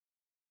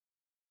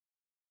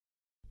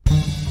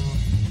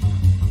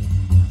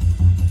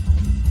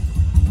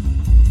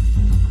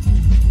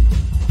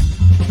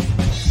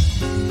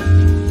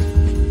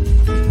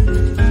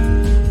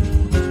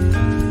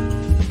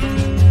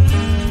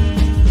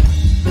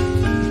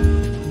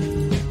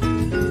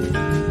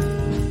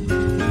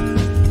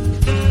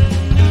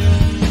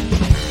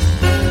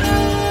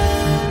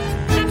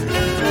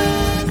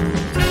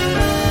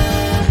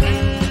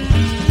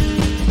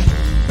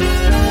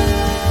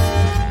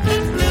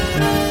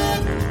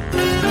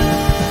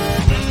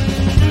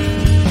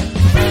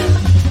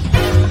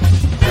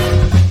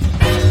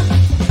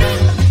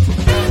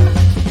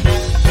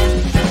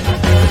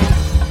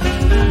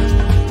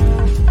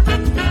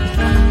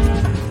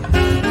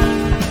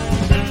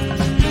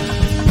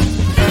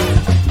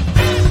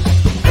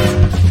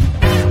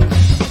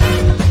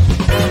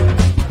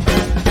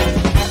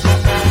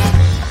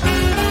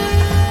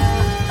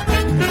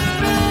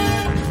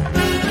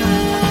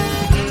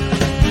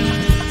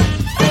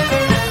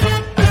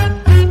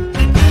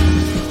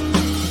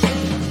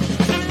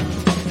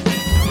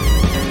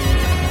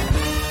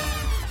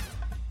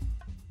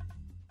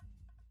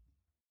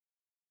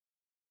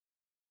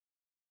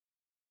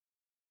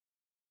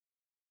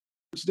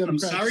to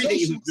Democratic I'm sorry that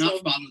you have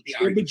not followed the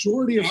argument.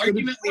 Majority of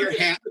argument we're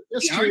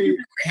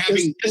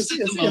having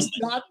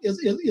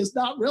is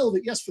not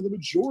relevant. Yes, for the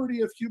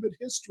majority of human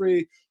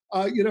history,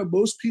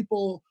 most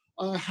people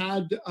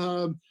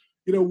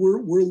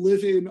we're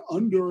living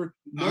under.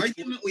 The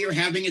argument we are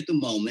having at the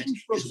moment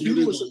is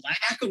whether the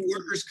lack of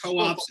workers'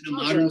 co-ops in a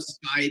modern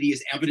society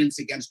is evidence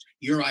against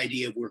your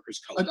idea of workers'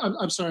 co-ops.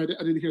 I'm sorry,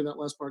 I didn't hear that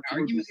last part. The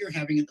argument you're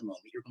having at the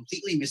moment, you're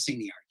completely missing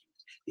the argument.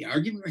 The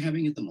argument we're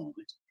having at the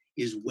moment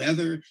is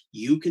whether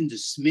you can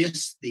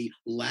dismiss the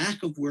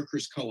lack of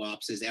workers'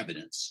 co-ops as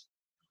evidence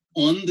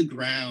on the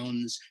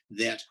grounds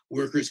that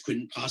workers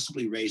couldn't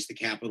possibly raise the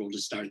capital to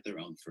start their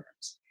own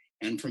firms.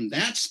 And from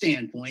that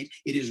standpoint,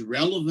 it is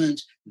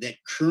relevant that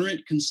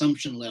current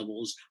consumption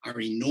levels are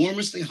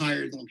enormously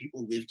higher than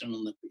people lived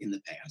on in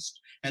the past.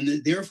 And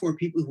that therefore,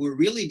 people who are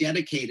really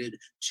dedicated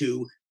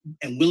to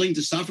and willing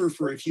to suffer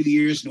for a few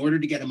years in order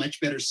to get a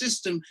much better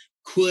system,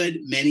 could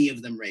many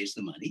of them raise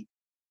the money?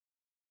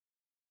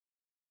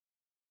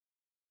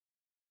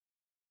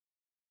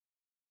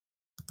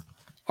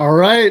 All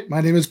right.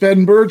 My name is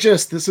Ben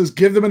Burgess. This is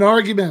Give Them an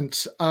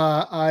Argument.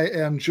 I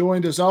am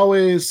joined, as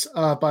always,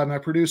 by my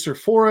producer,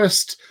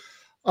 Forrest.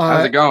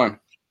 How's it going?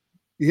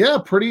 Yeah,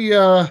 pretty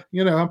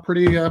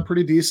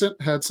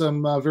decent. Had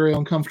some very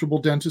uncomfortable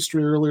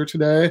dentistry earlier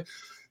today.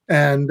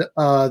 And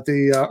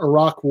the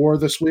Iraq War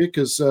this week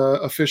is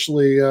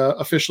officially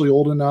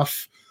old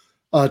enough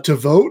to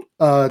vote.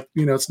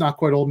 It's not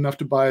quite old enough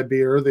to buy a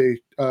beer. The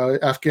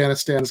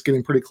Afghanistan is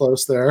getting pretty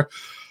close there.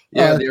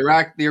 Yeah,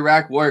 the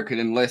Iraq War could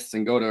enlist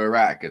and go to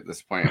Iraq at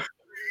this point.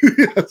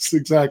 Yes,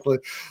 exactly.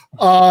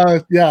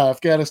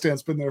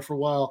 Afghanistan's been there for a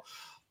while.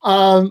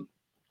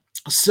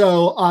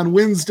 So on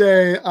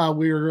Wednesday,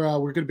 we're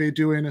going to be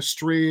doing a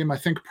stream, I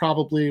think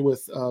probably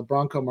with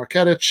Branko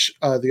Marketic,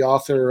 the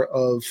author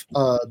of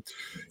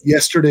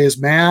Yesterday's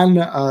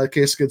Man,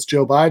 case against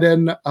Joe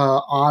Biden,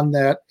 on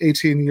that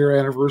 18-year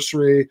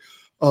anniversary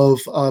of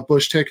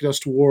Bush taking us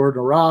to war in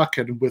Iraq,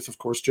 and with, of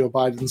course, Joe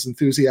Biden's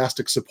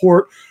enthusiastic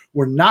support.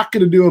 We're not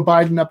going to do a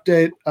Biden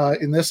update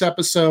in this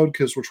episode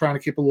because we're trying to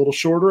keep it a little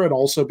shorter, and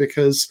also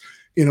because,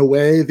 in a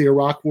way, the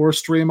Iraq War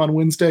stream on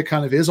Wednesday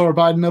kind of is our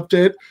Biden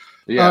update.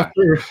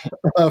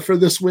 For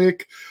this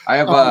week. I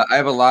have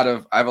a lot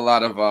of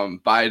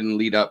Biden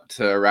lead up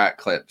to Iraq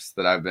clips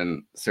that I've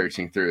been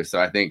searching through.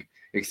 So I think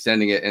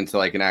extending it into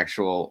like an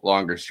actual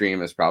longer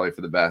stream is probably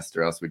for the best,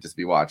 or else we'd just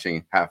be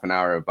watching half an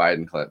hour of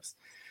Biden clips.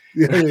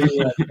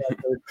 Exactly.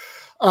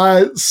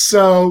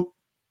 So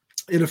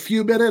in a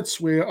few minutes,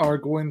 we are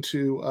going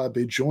to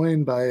be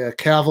joined by a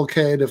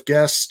cavalcade of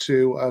guests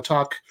to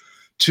talk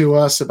to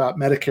us about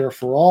Medicare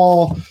for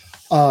All.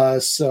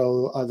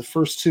 So the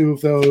first two of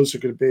those are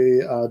going to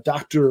be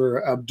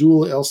Dr.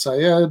 Abdul El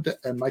Sayed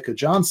and Micah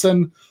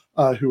Johnson,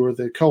 who are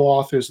the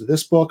co-authors of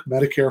this book,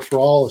 Medicare for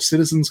All, A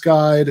Citizen's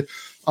Guide.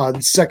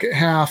 The second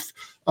half,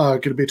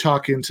 going to be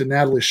talking to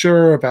Natalie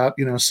Shure about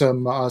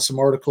some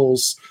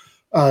articles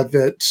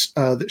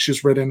that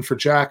she's written for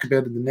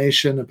Jacobin and The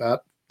Nation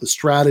about the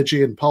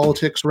strategy and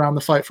politics around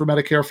the fight for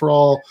Medicare for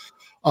All.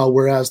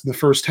 Whereas in the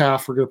first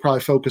half, we're going to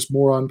probably focus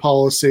more on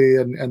policy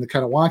and the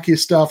kind of wonky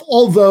stuff.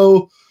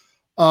 Although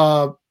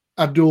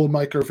Abdul and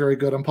Mike are very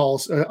good on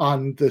policy,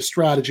 on the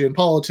strategy and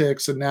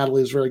politics, and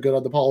Natalie is very good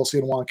on the policy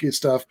and wonky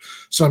stuff.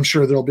 So I'm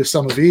sure there'll be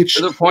some of each.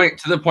 To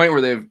the point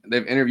where they've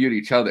interviewed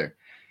each other.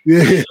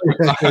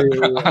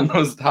 On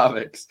those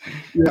topics.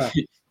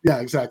 Yeah,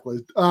 exactly.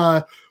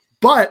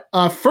 But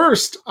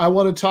first, I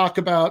want to talk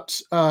about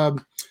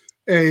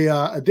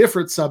a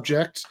different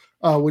subject,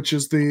 which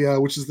is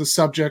the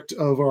subject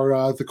of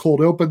our the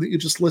cold open that you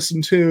just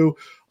listened to,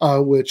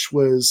 which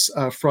was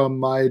from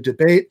my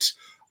debate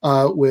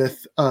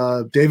with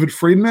David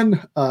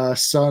Friedman,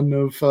 son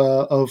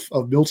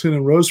of Milton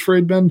and Rose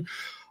Friedman,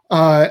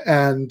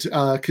 and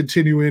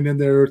continuing in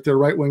their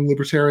right-wing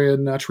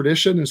libertarian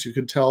tradition, as you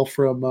can tell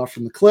from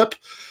the clip.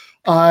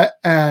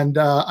 And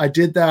I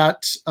did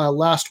that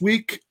last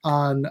week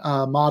on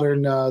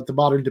the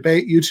Modern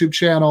Debate YouTube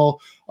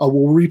channel.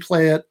 We'll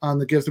replay it on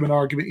the Give Them an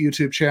Argument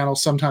YouTube channel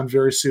sometime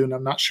very soon.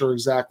 I'm not sure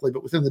exactly,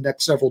 but within the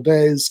next several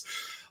days.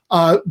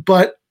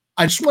 But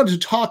I just wanted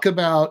to talk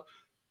about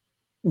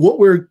what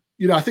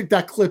I think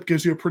that clip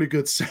gives you a pretty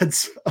good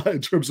sense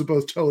in terms of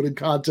both tone and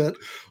content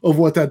of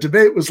what that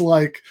debate was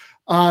like.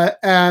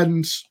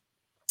 And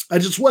I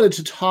just wanted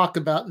to talk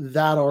about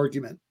that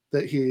argument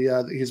that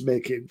he's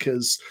making,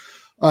 because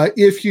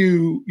if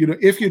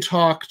you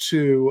talk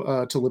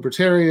to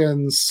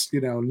libertarians,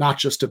 not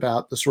just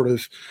about the sort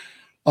of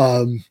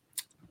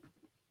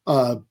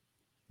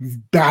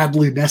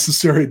badly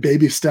necessary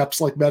baby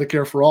steps like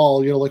Medicare for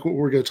All, like what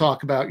we're going to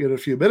talk about in a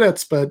few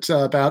minutes, but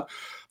about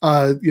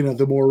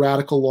the more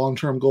radical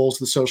long-term goals of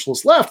the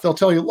socialist left, they'll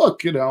tell you,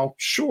 look,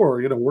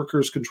 sure,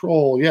 workers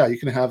control, yeah, you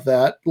can have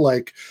that,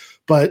 but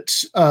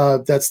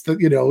that's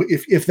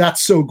if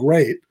that's so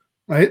great,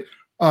 right?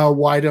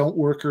 Why don't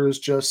workers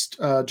just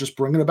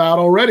bring it about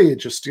already?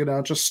 Just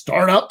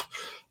start up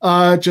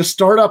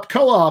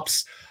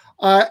co-ops,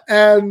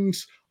 and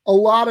a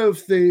lot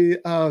of the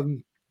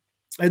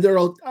and there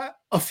are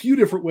a few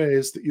different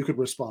ways that you could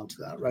respond to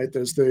that, right?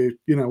 There's the,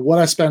 what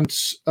I spent,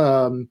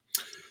 one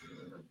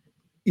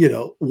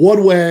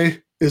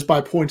way is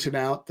by pointing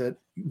out that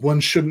one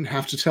shouldn't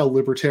have to tell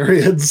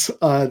libertarians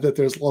that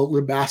there's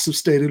massive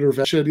state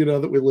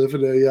intervention, that we live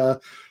in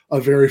a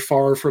very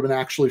far from an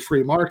actually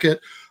free market.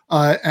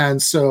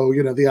 And so,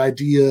 the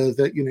idea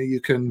that,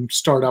 you can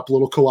start up a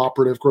little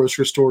cooperative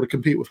grocery store to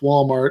compete with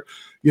Walmart,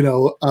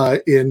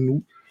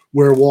 in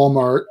where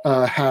Walmart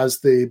has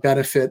the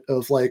benefit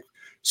of like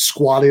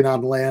squatting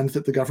on land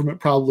that the government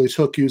probably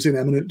took using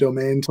eminent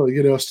domain to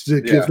give them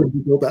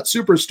to build that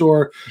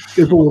superstore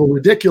is a little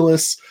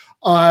ridiculous.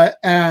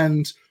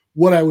 And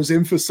what I was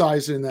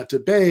emphasizing in that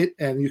debate,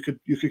 and you could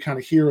kind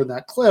of hear in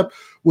that clip,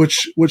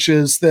 which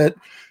is that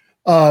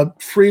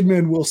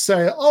Friedman will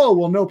say, oh,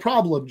 well, no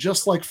problem.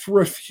 Just like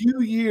for a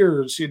few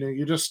years,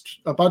 you just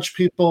a bunch of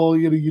people,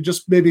 you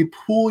just maybe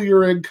pool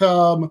your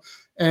income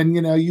and,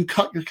 you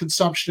cut your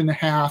consumption in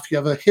half. You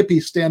have a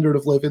hippie standard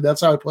of living.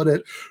 That's how I put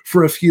it,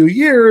 for a few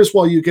years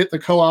while you get the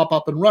co-op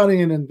up and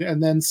running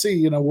and then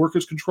see,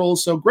 workers' control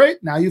is so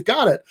great. Now you've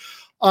got it.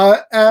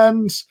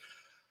 And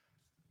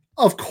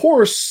of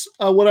course,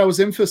 what I was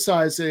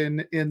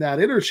emphasizing in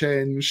that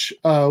interchange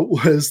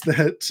was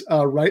that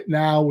right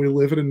now we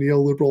live in a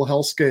neoliberal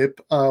hellscape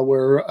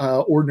where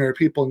ordinary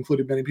people,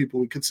 including many people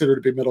we consider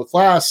to be middle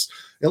class,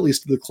 at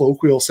least in the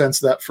colloquial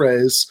sense of that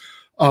phrase,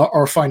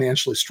 are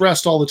financially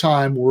stressed all the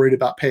time, worried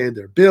about paying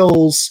their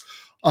bills,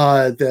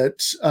 worried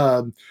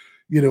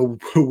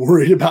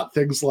about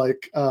things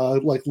like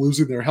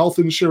losing their health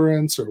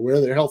insurance or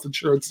where their health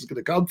insurance is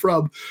going to come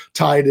from,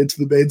 tied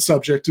into the main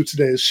subject of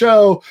today's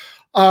show.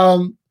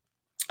 And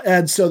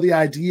so the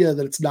idea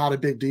that it's not a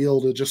big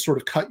deal to just sort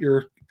of cut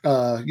your,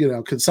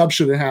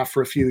 consumption in half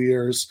for a few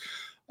years,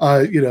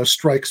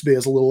 strikes me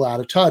as a little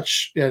out of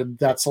touch. And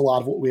that's a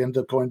lot of what we end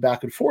up going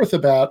back and forth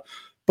about.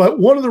 But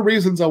one of the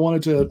reasons I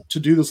wanted to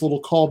do this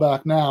little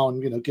callback now,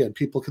 and, again,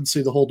 people can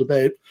see the whole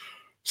debate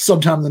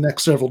sometime in the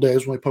next several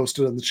days when we post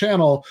it on the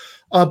channel.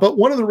 But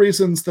one of the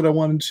reasons that I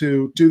wanted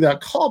to do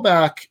that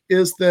callback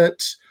is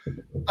that,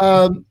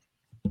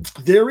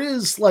 there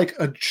is like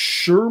a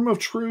germ of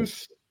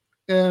truth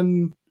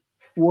in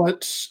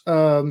what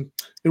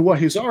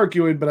he's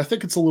arguing, but I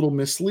think it's a little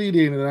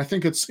misleading, and I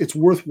think it's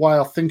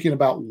worthwhile thinking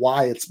about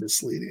why it's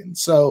misleading.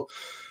 So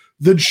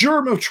the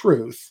germ of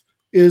truth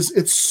is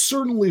it's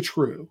certainly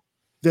true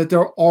that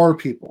there are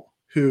people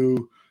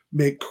who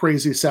make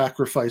crazy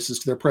sacrifices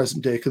to their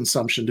present day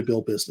consumption to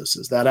build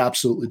businesses. That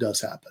absolutely does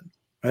happen,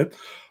 right?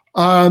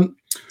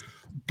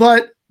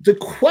 But the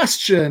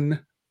question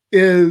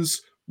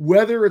is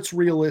whether it's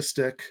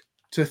realistic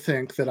to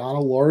think that on a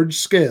large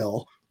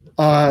scale,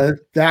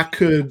 that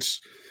could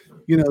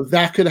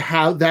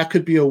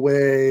be a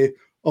way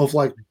of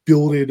like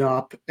building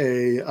up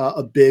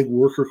a big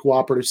worker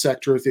cooperative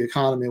sector of the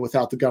economy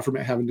without the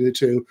government having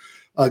to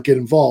get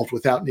involved,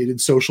 without needing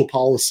social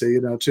policy,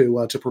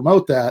 to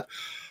promote that.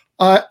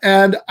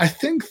 And I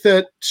think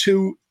that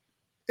to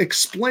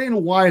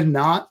explain why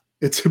not,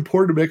 it's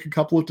important to make a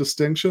couple of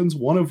distinctions.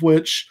 One of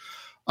which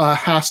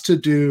has to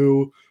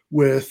do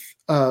with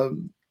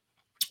one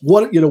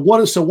of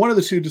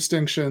the two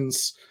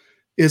distinctions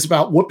is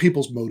about what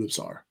people's motives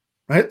are,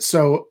 right?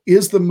 So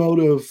is the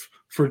motive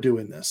for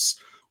doing this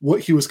what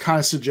he was kind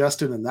of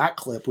suggesting in that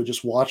clip we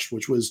just watched,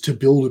 which was to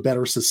build a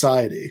better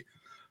society?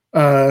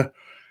 So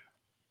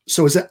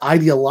is it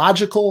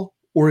ideological,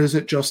 or is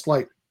it just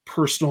like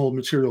personal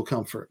material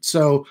comfort?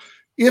 So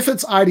if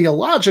it's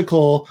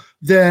ideological,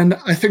 then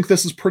I think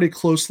this is pretty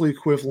closely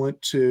equivalent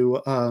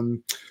to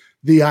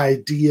the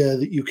idea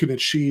that you can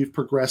achieve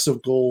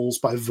progressive goals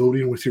by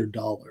voting with your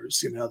dollars.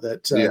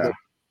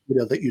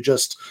 That you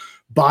just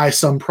buy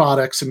some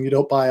products and you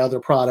don't buy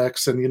other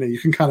products, and you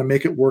can kind of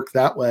make it work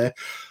that way.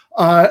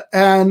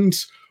 And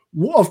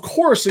of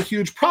course, a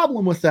huge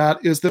problem with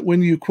that is that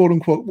when you quote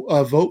unquote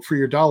vote for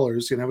your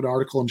dollars, have an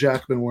article in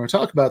Jackman where I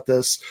talk about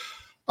this.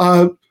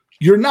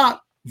 You're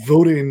not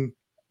voting.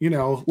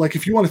 Like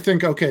if you want to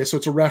think, okay, so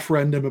it's a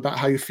referendum about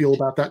how you feel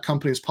about that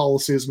company's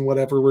policies in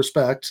whatever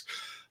respect.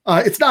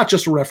 It's not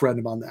just a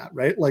referendum on that,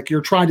 right? Like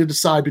you're trying to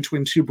decide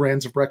between two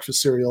brands of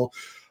breakfast cereal.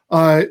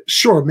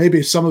 Sure,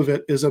 maybe some of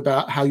it is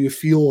about how you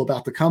feel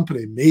about the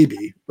company,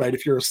 maybe, right?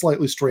 If you're a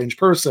slightly strange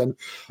person.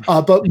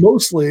 But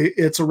mostly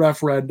it's a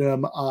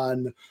referendum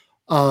on,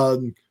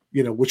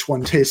 which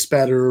one tastes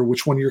better,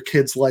 which one your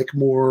kids like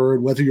more,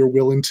 and whether you're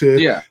willing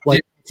to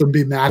them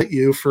be mad at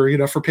you for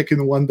picking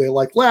the one they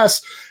like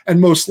less. And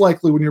most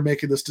likely when you're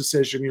making this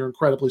decision, you're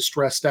incredibly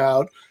stressed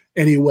out.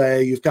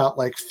 Anyway, you've got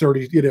like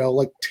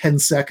 10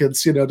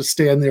 seconds, to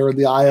stand there in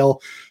the aisle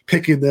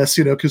picking this,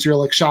 because you're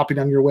like shopping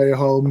on your way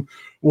home,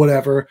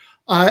 whatever.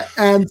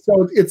 And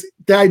so it's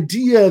the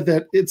idea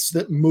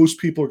that most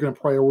people are going to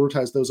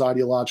prioritize those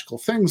ideological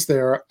things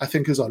there, I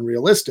think is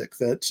unrealistic.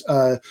 That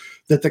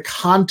the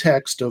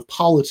context of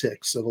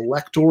politics, of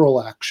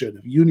electoral action,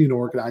 of union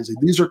organizing,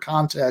 these are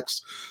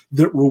contexts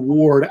that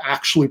reward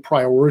actually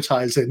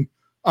prioritizing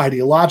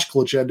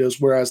ideological agendas,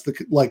 whereas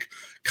the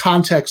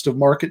context of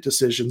market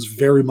decisions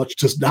very much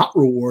does not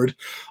reward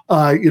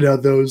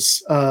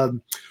those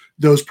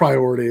those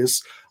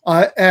priorities.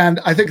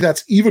 And I think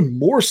that's even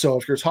more so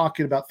if you're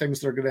talking about things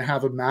that are going to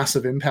have a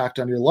massive impact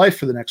on your life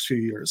for the next few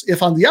years.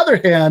 If, on the other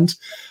hand,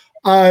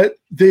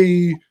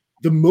 the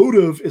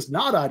motive is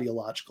not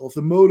ideological, if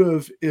the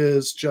motive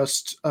is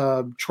just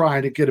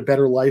trying to get a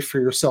better life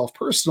for yourself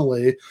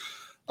personally,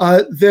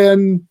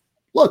 then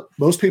look,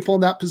 most people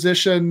in that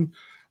position,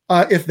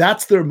 if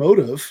that's their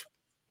motive,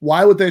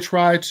 why would they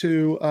try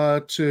to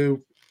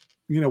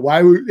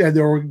and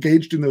they're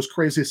engaged in those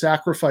crazy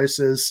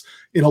sacrifices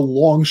in a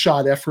long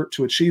shot effort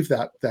to achieve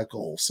that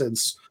goal,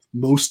 since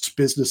most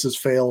businesses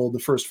fail in the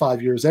first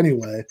 5 years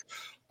anyway.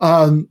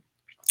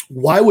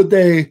 Why would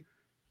they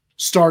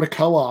start a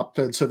co-op?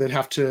 And so they'd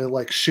have to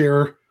like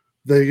share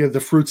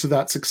the fruits of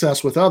that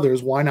success with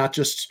others. Why not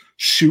just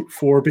shoot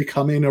for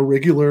becoming a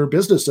regular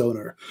business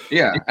owner?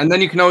 Yeah. And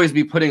then you can always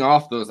be putting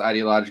off those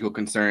ideological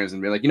concerns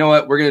and be like, you know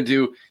what, we're going to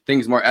do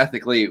things more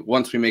ethically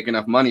once we make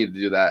enough money to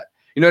do that.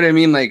 You know what I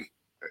mean? Like,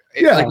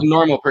 yeah, like a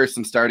normal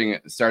person starting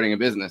a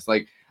business.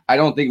 Like, I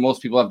don't think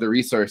most people have the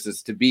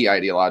resources to be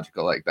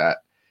ideological like that.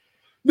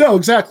 No,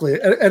 exactly.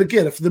 And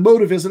again, if the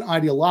motive isn't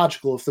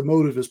ideological, if the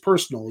motive is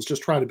personal, is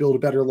just trying to build a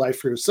better life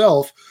for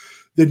yourself,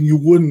 then you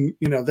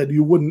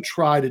wouldn't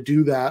try to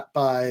do that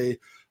by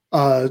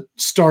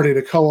starting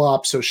a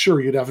co-op. So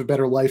sure, you'd have a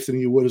better life than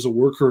you would as a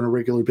worker in a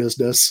regular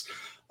business.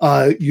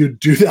 You'd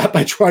do that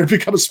by trying to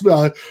become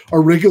a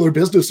regular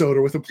business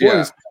owner with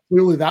employees. Yeah.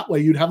 Clearly, that way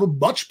you'd have a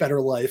much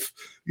better life,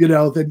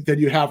 than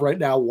you have right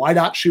now. Why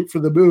not shoot for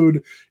the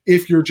moon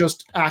if you're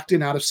just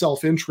acting out of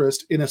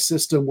self-interest in a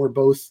system where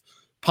both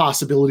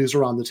possibilities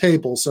are on the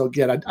table? So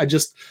again,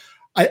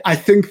 I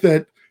think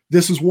that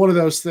this is one of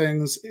those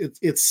things.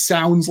 It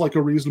sounds like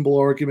a reasonable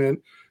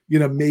argument.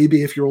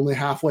 Maybe if you're only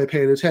halfway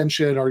paying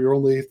attention or you're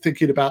only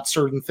thinking about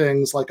certain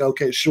things, like,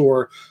 okay,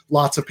 sure,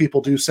 lots of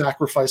people do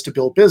sacrifice to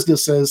build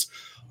businesses,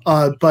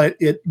 but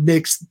it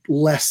makes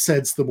less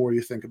sense the more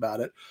you think about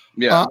it.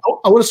 Yeah.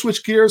 I want to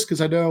switch gears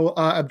because I know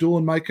Abdul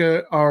and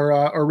Micah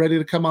are ready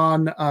to come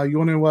on. You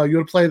want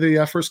to play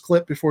the first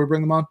clip before we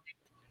bring them on?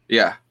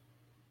 Yeah.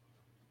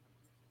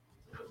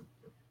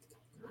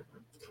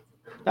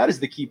 That is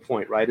the key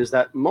point, right? Is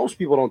that most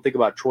people don't think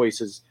about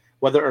choices,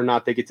 whether or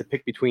not they get to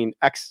pick between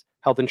X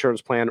health insurance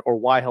plan or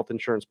Y health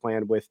insurance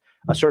plan with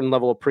a certain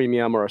level of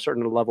premium or a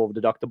certain level of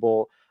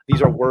deductible.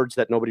 These are words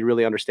that nobody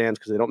really understands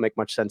because they don't make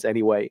much sense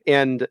anyway.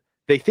 And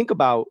they think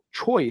about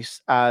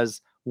choice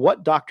as,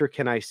 what doctor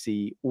can I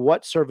see?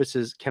 What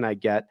services can I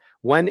get?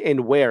 When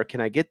and where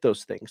can I get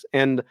those things?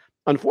 And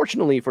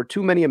unfortunately, for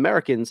too many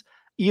Americans,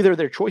 either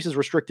their choice is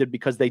restricted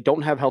because they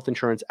don't have health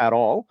insurance at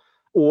all,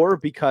 or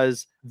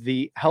because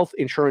the health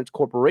insurance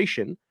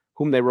corporation,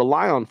 whom they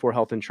rely on for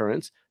health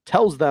insurance,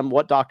 tells them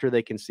what doctor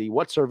they can see,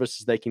 what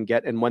services they can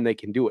get, and when they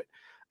can do it.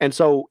 And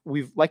so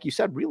we've, like you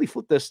said, really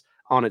flipped this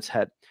on its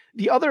head.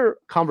 The other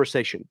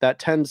conversation that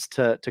tends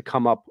to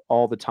come up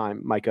all the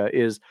time, Micah,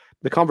 is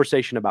the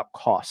conversation about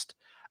cost.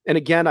 And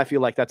again, I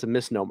feel like that's a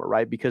misnomer,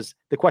 right? Because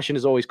the question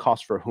is always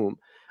cost for whom.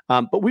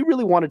 But we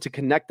really wanted to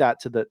connect that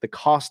to the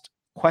cost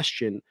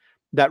question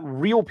that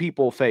real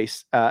people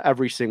face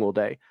every single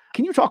day.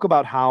 Can you talk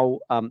about how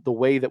the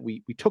way that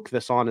we took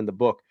this on in the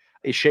book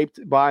is shaped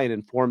by and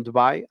informed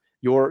by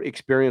your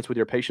experience with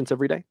your patients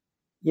every day?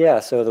 Yeah,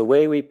 so the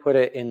way we put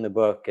it in the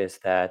book is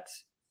that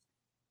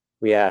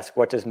we ask,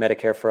 what does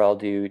Medicare for All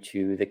do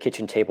to the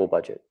kitchen table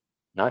budget?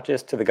 Not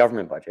just to the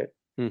government budget,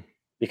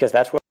 because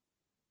that's what.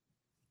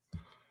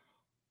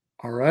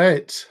 All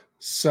right.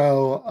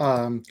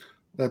 So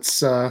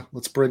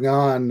let's bring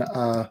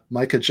on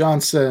Micah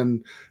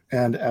Johnson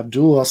and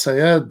Abdul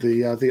Sayed,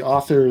 the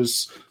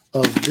authors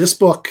of this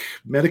book,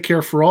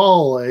 Medicare for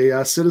All,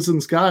 a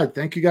Citizen's Guide.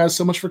 Thank you guys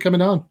so much for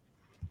coming on.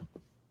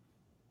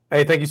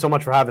 Hey, thank you so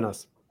much for having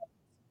us.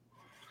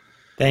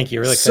 Thank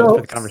you. Really excited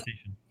for the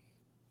conversation.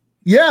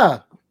 Yeah.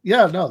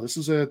 No, this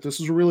is a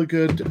really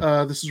good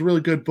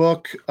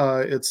book.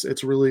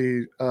 It's a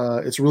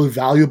really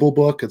valuable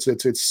book.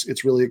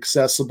 It's really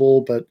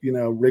accessible, but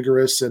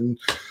rigorous and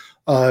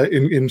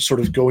in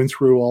sort of going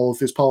through all of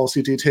these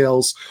policy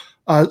details.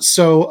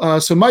 So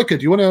Micah,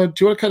 do you want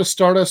to kind of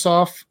start us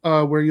off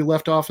where you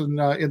left off in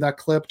that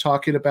clip,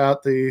 talking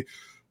about the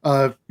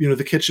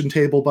kitchen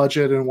table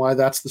budget and why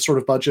that's the sort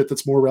of budget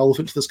that's more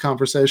relevant to this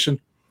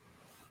conversation?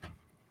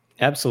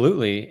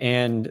 Absolutely.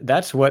 And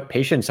that's what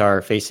patients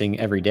are facing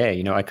every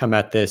day. I come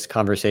at this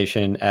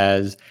conversation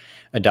as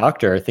a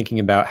doctor thinking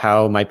about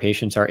how my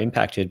patients are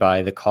impacted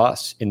by the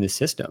costs in the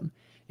system.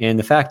 And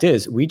the fact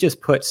is, we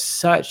just put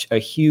such a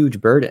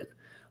huge burden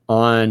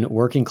on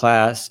working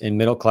class and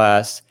middle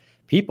class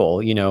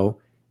people.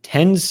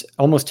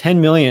 Almost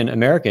 10 million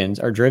Americans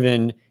are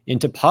driven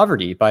into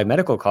poverty by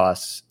medical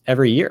costs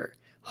every year.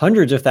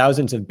 Hundreds of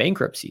thousands of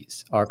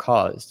bankruptcies are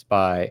caused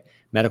by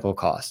medical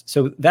costs.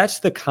 So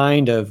that's the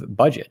kind of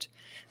budget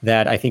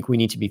that I think we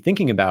need to be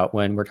thinking about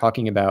when we're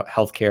talking about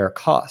healthcare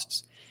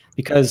costs.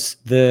 Because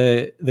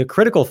the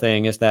critical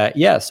thing is that,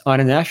 yes, on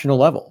a national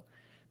level,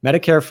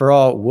 Medicare for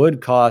All would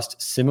cost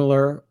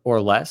similar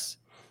or less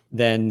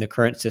than the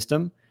current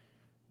system.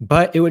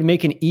 but it would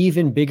make an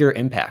even bigger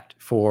impact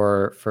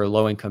for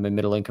low income and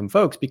middle income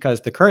folks,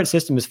 because the current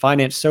system is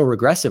financed so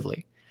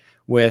regressively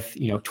with,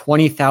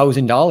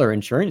 $20,000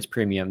 insurance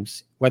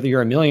premiums, whether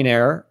you're a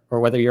millionaire or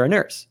whether you're a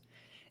nurse.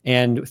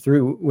 And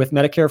with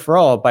Medicare for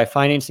All, by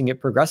financing it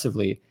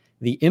progressively,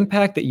 the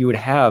impact that you would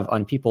have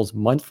on people's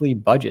monthly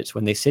budgets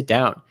when they sit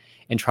down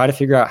and try to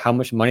figure out how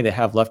much money they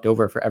have left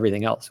over for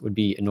everything else would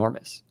be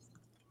enormous.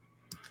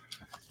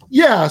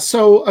 Yeah,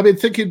 so I mean,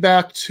 thinking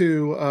back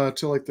to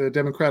like the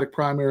Democratic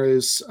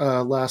primaries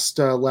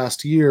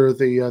last year,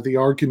 the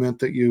argument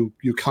that you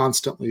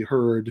constantly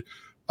heard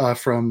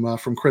from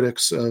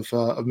critics of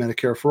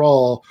Medicare for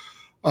All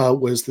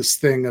was this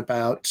thing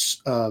about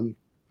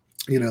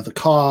the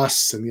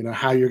costs and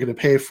how you're going to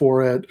pay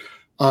for it,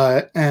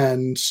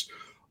 and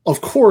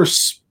of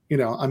course,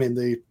 I mean,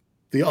 the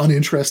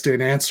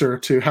uninteresting answer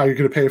to how you're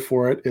going to pay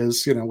for it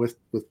is with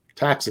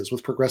taxes,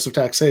 with progressive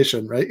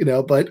taxation, right?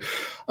 But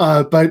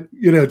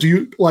do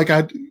you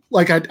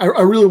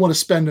I really want to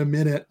spend a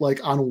minute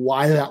on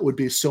why that would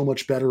be so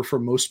much better for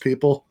most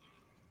people.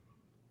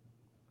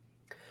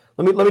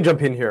 Let me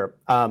jump in here.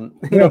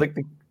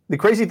 The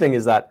crazy thing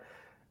is that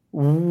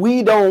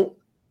we don't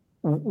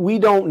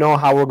know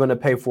how we're going to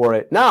pay for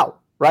it now,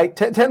 right?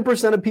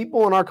 10% of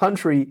people in our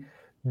country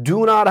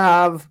do not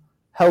have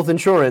health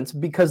insurance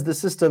because the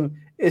system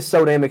is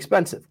so damn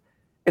expensive.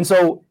 And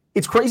so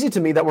it's crazy to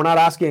me that we're not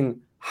asking,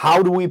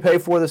 how do we pay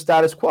for the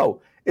status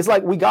quo? It's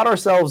like we got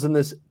ourselves in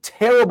this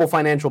terrible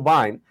financial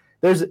bind.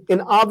 There's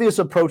an obvious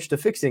approach to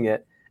fixing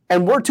it,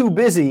 and we're too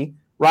busy,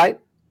 right,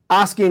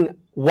 asking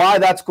why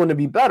that's going to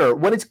be better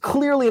when it's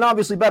clearly and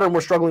obviously better, and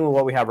we're struggling with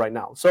what we have right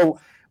now. So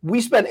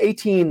we spend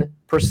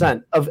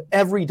 18% of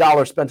every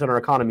dollar spent on our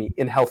economy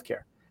in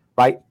healthcare,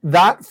 right?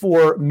 That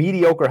for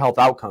mediocre health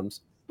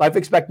outcomes, life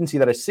expectancy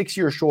that is 6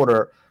 years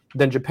shorter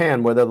than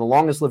Japan, where they're the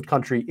longest lived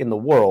country in the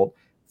world,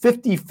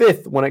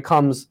 55th when it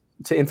comes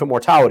to infant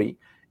mortality,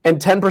 and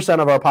 10%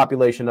 of our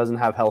population doesn't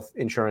have health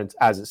insurance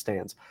as it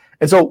stands.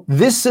 And so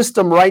this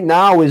system right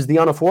now is the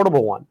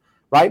unaffordable one,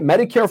 right?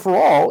 Medicare for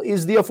All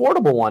is the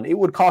affordable one. It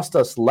would cost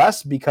us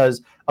less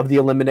because of the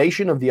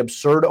elimination of the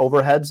absurd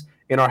overheads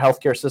in our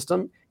healthcare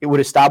system. It would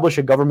establish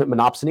a government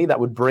monopsony that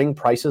would bring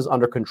prices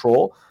under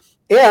control,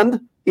 and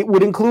it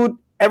would include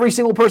every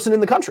single person in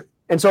the country.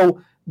 And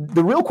so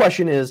the real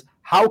question is,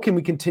 how can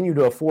we continue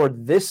to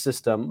afford this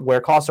system where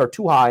costs are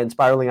too high and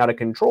spiraling out of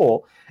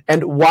control?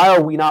 And why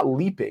are we not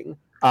leaping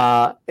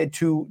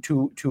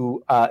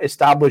to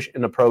establish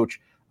an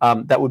approach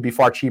that would be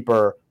far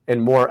cheaper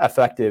and more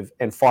effective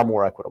and far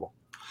more equitable?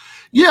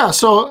 Yeah,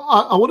 so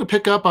I want to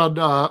pick up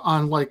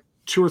on like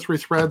two or three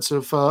threads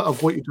of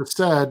what you just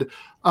said.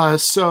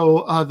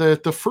 So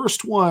the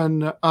first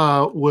one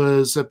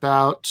was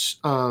about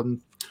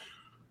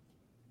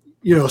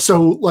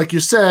so like you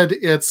said,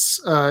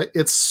 it's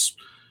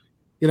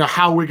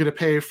how we're going to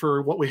pay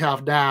for what we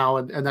have now,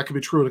 and that can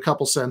be true in a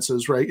couple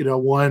senses, right?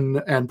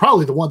 One, and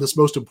probably the one that's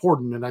most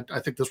important, and I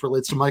think this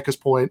relates to Micah's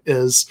point,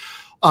 is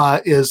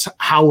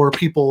how are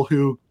people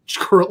who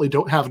currently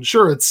don't have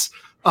insurance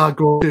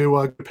going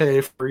to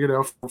pay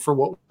for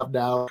what we have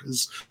now?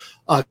 Because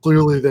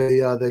clearly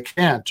they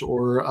can't,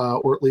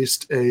 or at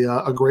least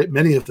a great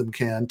many of them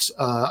can't.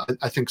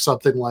 I think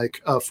something like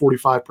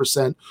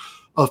 45%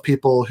 of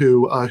people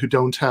who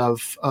don't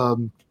have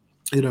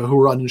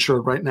who are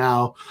uninsured right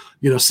now,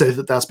 say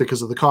that that's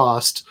because of the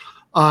cost.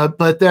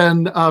 But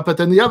then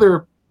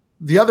the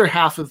other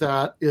half of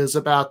that is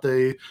about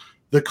the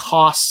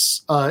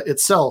costs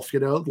itself.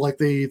 Like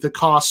the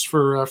costs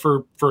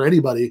for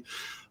anybody.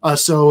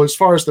 So as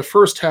far as the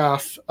first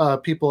half,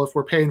 people, if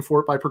we're paying for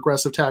it by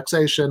progressive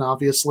taxation,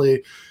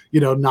 obviously,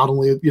 not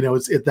only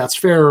that's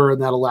fairer,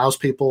 and that allows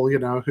people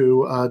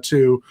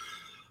to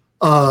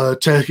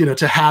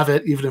have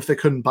it even if they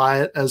couldn't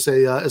buy it as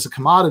a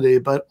commodity,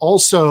 but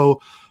also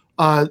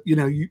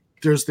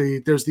there's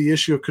the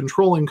issue of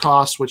controlling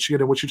costs, which you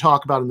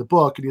talk about in the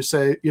book, and you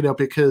say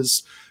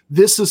because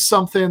this is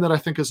something that I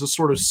think is a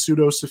sort of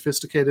pseudo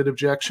sophisticated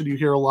objection you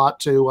hear a lot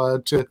to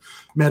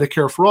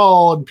Medicare for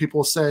All, and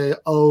people say,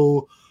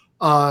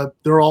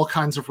 there are all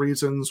kinds of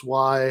reasons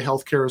why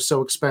healthcare is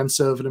so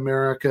expensive in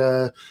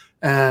America.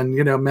 And,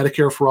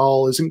 Medicare for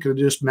All isn't going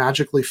to just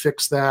magically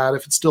fix that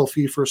if it's still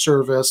fee for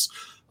service.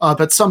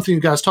 But something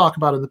you guys talk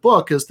about in the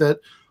book is that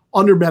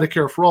under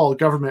Medicare for All, the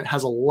government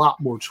has a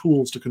lot more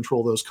tools to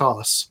control those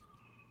costs.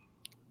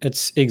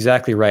 It's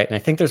exactly right. And I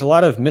think there's a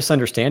lot of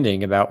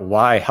misunderstanding about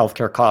why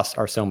healthcare costs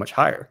are so much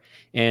higher.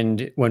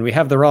 And when we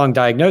have the wrong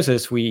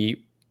diagnosis,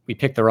 we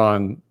pick the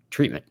wrong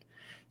treatment.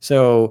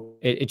 So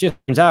it just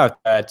turns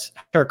out that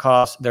healthcare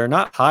costs, they're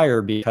not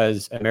higher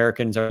because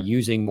Americans are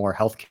using more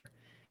healthcare.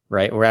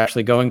 Right? We're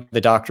actually going to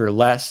the doctor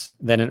less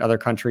than in other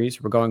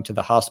countries. We're going to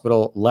the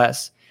hospital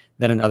less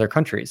than in other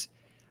countries.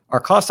 Our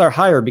costs are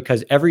higher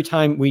because every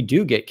time we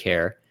do get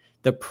care,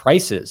 the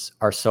prices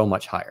are so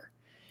much higher.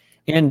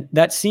 And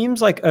that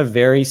seems like a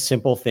very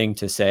simple thing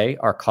to say.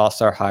 Our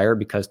costs are higher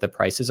because the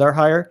prices are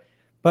higher,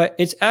 but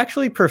it's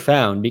actually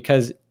profound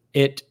because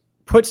it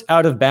puts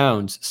out of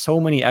bounds so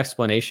many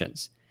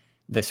explanations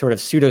the sort of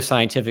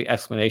pseudoscientific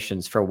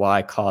explanations for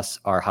why costs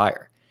are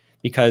higher,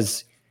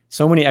 because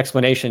so many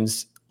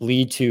explanations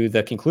lead to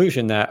the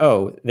conclusion that,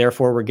 oh,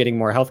 therefore we're getting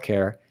more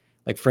healthcare.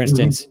 Like, for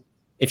instance,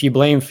 if you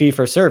blame fee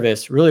for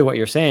service, really what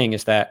you're saying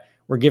is that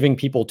we're giving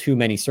people too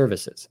many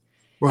services.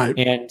 Right.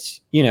 And,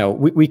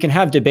 we can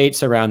have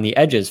debates around the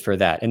edges for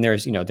that. And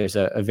there's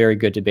a very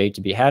good debate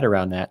to be had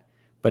around that,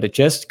 but it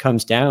just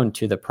comes down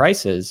to the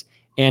prices.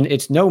 And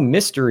it's no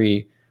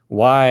mystery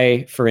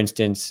why, for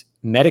instance,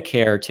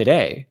 Medicare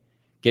today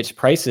gets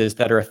prices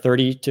that are a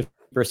 30%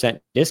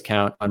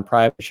 discount on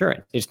private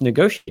insurance. It's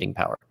negotiating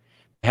power.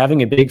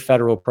 Having a big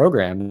federal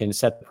program can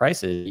set the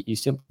prices, you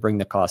simply bring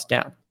the cost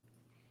down.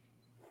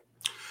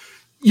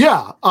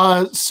 Yeah.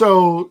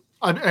 So,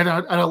 and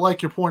I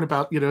like your point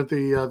about,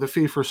 the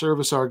fee for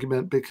service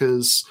argument,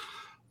 because,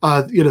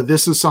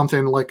 this is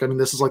something like,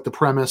 this is like the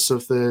premise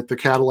of the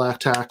Cadillac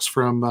tax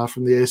from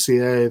the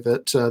ACA,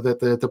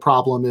 that the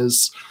problem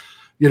is,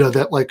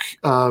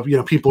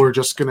 that people are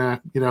just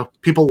gonna,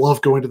 people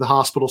love going to the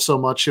hospital so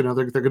much, they're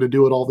going to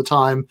do it all the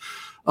time,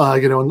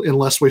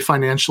 unless we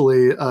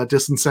financially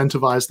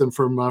disincentivize them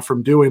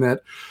from doing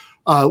it,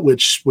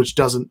 which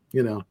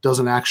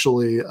doesn't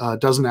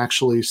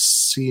actually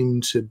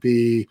seem to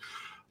be,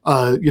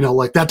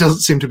 that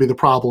doesn't seem to be the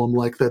problem.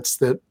 Like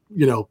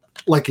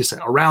like you said,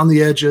 around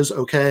the edges,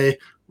 okay,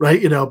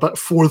 right, but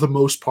for the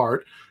most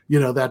part,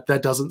 that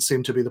doesn't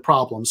seem to be the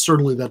problem.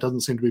 Certainly, that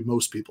doesn't seem to be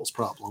most people's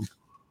problem.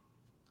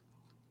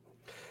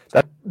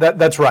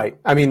 That's right.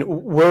 I mean,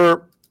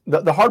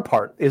 the hard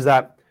part is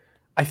that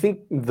I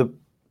think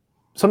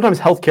sometimes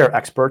healthcare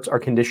experts are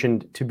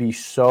conditioned to be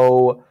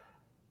so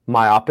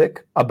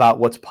myopic about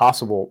what's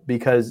possible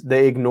because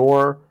they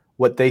ignore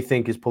what they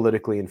think is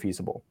politically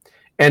infeasible.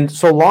 And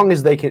so long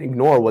as they can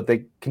ignore what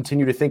they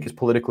continue to think is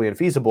politically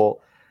infeasible,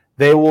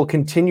 they will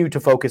continue to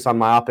focus on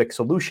myopic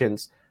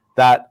solutions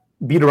that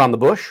beat around the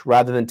bush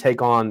rather than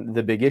take on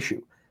the big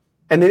issue.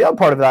 And the other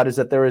part of that is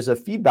that there is a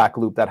feedback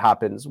loop that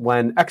happens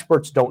when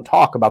experts don't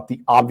talk about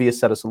the obvious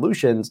set of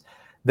solutions.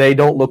 They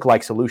don't look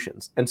like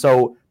solutions. And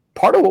so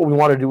part of what we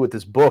want to do with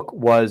this book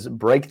was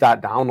break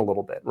that down a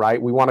little bit,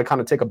 right? We want to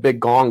kind of take a big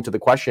gong to the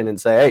question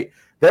and say, hey,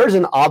 there's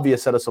an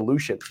obvious set of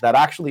solutions that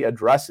actually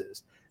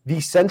addresses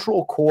the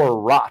central core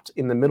rot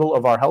in the middle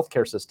of our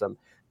healthcare system.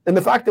 And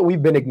the fact that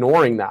we've been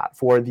ignoring that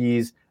for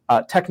these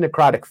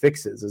technocratic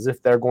fixes as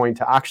if they're going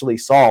to actually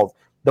solve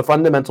the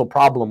fundamental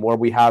problem where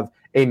we have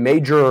a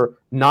major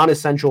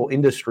non-essential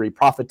industry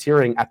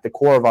profiteering at the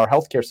core of our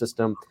healthcare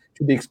system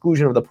to the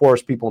exclusion of the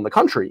poorest people in the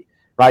country,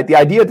 right? The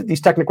idea that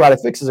these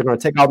technocratic fixes are going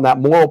to take out that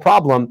moral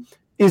problem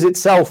is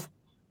itself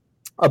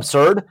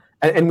absurd,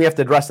 and we have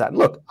to address that. And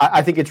look,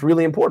 I think it's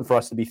really important for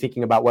us to be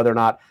thinking about whether or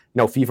not,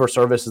 fee for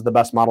service is the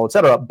best model, et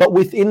cetera, but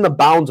within the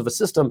bounds of a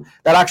system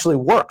that actually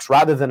works,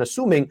 rather than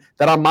assuming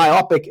that our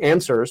myopic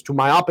answers to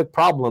myopic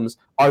problems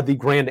are the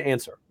grand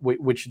answer,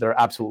 which they're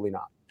absolutely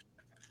not.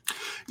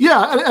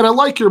 Yeah, and I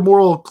like your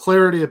moral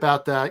clarity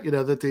about that.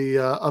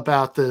 That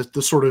about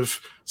the sort of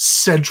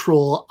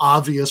central,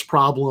 obvious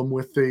problem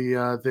with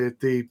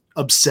the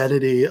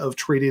obscenity of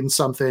treating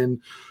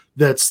something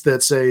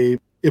that's a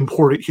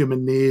important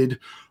human need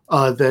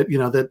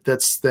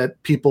that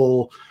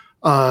people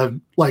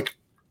like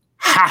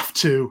have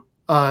to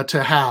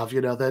have.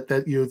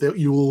 That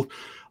you will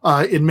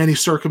in many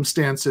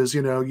circumstances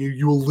you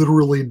will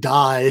literally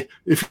die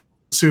if you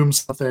assume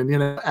something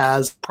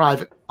as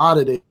private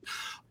commodity.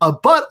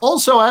 But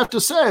also, I have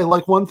to say,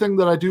 like, one thing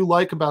that I do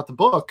like about the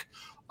book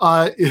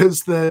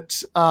is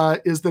that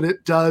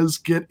it does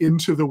get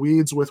into the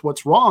weeds with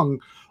what's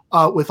wrong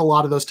with a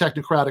lot of those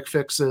technocratic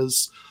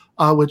fixes,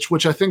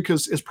 which I think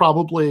is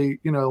probably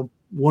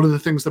one of the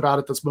things about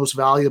it that's most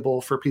valuable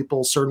for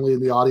people, certainly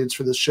in the audience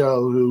for this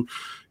show, who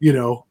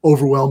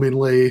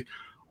overwhelmingly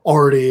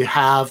already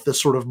have the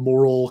sort of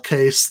moral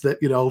case that,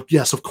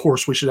 yes, of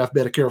course we should have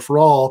Medicare for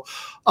all,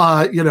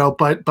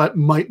 but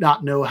might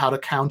not know how to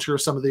counter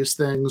some of these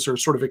things or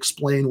sort of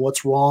explain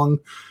what's wrong,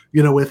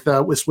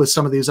 with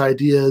some of these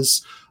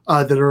ideas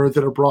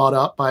that are brought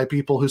up by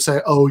people who say,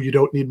 oh, you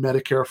don't need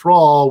Medicare for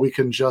all. We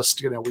can just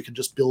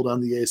build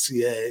on the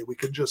ACA. We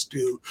can just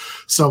do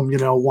some,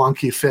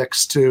 wonky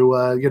fix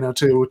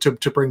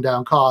to bring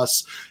down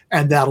costs,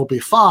 and that'll be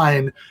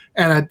fine.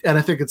 And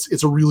I think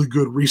it's a really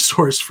good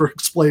resource for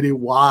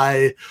explaining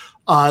why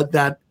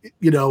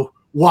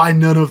why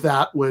none of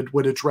that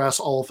would address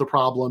all of the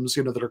problems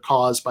that are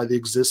caused by the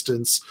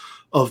existence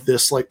of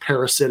this like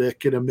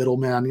parasitic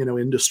middleman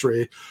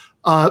industry.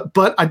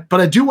 But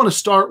I do want to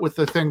start with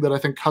the thing that I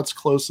think cuts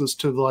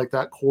closest to like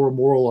that core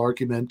moral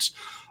argument,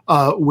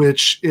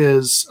 which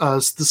is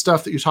the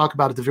stuff that you talk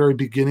about at the very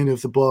beginning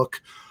of the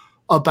book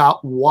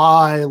about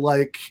why,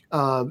 like,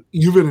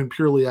 even in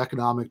purely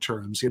economic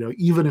terms,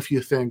 even if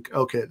you think,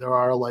 okay, there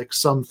are like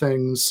some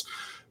things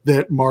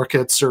that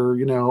markets are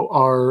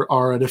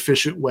an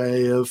efficient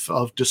way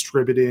of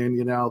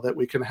distributing, that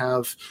we can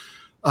have,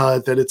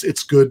 that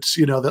it's good,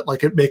 that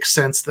like it makes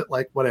sense that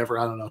like whatever,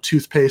 I don't know,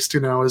 toothpaste,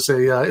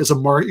 is a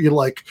market,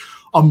 like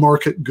a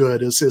market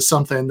good is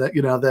something that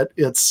that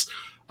it's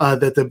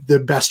that the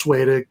best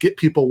way to get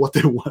people what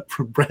they want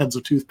from brands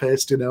of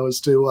toothpaste, is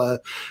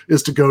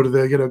to go to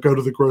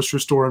the grocery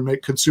store and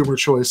make consumer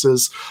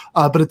choices.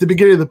 But at the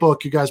beginning of the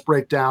book, you guys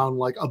break down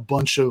like a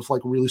bunch of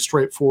like really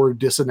straightforward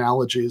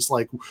disanalogies,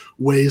 like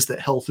ways that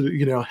health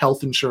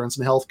insurance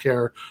and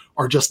healthcare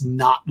are just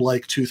not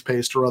like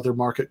toothpaste or other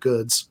market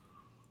goods.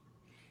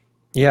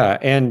 Yeah,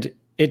 and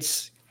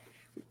it's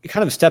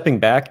kind of stepping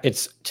back.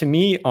 It's, to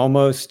me,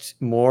 almost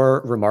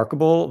more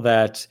remarkable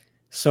that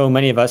so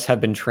many of us have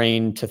been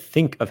trained to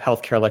think of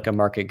healthcare like a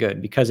market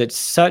good, because it's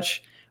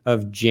such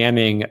of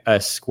jamming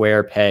a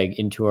square peg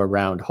into a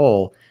round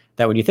hole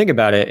that when you think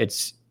about it,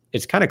 it's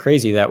kind of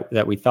crazy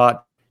that we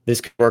thought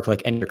this could work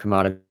like any other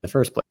commodity in the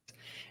first place.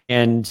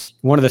 And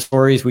one of the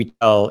stories we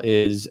tell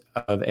is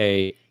of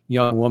a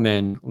young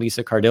woman,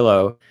 Lisa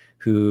Cardillo,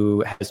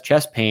 who has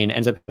chest pain,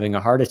 ends up having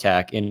a heart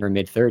attack in her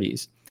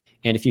mid-30s.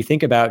 And if you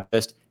think about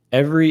just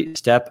every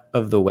step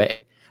of the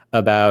way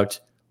about,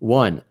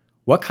 one,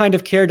 what kind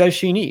of care does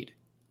she need?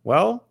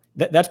 Well,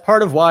 that's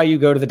part of why you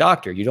go to the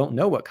doctor. You don't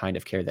know what kind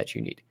of care that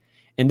you need.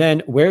 And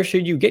then where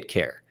should you get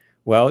care?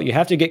 Well, you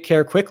have to get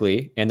care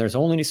quickly, and there's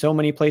only so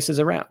many places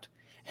around.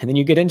 And then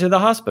you get into the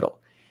hospital.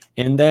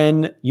 And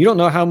then you don't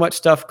know how much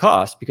stuff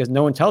costs because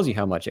no one tells you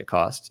how much it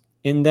costs.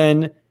 And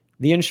then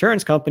the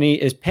insurance company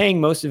is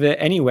paying most of it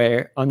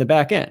anyway on the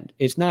back end.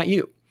 It's not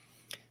you.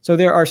 So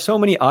there are so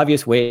many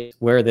obvious ways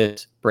where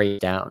this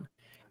breaks down.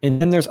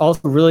 And then there's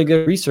also really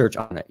good research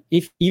on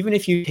it. Even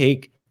if you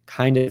take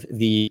kind of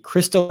the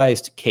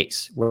crystallized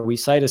case, where we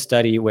cite a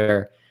study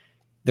where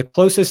the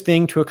closest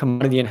thing to a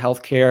commodity in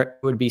healthcare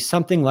would be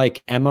something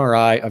like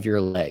MRI of your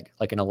leg,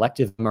 like an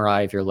elective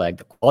MRI of your leg.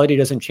 The quality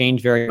doesn't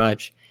change very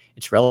much.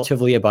 It's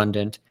relatively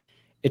abundant.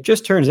 It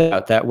just turns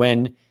out that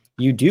when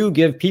you do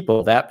give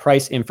people that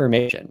price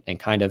information and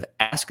kind of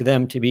ask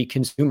them to be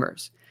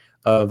consumers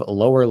of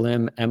lower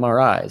limb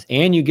MRIs,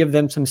 and you give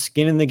them some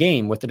skin in the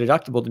game with the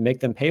deductible to make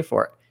them pay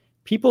for it,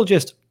 people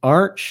just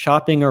aren't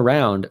shopping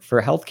around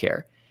for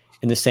healthcare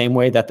in the same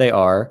way that they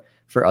are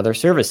for other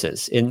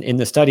services. In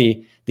the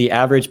study, the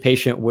average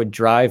patient would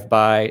drive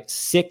by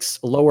 6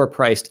 lower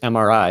priced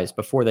MRIs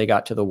before they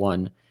got to the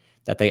one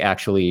that they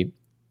actually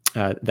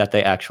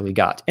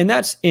got. And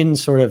that's in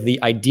sort of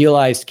the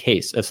idealized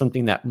case of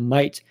something that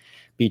might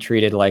be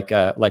treated like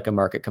a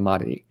market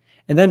commodity.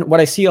 And then what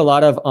I see a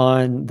lot of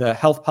on the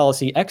health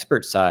policy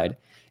expert side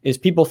is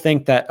people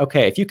think that,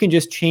 okay, if you can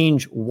just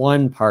change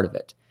one part of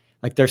it,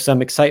 like there's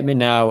some excitement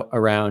now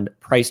around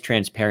price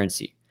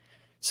transparency.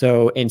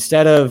 So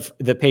instead of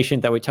the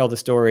patient that we tell the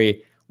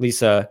story,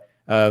 Lisa,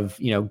 of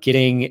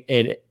getting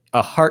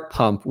a heart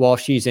pump while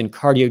she's in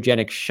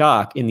cardiogenic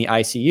shock in the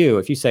ICU,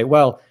 if you say,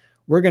 well,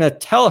 we're going to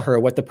tell her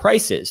what the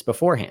price is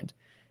beforehand,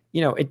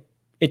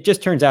 it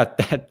just turns out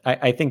that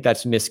I think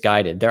that's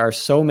misguided. There are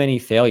so many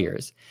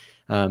failures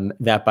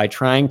that by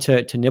trying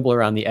to nibble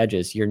around the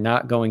edges, you're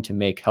not going to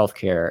make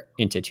healthcare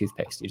into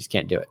toothpaste. You just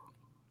can't do it.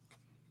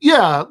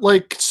 Yeah,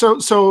 like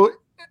so,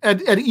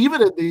 and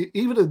even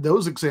in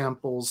those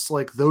examples,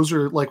 like those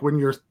are like when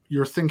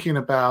you're thinking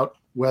about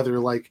whether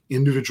like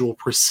individual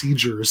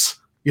procedures,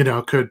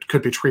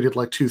 could be treated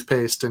like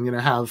toothpaste, and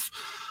have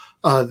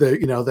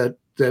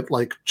that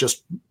like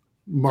just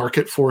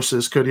market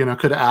forces could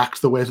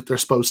act the way that they're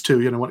supposed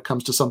to, when it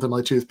comes to something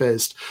like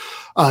toothpaste.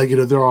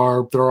 There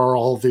are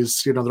all of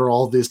these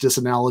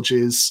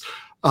disanalogies,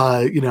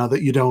 that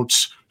you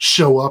don't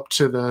show up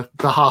to the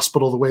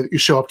hospital the way that you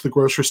show up to the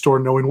grocery store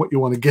knowing what you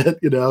want to get.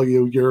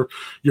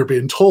 You're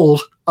being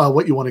told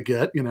what you want to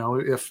get.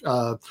 If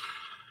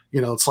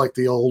it's like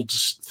the old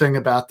thing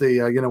about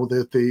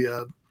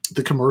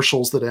the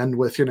commercials that end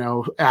with,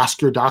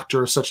 ask your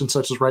doctor such and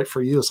such is right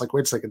for you. It's like,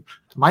 wait a second,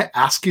 am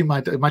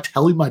I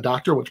telling my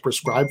doctor what to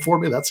prescribe for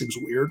me? That seems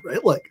weird,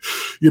 right? Like,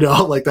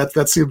 like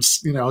that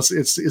seems,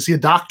 is he a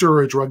doctor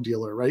or a drug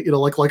dealer, right?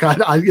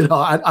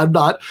 I'm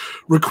not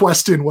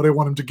requesting what I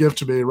want him to give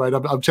to me, right?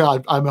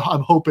 I'm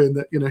hoping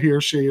that, he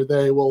or she or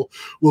they will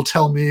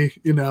tell me,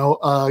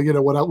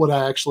 what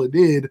I actually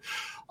need.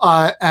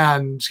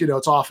 And,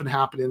 it's often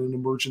happening in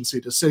emergency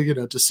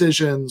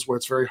decisions where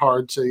it's very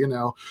hard to,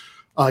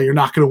 you're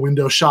not going to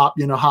window shop,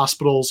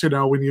 hospitals,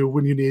 when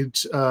you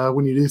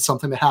need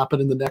something to happen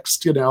in the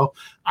next,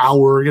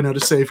 hour, to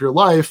save your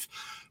life.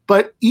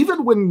 But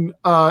even when,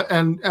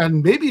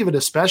 and maybe even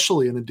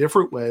especially in a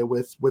different way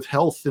with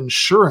health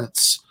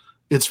insurance,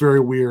 it's very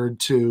weird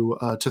to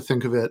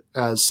think of it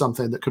as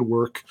something that could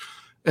work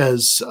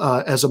as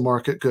a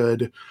market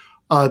good,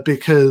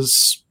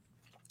 because,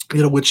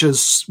 which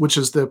is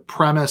the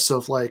premise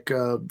of like,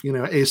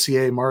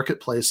 ACA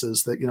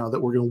marketplaces that,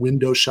 that we're going to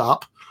window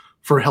shop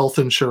for health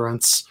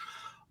insurance.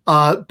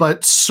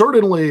 But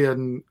certainly,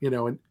 and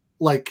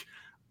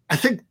I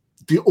think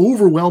the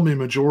overwhelming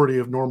majority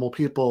of normal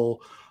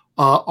people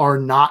are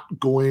not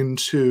going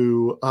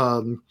to,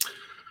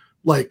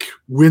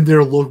 when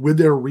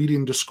they're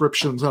reading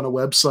descriptions on a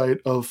website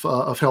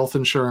of health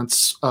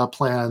insurance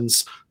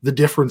plans, the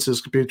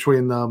differences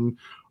between them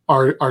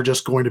are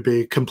just going to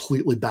be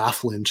completely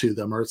baffling to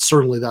them, or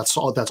certainly that's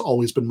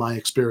always been my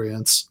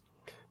experience.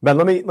 Ben,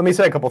 let me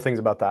say a couple things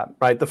about that.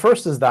 Right, the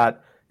first is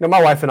that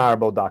my wife and I are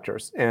both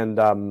doctors, and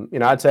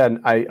I'd say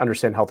I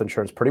understand health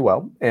insurance pretty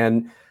well.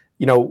 And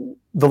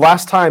the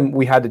last time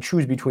we had to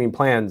choose between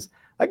plans,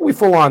 like we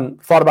full on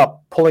thought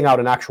about pulling out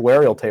an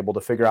actuarial table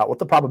to figure out what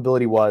the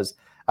probability was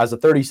as a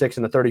 36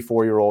 and a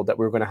 34-year-old that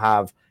we were going to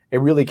have a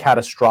really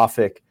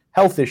catastrophic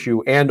health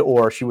issue, and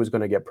or she was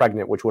going to get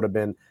pregnant, which would have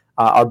been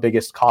our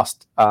biggest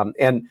cost.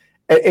 And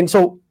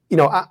so in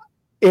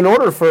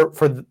order for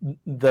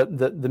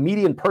the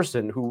median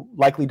person who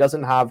likely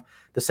doesn't have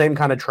the same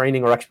kind of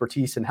training or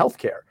expertise in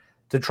healthcare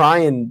to try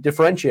and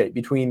differentiate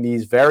between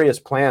these various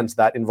plans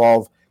that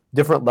involve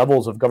different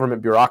levels of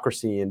government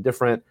bureaucracy and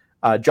different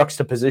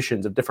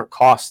juxtapositions of different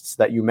costs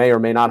that you may or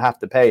may not have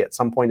to pay at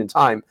some point in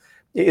time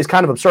is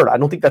kind of absurd. I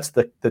don't think that's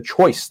the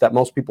choice that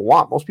most people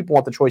want. Most people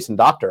want the choice in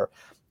doctor.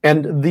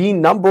 And the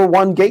number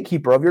one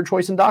gatekeeper of your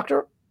choice in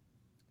doctor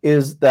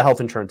is the health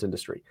insurance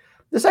industry.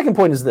 The second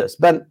point is this,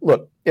 Ben,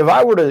 look, if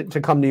I were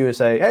to come to you and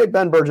say, hey,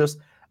 Ben Burgess,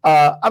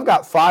 I've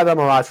got 5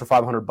 MRIs for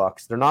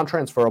 $500. They're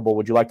non-transferable.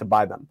 Would you like to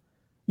buy them?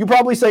 You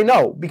probably say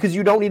no, because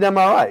you don't need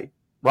MRI,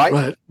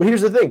 right? But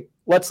here's the thing.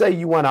 Let's say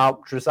you went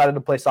out, decided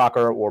to play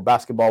soccer or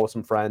basketball with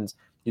some friends.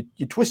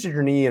 You twisted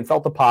your knee and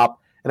felt a pop.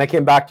 And I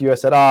came back to you. I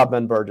said,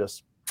 Ben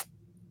Burgess,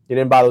 you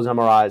didn't buy those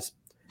MRIs.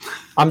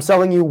 I'm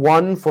selling you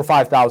one for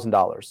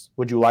 $5,000.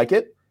 Would you like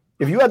it?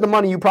 If you had the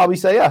money, you probably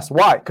say yes.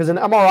 Why? Because an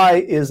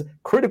MRI is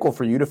critical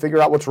for you to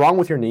figure out what's wrong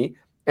with your knee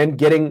and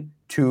getting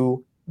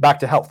back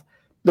to health.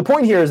 The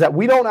point here is that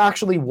we don't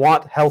actually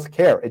want health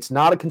care. It's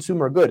not a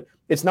consumer good.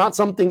 It's not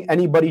something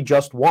anybody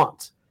just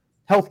wants.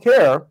 Health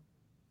care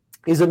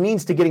is a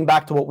means to getting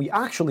back to what we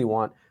actually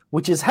want,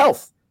 which is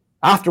health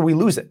after we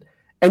lose it.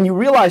 And you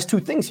realize 2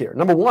 things here.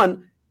 Number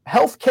one,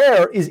 health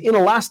care is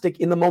inelastic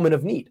in the moment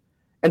of need.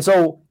 And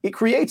so it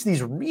creates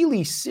these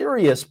really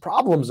serious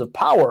problems of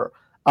power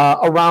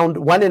around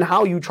when and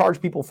how you charge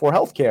people for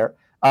healthcare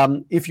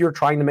if you're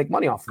trying to make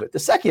money off of it. The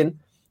second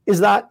is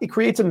that it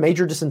creates a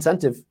major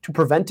disincentive to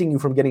preventing you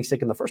from getting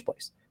sick in the first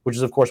place, which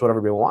is, of course, what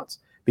everybody wants,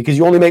 because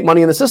you only make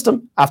money in the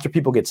system after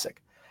people get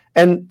sick.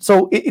 And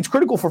so it's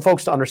critical for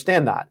folks to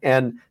understand that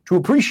and to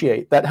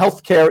appreciate that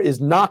healthcare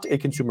is not a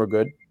consumer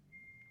good.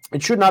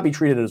 It should not be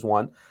treated as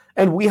one.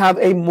 And we have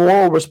a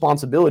moral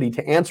responsibility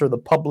to answer the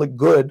public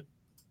good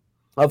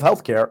of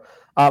healthcare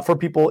for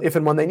people if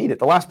and when they need it.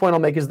 The last point I'll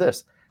make is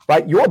this.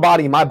 Right, your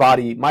body, my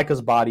body,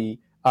 Micah's body,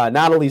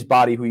 Natalie's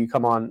body, who you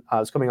come on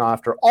is coming on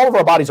after. All of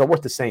our bodies are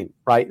worth the same,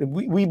 right?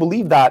 We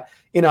believe that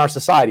in our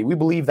society. We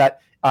believe that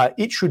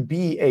it should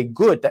be a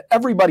good, that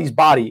everybody's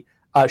body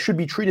should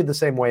be treated the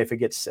same way if it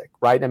gets sick,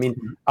 right? I mean,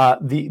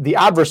 the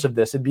adverse of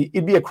this,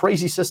 it'd be a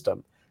crazy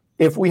system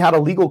if we had a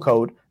legal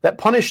code that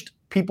punished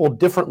people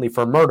differently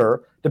for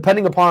murder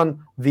depending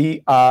upon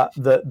the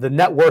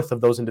net worth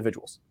of those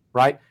individuals,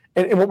 right?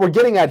 And what we're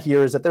getting at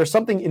here is that there's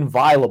something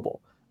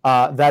inviolable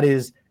that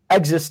is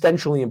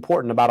existentially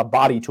important about a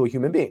body to a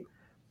human being.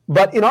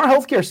 But in our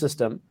healthcare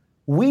system,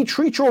 we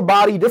treat your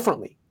body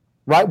differently,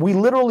 right? We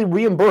literally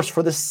reimburse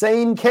for the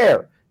same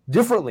care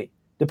differently,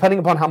 depending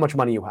upon how much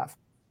money you have.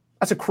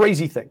 That's a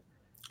crazy thing.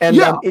 And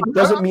it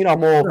doesn't meet our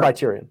moral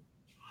criterion.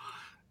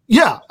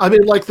 Yeah. I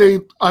really like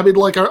the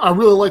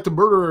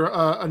murder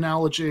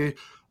analogy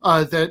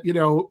that,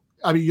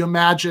 you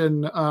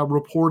imagine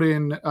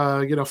reporting,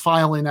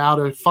 filing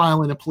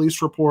a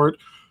police report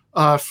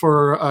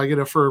for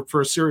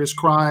a serious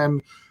crime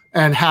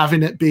and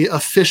having it be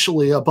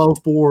officially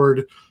above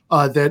board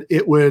that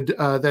it would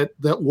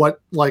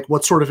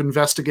what sort of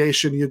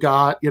investigation you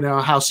got,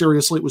 how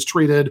seriously it was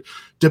treated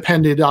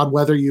depended on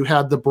whether you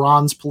had the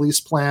bronze police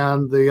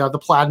plan, the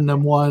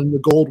platinum one, the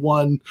gold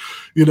one,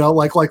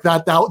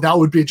 that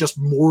would be just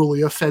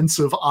morally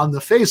offensive on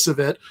the face of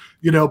it,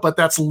 but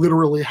that's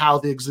literally how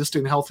the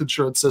existing health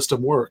insurance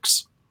system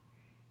works.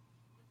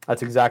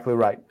 That's exactly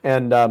right.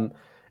 And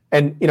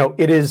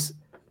it is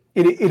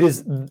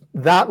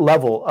that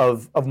level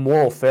of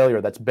moral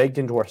failure that's baked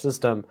into our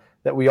system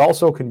that we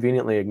also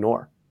conveniently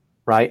ignore,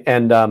 right?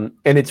 And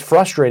it's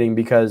frustrating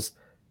because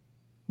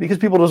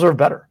people deserve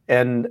better,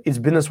 and it's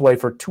been this way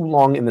for too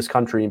long in this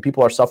country, and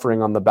people are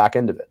suffering on the back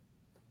end of it.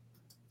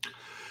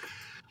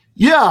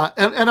 Yeah,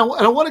 and I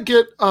want to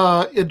get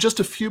in just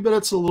a few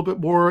minutes a little bit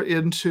more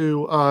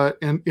into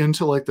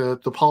like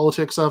the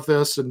politics of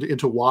this and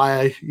into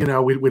why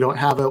we don't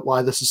have it,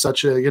 why this is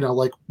such a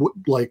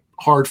like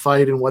hard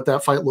fight and what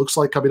that fight looks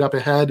like coming up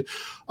ahead.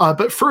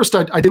 But first,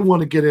 I did want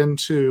to get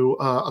into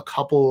a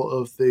couple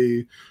of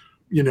the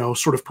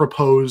sort of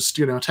proposed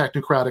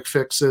technocratic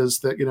fixes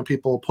that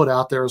people put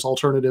out there as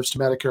alternatives to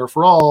Medicare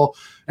for all,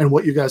 and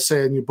what you guys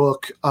say in your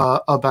book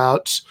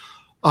about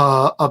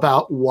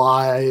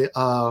why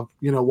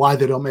why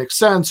they don't make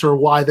sense, or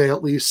why they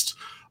at least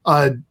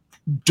aren't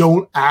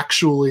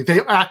actually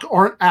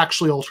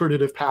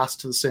alternative paths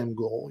to the same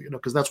goal,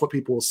 because that's what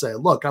people will say.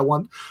 Look, I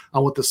want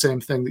the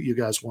same thing that you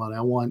guys want.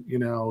 I want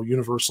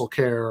universal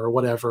care or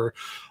whatever.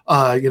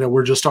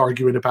 We're just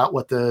arguing about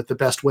what the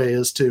best way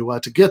is to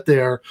get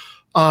there.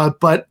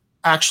 But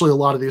actually, a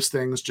lot of these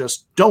things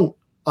just don't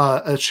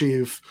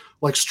achieve,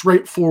 like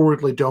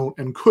straightforwardly don't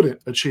and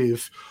couldn't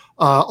achieve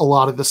a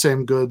lot of the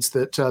same goods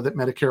that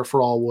Medicare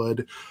for All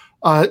would.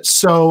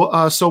 So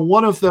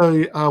one of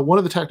the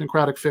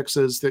technocratic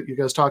fixes that you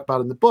guys talk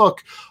about in the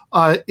book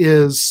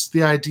is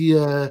the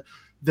idea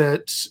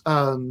that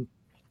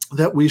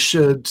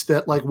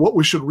what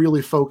we should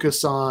really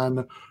focus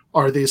on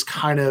are these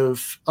kind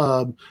of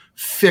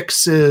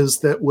fixes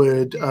that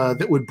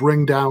would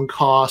bring down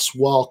costs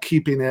while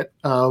keeping it,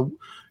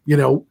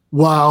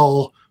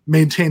 while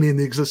maintaining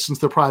the existence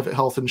of the private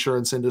health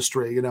insurance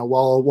industry,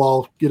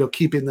 while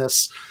keeping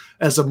this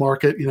as a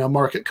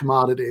market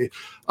commodity.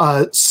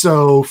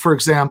 So, for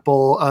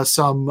example,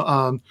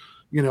 some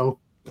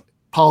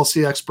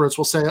policy experts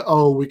will say,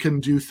 "Oh, we can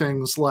do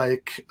things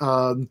like."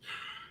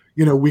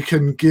 We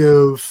can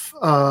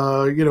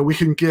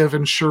give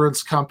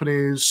insurance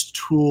companies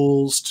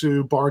tools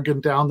to bargain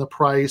down the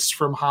price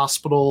from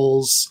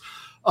hospitals,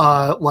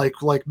 like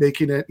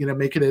making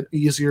it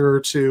easier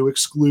to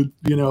exclude,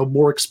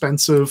 more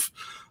expensive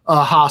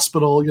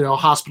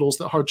hospitals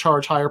that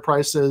charge higher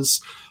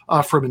prices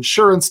from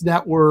insurance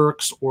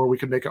networks, or we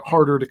can make it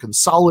harder to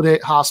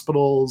consolidate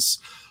hospitals,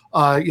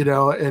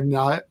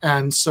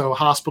 and so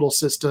hospital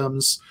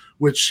systems,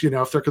 which,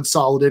 if they're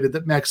consolidated,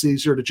 that makes it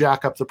easier to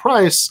jack up the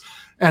price.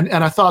 And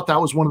I thought that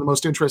was one of the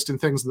most interesting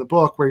things in the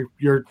book, where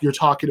you're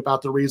talking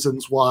about the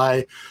reasons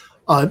why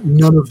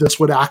none of this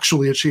would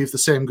actually achieve the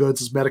same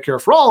goods as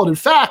Medicare for All. And in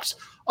fact,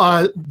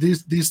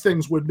 these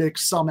things would make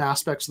some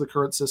aspects of the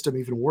current system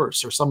even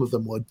worse, or some of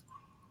them would.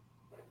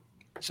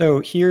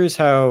 So here's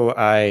how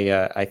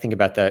I think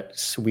about that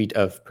suite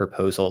of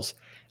proposals.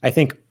 I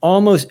think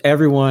almost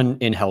everyone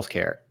in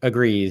healthcare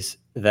agrees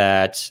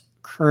that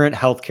current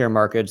healthcare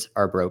markets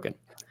are broken.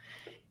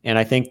 And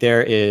I think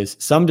there is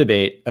some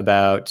debate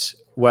about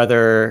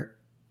whether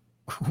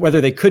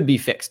they could be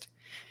fixed.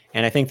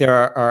 And I think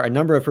there are a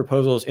number of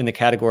proposals in the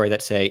category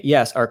that say,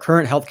 yes, our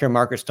current healthcare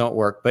markets don't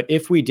work, but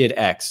if we did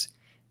X,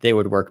 they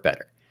would work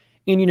better.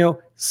 And,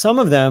 some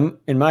of them,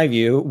 in my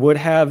view, would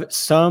have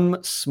some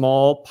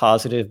small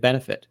positive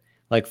benefit.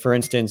 Like, for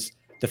instance,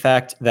 the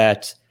fact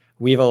that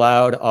we've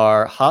allowed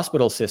our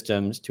hospital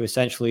systems to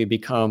essentially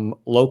become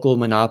local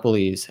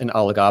monopolies and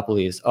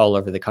oligopolies all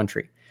over the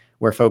country,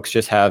 where folks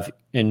just have,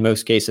 in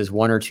most cases,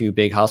 one or two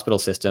big hospital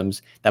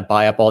systems that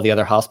buy up all the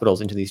other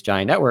hospitals into these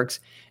giant networks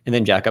and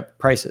then jack up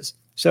prices.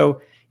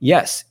 So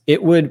yes,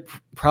 it would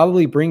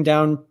probably bring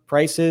down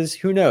prices,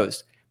 who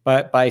knows,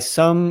 but by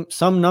some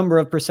number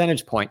of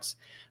percentage points,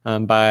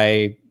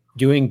 by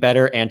doing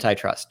better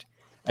antitrust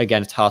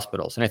against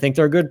hospitals. And I think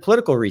there are good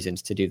political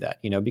reasons to do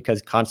that,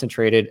 because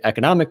concentrated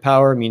economic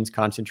power means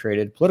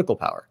concentrated political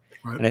power.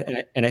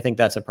 Right. And I think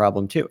that's a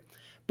problem too.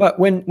 But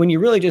when you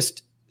really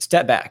just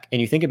step back and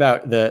you think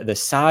about the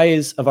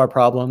size of our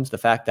problems, the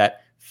fact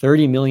that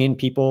 30 million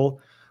people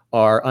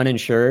are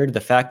uninsured,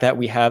 the fact that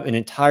we have an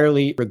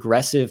entirely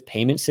regressive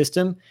payment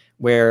system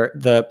where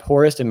the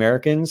poorest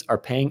Americans are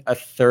paying a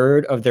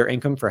third of their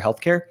income for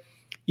healthcare,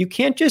 you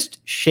can't just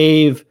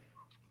shave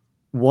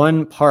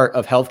one part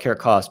of healthcare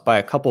costs by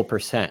a couple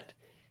percent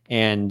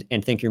and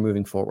think you're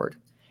moving forward.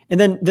 And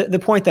then the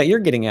point that you're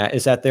getting at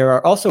is that there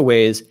are also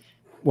ways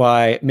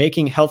why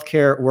making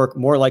healthcare work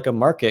more like a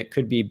market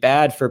could be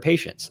bad for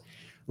patients,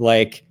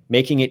 like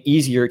making it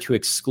easier to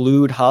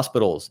exclude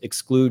hospitals,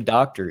 exclude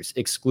doctors,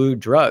 exclude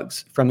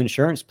drugs from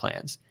insurance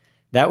plans.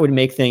 That would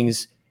make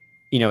things,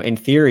 in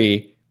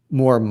theory,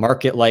 more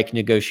market-like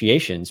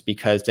negotiations,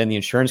 because then the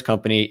insurance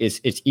company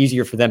it's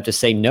easier for them to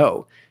say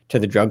no to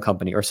the drug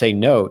company or say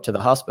no to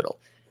the hospital.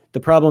 The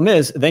problem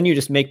is then you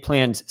just make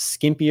plans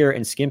skimpier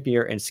and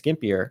skimpier and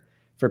skimpier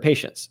for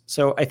patients.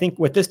 So I think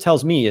what this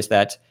tells me is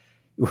that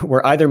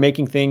we're either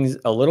making things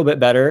a little bit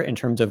better in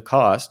terms of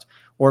cost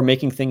or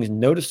making things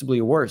noticeably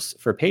worse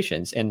for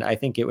patients. And I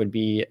think it would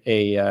be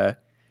a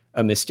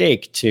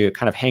mistake to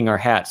kind of hang our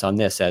hats on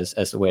this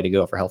as the way to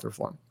go for health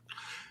reform.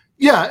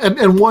 Yeah,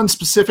 and one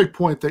specific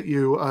point that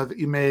you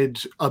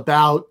made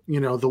about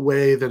the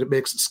way that it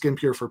makes it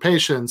skimpier for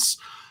patients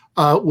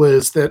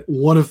was that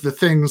one of the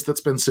things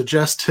that's been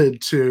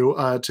suggested to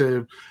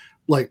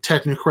like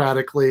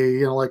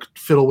technocratically like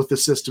fiddle with the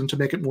system to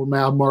make it more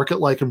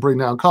market-like and bring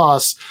down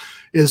costs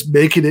is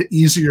making it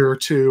easier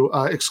to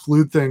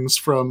exclude things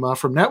from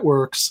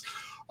networks.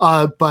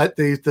 But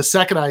the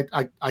second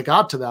I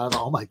got to that,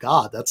 oh my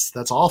God,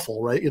 that's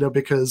awful, right?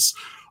 Because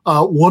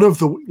one of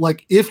the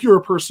if you're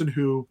a person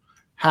who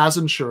has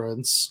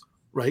insurance,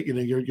 right?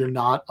 You're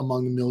not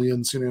among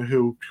millions,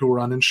 who are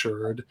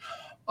uninsured,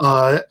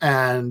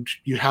 and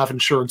you have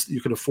insurance that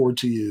you can afford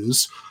to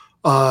use,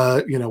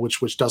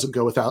 which doesn't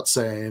go without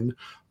saying,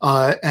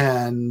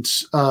 and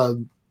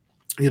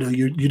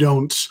you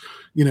don't,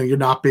 you're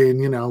not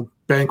being,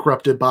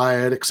 bankrupted by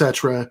it,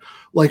 etc.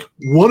 Like,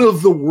 one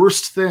of the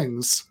worst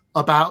things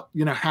about,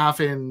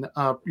 having,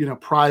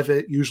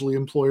 private, usually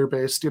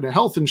employer-based,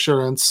 health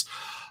insurance,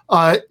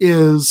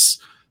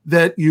 is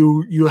that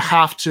you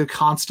have to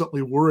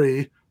constantly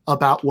worry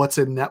about what's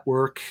in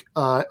network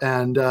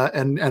and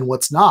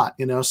what's not.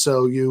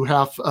 So you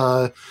have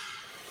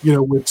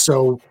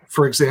So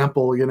for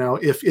example,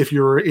 if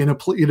you're in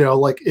a,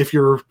 like if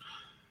you're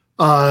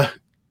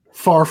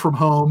far from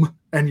home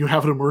and you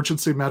have an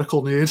emergency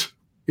medical need,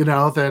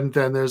 then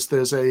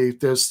there's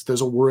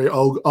a worry.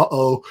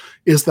 Oh,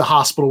 is the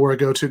hospital where I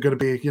go to going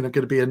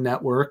to be a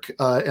network?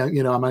 And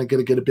am I going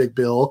to get a big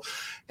bill?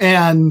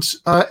 And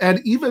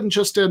even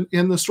just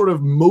in the sort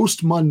of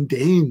most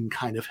mundane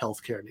kind of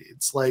healthcare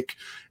needs, like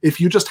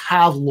if you just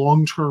have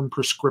long-term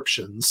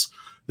prescriptions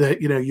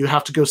that you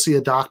have to go see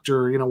a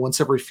doctor once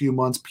every few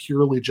months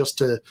purely just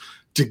to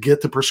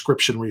get the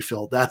prescription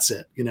refilled. That's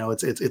it.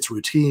 It's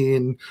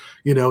routine.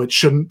 It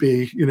shouldn't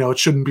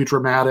be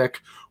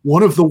dramatic.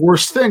 One of the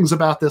worst things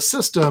about this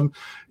system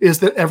is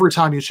that every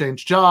time you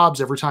change jobs,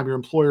 every time your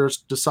employer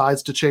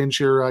decides to change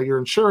your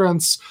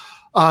insurance,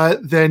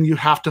 then you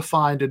have to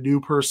find a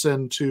new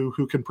person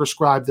who can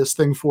prescribe this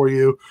thing for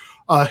you,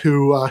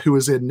 who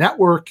is in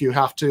network. You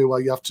have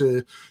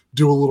to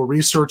do a little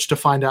research to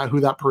find out who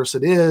that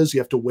person is. You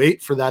have to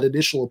wait for that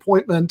initial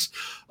appointment.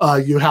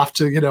 You have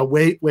to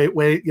wait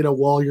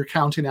while you're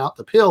counting out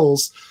the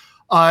pills,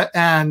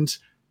 and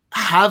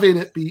having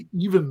it be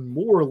even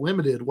more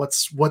limited.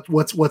 What's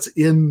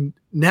in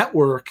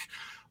network,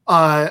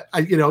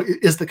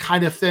 is the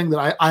kind of thing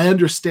that I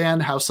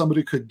understand how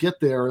somebody could get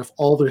there if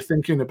all they're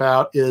thinking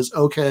about is,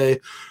 okay,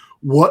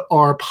 what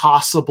are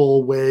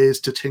possible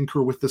ways to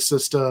tinker with the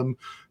system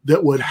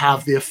that would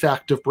have the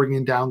effect of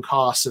bringing down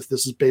costs if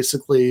this is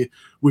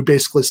we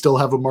basically still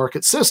have a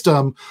market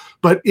system.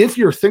 But if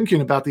you're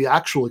thinking about the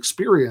actual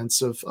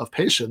experience of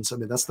patients, I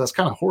mean, that's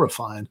kind of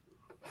horrifying.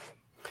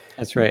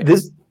 That's right.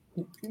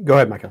 Go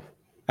ahead, Micah.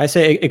 I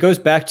say it goes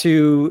back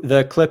to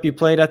the clip you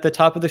played at the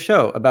top of the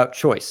show about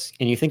choice.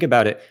 And you think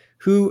about it,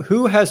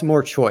 who has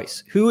more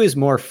choice? Who is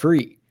more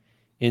free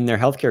in their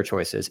healthcare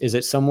choices? Is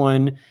it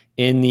someone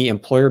in the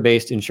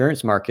employer-based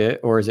insurance market,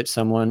 or is it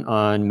someone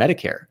on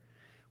Medicare?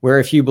 Where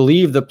if you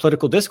believe the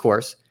political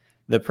discourse,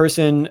 the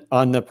person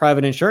on the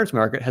private insurance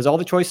market has all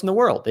the choice in the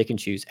world. They can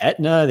choose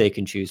Aetna, they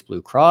can choose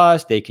Blue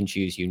Cross, they can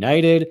choose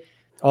United,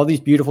 all these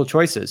beautiful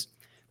choices.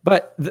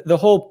 But the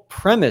whole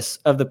premise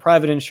of the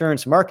private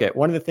insurance market,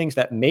 one of the things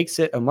that makes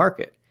it a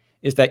market,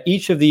 is that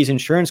each of these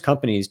insurance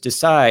companies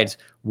decides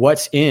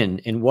what's in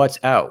and what's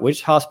out,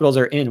 which hospitals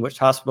are in, which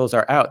hospitals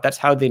are out. That's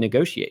how they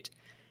negotiate.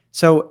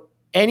 So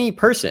any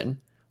person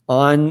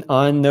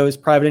on those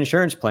private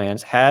insurance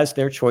plans has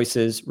their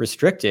choices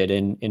restricted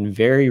in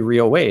very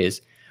real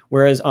ways.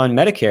 Whereas on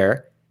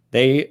Medicare,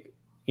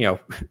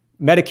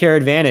 Medicare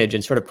Advantage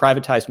and sort of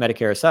privatized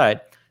Medicare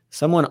aside,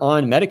 someone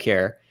on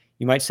Medicare,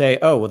 you might say,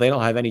 oh, well, they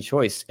don't have any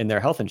choice in their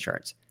health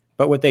insurance.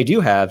 But what they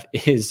do have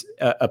is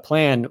a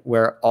plan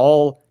where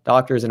all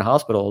doctors and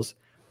hospitals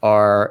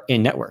are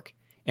in network.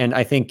 And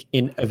I think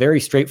in a very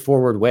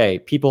straightforward way,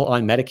 people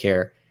on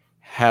Medicare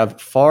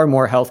have far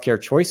more healthcare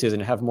choices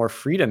and have more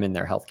freedom in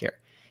their healthcare.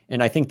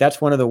 And I think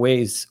that's one of the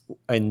ways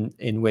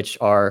in which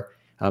our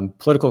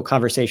political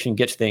conversation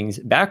gets things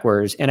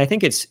backwards. And I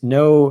think it's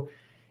no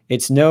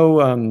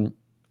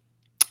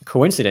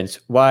coincidence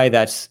why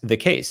that's the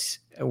case,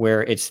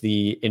 where it's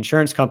the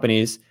insurance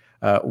companies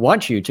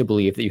want you to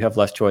believe that you have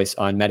less choice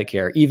on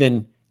Medicare,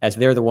 even as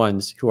they're the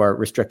ones who are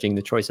restricting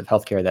the choice of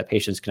healthcare that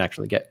patients can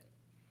actually get.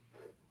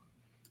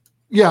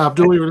 Yeah,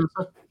 Abdul, you were going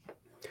to say?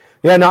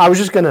 Yeah, no, I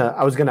was going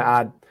to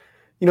add,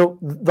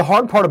 the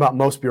hard part about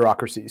most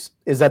bureaucracies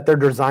is that they're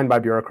designed by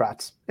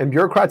bureaucrats, and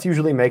bureaucrats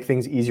usually make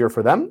things easier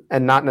for them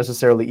and not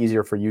necessarily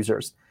easier for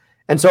users.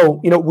 And so,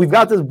 we've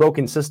got this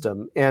broken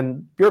system,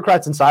 and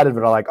bureaucrats inside of it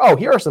are like, oh,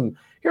 here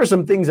are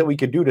some things that we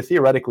could do to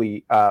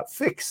theoretically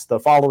fix the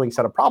following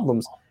set of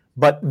problems,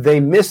 but they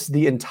miss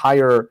the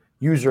entire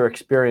user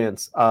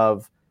experience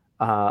of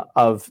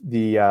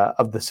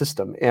the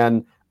system.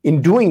 And in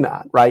doing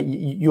that, right,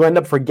 you end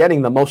up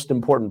forgetting the most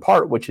important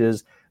part, which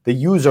is the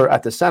user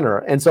at the center.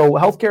 And so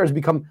healthcare has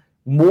become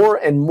more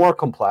and more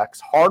complex,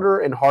 harder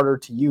and harder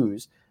to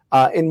use,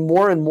 and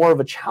more of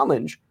a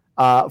challenge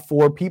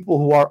for people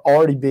who are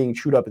already being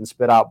chewed up and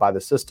spit out by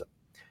the system.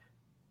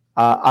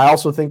 I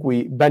also think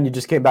Ben, you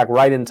just came back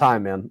right in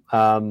time, man.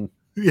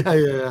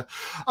 Yeah.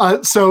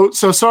 So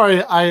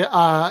sorry,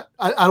 I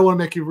don't want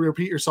to make you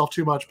repeat yourself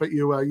too much, but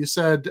you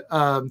said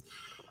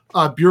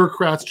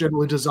bureaucrats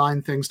generally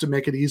design things to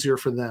make it easier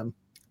for them.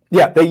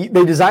 Yeah, they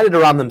design it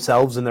around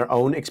themselves and their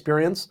own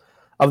experience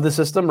of the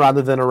system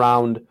rather than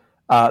around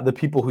the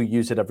people who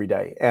use it every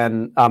day.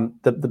 And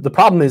the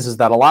problem is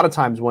that a lot of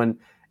times when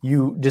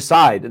you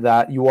decide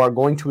that you are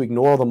going to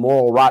ignore the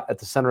moral rot at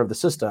the center of the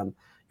system,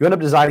 you end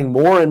up designing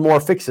more and more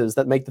fixes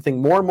that make the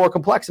thing more and more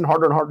complex and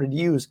harder to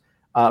use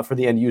for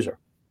the end user.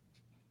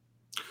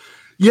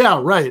 Yeah,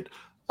 right.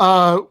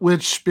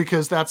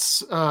 Because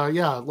that's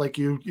like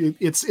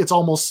it's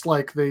almost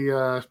like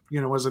the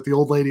was it the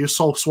old lady who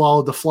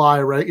swallowed the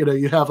fly, right?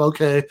 You have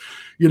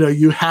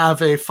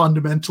a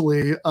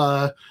fundamentally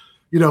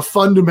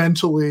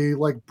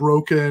like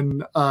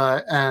broken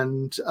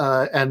and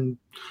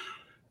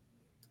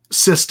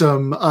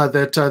system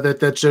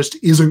that just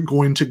isn't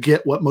going to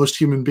get what most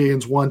human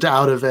beings want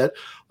out of it,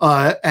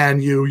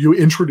 and you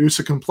introduce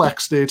a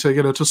complexity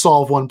to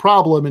solve one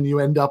problem, and you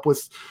end up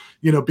with,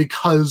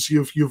 because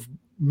you've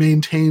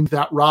maintained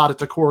that rod at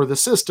the core of the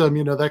system,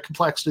 that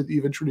complexity that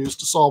you've introduced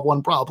to solve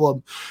one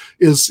problem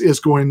is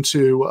going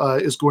to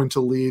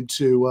lead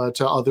to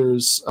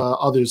others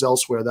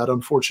elsewhere. That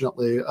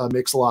unfortunately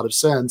makes a lot of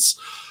sense.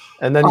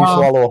 And then you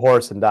swallow a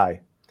horse and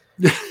die.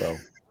 So.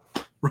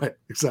 Right,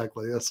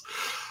 exactly. Yes.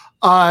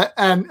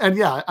 And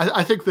yeah,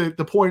 I think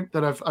the point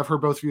that I've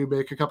heard both of you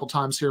make a couple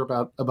times here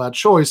about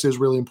choice is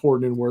really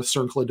important and worth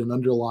circling and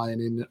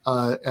underlining.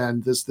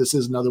 And this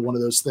is another one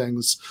of those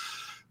things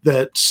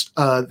that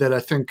I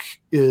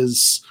think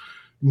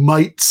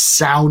might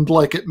sound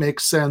like it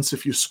makes sense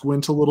if you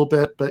squint a little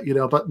bit,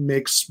 but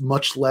makes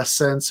much less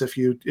sense if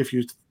you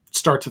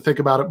start to think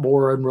about it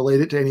more and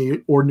relate it to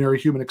any ordinary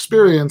human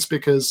experience,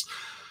 because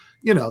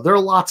there are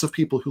lots of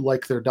people who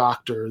like their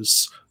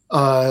doctors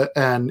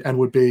and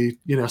would be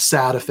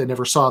sad if they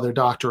never saw their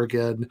doctor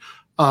again.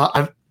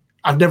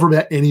 I've never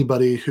met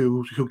anybody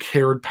who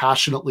cared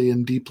passionately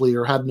and deeply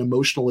or had an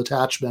emotional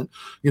attachment,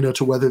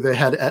 to whether they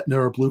had Aetna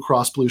or Blue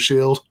Cross Blue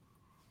Shield.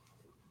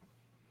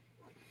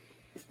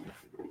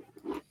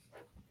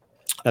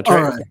 That's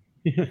right.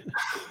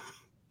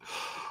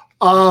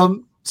 All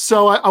right.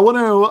 So I want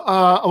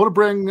to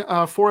bring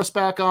Forrest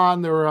back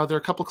on. There are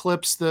a couple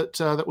clips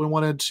that we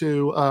wanted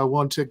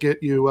to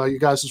get you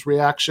guys'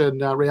 reaction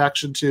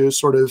to,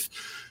 sort of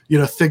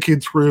thinking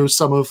through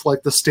some of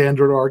like the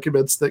standard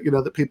arguments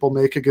that people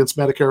make against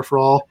Medicare for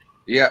all.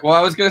 Yeah, well,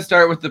 I was going to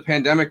start with the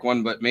pandemic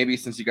one, but maybe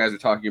since you guys are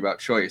talking about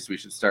choice, we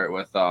should start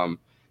with the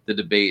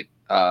debate.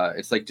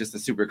 It's like just a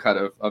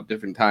supercut of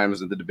different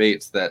times of the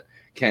debates that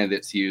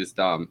candidates used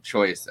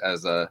choice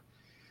as a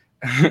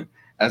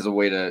as a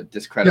way to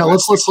discredit. Yeah,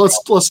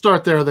 let's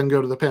start there, then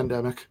go to the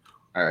pandemic.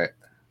 All right.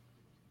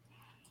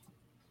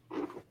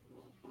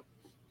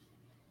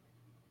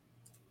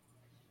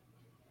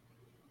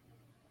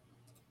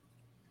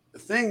 The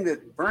thing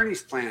that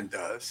Bernie's plan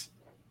does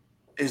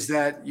is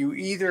that you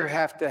either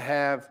have to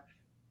have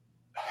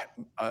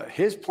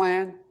his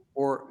plan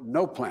or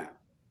no plan,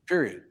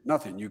 period,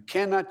 nothing. You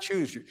cannot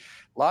choose. A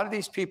lot of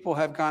these people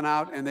have gone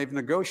out and they've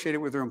negotiated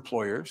with their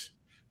employers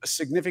a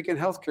significant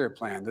health care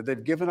plan that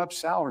they've given up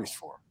salaries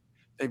for.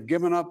 They've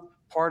given up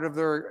part of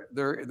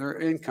their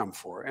income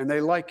for, and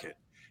they like it.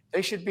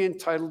 They should be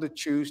entitled to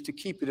choose to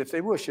keep it if they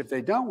wish. If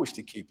they don't wish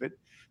to keep it,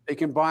 they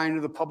can buy into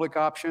the public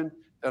option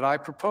that I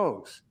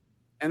propose.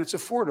 And it's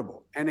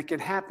affordable, and it can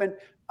happen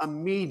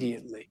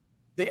immediately.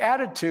 The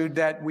attitude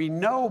that we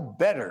know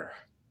better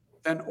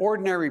than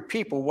ordinary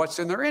people what's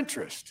in their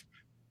interest.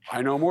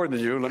 I know more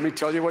than you. Let me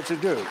tell you what to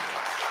do.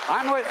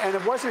 And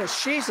it wasn't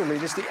she's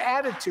elitist. The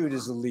attitude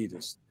is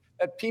elitist,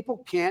 that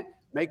people can't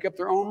make up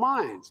their own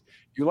minds.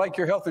 You like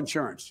your health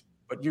insurance,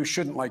 but you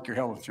shouldn't like your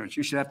health insurance.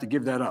 You should have to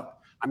give that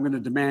up. I'm going to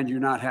demand you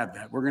not have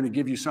that. We're going to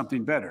give you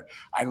something better.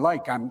 I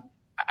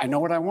know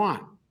what I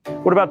want.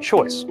 What about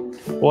choice?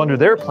 Well, under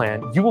their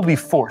plan, you will be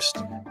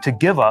forced to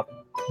give up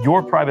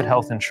your private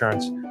health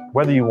insurance,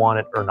 whether you want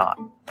it or not.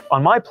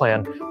 On my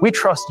plan, we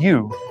trust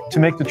you to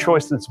make the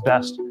choice that's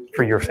best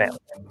for your family.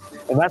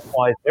 And that's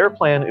why their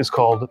plan is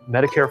called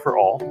Medicare for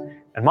All,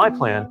 and my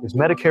plan is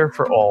Medicare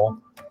for all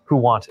who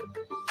want it.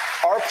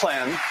 Our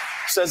plan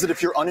says that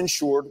if you're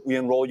uninsured, we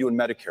enroll you in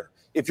Medicare.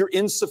 If you're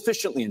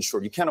insufficiently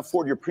insured, you can't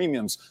afford your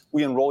premiums,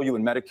 we enroll you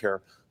in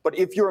Medicare. But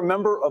if you're a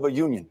member of a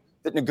union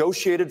that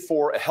negotiated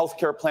for a health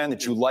care plan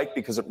that you like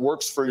because it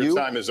works for you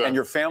and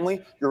your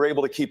family, you're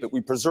able to keep it.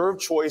 We preserve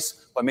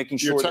choice by making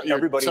sure that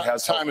everybody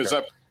has health care. Time is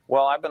up.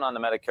 Well, I've been on the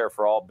Medicare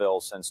for All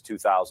bill since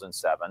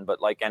 2007,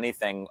 but like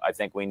anything, I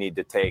think we need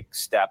to take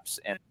steps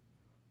in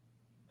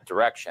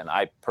direction.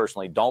 I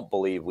personally don't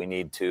believe we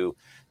need to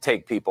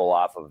take people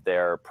off of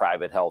their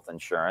private health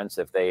insurance.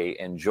 If they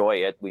enjoy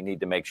it, we need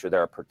to make sure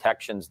there are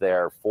protections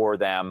there for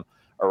them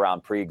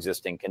around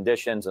pre-existing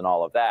conditions and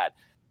all of that.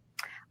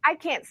 I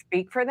can't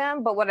speak for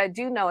them, but what I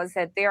do know is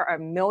that there are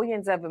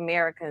millions of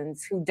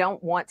Americans who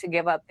don't want to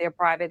give up their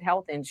private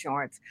health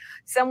insurance.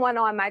 Someone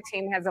on my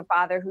team has a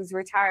father who's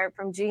retired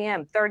from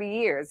GM 30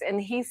 years,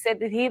 and he said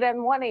that he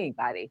doesn't want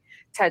anybody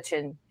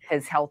touching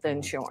his health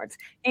insurance.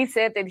 He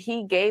said that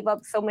he gave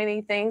up so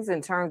many things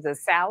in terms of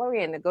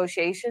salary and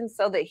negotiations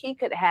so that he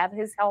could have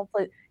his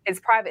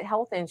private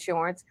health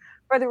insurance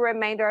for the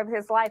remainder of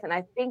his life. And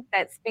I think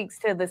that speaks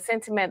to the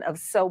sentiment of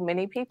so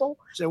many people.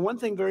 So one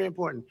thing very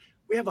important.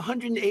 We have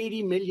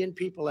 180 million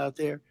people out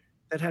there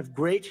that have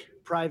great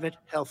private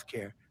health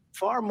care,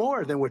 far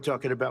more than we're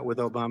talking about with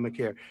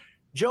Obamacare.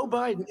 Joe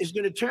Biden is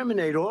going to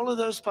terminate all of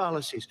those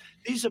policies.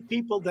 These are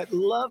people that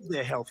love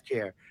their health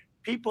care,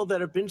 people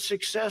that have been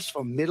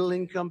successful,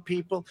 middle-income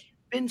people,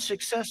 been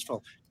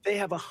successful. They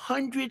have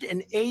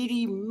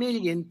 180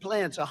 million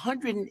plans,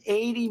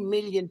 180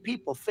 million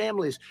people,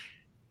 families,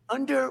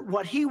 under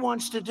what he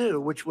wants to do,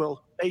 which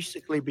will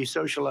basically be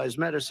socialized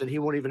medicine. He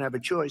won't even have a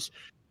choice.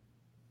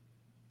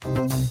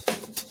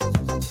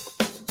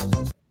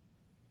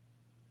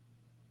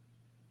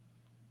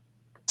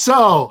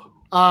 So,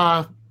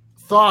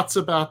 thoughts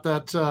about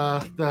that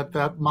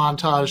that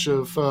montage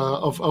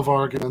of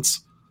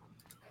arguments?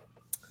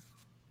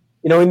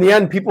 You know, in the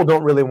end, people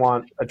don't really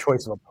want a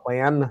choice of a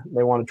plan;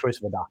 they want a choice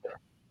of a doctor.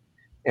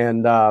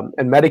 And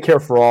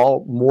Medicare for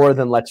All more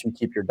than lets you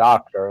keep your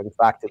doctor. In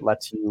fact, it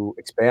lets you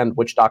expand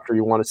which doctor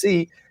you want to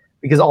see,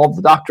 because all of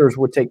the doctors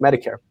would take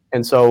Medicare.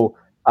 And so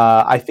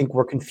I think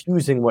we're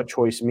confusing what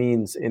choice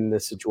means in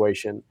this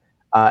situation,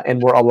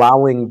 and we're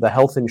allowing the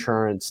health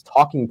insurance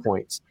talking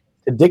points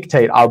to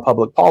dictate our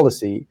public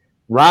policy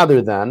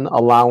rather than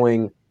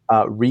allowing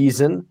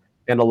reason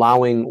and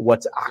allowing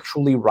what's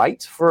actually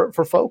right for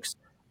folks,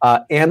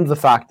 and the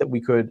fact that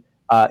we could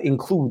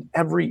include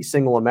every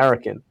single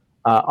American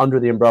under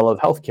the umbrella of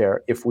healthcare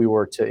if we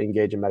were to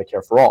engage in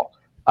Medicare for All.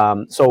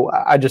 So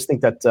I just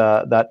think that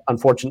that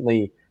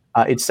unfortunately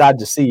it's sad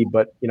to see,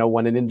 but you know,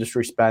 when an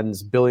industry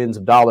spends billions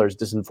of dollars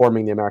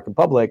disinforming the American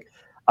public,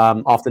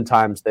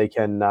 oftentimes they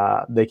can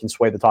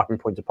sway the talking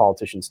points of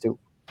politicians too.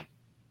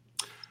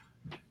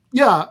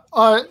 Yeah,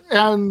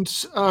 and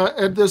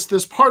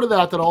there's part of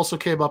that also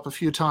came up a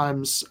few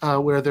times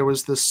where there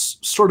was this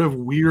sort of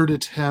weird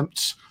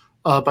attempt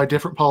by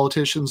different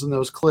politicians in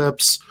those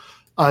clips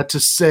to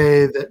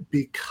say that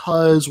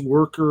because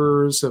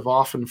workers have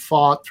often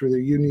fought through their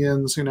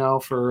unions, you know,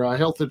 for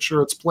health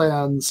insurance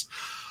plans,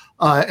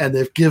 and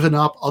they've given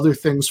up other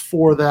things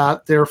for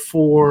that,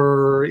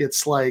 therefore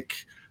it's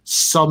like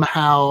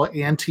somehow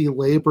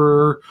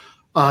anti-labor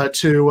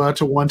to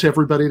want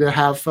everybody to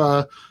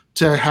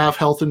have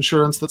health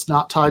insurance that's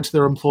not tied to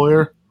their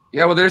employer.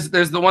 Yeah, well, there's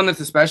the one that's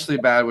especially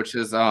bad, which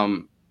is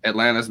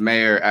Atlanta's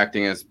mayor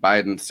acting as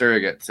Biden's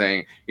surrogate,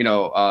 saying, you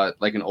know,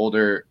 like an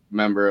older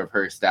member of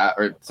her staff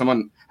or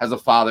someone has a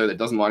father that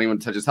doesn't want anyone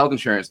to touch his health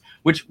insurance,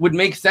 which would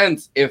make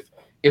sense if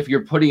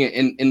you're putting it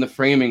in the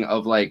framing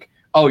of like,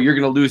 oh, you're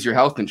going to lose your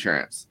health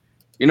insurance.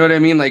 You know what I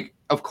mean? Like,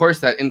 of course,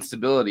 that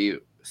instability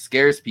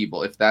scares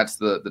people. If that's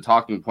the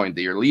talking point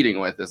that you're leading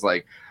with is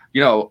like,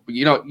 you're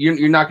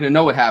not going to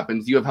know what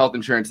happens. You have health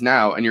insurance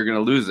now and you're going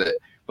to lose it.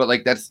 But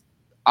like, that's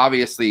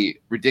obviously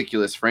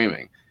ridiculous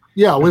framing.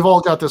 Yeah, we've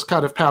all got this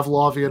kind of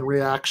Pavlovian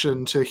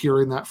reaction to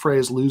hearing that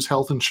phrase, lose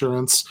health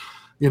insurance,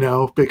 you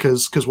know,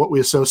 because what we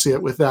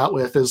associate with that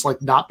with is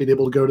like not being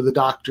able to go to the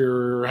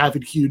doctor or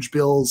having huge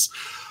bills.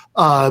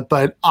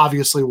 But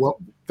obviously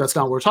that's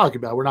not what we're talking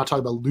about. We're not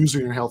talking about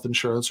losing your health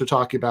insurance. We're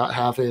talking about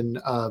having,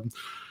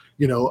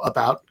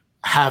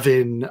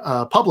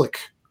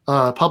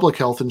 public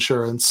health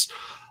insurance.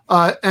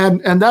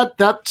 And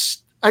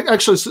that's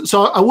actually,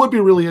 so I would be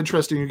really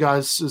interested in you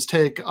guys'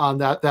 take on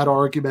that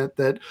argument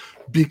that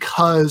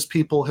because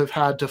people have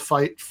had to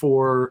fight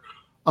for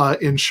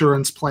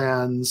insurance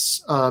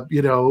plans,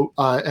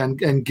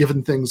 and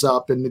given things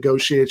up in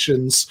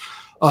negotiations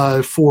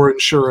for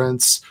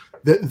insurance,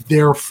 that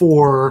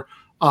therefore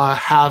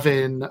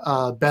having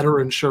better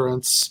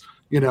insurance,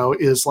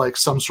 is like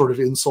some sort of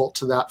insult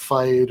to that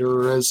fight,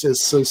 or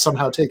is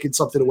somehow taking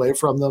something away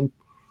from them.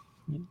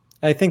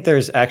 I think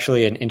there's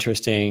actually an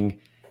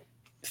interesting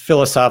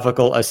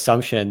philosophical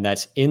assumption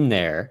that's in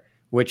there,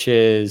 which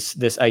is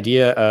this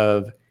idea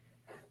of,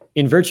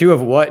 in virtue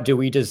of what do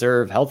we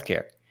deserve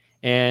healthcare?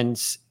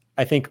 And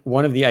I think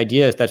one of the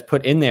ideas that's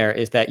put in there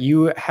is that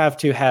you have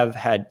to have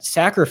had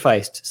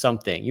sacrificed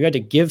something. You had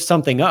to give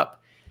something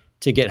up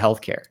to get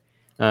healthcare.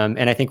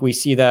 And I think we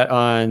see that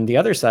on the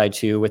other side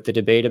too, with the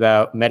debate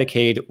about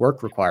Medicaid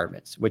work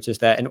requirements, which is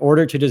that in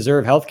order to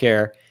deserve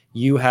healthcare,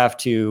 you have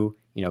to,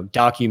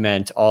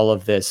 document all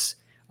these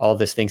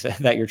things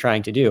that you're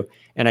trying to do.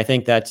 And I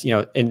think that's,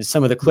 in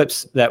some of the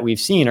clips that we've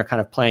seen are kind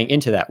of playing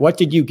into that. What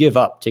did you give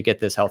up to get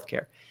this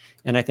healthcare?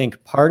 And I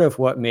think part of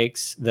what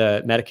makes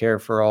the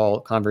Medicare for All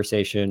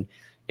conversation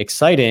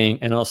exciting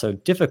and also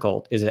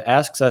difficult is it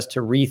asks us to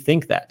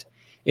rethink that.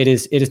 It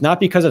is not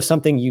because of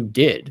something you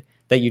did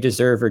that you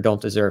deserve or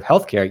don't deserve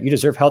healthcare. You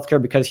deserve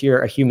healthcare because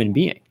you're a human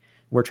being.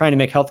 We're trying to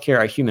make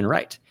healthcare a human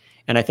right.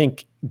 And I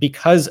think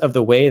because of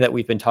the way that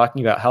we've been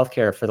talking about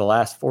healthcare for the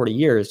last 40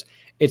 years,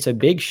 it's a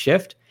big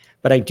shift.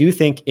 But I do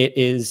think it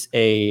is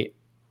a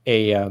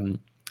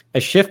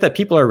shift that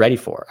people are ready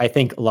for. I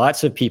think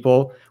lots of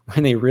people,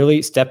 when they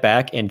really step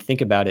back and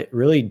think about it,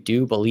 really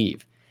do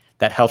believe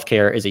that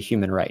healthcare is a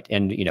human right.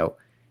 And,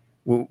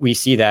 we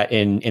see that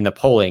in the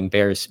polling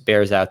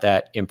bears out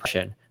that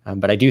impression.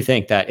 But I do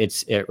think that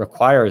it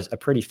requires a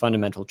pretty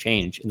fundamental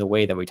change in the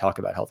way that we talk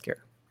about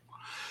healthcare.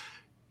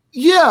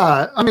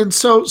 Yeah, I mean,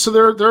 so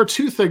there are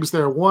two things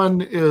there.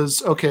 One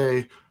is,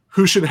 okay,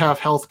 who should have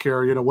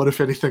healthcare? What, if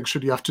anything,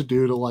 should you have to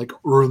do to like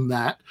earn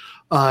that?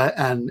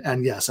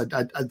 And yes,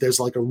 I, there's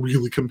like a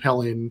really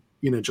compelling,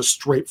 just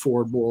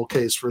straightforward moral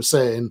case for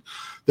saying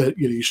that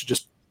you should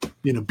just,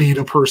 being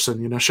a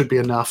person, should be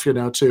enough, to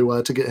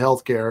get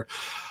healthcare.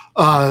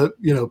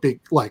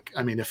 Big like,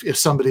 I mean, if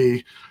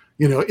somebody,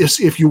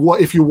 if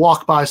you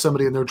walk by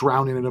somebody and they're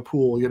drowning in a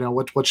pool,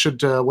 what should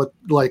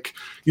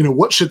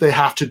they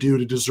have to do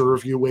to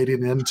deserve you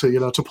wading in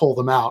to pull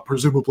them out?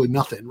 Presumably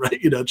nothing,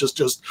 right?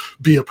 Just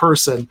be a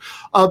person.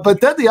 But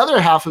then the other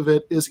half of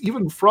it is,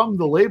 even from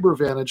the labor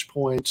vantage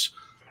point,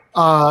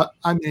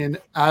 I mean,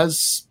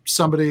 as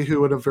somebody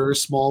who in a very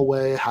small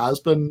way has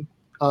been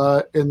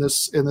in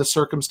this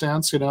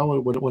circumstance, when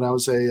I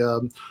was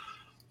a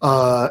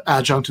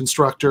adjunct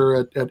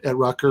instructor at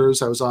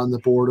Rutgers, I was on the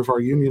board of our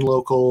union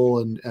local,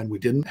 and we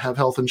didn't have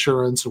health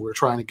insurance, and we were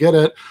trying to get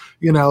it.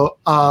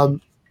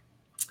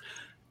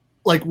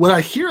 Like when I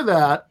hear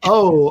that,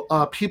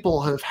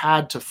 people have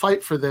had to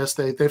fight for this.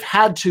 They've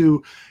had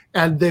to,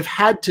 and they've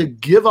had to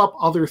give up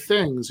other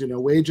things,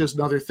 wages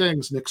and other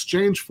things in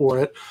exchange for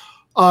it.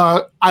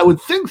 I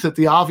would think that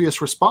the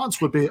obvious response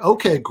would be,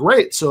 okay,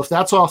 great. So if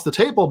that's off the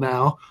table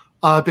now,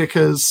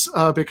 because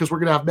we're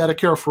going to have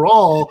Medicare for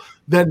all,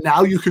 then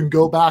now you can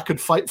go back and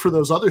fight for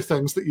those other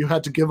things that you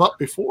had to give up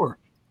before.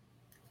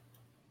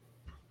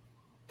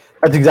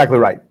 That's exactly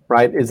right.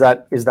 Right? Is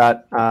that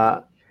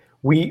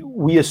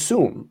we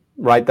assume,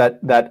 right,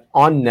 that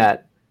on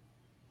net,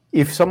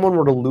 if someone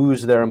were to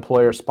lose their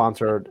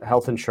employer-sponsored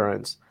health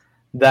insurance,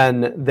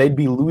 then they'd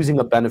be losing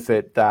a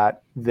benefit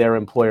that their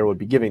employer would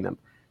be giving them.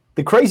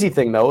 The crazy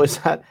thing, though, is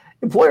that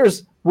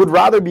employers would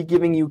rather be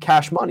giving you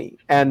cash money,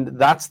 and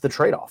that's the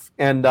trade-off.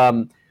 And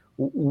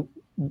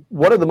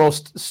one of the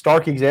most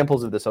stark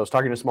examples of this, I was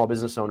talking to a small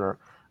business owner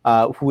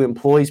who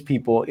employs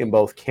people in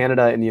both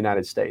Canada and the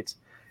United States.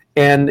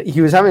 And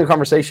he was having a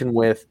conversation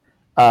with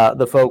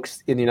the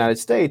folks in the United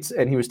States,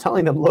 and he was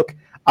telling them, look,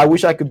 I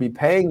wish I could be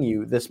paying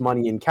you this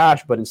money in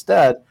cash, but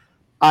instead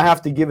I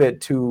have to give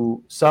it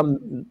to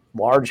some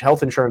large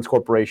health insurance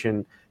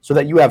corporation so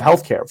that you have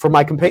health care. For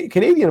my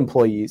Canadian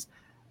employees,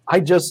 I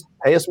just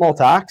pay a small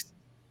tax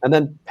and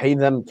then pay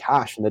them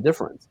cash in the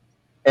difference.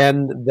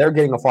 And they're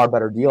getting a far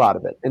better deal out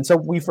of it. And so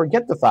we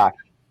forget the fact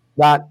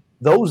that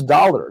those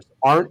dollars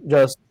aren't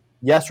just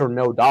yes or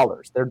no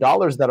dollars. They're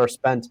dollars that are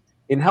spent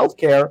in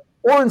healthcare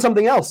or in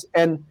something else.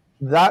 And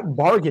that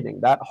bargaining,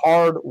 that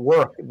hard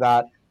work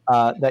that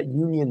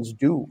unions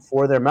do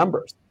for their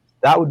members,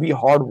 that would be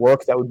hard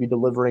work that would be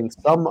delivering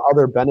some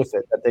other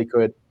benefit that they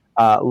could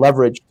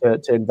leverage to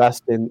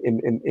invest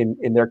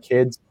in their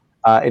kids,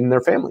 in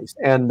their families.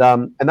 And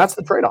that's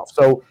the trade-off.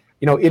 So,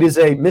 it is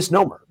a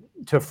misnomer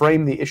to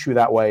frame the issue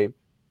that way.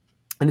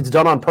 And it's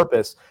done on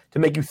purpose to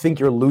make you think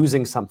you're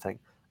losing something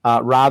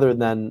rather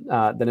than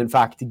in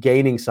fact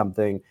gaining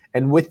something.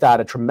 And with that,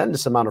 a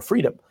tremendous amount of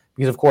freedom.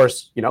 Because, of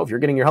course, if you're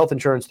getting your health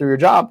insurance through your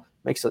job,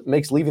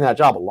 makes leaving that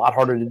job a lot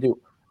harder to do.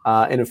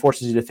 And it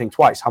forces you to think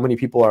twice. How many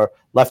people are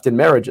left in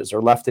marriages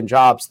or left in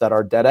jobs that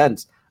are dead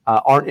ends,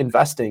 aren't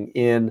investing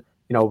in,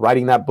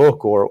 writing that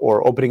book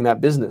or opening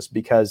that business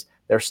because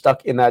they're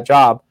stuck in that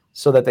job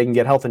so that they can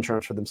get health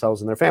insurance for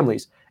themselves and their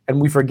families. And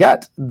we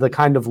forget the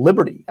kind of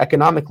liberty,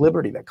 economic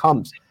liberty that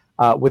comes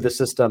with a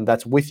system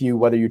that's with you,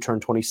 whether you turn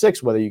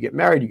 26, whether you get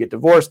married, you get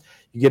divorced,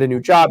 you get a new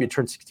job, you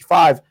turn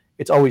 65,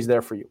 it's always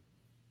there for you.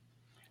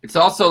 It's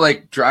also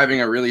like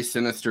driving a really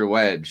sinister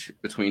wedge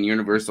between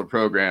universal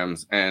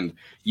programs and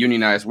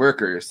unionized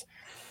workers.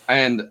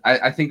 And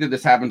I think that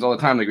this happens all the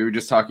time. Like we were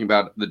just talking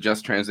about the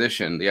just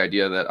transition, the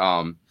idea that,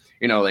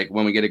 like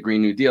when we get a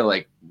Green New Deal,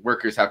 like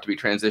workers have to be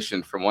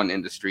transitioned from one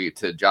industry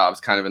to jobs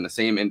kind of in the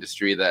same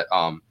industry that,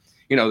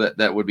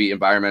 that would be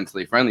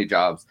environmentally friendly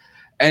jobs.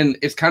 And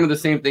it's kind of the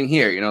same thing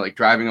here, like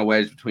driving a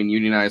wedge between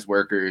unionized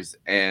workers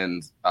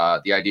and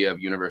the idea of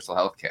universal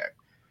health care.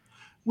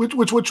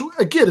 Which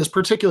again is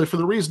particularly, for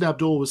the reason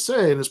Abdul was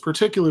saying, is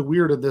particularly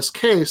weird in this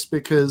case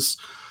because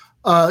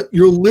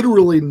you're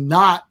literally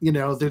not,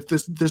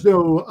 there's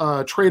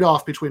no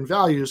trade-off between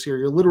values here.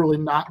 You're literally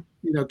not,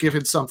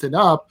 giving something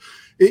up.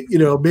 It,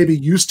 maybe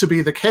used to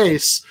be the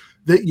case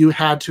that you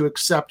had to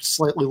accept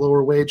slightly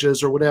lower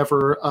wages or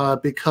whatever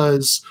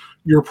because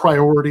your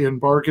priority in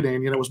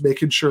bargaining, was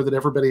making sure that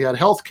everybody had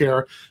health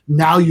care.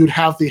 Now you'd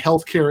have the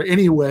health care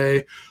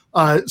anyway.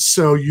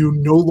 So you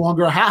no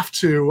longer have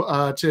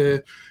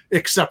to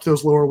accept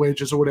those lower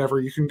wages or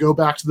whatever. You can go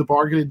back to the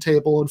bargaining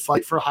table and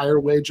fight for higher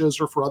wages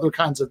or for other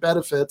kinds of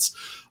benefits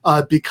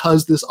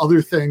because this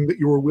other thing that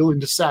you were willing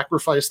to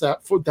sacrifice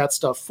that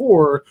stuff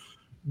for,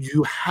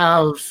 you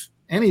have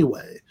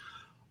anyway.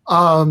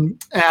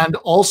 And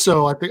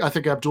also, I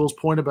think Abdul's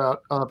point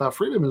about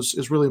freedom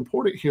is really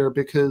important here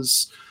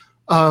because.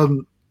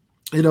 Also,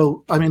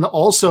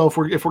 if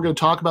we're going to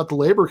talk about the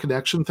labor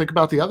connection, think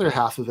about the other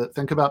half of it.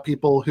 Think about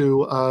people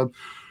who are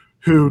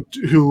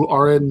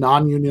in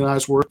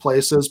non-unionized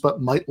workplaces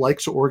but might like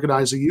to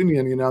organize a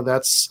union.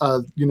 That's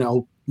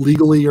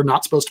legally you're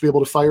not supposed to be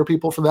able to fire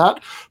people for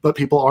that, but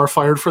people are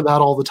fired for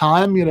that all the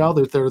time. There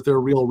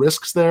are real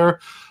risks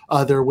there.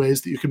 There are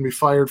ways that you can be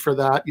fired for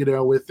that.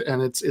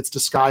 And it's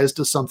disguised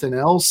as something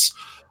else.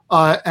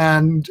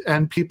 And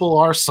people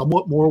are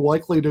somewhat more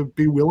likely to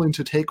be willing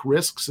to take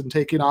risks and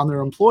taking on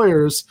their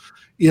employers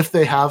if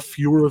they have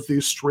fewer of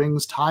these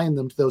strings tying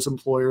them to those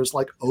employers,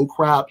 like, oh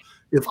crap,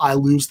 if I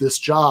lose this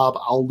job,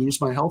 I'll lose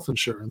my health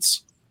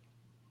insurance.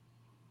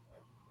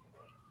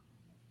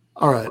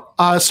 All right.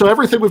 So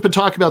everything we've been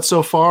talking about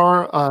so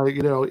far,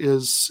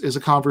 is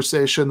a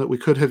conversation that we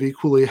could have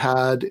equally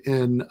had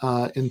in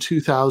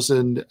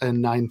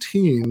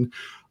 2019.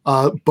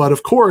 But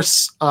of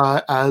course,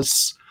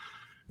 as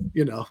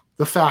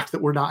the fact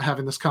that we're not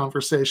having this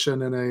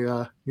conversation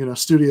in a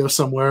studio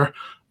somewhere.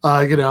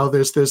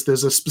 There's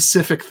a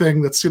specific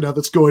thing that's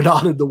that's going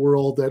on in the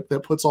world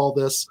that puts all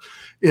this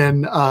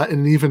in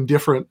an even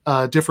different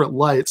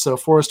light. So,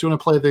 Forrest, do you want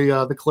to play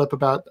the clip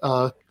about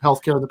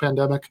healthcare in the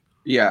pandemic?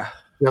 Yeah,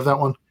 you have that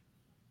one.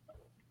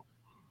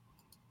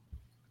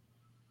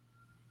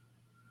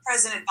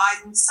 President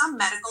Biden, some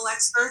medical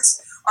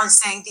experts are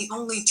saying the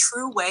only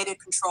true way to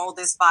control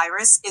this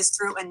virus is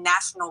through a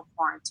national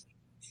quarantine,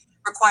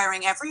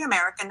 requiring every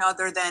American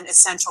other than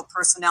essential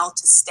personnel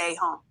to stay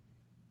home.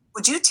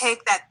 Would you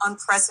take that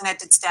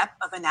unprecedented step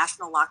of a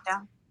national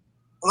lockdown?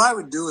 What I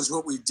would do is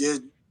what we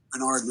did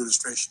in our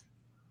administration.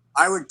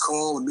 I would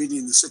call a meeting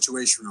in the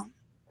Situation Room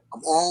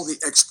of all the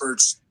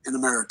experts in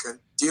America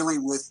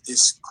dealing with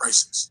this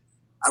crisis.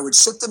 I would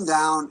sit them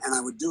down and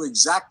I would do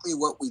exactly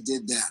what we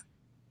did then.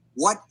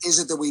 What is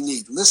it that we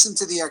need? Listen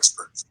to the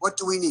experts. What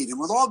do we need? And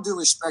with all due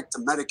respect to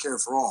Medicare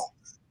for all,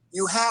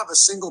 you have a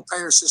single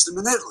payer system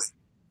in Italy.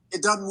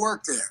 It doesn't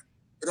work there.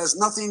 It has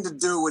nothing to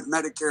do with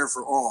Medicare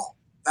for all.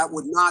 That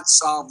would not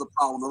solve the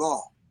problem at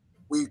all.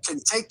 We can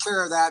take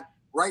care of that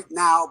right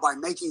now by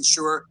making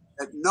sure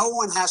that no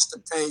one has to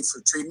pay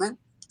for treatment,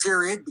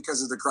 period,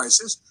 because of the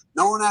crisis.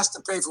 No one has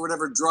to pay for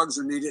whatever drugs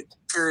are needed,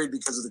 period,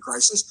 because of the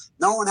crisis.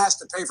 No one has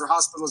to pay for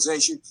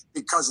hospitalization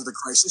because of the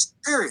crisis,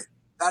 period.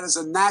 That is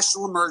a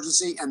national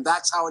emergency, and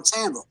that's how it's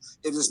handled.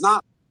 It is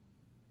not.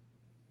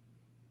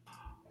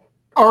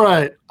 All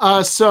right.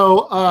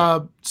 So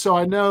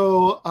I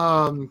know,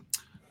 I'm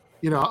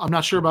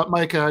not sure about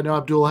Micah. I know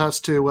Abdul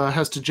has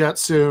to jet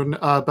soon.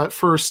 But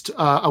first,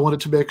 I wanted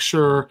to make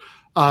sure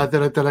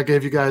that I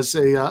gave you guys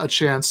a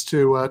chance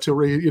to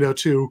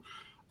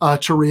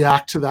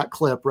react to that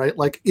clip, right?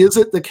 Like, is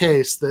it the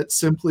case that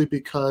simply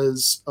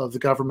because of the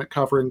government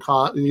covering,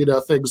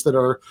 things that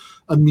are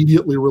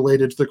immediately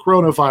related to the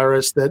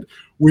coronavirus, that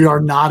we are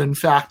not in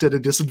fact at a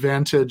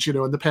disadvantage,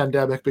 in the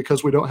pandemic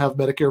because we don't have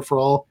Medicare for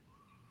all?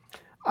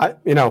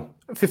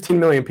 15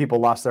 million people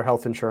lost their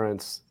health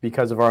insurance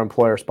because of our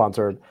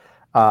employer-sponsored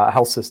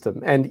health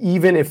system. And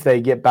even if they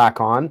get back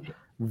on,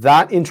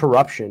 that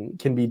interruption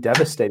can be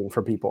devastating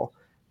for people.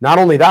 Not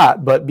only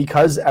that, but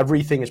because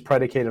everything is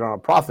predicated on a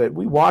profit,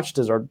 we watched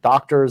as our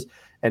doctors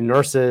and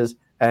nurses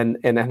and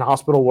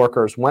hospital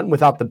workers went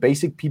without the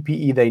basic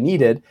PPE they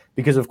needed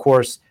because, of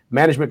course,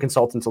 management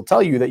consultants will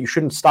tell you that you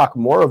shouldn't stock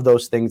more of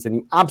those things than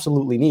you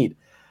absolutely need.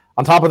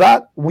 On top of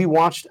that, we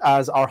watched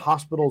as our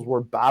hospitals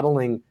were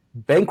battling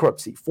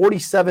bankruptcy.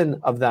 47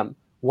 of them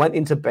went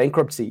into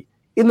bankruptcy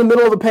in the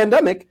middle of a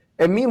pandemic.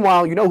 And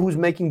meanwhile, who's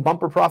making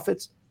bumper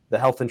profits? The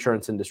health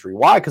insurance industry.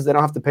 Why? Because they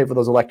don't have to pay for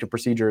those elective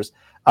procedures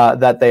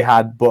that they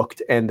had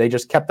booked, and they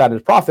just kept that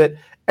as profit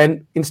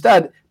and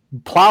instead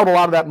plowed a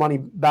lot of that money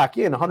back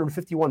in,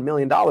 $151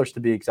 million to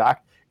be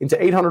exact,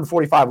 into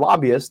 845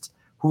 lobbyists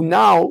who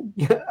now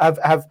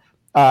have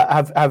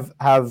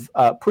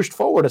pushed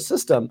forward a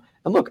system.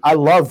 And look, I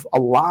love a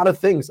lot of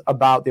things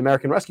about the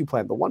American Rescue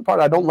Plan. The one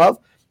part I don't love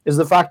is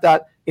the fact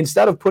that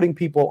instead of putting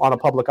people on a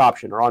public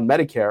option or on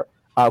Medicare,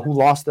 who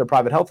lost their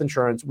private health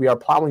insurance, we are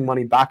plowing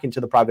money back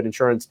into the private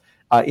insurance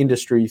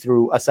industry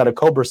through a set of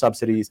COBRA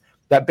subsidies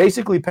that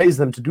basically pays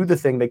them to do the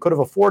thing they could have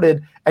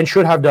afforded and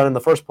should have done in the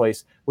first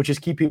place, which is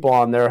keep people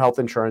on their health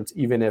insurance,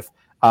 even if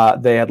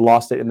they had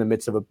lost it in the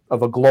midst of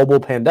a global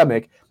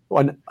pandemic.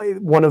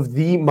 One of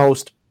the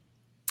most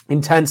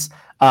intense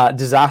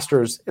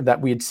disasters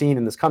that we had seen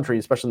in this country,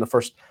 especially in the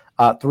first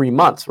 3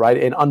 months, right?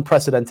 An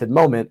unprecedented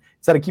moment.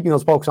 Instead of keeping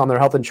those folks on their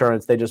health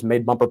insurance, they just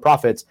made bumper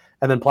profits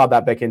and then plowed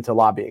that back into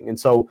lobbying. And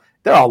so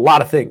there are a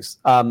lot of things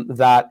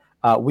that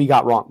we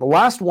got wrong. The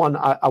last one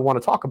I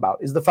want to talk about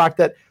is the fact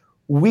that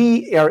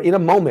we are in a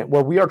moment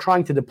where we are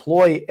trying to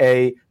deploy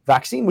a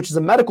vaccine, which is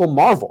a medical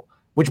marvel,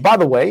 which, by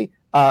the way,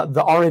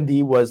 the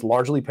R&D was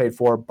largely paid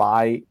for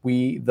by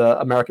the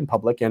American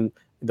public, and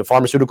the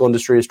pharmaceutical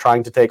industry is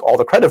trying to take all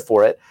the credit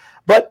for it.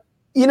 But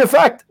in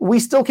effect, we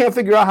still can't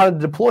figure out how to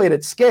deploy it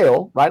at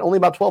scale, right? Only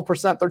about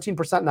 12%,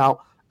 13% now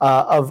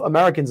of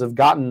Americans have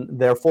gotten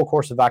their full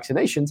course of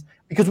vaccinations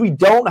because we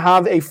don't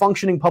have a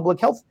functioning public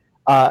health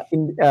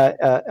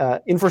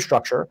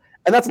infrastructure.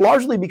 And that's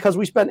largely because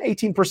we spend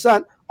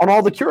 18% on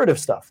all the curative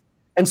stuff.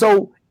 And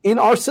so in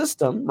our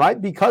system,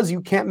 right, because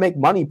you can't make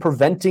money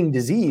preventing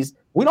disease,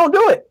 we don't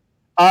do it.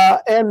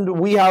 And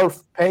we are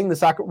paying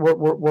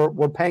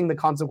we're paying the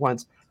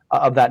consequence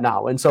of that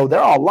now. And so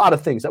there are a lot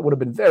of things that would have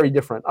been very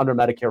different under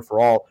Medicare for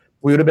all.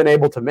 We would have been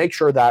able to make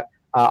sure that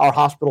our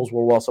hospitals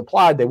were well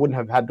supplied. They wouldn't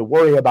have had to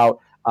worry about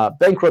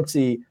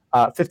bankruptcy.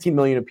 15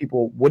 million of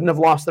people wouldn't have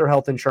lost their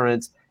health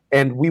insurance.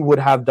 And we would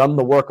have done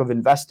the work of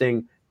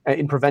investing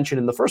in prevention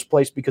in the first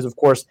place. Because, of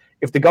course,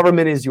 if the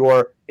government is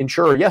your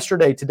insurer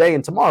yesterday, today,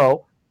 and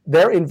tomorrow,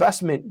 their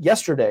investment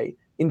yesterday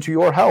into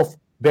your health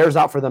bears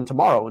out for them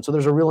tomorrow. And so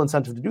there's a real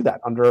incentive to do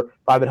that. Under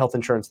private health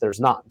insurance, there's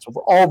not. So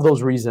for all of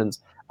those reasons,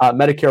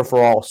 Medicare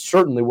for all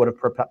certainly would have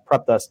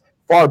prepped us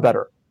far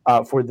better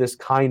for this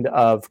kind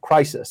of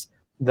crisis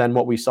than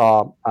what we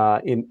saw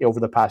over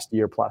the past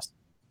year plus.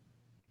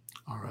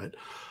 All right.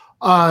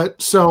 I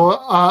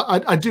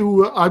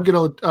do. I'm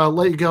going to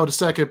let you go in a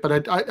second,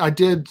 but I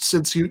did,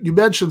 since you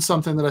mentioned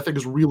something that I think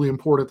is really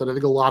important that I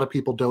think a lot of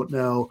people don't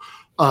know,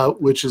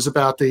 which is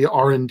about the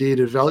R&D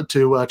to develop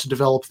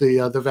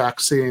the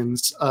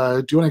vaccines.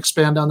 Do you want to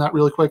expand on that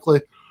really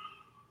quickly?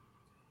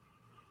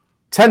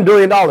 $10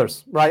 billion,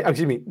 right?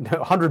 Excuse me,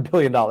 $100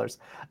 billion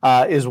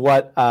is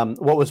what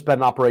was spent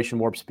in Operation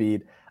Warp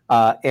Speed,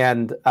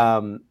 and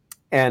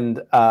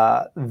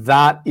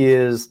that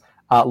is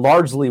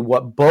largely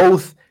what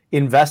both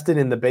invested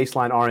in the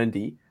baseline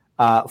R&D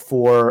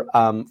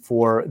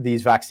for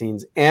these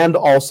vaccines, and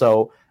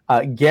also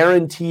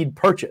guaranteed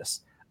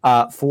purchase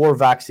for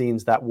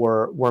vaccines that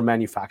were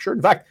manufactured.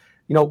 In fact,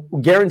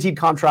 guaranteed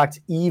contracts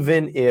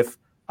even if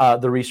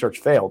the research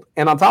failed.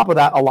 And on top of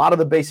that, a lot of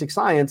the basic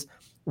science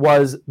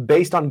was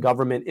based on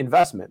government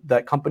investment.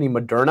 That company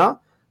Moderna,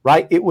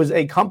 right? It was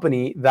a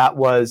company that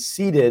was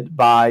seeded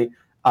by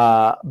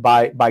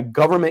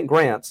government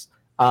grants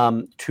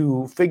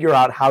to figure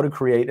out how to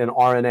create an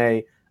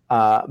RNA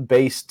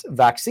based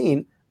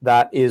vaccine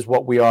that is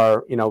what we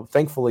are,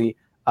 thankfully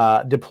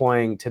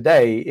deploying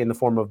today in the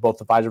form of both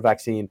the Pfizer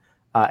vaccine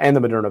and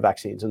the Moderna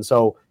vaccines. And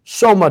so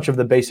much of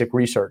the basic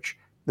research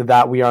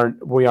that we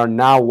are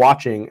now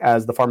watching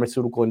as the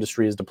pharmaceutical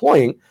industry is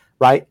deploying,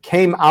 right,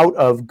 came out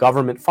of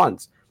government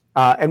funds.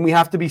 And we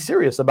have to be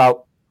serious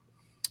about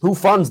who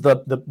funds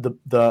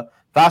the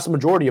vast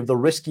majority of the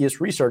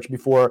riskiest research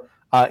before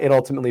it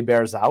ultimately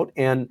bears out.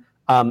 And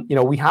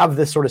we have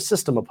this sort of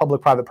system of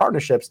public-private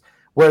partnerships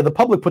where the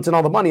public puts in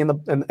all the money and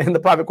the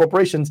private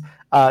corporations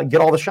get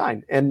all the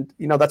shine. And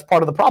that's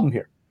part of the problem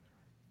here.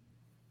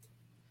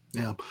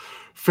 Yeah.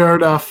 Fair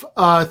enough.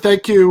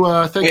 Thank you.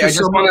 Thank you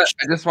so much.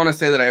 I just want to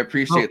say that I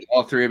appreciate that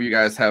all three of you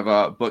guys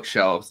have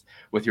bookshelves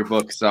with your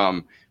books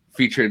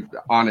featured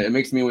on it. It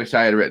makes me wish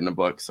I had written a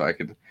book so I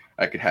could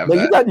have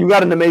that. You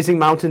got an amazing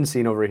mountain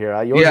scene over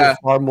here. Yours is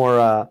far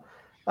more.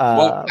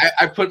 Well,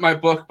 I put my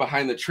book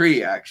behind the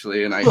tree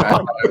actually, and I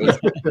thought it was.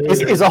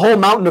 It's a whole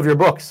mountain of your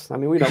books. I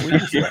mean, we know.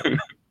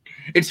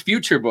 It's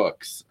future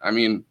books. I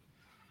mean.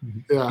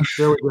 Yeah.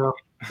 There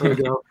we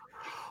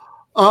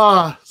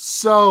go.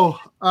 So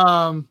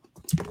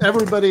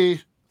everybody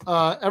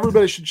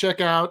should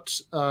check out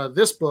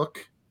this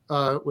book,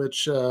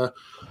 which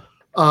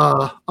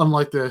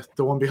unlike the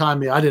one behind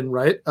me, I didn't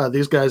write.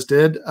 These guys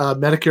did.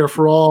 Medicare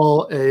for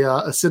All,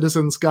 a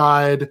citizen's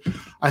guide.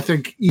 I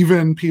think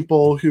even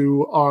people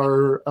who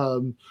are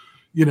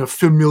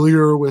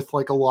familiar with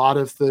like a lot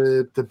of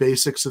the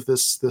basics of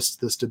this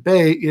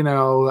debate,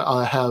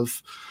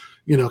 have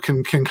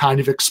can kind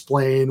of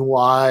explain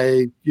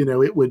why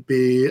it would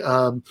be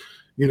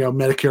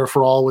Medicare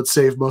for All would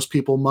save most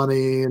people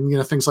money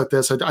and things like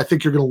this. I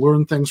think you're going to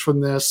learn things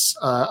from this.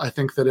 I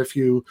think that if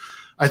you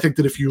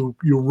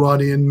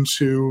run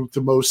into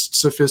the most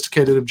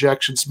sophisticated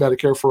objections to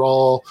Medicare for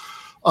All,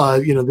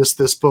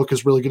 this book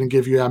is really going to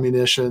give you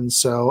ammunition.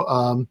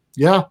 So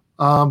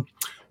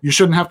you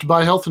shouldn't have to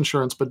buy health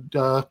insurance, but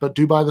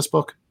do buy this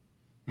book.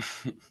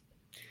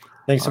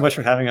 Thanks so much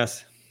for having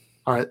us.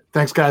 All right,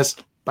 thanks guys.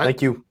 Bye.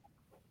 Thank you.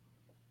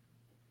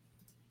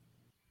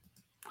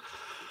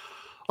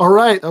 All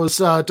right, that was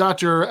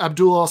Dr.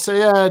 Abdul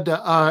Al-Sayed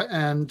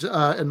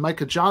and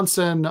Micah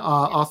Johnson,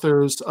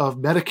 authors of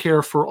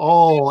Medicare for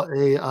All,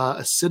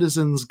 a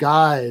citizen's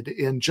guide.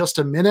 In just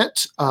a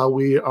minute,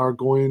 we are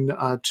going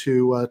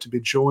to be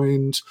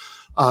joined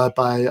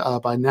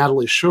by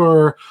Natalie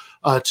Shure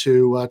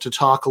to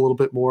talk a little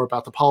bit more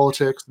about the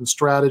politics and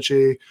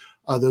strategy,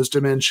 those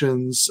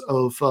dimensions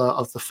of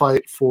the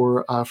fight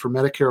for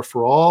Medicare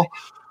for All.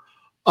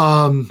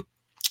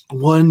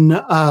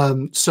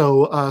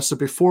 So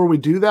before we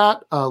do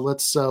that,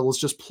 let's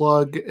just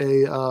plug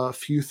a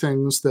few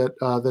things that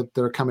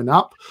are coming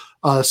up.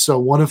 So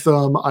one of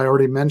them I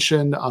already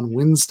mentioned on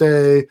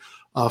Wednesday.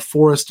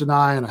 Forrest and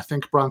I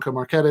think Branko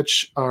Marketic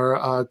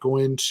are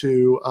going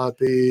to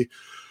be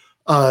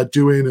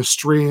doing a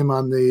stream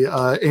on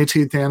the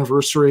 18th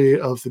anniversary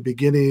of the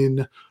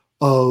beginning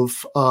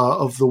of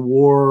the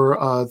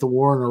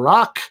war in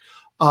Iraq,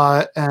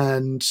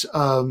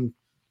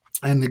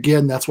 and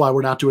again, that's why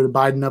we're not doing a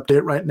Biden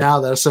update right now.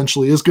 That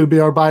essentially is going to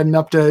be our Biden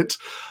update.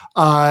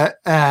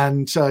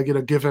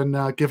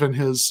 Given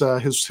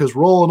his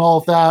role in all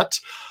of that.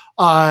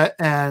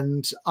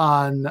 And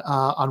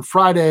on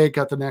Friday,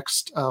 got the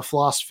next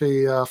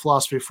Philosophy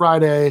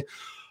Friday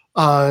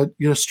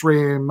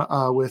stream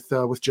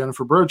with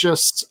Jennifer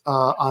Burgess.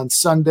 On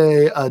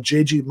Sunday,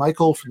 JG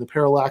Michael from the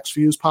Parallax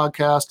Views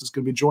podcast is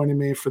going to be joining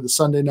me for the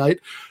Sunday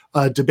night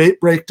debate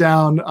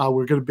breakdown.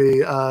 We're going to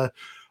be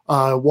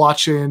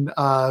watching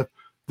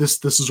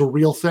this is a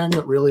real thing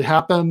that really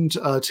happened.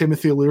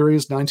 Timothy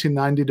Leary's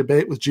 1990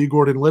 debate with G.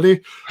 Gordon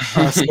Liddy.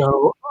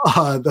 So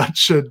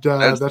that's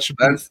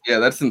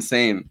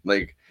insane.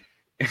 Like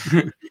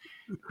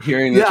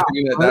hearing that's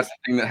the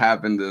thing that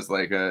happened is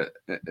like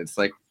it's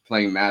like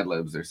playing Mad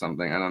Libs or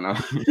something. I don't know.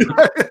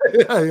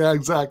 yeah,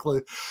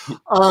 exactly.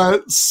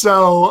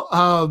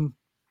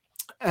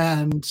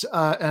 And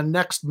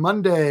next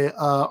Monday,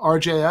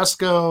 RJ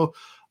Esco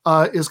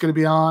is going to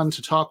be on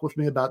to talk with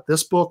me about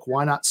this book,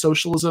 Why Not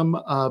Socialism,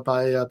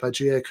 by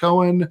G.A.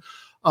 Cohen.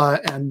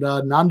 And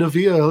Nanda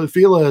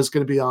Vila is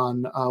going to be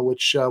on,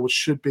 which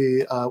should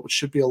be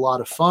a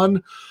lot of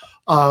fun.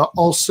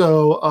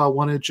 Also,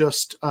 want to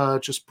just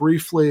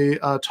briefly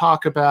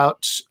talk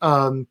about.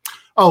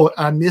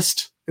 I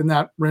missed in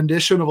that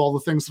rendition of all the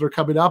things that are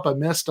coming up. I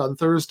missed on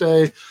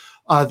Thursday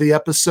the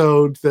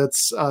episode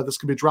that's going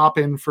to be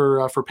dropping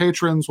for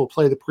patrons. We'll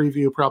play the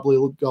preview probably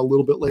a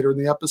little bit later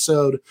in the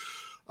episode.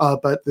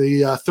 But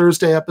the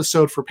Thursday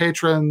episode for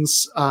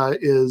patrons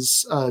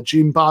is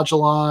Jean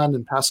Bajalan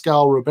and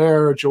Pascal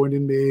Robert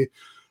joining me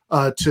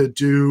to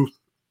do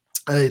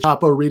a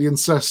Chapo reading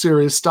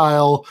series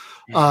style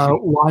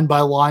line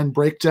by line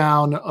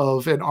breakdown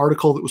of an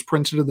article that was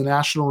printed in the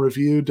National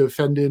Review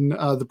defending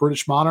the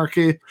British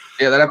monarchy.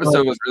 Yeah, that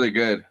episode was really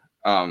good.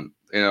 I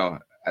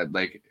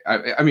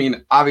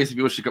mean, obviously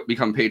people should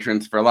become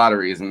patrons for a lot of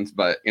reasons,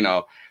 but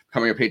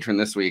becoming a patron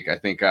this week, I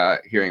think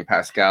hearing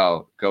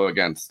Pascal go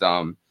against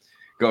the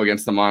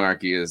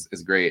monarchy is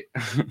great.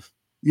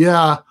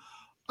 Yeah.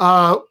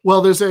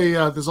 Well, there's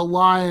a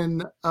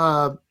line.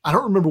 I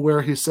don't remember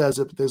where he says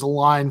it, but there's a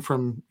line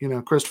from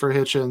Christopher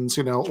Hitchens,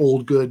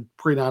 old good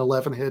pre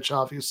 9/11 Hitch,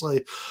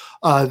 obviously,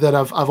 that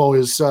I've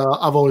always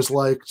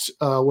liked,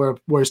 where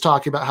he's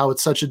talking about how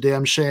it's such a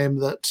damn shame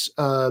that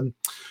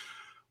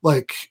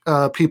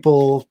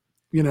people,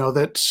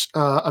 that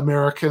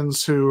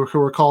Americans who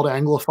are called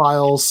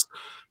Anglophiles,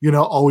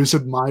 always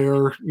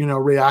admire,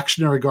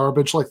 reactionary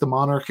garbage like the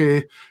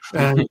monarchy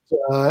and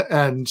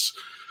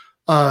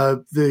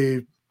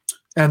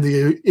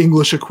the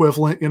English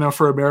equivalent,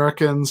 for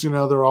Americans,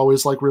 they're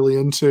always like really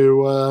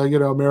into,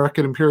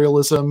 American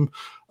imperialism.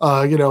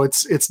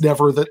 It's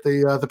never that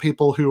the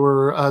people who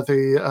are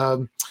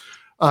the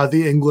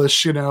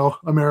English,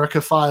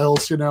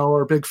 Americophiles,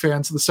 are big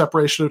fans of the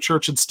separation of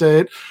church and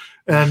state.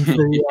 And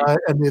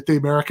the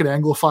American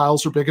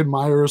Anglophiles are big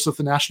admirers of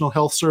the National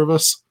Health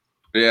Service.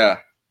 Yeah.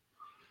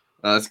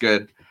 That's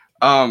good.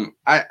 I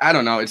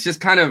don't know. It's just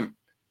kind of,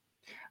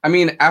 I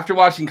mean, after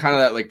watching kind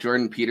of that like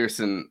Jordan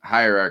Peterson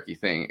hierarchy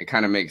thing, it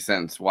kind of makes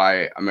sense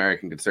why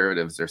American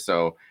conservatives are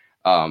so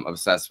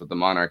obsessed with the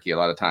monarchy a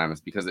lot of times,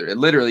 because it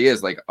literally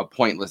is like a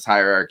pointless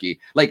hierarchy,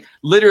 like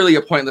literally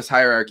a pointless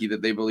hierarchy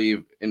that they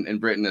believe in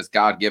Britain is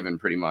God-given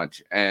pretty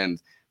much.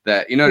 And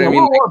that, what I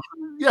mean?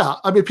 Yeah.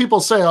 I mean, people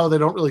say, oh, they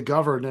don't really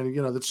govern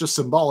and, that's just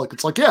symbolic.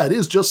 It's like, yeah, it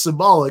is just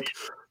symbolic.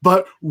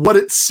 But what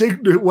it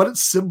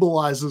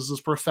symbolizes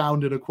is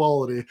profound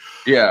inequality.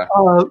 Yeah.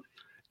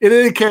 In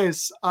any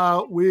case,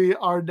 we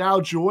are now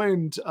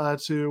joined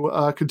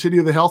to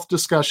continue the health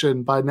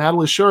discussion by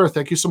Natalie Shure.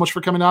 Thank you so much for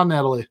coming on,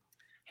 Natalie.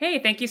 Hey,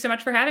 thank you so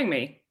much for having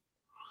me.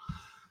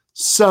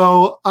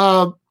 So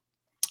I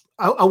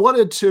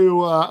wanted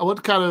to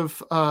kind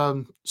of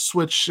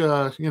switch,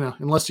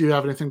 unless you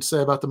have anything to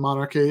say about the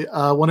monarchy,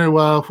 I want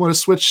to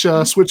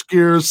switch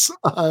gears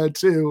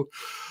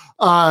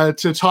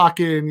to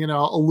talking,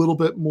 a little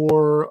bit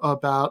more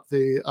about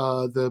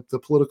the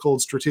political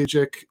and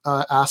strategic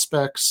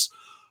aspects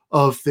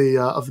of the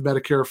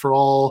Medicare for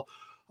All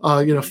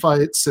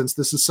fight, since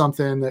this is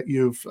something that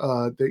you've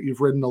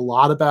written a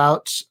lot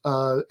about,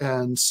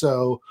 and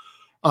so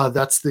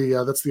that's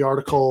the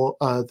article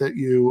that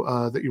you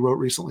wrote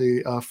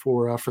recently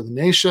for the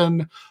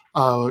Nation.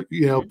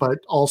 But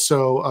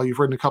also you've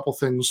written a couple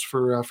things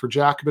for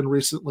Jacobin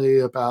recently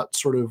about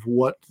sort of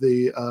what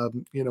the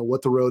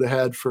road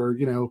ahead for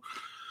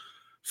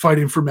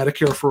fighting for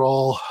Medicare for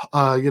All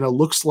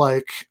looks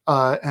like,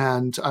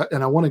 and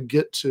I want to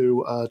get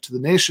to the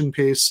Nation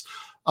piece,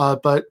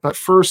 but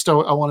first I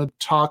want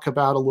to talk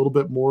about a little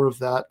bit more of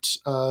that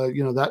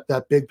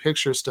that big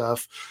picture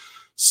stuff.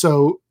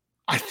 So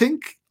I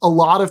think a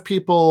lot of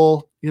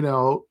people,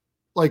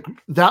 like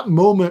that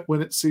moment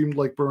when it seemed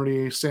like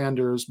Bernie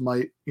Sanders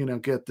might,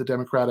 get the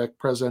Democratic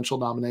presidential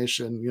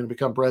nomination,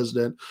 become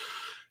president,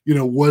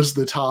 was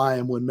the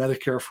time when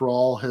Medicare for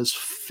All has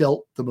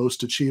felt the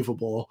most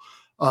achievable.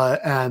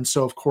 And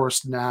so, of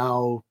course,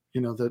 now,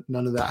 that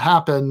none of that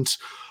happened,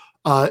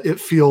 it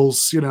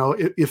feels,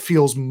 it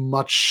feels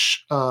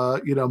much,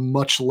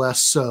 much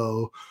less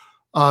so.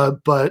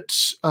 But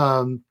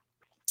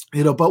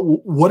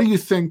what do you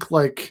think,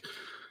 like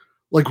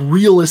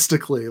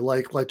realistically,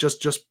 like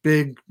just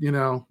big,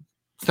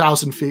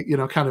 1,000 feet,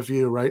 kind of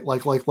view, right?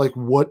 Like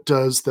what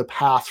does the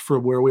path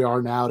from where we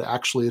are now to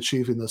actually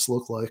achieving this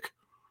look like?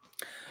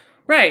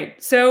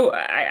 Right. So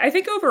I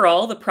think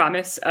overall, the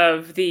promise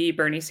of the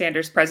Bernie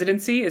Sanders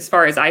presidency, as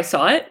far as I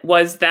saw it,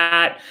 was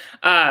that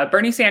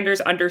Bernie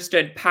Sanders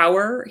understood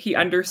power. He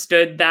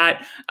understood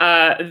that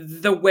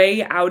the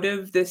way out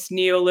of this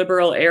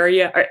neoliberal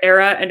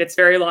era and its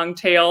very long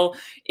tail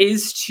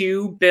is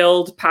to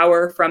build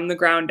power from the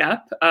ground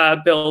up,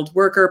 build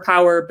worker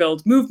power,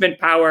 build movement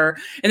power,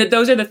 and that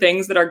those are the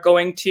things that are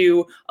going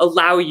to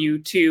allow you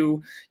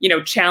to,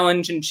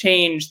 challenge and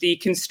change the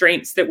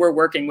constraints that we're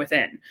working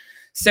within.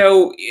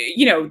 So,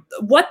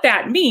 what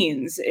that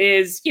means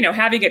is,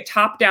 having a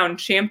top-down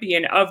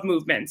champion of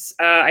movements,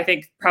 I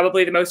think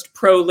probably the most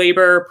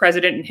pro-labor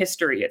president in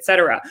history, et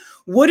cetera,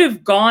 would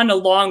have gone a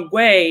long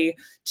way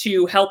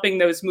to helping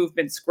those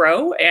movements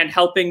grow and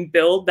helping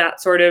build that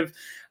sort of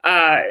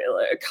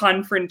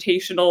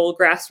confrontational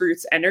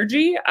grassroots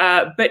energy.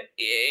 But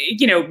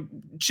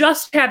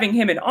just having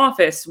him in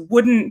office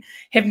wouldn't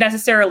have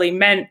necessarily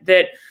meant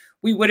that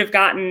we would have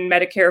gotten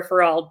Medicare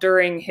for all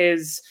during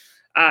his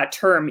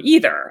term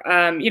either.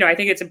 I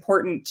think it's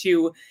important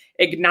to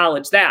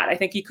acknowledge that. I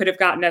think he could have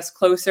gotten us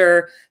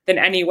closer than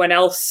anyone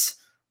else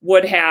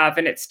would have.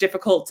 And it's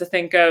difficult to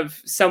think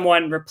of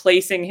someone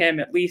replacing him,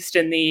 at least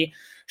in the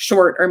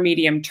short or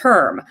medium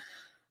term.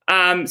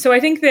 So I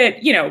think that,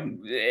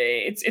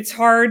 it's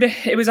hard.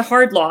 It was a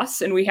hard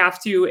loss, and we have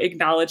to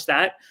acknowledge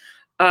that.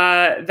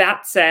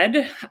 That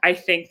said, I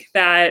think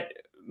that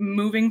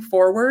moving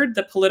forward,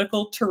 the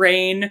political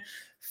terrain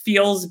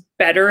feels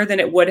better than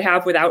it would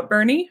have without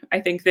Bernie.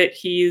 I think that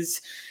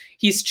he's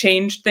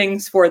changed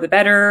things for the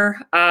better.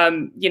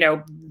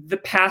 The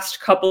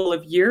past couple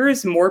of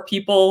years, more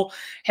people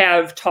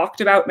have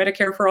talked about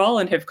Medicare for all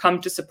and have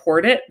come to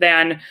support it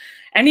than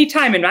any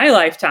time in my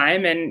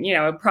lifetime, and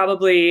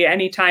probably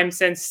any time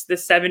since the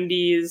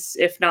 70s,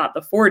 if not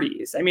the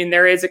 40s. I mean,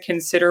 there is a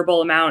considerable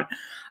amount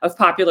of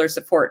popular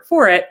support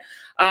for it.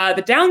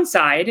 The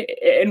downside,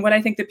 and what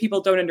I think that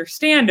people don't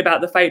understand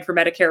about the fight for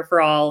Medicare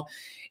for all,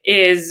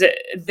 is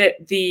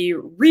that the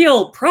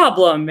real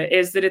problem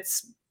is that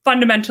it's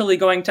fundamentally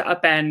going to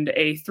upend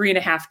a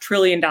 $3.5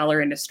 trillion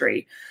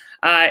industry.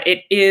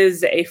 It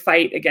is a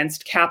fight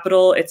against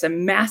capital. It's a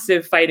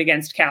massive fight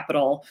against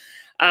capital.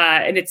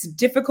 And it's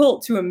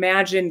difficult to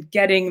imagine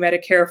getting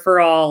Medicare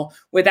for all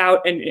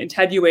without an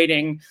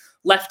attenuating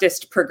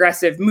leftist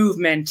progressive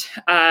movement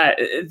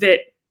that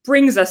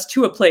brings us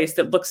to a place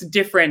that looks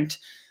different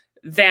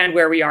than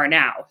where we are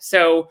now.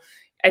 So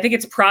I think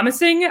it's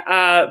promising,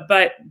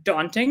 but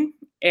daunting.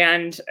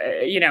 And,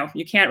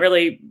 you can't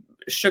really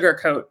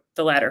sugarcoat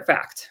the latter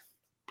fact.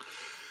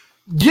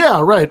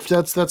 Yeah, right.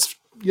 That's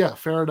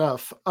fair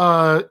enough.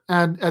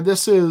 And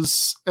this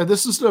is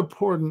an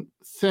important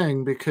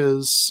thing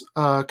because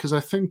I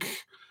think,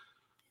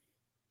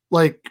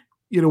 when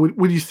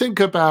you think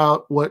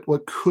about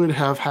what could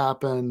have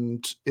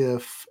happened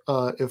if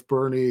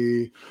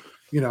Bernie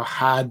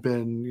had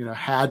been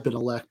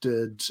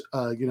elected,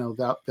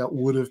 that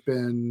would have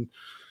been,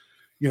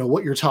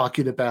 what you're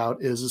talking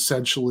about is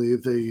essentially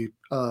the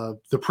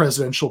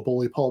presidential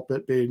bully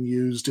pulpit being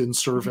used in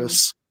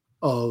service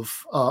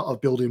of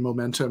building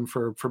momentum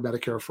for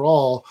Medicare for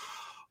all,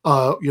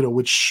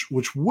 which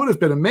would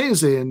have been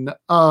amazing.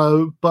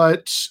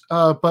 But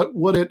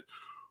what it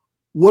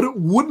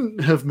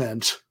wouldn't have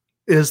meant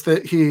is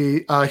that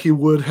he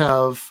would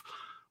have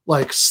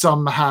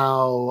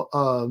somehow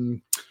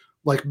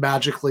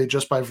magically,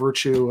 just by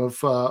virtue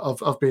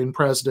of being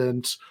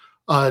president,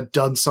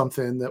 done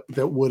something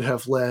that would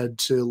have led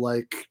to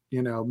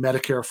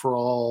Medicare for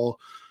all,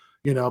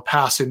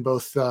 passing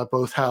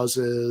both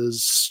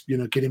houses,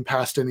 getting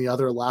past any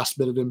other last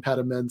minute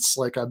impediments.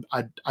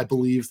 I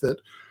believe that,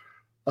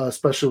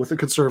 especially with the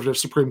conservative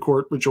Supreme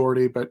Court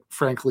majority, but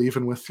frankly,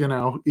 even with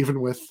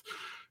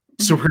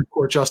Supreme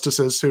Court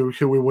justices who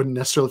we wouldn't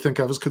necessarily think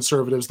of as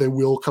conservatives, they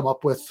will come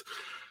up with,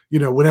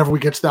 whenever we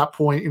get to that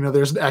point,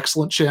 there's an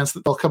excellent chance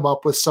that they'll come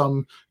up with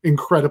some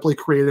incredibly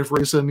creative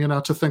reason,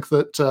 to think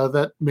that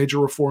that major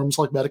reforms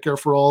like Medicare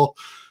for all,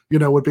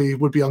 would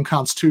be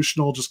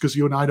unconstitutional. Just because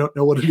you and I don't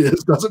know what it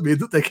is doesn't mean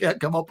that they can't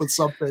come up with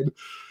something.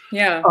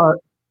 Yeah.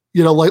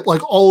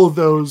 Like all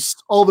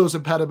those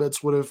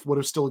impediments would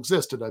have still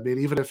existed. I mean,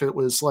 even if it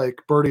was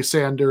like Bernie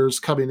Sanders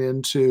coming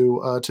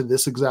into to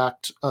this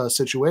exact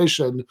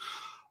situation,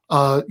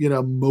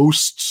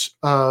 most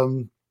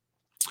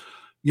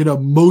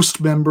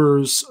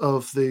members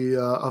of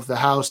the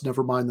House,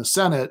 never mind the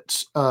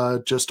Senate,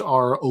 just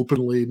are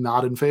openly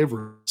not in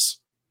favor of this.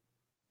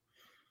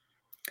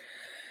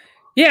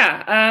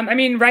 Yeah. I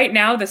mean, right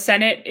now, the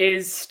Senate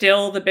is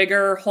still the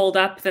bigger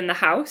holdup than the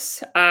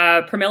House.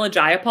 Pramila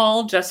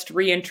Jayapal just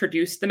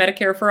reintroduced the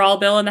Medicare for All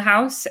bill in the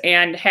House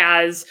and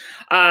has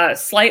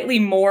slightly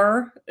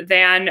more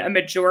than a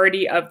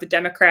majority of the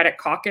Democratic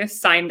caucus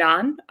signed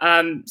on.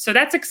 So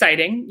that's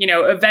exciting.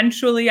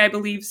 Eventually, I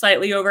believe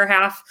slightly over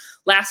half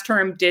last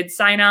term did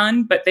sign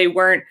on, but they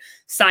weren't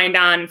signed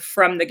on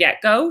from the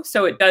get-go.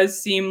 So it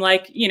does seem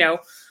like, a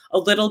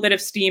little bit of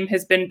steam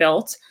has been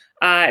built.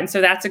 And so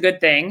that's a good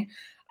thing.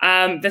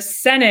 The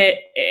Senate,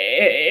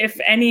 if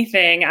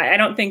anything, I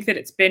don't think that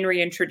it's been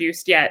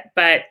reintroduced yet,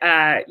 but,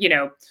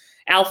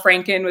 Al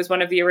Franken was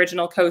one of the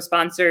original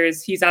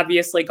co-sponsors. He's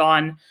obviously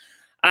gone.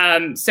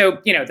 So,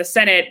 the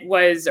Senate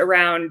was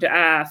around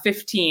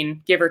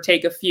 15, give or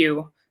take a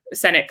few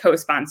Senate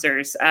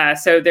co-sponsors.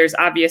 So there's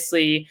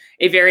obviously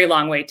a very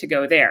long way to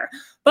go there.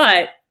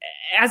 But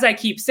as I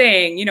keep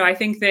saying, I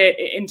think that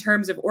in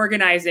terms of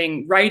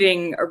organizing,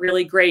 writing a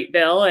really great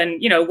bill, and,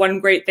 one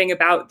great thing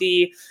about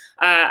the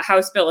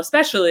House bill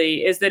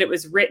especially is that it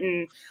was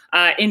written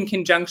in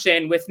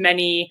conjunction with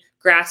many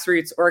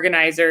grassroots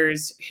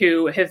organizers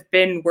who have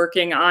been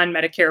working on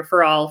Medicare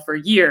for All for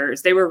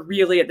years. They were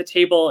really at the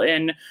table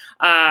in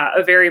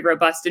a very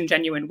robust and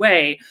genuine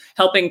way,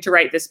 helping to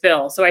write this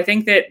bill. So I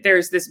think that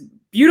there's this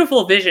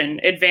beautiful vision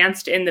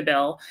advanced in the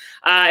bill,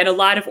 and a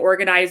lot of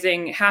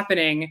organizing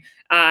happening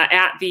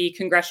at the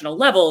congressional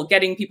level,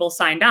 getting people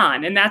signed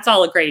on. And that's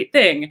all a great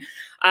thing.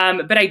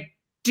 But I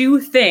do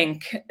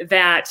think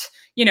that,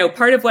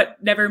 part of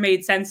what never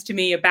made sense to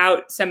me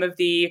about some of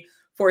the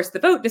force the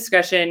vote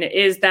discussion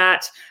is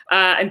that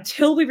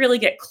until we really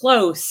get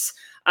close,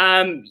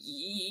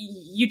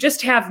 you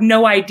just have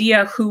no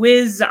idea who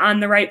is on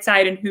the right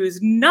side and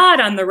who's not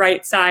on the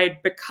right side,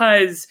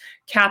 because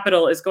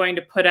capital is going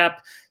to put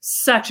up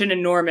such an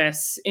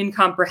enormous,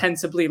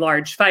 incomprehensibly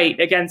large fight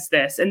against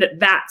this, and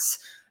that's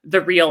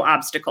the real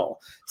obstacle.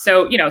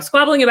 So,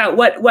 squabbling about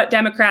what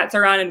Democrats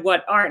are on and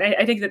what aren't,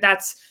 I think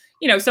that's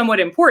somewhat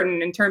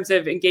important in terms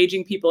of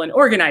engaging people and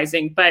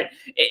organizing, but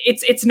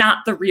it's not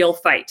the real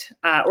fight,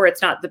 or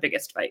it's not the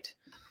biggest fight.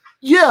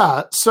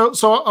 Yeah. So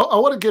I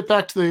want to get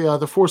back to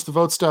the force the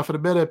vote stuff in a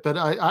minute, but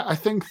I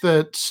think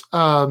that,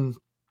 I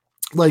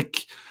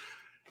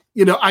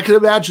could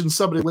imagine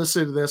somebody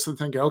listening to this and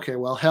thinking, okay,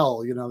 well,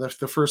 hell,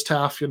 the first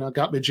half,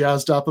 got me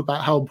jazzed up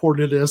about how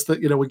important it is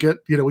that, we get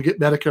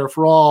Medicare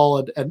for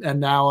all. And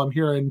now I'm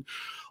hearing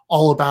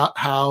all about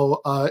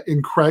how,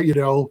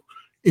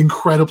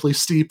 incredibly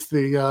steep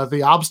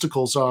the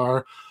obstacles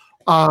are,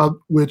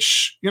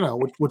 which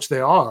they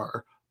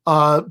are.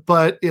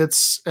 But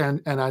it's,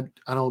 and I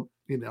don't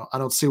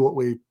see what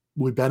we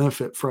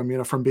benefit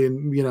from, from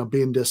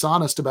being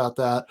dishonest about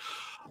that.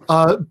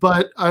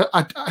 But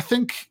I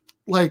think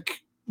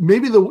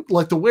maybe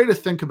the way to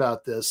think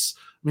about this,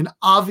 I mean,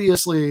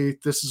 obviously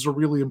this is a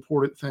really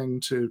important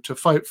thing to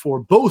fight for,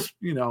 both,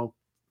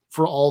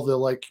 for all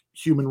the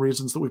human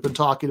reasons that we've been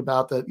talking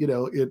about, that,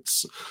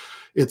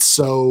 it's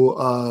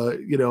so,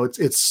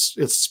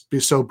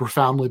 it's so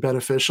profoundly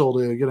beneficial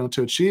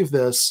to achieve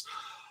this.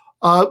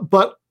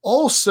 But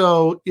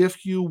also,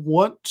 if you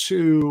want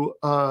to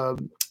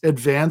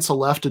advance a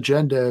left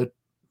agenda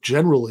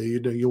generally,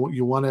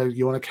 you want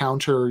to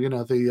counter,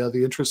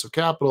 the interests of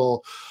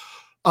capital,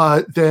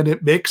 then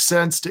it makes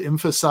sense to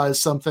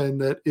emphasize something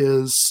that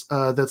is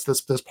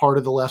that's part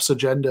of the left's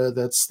agenda,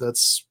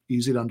 that's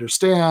easy to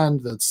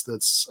understand,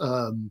 that's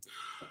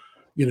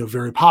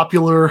very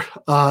popular,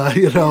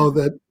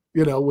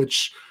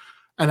 which,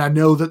 and I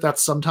know that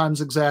that's sometimes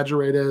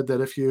exaggerated,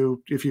 that if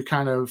you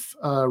kind of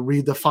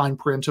read the fine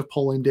print of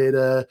polling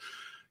data,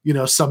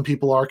 some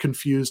people are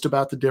confused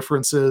about the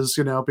differences,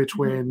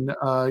 between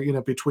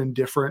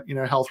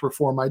different, health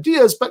reform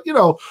ideas, but,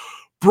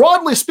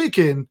 broadly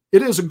speaking,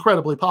 it is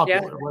incredibly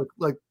popular.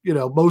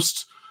 Yeah.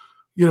 Most,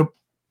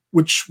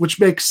 which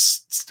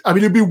makes, I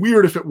mean, it'd be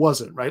weird if it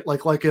wasn't, right?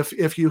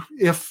 If you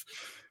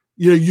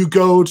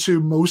go to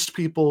most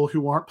people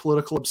who aren't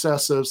political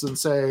obsessives and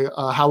say,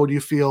 how would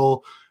you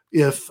feel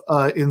if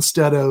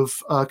instead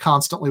of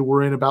constantly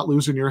worrying about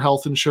losing your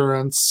health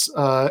insurance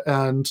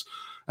and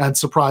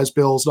surprise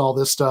bills and all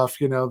this stuff,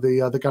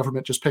 the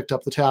government just picked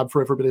up the tab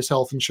for everybody's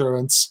health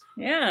insurance?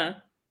 Yeah.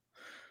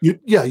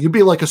 You'd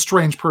be like a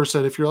strange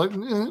person if you're like,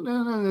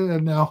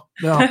 no.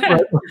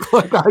 Right?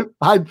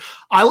 I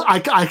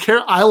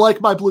care. I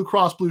like my Blue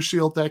Cross Blue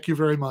Shield. Thank you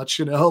very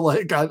much.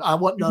 I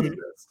want none of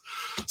this.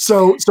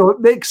 So it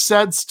makes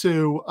sense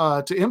to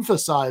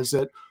emphasize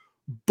it,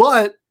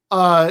 but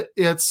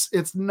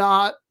it's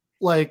not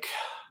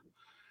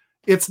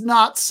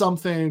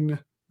something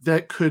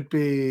that could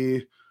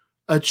be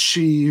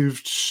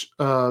achieved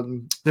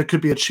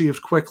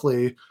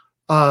quickly.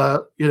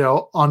 Under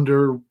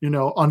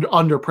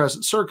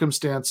present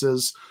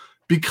circumstances,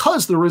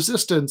 because the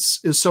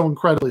resistance is so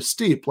incredibly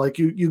steep.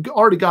 You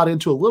already got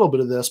into a little bit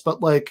of this, but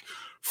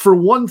for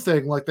one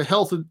thing,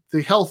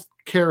 the health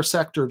care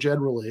sector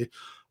generally,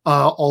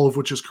 all of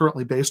which is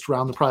currently based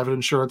around the private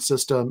insurance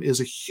system, is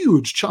a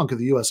huge chunk of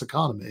the U.S.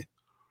 economy.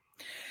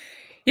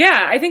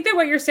 Yeah, I think that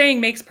what you're saying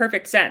makes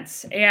perfect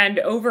sense. And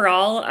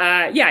overall,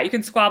 you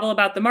can squabble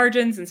about the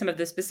margins and some of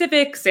the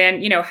specifics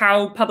and,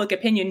 how public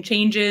opinion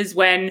changes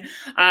when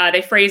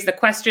they phrase the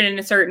question in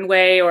a certain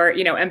way, or,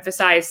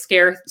 emphasize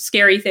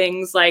scary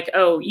things like,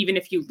 oh, even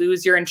if you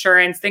lose your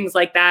insurance, things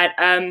like that.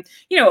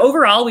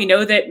 Overall, we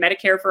know that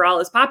Medicare for All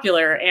is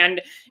popular,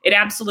 and it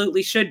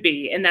absolutely should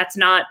be. And that's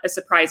not a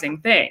surprising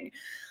thing.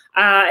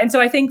 And so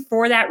I think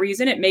for that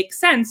reason, it makes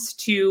sense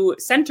to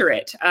center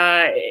it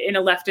in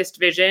a leftist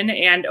vision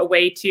and a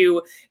way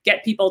to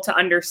get people to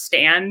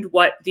understand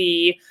what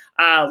the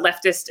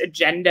leftist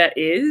agenda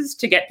is,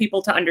 to get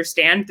people to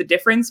understand the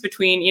difference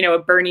between, a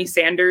Bernie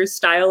Sanders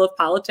style of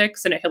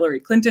politics and a Hillary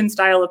Clinton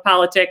style of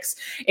politics,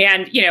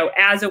 and,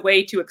 as a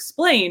way to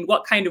explain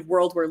what kind of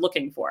world we're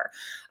looking for.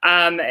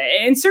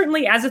 And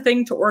certainly as a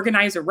thing to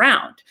organize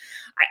around.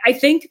 I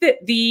think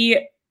that the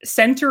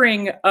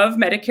centering of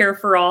Medicare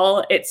for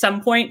All at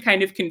some point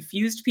kind of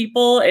confused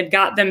people and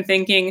got them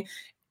thinking,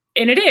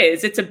 and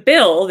it's a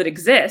bill that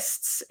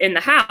exists in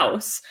the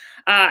House,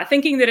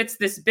 thinking that it's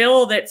this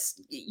bill that's,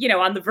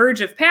 on the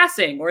verge of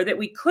passing or that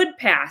we could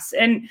pass.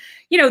 And,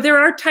 there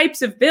are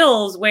types of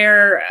bills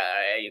where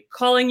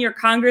calling your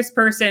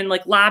congressperson,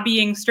 like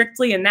lobbying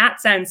strictly in that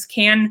sense,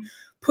 can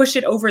push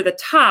it over the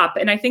top.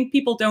 And I think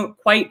people don't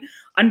quite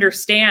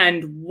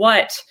understand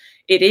what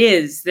it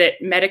is that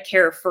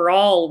Medicare for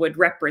all would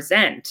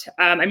represent.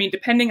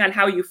 Depending on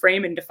how you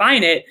frame and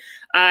define it,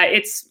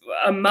 it's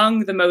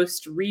among the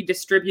most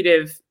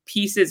redistributive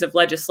pieces of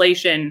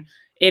legislation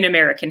in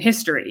American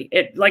history.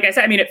 Like I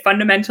said, it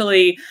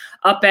fundamentally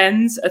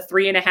upends a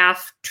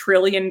 $3.5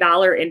 trillion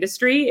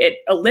industry. It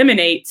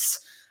eliminates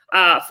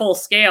full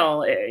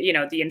scale,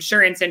 the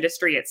insurance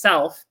industry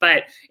itself,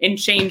 but in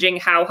changing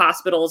how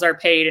hospitals are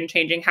paid and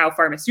changing how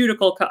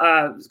pharmaceutical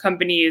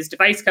companies,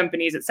 device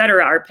companies, et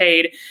cetera, are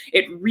paid,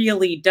 it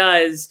really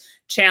does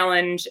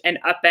challenge and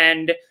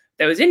upend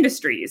those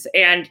industries.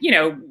 And,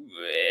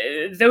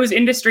 those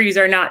industries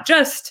are not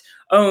just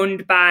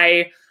owned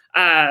by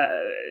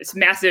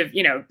massive,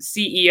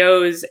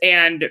 CEOs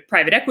and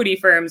private equity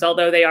firms,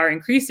 although they are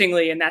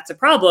increasingly, and that's a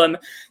problem.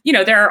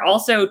 There are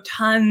also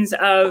tons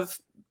of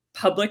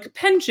public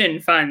pension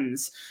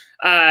funds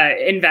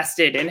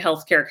invested in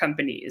healthcare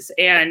companies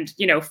and,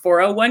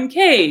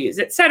 401ks,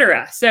 et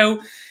cetera.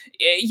 So,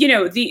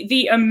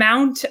 the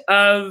amount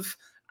of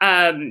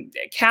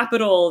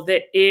capital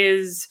that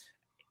is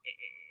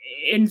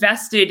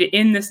invested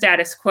in the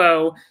status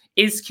quo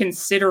is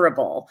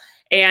considerable.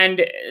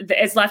 And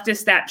as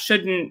leftists, that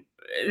shouldn't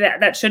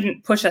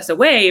push us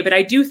away. But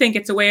I do think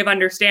it's a way of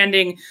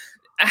understanding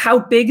how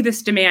big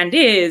this demand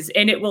is,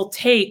 and it will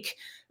take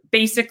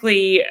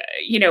basically,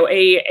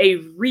 a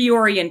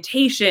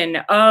reorientation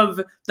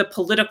of the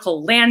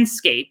political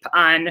landscape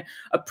on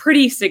a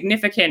pretty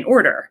significant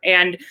order.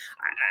 And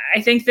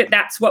I think that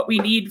that's what we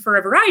need for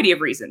a variety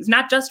of reasons,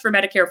 not just for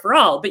Medicare for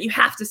all, but you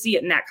have to see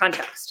it in that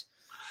context.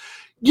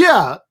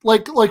 Yeah,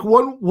 like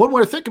one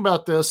way to think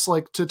about this,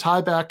 like to tie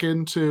back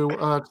into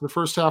to the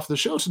first half of the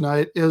show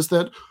tonight, is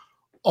that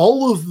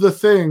all of the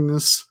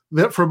things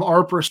that from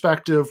our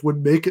perspective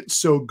would make it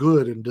so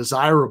good and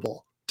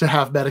desirable to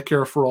have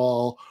Medicare for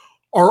all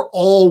are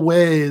all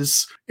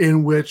ways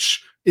in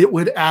which it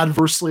would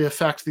adversely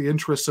affect the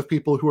interests of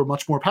people who are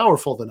much more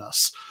powerful than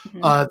us.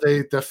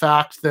 Mm-hmm. The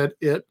fact that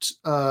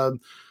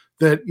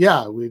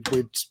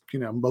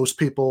most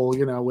people,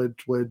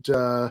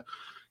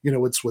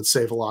 would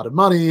save a lot of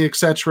money, et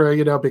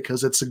cetera,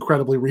 because it's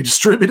incredibly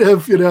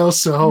redistributive,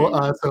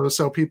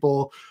 so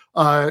people,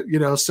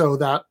 so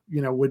that,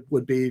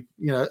 would be,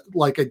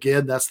 like,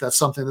 again, that's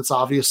something that's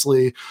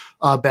obviously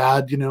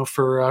bad,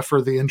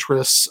 for the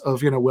interests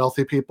of,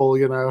 wealthy people,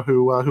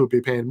 who would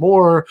be paying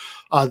more.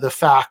 The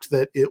fact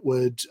that it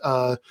would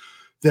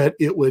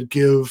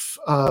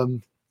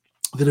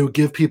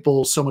give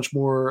people so much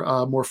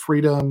more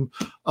freedom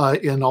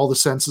in all the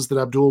senses that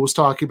Abdul was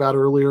talking about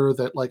earlier,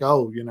 that like,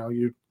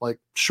 you'd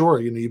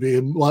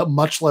be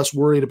much less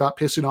worried about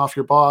pissing off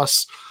your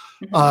boss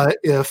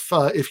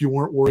if you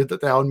weren't worried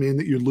that would mean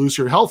that you'd lose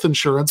your health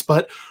insurance.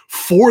 But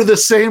for the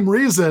same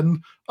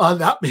reason,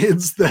 that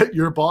means that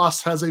your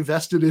boss has a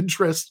vested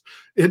interest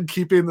in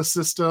keeping the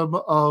system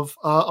of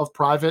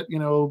private,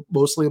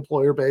 mostly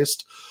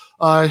employer-based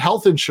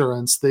health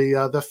insurance.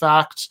 The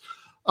fact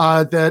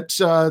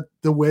that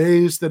the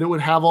ways that it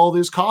would have all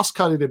these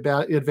cost-cutting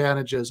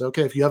advantages.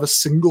 Okay, if you have a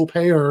single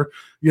payer,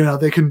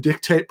 they can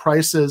dictate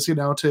prices,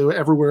 to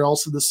everywhere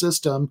else in the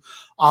system,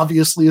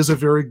 obviously is a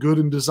very good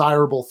and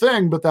desirable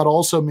thing. But that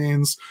also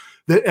means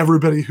that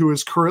everybody who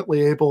is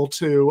currently able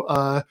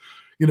to,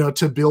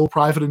 to bill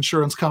private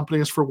insurance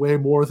companies for way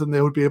more than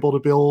they would be able to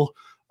bill,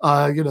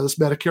 this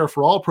Medicare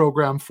for All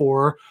program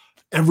for,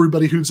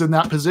 everybody who's in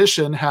that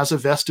position has a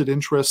vested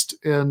interest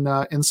in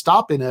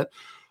stopping it.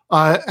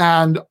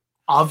 And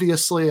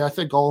obviously, I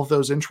think all of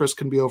those interests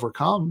can be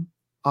overcome.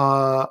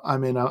 Whatever.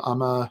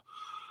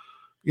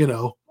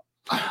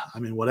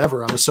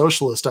 I'm a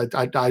socialist. I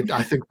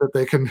think that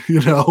they can,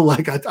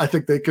 I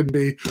think they can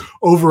be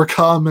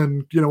overcome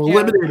and,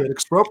 eliminated,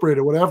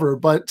 expropriated, whatever.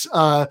 But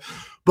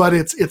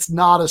it's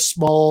not a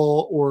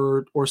small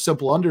or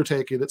simple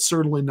undertaking. It's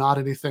certainly not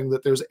anything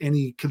that there's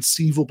any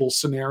conceivable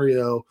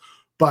scenario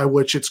by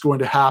which it's going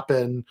to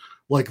happen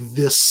like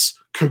this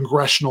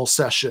congressional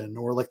session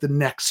or like the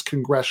next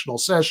congressional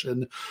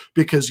session,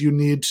 because you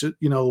need to,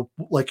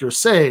 like you're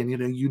saying,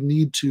 you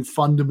need to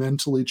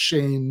fundamentally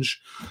change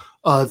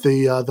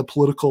the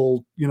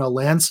political,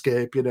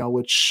 landscape,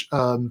 which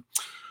I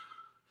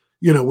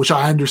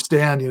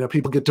understand,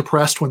 people get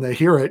depressed when they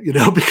hear it,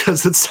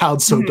 because it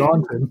sounds so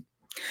daunting.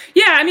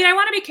 Yeah. I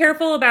want to be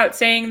careful about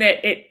saying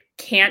that it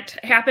can't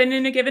happen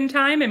in a given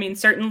time.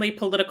 Certainly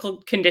political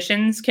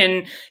conditions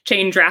can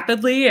change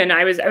rapidly. And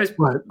I was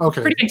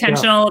pretty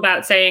intentional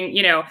about saying,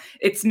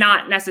 it's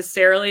not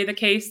necessarily the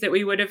case that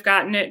we would have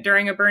gotten it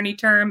during a Bernie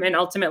term. And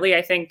ultimately,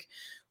 I think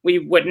we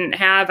wouldn't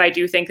have. I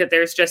do think that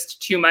there's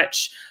just too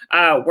much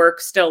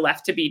work still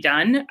left to be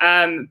done.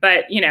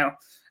 But the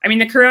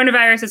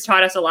coronavirus has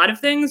taught us a lot of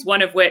things,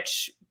 one of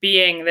which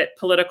being that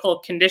political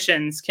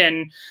conditions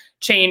can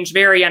change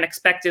very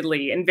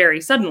unexpectedly and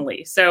very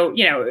suddenly. So,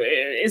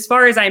 as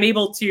far as I'm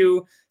able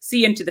to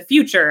see into the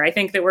future, I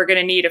think that we're going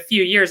to need a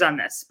few years on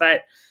this,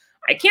 but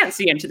I can't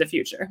see into the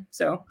future.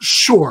 So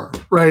sure,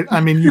 right.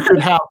 I mean, you could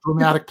have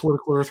dramatic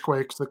political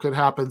earthquakes that could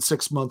happen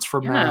 6 months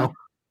from now.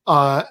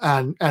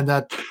 And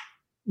that,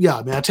 yeah,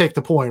 I mean, I take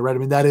the point, right? I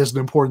mean, that is an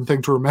important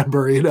thing to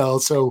remember,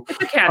 so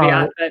it's a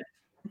caveat, but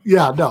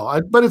yeah,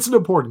 no, but it's an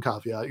important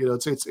caveat,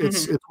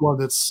 it's one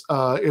that's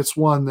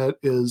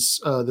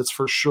that's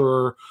for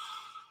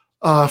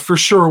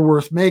sure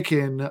worth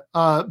making.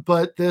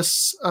 But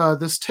this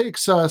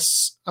takes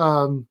us,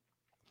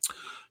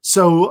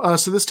 so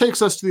this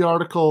takes us to the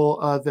article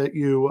that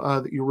you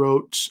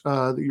wrote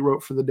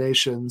for The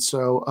Nation.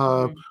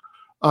 So,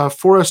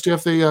 Forrest, do you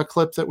have the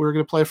clip that we're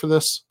going to play for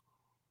this?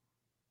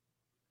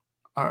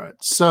 All right.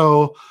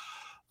 So,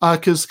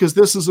 because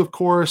this is, of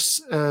course,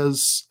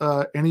 as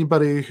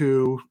anybody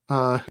who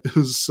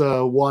watches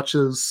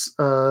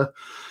or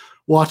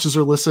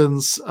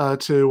listens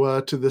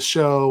to this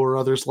show or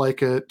others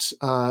like it,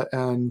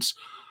 and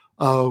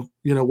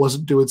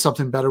wasn't doing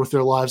something better with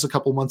their lives a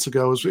couple months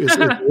ago was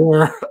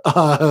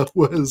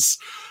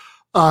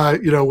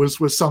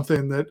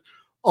something that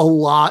a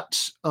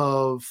lot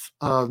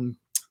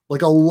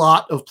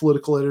of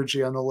political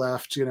energy on the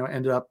left,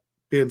 ended up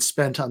being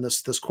spent on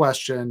this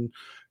question,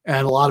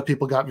 and a lot of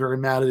people got very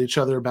mad at each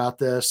other about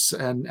this.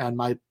 And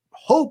my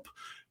hope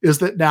is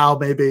that now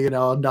maybe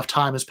enough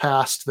time has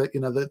passed that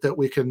that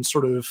we can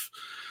sort of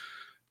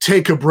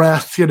take a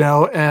breath,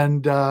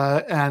 and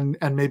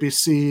maybe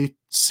see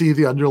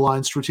the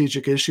underlying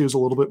strategic issues a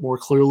little bit more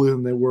clearly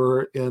than they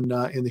were in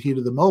the heat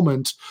of the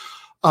moment.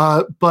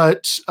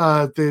 But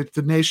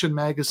the Nation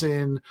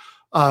magazine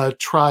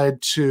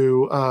tried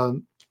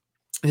to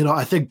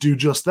I think do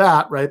just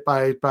that, right,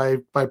 by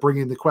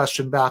bringing the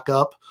question back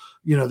up,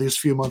 these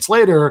few months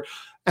later,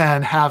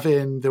 and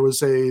there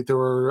was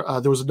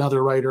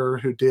another writer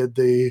who did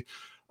the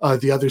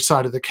other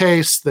side of the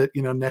case that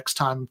next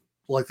time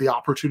like the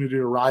opportunity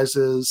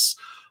arises,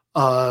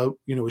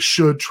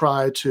 should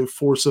try to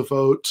force a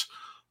vote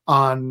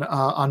on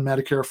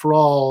Medicare for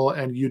all,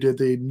 and you did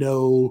the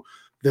no,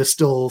 this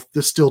still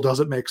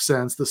doesn't make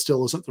sense, this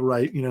still isn't the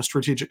right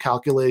strategic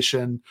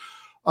calculation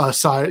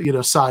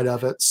side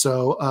of it.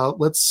 So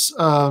let's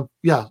watch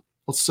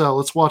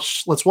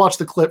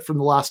the clip from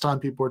the last time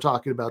people were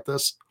talking about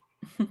this.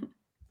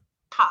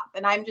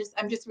 And I'm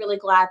just really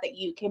glad that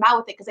you came out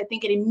with it, because I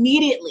think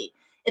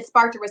it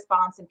sparked a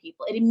response in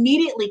people. It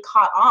immediately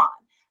caught on,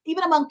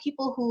 even among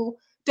people who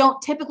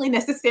don't typically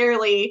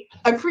necessarily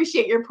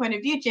appreciate your point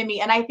of view,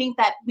 Jimmy. And I think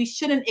that we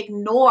shouldn't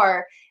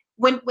ignore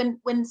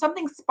when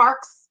something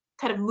sparks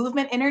kind of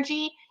movement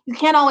energy. You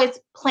can't always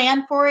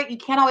plan for it. You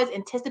can't always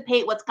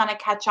anticipate what's going to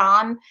catch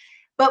on.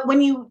 But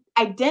when you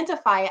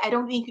identify it, I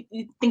don't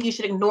think you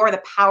should ignore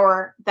the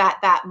power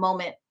that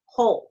moment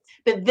holds.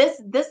 But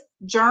this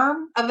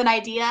germ of an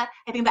idea,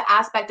 I think the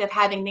aspect of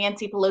having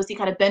Nancy Pelosi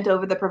kind of bent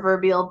over the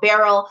proverbial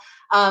barrel,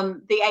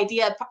 the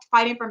idea of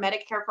fighting for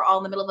Medicare for all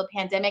in the middle of a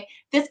pandemic,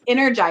 this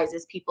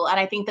energizes people, and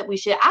I think that we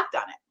should act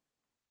on it.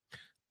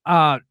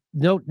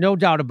 No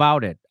doubt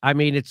about it. I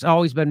mean, it's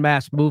always been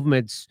mass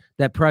movements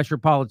that pressure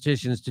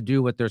politicians to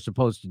do what they're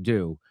supposed to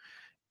do.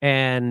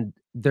 And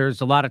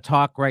there's a lot of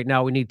talk right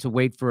now. We need to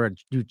wait for a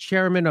new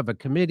chairman of a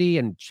committee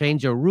and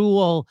change a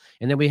rule.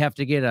 And then we have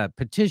to get a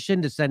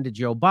petition to send to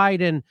Joe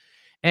Biden.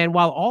 And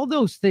while all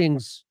those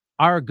things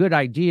are good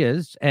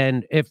ideas,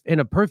 and if in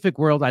a perfect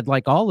world, I'd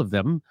like all of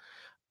them,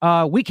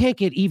 we can't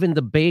get even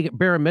the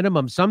bare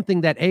minimum,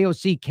 something that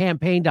AOC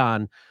campaigned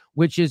on,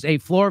 which is a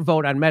floor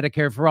vote on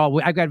Medicare for all.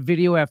 I got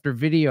video after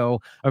video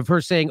of her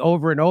saying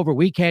over and over,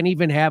 we can't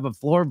even have a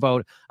floor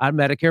vote on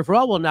Medicare for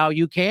all. Well, now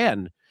you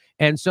can.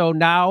 And so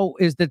now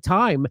is the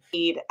time.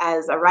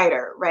 As a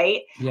writer,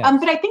 right? Yes.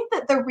 But I think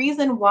that the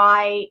reason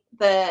why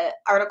the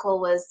article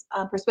was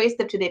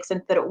persuasive to the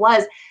extent that it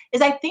was,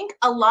 is I think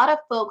a lot of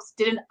folks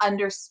didn't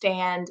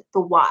understand the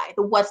why,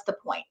 what's the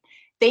point.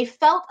 They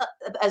felt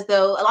as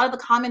though a lot of the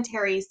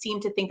commentaries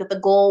seemed to think that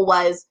the goal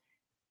was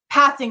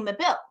passing the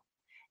bill.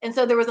 And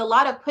so there was a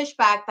lot of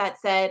pushback that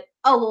said,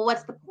 oh, well,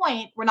 what's the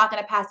point? We're not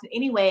going to pass it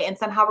anyway. And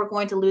somehow we're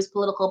going to lose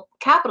political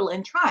capital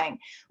in trying,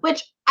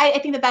 which I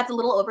think that that's a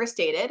little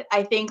overstated.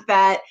 I think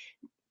that,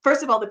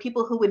 first of all, the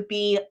people who would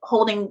be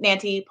holding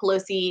Nancy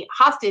Pelosi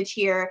hostage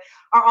here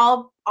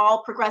are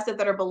all progressive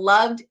that are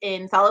beloved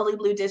in solidly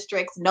blue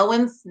districts.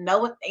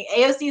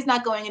 AOC is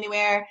not going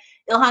anywhere.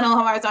 Ilhan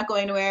Omar is not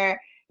going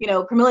anywhere.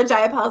 Pramila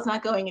Jayapal is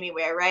not going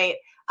anywhere, right?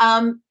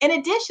 And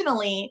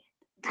additionally,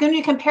 when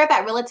you compare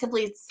that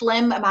relatively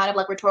slim amount of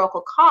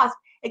rhetorical cost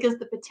against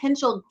the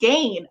potential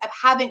gain of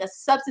having a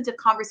substantive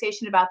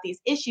conversation about these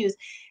issues,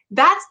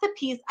 that's the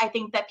piece I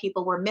think that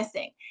people were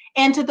missing.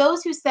 And to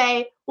those who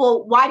say,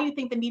 well, why do you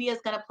think the media is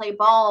going to play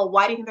ball?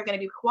 Why do you think they're going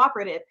to be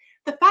cooperative?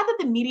 The fact that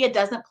the media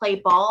doesn't play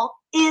ball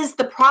is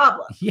the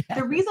problem. Yeah.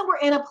 The reason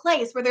we're in a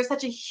place where there's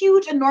such a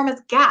huge, enormous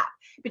gap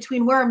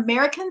between where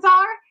Americans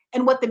are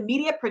and what the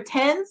media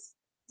pretends,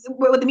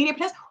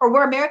 or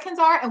where Americans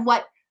are and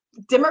what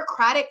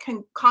Democratic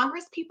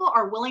Congress people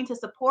are willing to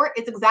support,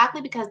 it's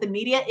exactly because the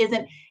media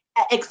isn't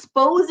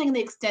exposing the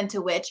extent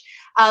to which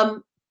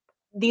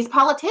these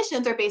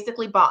politicians are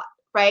basically bought,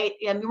 right?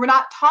 And we're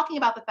not talking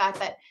about the fact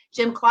that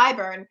Jim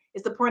Clyburn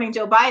is supporting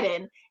Joe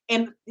Biden,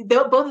 and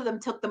both of them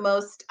took the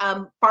most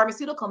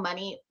pharmaceutical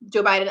money.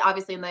 Joe Biden,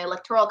 obviously, in the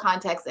electoral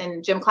context,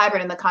 and Jim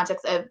Clyburn in the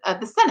context of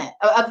the Senate,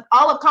 of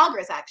all of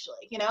Congress,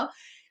 actually, you know?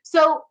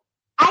 So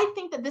I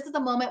think that this is a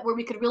moment where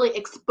we could really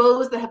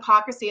expose the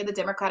hypocrisy of the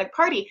Democratic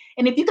Party.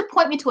 And if you could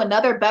point me to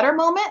another better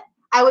moment,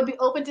 I would be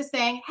open to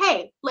saying,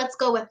 hey, let's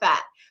go with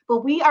that.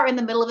 But we are in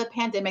the middle of a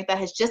pandemic that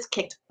has just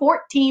kicked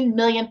 14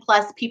 million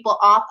plus people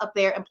off of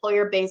their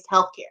employer-based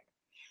healthcare.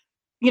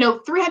 You know,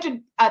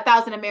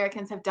 300,000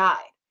 Americans have died.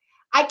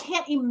 I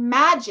can't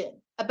imagine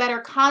a better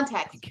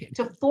context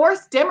to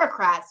force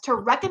Democrats to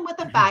reckon with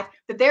the fact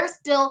that they're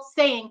still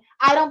saying,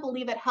 I don't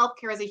believe that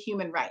healthcare is a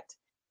human right.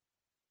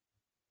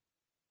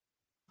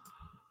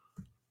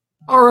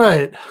 All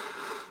right.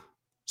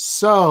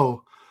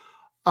 So,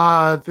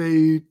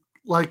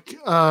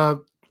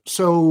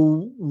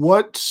 so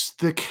what's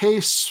the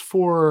case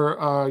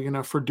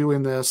for for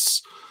doing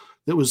this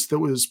that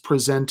was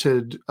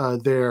presented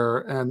there,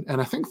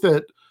 and I think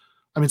that,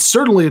 I mean,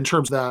 certainly in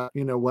terms of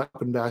that, what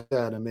happened back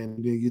then, I mean,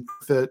 you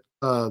think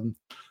that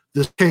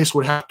this case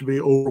would have to be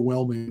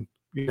overwhelming,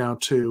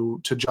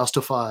 to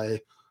justify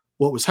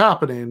what was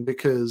happening,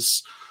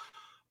 because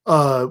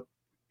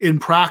in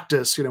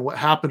practice, what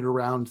happened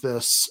around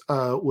this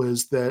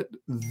was that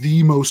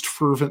the most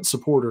fervent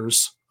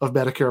supporters of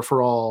Medicare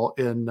for All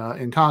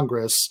in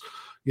Congress,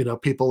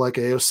 people like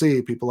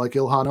AOC, people like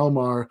Ilhan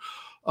Omar,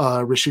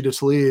 Rashida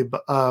Tlaib,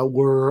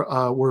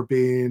 were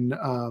being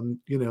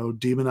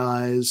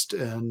demonized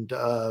and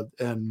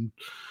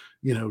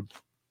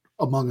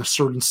among a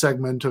certain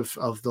segment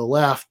of the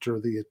left,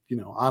 or the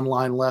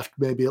online left,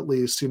 maybe at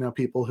least,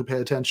 people who pay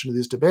attention to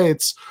these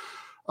debates,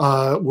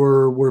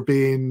 were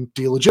being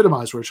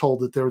delegitimized. We're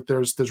told that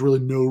there's really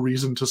no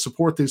reason to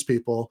support these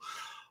people,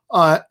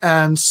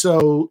 and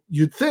so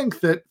you'd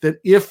think that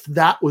if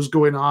that was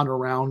going on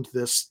around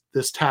this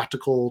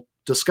tactical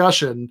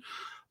discussion,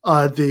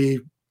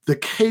 the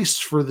case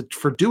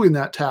for doing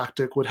that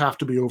tactic would have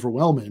to be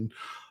overwhelming.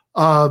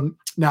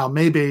 Now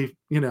maybe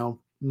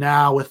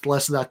now with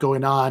less of that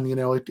going on,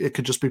 it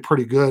could just be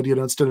pretty good,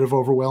 instead of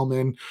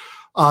overwhelming.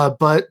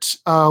 But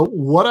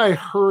what I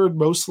heard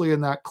mostly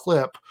in that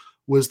clip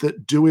was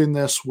that doing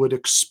this would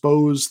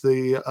expose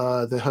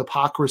the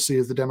hypocrisy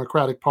of the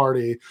Democratic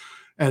Party,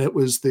 and it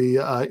was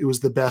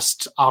the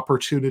best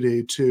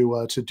opportunity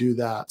to do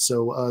that.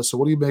 So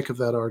what do you make of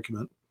that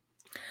argument?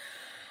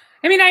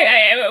 I mean,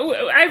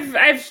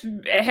 I've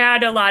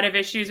had a lot of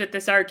issues with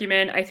this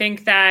argument. I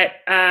think that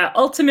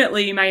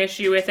ultimately my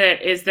issue with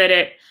it is that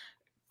it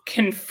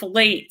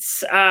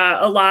conflates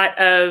a lot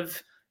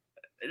of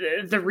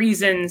the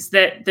reasons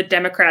that the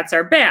Democrats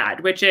are bad,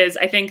 which is,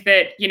 I think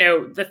that,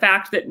 the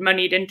fact that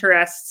moneyed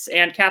interests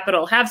and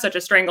capital have such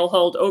a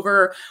stranglehold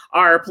over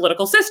our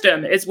political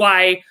system is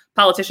why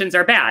politicians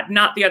are bad,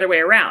 not the other way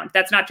around.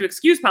 That's not to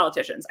excuse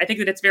politicians. I think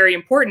that it's very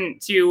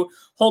important to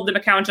hold them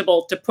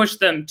accountable, to push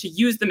them, to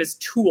use them as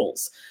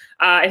tools.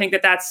 I think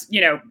that that's,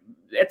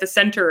 at the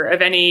center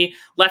of any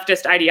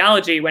leftist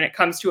ideology when it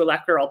comes to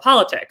electoral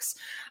politics.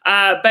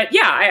 But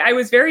yeah, I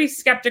was very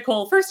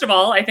skeptical. First of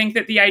all, I think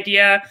that the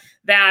idea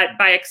that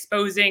by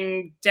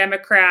exposing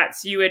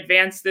Democrats, you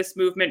advance this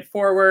movement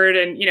forward,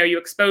 and you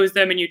expose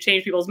them and you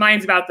change people's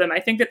minds about them. I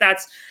think that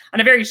that's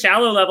on a very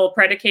shallow level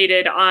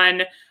predicated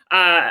on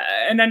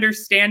an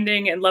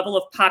understanding and level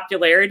of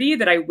popularity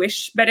that I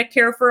wish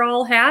Medicare for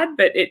All had,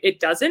 but it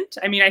doesn't.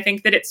 I mean, I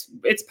think that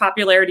its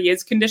popularity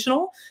is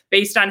conditional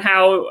based on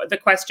how the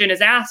question is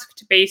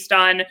asked, based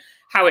on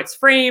how it's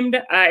framed,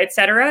 et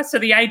cetera. So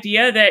the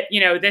idea that,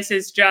 this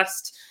is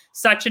just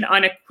such an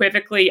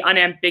unequivocally,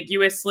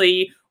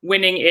 unambiguously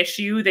winning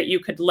issue that you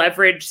could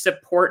leverage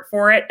support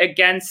for it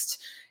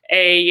against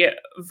a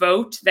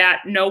vote that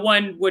no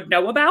one would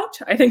know about.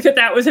 I think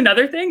that was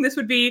another thing. This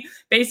would be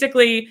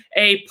basically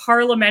a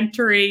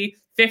parliamentary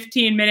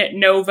 15-minute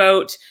no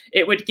vote.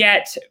 It would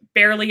get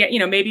barely,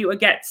 maybe it would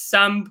get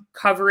some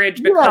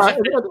coverage because of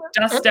the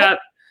dust up.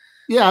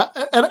 Yeah,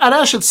 and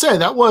I should say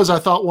that was, I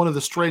thought, one of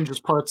the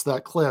strangest parts of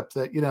that clip,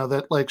 that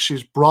that like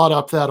she's brought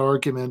up that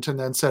argument and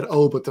then said,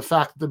 "Oh, but the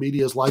fact that the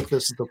media is like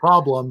this is the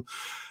problem."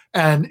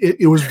 And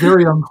it was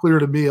very unclear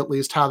to me, at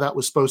least, how that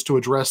was supposed to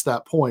address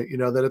that point.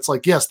 That it's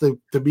like, yes, the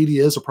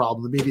media is a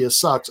problem. The media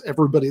sucks.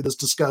 Everybody in this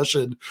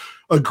discussion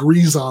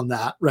agrees on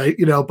that, right?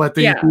 But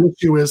the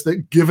issue is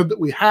that given that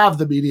we have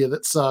the media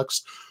that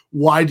sucks,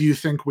 why do you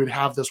think we'd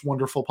have this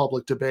wonderful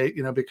public debate?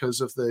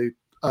 Because of the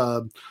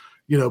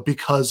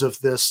because of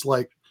this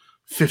like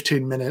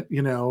 15-minute,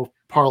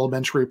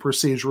 parliamentary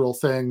procedural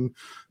thing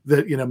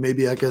that,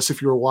 maybe, I guess,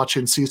 if you were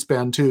watching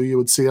C-SPAN too, you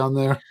would see on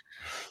there.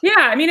 Yeah,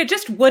 I mean, it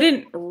just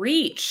wouldn't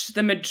reach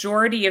the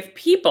majority of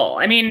people.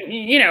 I mean,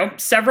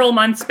 several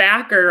months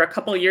back or a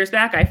couple of years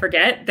back, I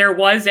forget, there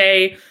was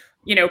a,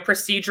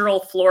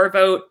 procedural floor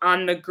vote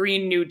on the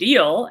Green New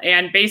Deal.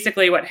 And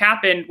basically what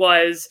happened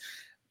was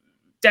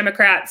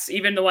Democrats,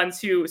 even the ones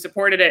who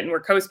supported it and were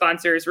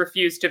co-sponsors,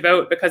 refused to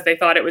vote because they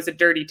thought it was a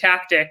dirty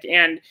tactic.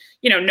 And,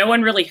 no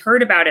one really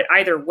heard about it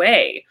either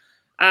way.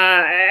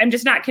 I'm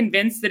just not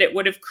convinced that it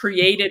would have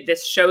created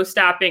this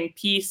show-stopping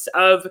piece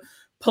of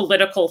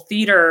political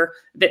theater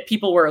that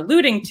people were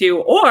alluding to,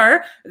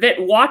 or that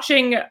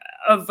watching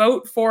a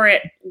vote for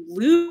it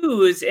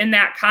lose in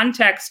that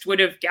context would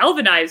have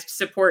galvanized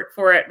support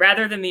for it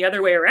rather than the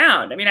other way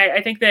around. I mean,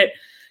 I think that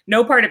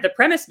no part of the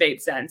premise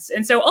made sense.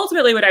 And so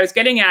ultimately what I was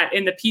getting at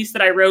in the piece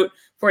that I wrote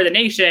for The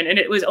Nation, and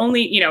it was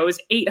only, it was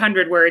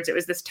 800 words. It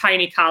was this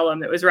tiny column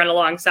that was run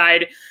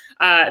alongside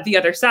the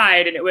other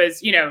side. And it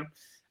was,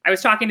 I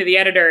was talking to the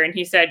editor and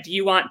he said, do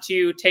you want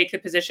to take the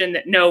position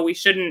that, no, we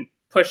shouldn't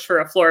push for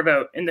a floor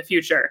vote in the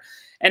future?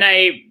 And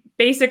I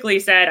basically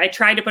said, I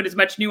tried to put as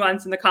much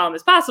nuance in the column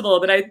as possible,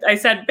 but I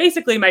said,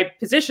 basically my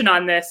position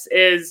on this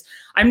is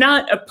I'm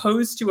not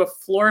opposed to a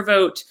floor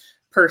vote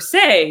per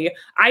se.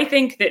 I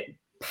think that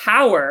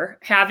power,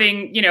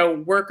 having,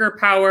 worker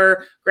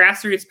power,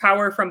 grassroots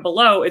power from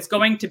below is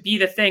going to be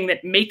the thing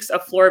that makes a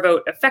floor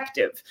vote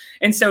effective.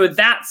 And so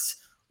that's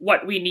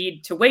what we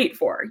need to wait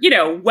for.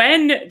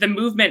 When the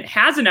movement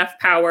has enough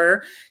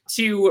power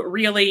to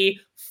really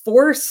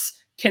force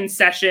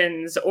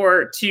concessions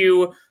or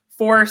to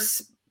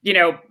force,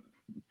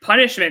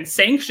 punishment,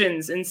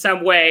 sanctions in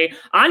some way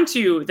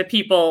onto the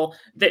people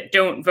that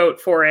don't vote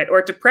for it,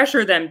 or to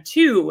pressure them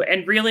to,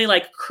 and really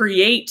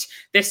create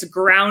this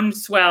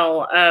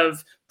groundswell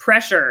of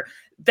pressure,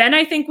 then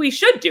I think we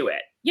should do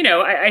it.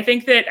 I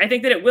think that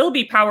it will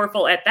be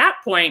powerful at that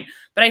point,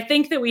 but I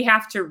think that we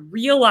have to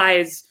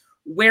realize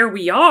where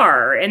we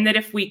are, and that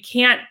if we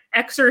can't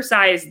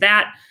exercise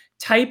that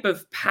type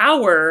of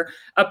power,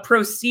 a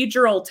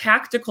procedural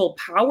tactical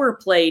power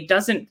play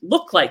doesn't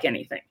look like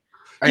anything.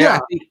 Yeah,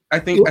 I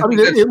think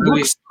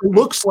it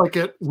looks like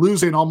it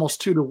losing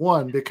almost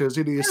 2-1 because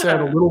you said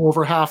a little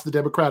over half the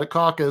Democratic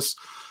caucus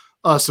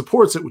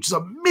supports it, which is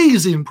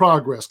amazing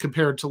progress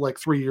compared to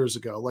 3 years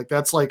ago.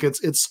 That's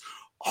it's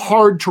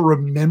hard to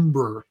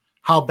remember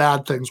how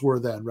bad things were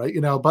then, right?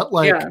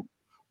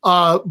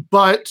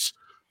 But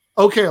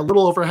okay, a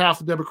little over half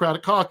the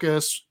Democratic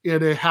caucus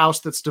in a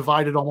House that's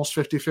divided almost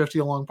 50-50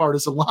 along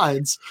partisan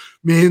lines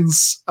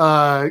means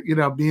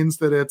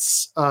that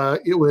it's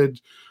it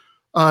would.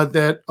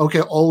 That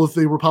all of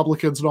the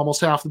Republicans and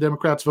almost half the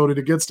Democrats voted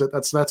against it.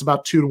 That's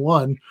about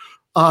 2-1,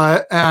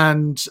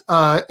 and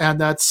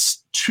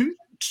that's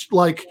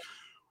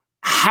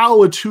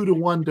how a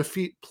 2-1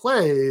 defeat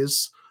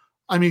plays.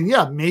 I mean,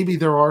 maybe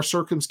there are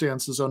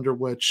circumstances under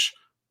which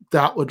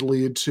that would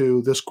lead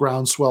to this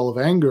groundswell of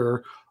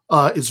anger.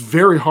 It's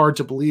very hard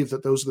to believe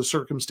that those are the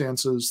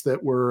circumstances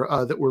that we're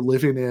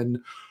living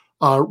in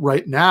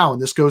right now. And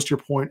this goes to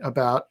your point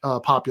about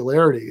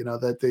popularity.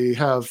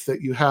 That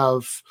you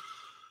have.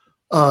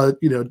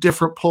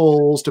 Different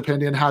polls,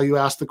 depending on how you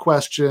ask the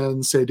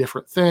question, say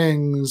different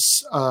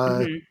things.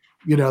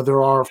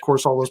 There are, of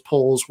course, all those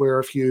polls where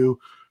if you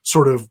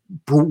sort of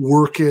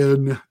work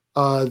in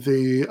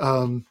the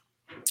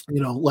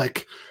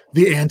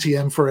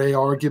anti-M4A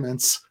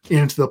arguments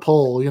into the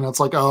poll, it's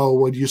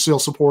would you still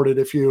support it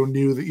if you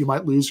knew that you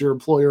might lose your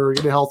employer or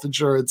get health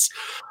insurance?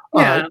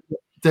 That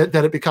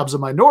it becomes a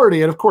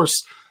minority. And of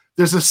course,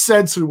 there's a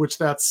sense in which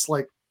that's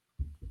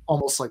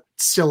almost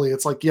silly.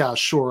 It's yeah,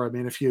 sure. I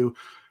mean,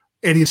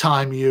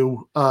 anytime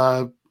you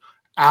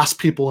ask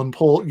people in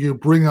poll, you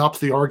bring up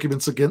the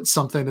arguments against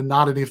something and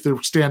not any of the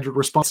standard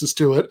responses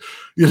to it,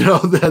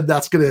 then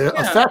that's going to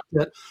affect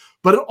it.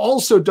 But it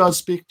also does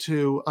speak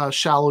to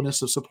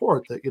shallowness of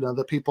support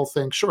that people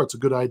think, sure, it's a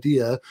good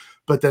idea.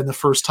 But then the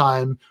first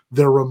time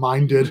they're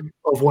reminded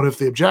of one of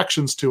the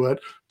objections to it,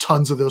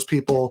 tons of those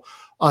people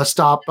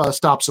stop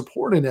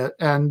supporting it.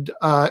 And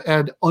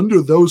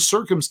under those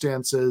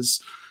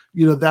circumstances,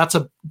 you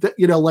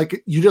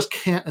just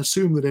can't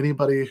assume that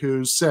anybody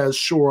who says,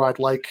 sure, I'd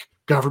like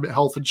government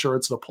health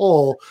insurance in a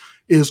poll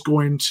is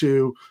going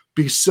to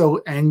be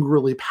so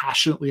angrily,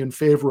 passionately in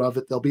favor of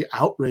it. They'll be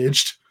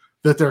outraged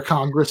that their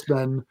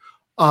congressman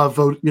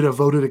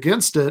voted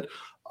against it.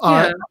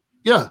 I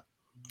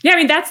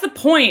mean, that's the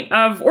point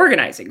of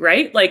organizing,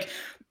 right?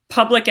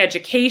 Public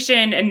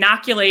education,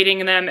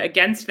 inoculating them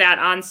against that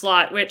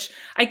onslaught, which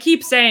I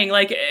keep saying,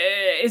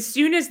 as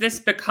soon as this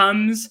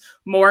becomes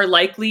more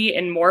likely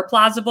and more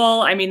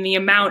plausible, I mean, the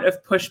amount of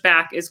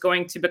pushback is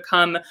going to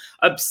become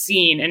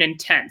obscene and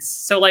intense.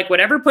 So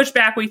whatever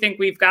pushback we think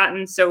we've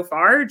gotten so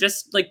far,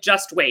 just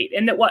wait.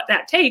 And that what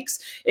that takes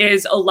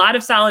is a lot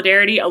of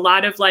solidarity, a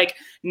lot of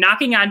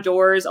knocking on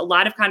doors, a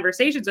lot of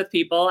conversations with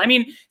people. I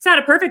mean, it's not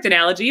a perfect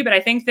analogy, but I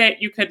think that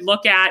you could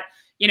look at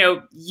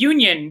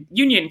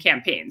union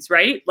campaigns,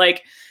 right?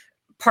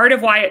 Part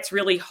of why it's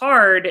really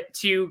hard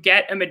to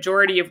get a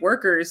majority of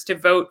workers to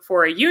vote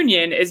for a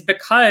union is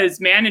because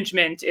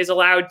management is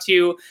allowed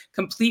to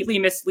completely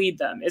mislead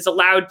them, is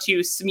allowed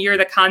to smear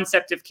the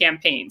concept of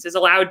campaigns, is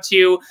allowed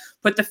to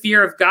put the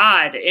fear of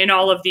God in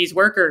all of these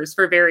workers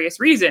for various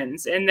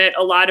reasons. And that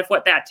a lot of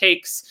what that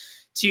takes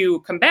to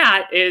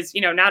combat is,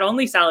 not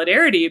only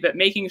solidarity, but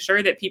making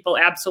sure that people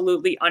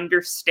absolutely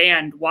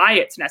understand why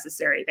it's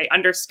necessary. They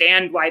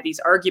understand why these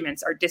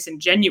arguments are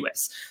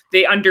disingenuous.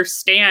 They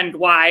understand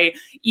why,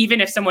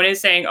 even if someone is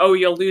saying, oh,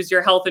 you'll lose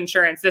your health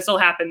insurance, this will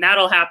happen,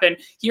 that'll happen,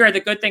 here are the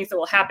good things that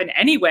will happen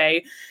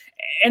anyway.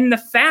 And the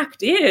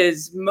fact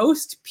is,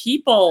 most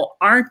people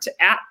aren't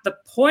at the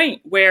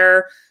point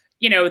where,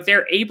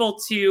 they're able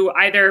to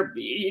either,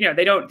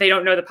 they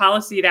don't know the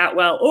policy that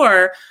well,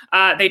 or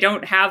they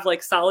don't have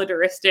like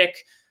solidaristic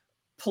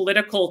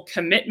political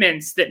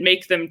commitments that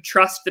make them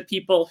trust the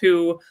people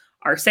who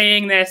are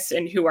saying this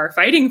and who are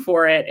fighting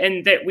for it,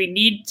 and that we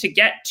need to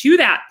get to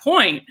that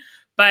point.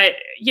 But,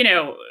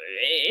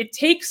 it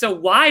takes a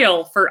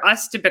while for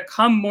us to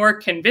become more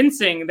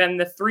convincing than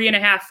the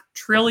 $3.5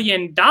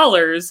 trillion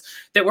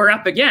that we're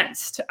up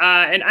against.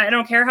 And I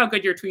don't care how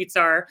good your tweets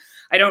are.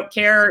 I don't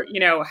care,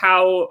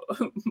 how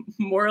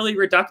morally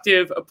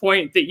reductive a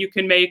point that you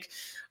can make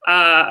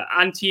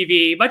on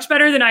TV. Much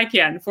better than I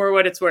can, for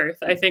what it's worth.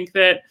 I think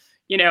that,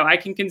 I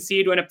can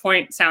concede when a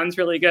point sounds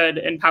really good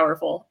and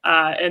powerful,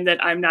 and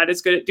that I'm not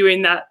as good at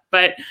doing that.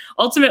 But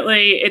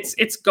ultimately,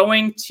 it's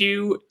going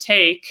to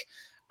take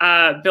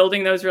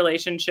building those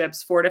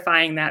relationships,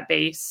 fortifying that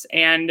base,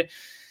 and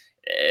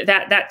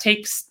that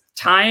takes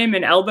time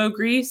and elbow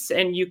grease,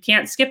 and you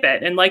can't skip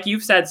it. And like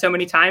you've said so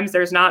many times,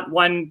 there's not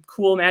one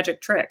cool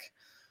magic trick.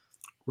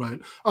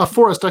 Right.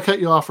 Forrest, I cut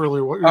you off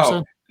earlier. What you're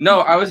saying? No,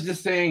 I was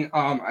just saying,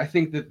 I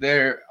think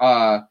that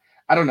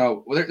I don't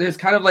know. There's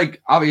kind of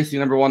like, obviously,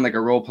 number one, like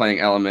a role-playing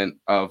element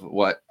of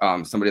what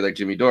somebody like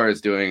Jimmy Dore is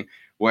doing,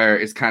 where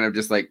it's kind of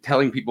just like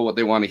telling people what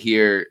they want to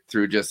hear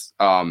through just,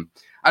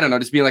 I don't know,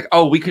 just being like,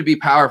 oh, we could be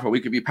powerful. We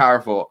could be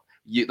powerful.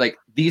 Like,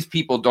 these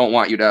people don't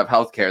want you to have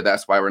healthcare.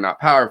 That's why we're not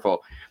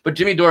powerful. But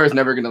Jimmy Dore is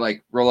never going to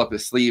like roll up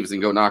his sleeves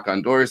and go knock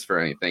on doors for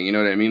anything. You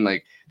know what I mean?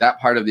 Like, that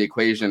part of the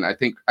equation, I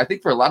think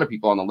for a lot of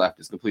people on the left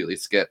is completely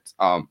skipped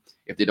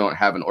if they don't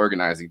have an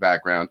organizing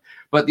background.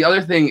 But the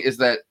other thing is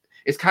that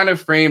it's kind of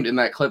framed in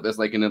that clip as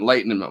like an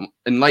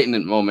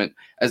enlightenment moment,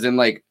 as in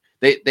like,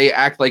 they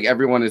act like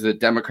everyone is a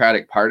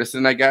Democratic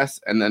partisan, I guess.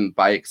 And then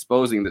by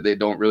exposing that they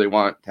don't really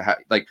want to have,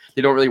 like,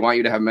 they don't really want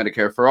you to have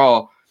Medicare for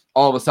all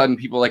of a sudden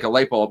people, like, a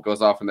light bulb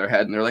goes off in their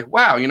head and they're like,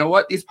 wow, you know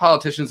what? These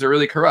politicians are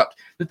really corrupt.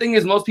 The thing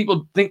is, most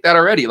people think that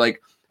already. Like,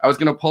 I was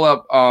going to pull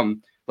up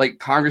like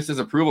Congress's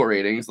approval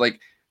ratings. Like,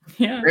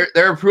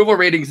 their approval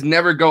ratings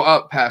never go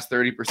up past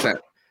 30%.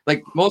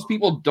 Like, most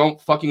people don't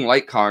fucking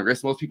like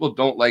Congress. Most people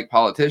don't like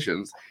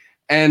politicians.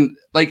 And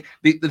like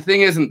the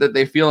thing isn't that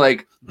they feel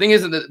like, the thing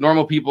isn't that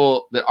normal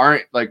people that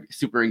aren't like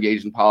super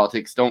engaged in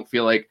politics don't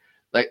feel like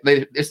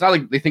it's not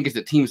like they think it's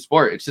a team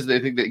sport. It's just they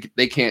think that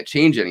they can't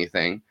change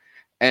anything.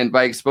 And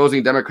by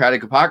exposing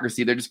Democratic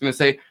hypocrisy, they're just going to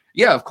say,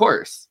 yeah, of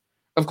course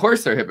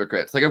they're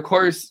hypocrites. Like, of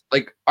course,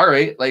 like, all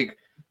right, like,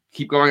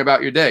 keep going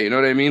about your day. You know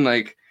what I mean?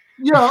 Like,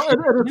 yeah,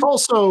 and it's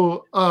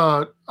also,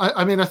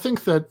 I mean, I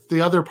think that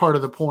the other part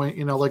of the point,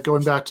 like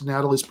going back to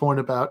Natalie's point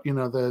about,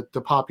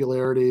 the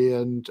popularity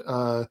and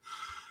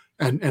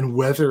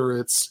whether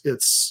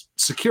it's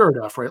secure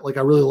enough, right? Like,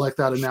 I really like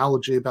that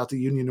analogy about the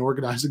union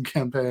organizing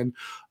campaign,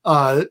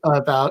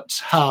 about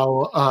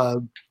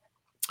how,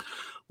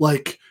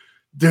 like,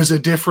 there's a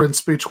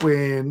difference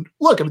between,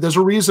 look, I mean, there's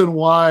a reason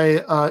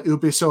why it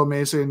would be so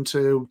amazing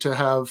to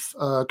have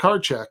a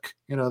card check,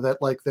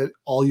 that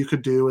all you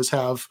could do is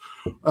have,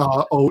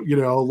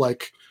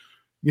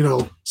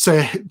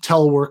 say,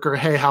 tell a worker,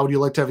 hey, how would you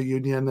like to have a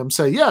union? And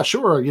say, yeah,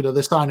 sure.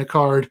 They sign a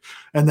card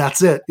and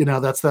that's it.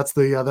 That's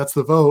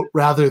the vote,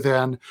 rather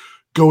than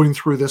going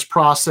through this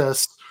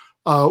process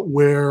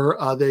where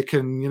they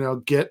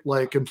can, get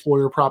like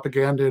employer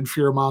propaganda and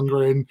fear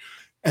mongering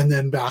and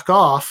then back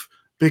off.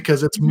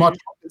 Because it's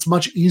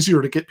much easier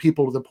to get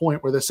people to the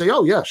point where they say,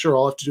 oh, yeah, sure,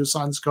 all I have to do is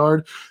sign this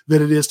card,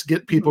 than it is to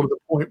get people to the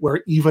point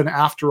where even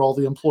after all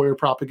the employer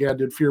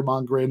propaganda and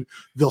fear-mongering,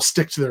 they'll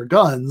stick to their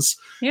guns.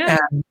 Yeah.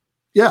 And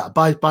yeah,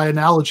 by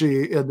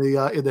analogy, in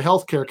the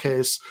healthcare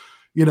case,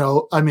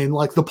 I mean,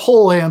 like, the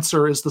poll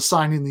answer is the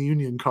signing the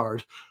union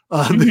card.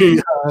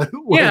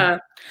 Yeah.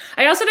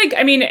 I also think,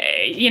 I mean,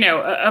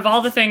 of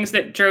all the things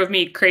that drove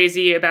me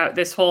crazy about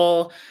this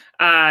whole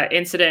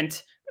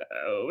incident,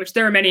 which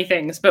there are many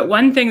things, but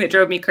one thing that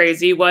drove me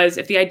crazy was,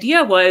 if the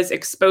idea was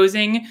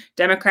exposing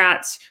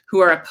Democrats who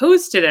are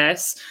opposed to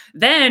this,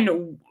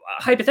 then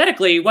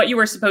hypothetically, what you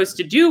were supposed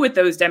to do with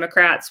those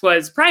Democrats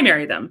was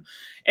primary them.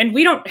 And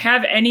we don't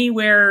have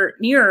anywhere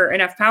near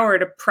enough power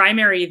to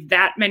primary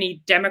that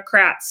many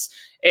Democrats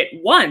at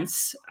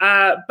once.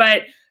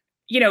 But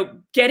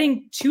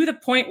getting to the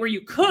point where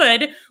you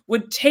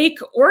would take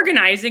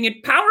organizing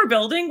and power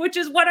building, which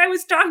is what I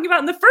was talking about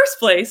in the first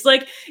place.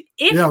 Like,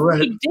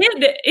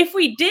 if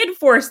we did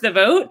force the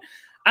vote,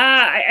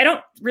 I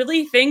don't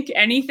really think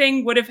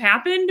anything would have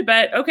happened,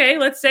 but okay,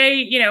 let's say,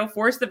 you know,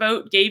 Force the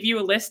Vote gave you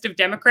a list of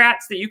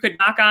Democrats that you could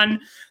knock on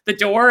the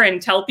door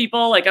and tell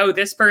people like, oh,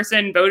 this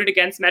person voted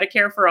against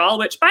Medicare for all,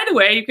 which, by the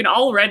way, you can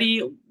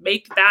already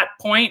make that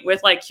point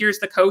with like, here's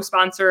the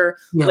co-sponsor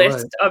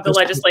list of the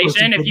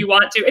legislation if you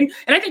want to. And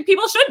I think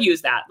people should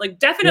use that. Like,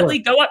 definitely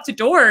go up to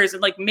doors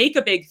and like make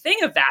a big thing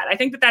of that. I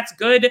think that that's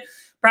good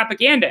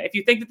propaganda. If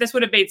you think that this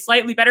would have made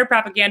slightly better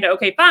propaganda,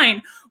 okay,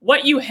 fine.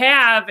 What you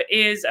have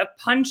is a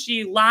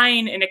punchy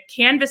line in a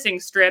canvassing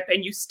strip,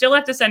 and you still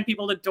have to send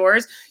people to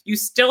doors. You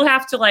still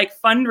have to like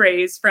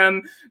fundraise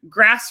from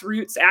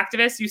grassroots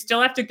activists. You still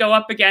have to go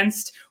up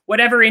against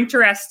whatever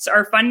interests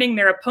are funding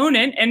their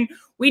opponent. And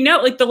we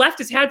know like the left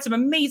has had some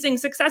amazing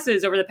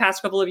successes over the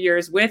past couple of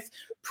years with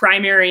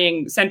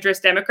primarying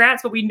centrist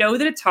Democrats, but we know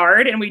that it's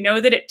hard, and we know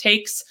that it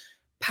takes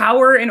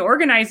power and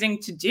organizing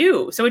to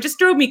do. So it just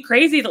drove me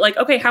crazy that like,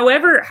 okay,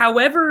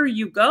 however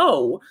you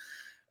go,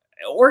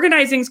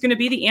 organizing is going to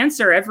be the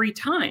answer every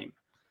time.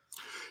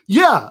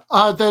 Yeah,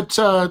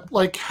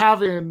 like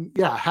having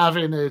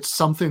it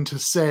something to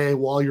say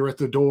while you're at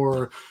the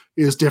door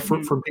is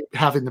different from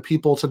having the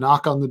people to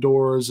knock on the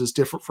doors, is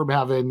different from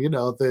having, you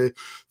know, the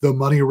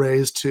money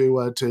raised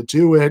to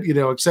do it, you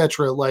know,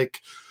 etc.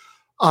 Like,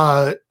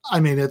 I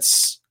mean,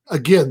 it's,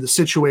 again, the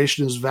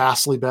situation is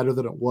vastly better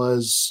than it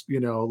was, you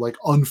know, like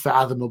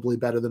unfathomably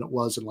better than it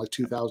was in like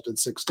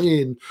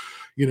 2016,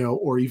 you know,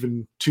 or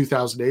even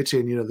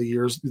 2018, you know, the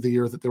year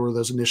that there were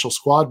those initial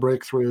squad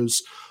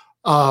breakthroughs.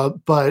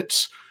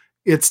 But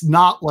it's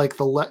not like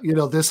you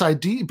know, this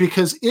idea,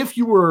 because if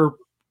you were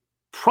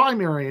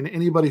primarying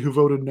anybody who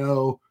voted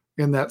no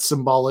in that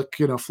symbolic,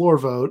 you know, floor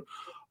vote,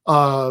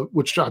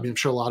 which I mean, I'm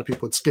sure a lot of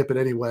people would skip it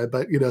anyway,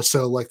 but, you know,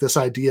 so like this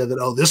idea that,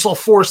 oh, this will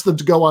force them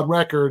to go on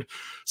record.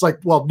 It's like,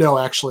 well, no,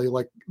 actually,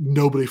 like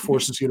nobody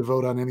forces you to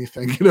vote on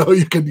anything. You know,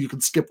 you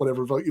can skip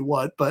whatever vote you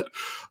want, but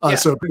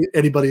so if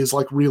anybody is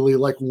like really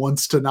like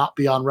wants to not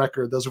be on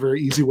record, there's a very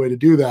easy way to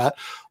do that.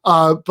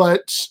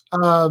 But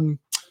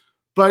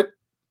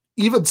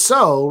even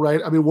so,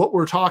 right, I mean, what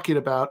we're talking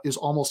about is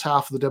almost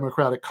half of the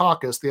Democratic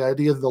caucus. The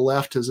idea that the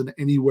left isn't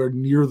anywhere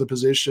near the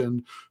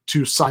position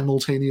to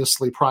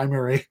simultaneously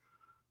primary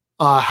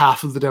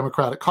half of the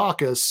Democratic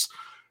caucus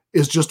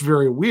is just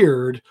very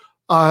weird.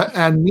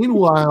 And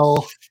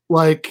meanwhile,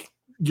 like,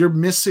 you're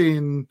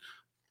missing,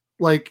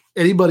 like,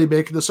 anybody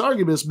making this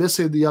argument is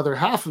missing the other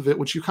half of it,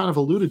 which you kind of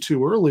alluded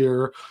to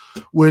earlier,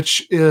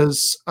 which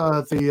is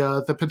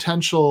the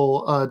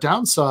potential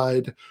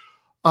downside,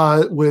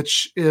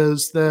 which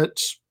is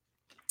that,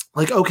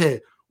 like,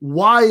 okay,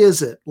 why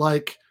is it,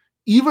 like,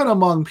 even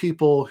among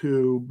people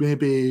who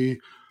maybe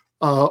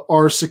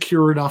are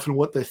secure enough in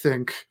what they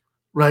think,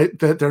 right,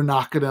 that they're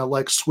not going to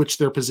like switch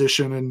their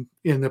position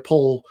in the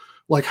poll,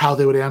 like how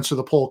they would answer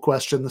the poll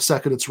question the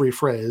second it's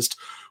rephrased,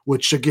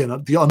 which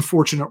again, the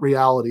unfortunate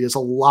reality is a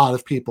lot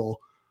of people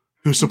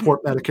who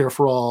support Medicare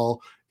for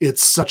all,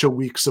 it's such a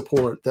weak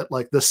support that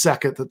like the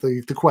second that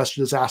the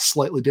question is asked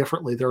slightly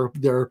differently,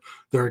 they're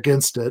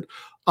against it.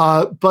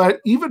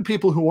 But even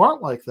people who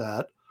aren't like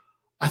that,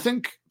 I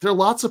think there are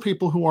lots of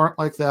people who aren't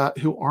like that,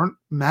 who aren't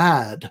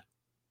mad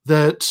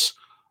that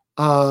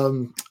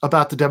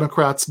about the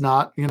Democrats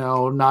not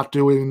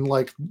doing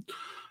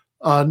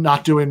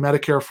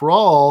Medicare for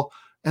all.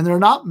 And they're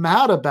not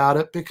mad about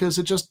it because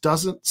it just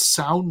doesn't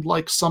sound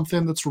like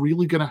something that's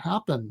really going to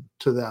happen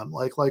to them.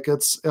 Like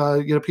it's,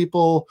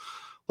 people,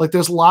 like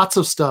there's lots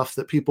of stuff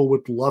that people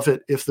would love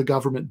it if the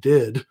government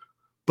did,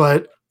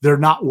 but they're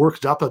not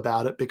worked up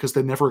about it because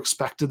they never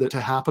expected it to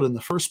happen in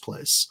the first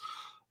place.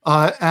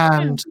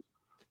 And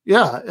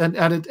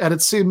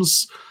it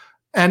seems,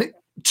 and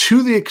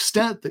to the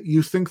extent that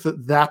you think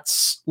that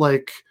that's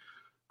like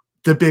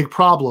the big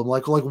problem,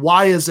 like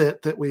why is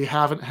it that we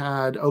haven't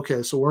had,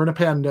 okay, so we're in a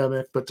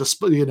pandemic, but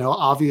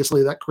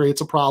obviously that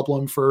creates a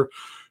problem for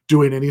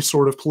doing any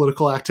sort of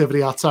political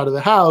activity outside of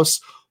the house.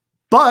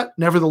 But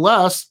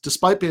nevertheless,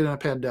 despite being in a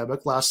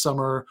pandemic, last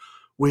summer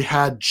we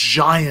had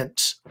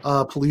giant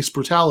police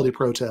brutality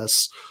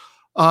protests.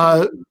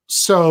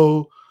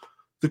 So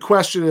the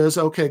question is,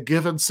 okay,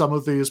 given some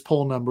of these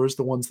poll numbers,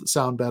 the ones that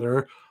sound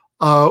better,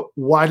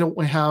 why don't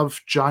we have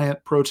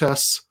giant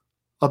protests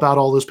about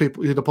all those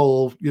people in the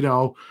poll,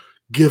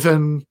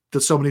 given that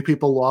so many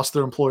people lost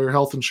their employer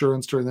health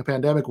insurance during the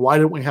pandemic? Why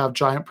don't we have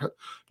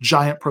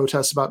giant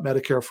protests about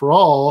Medicare for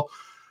all?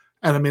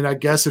 And I mean, I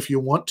guess if you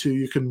want to,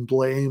 you can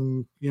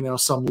blame,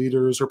 some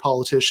leaders or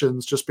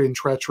politicians just being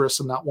treacherous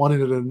and not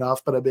wanting it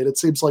enough. But I mean, it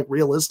seems like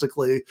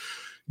realistically,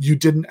 you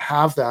didn't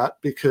have that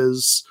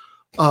because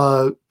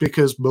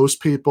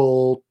most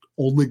people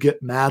only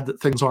get mad that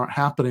things aren't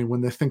happening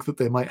when they think that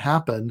they might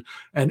happen.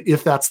 And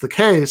if that's the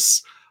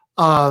case,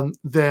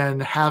 then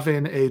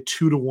having a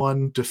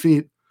 2-to-1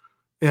 defeat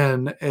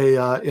in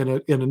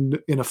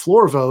a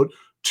floor vote,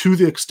 to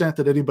the extent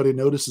that anybody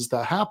notices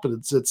that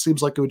happens, it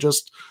seems like it would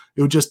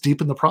just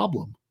deepen the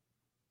problem.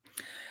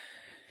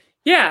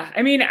 Yeah,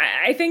 I mean,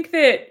 I think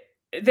that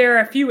there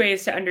are a few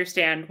ways to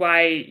understand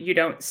why you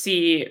don't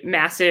see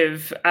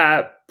massive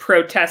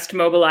protest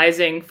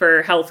mobilizing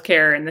for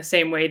healthcare in the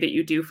same way that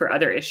you do for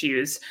other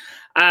issues.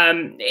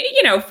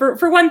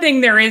 For one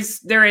thing, there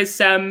is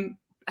some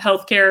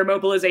healthcare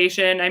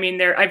mobilization. I mean,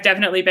 I've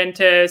definitely been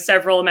to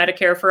several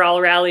Medicare for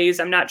All rallies.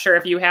 I'm not sure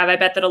if you have. I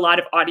bet that a lot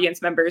of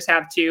audience members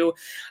have too,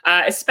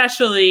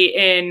 especially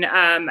in,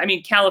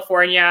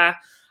 California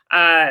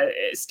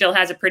still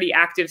has a pretty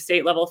active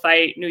state level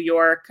fight. New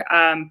York,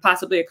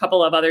 possibly a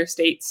couple of other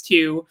states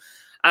too,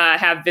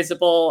 have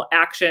visible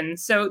action.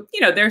 So,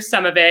 there's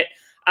some of it.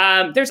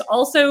 There's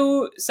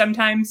also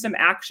sometimes some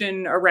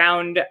action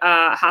around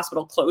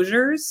hospital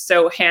closures.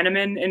 So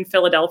Hahnemann in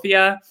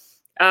Philadelphia,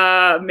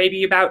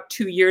 maybe about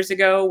 2 years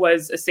ago,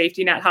 was a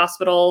safety net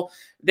hospital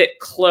that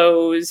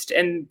closed.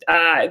 And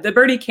the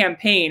Bernie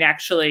campaign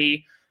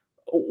actually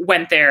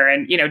went there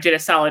and, did a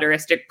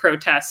solidaristic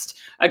protest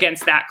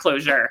against that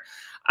closure.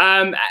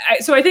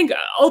 So I think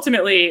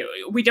ultimately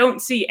we don't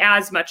see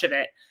as much of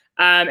it.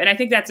 And I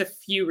think that's a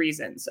few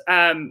reasons.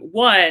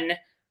 One,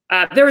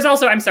 there was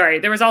also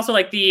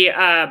like the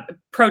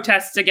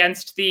protests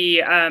against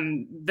the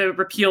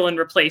repeal and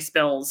replace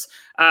bills,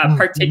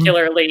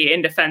 particularly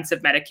in defense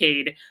of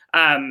Medicaid,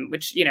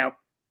 which,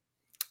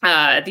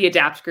 the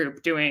ADAPT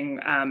group doing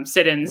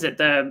sit-ins at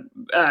the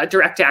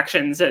direct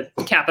actions at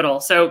Capitol.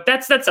 So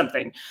that's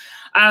something.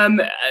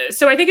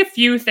 So I think a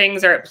few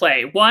things are at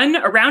play. One,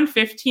 around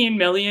 15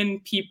 million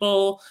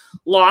people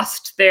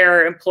lost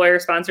their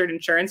employer-sponsored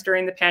insurance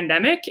during the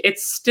pandemic.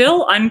 It's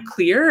still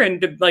unclear,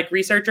 and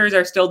researchers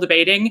are still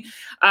debating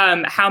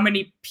how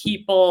many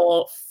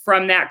people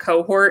from that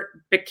cohort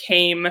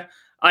became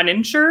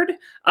uninsured.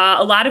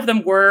 A lot of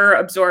them were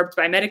absorbed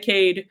by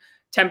Medicaid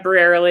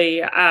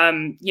temporarily.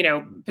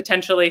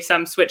 Potentially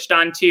some switched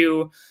on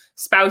to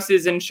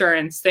spouse's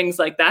insurance, things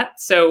like that.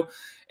 So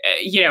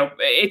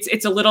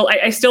it's a little,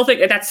 I still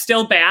think that's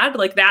still bad.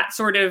 Like that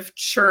sort of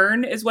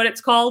churn is what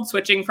it's called.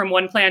 Switching from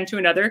one plan to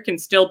another can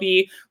still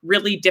be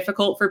really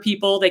difficult for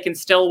people. They can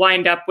still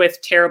wind up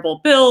with terrible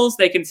bills.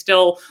 They can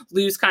still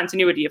lose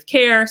continuity of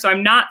care. So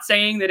I'm not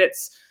saying that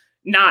it's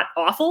not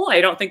awful.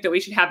 I don't think that we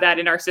should have that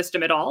in our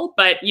system at all.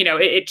 But,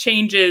 it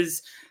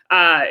changes.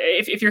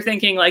 If you're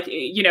thinking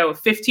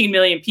 15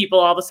 million people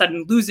all of a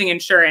sudden losing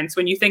insurance,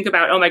 when you think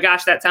about, oh my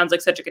gosh, that sounds like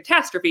such a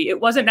catastrophe,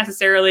 it wasn't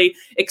necessarily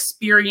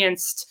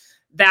experienced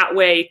that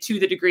way to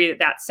the degree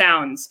that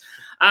sounds.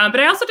 But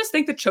I also just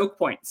think the choke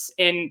points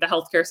in the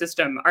healthcare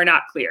system are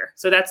not clear.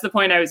 So that's the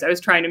point I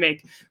was trying to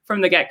make from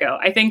the get-go.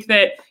 I think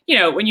that,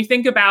 when you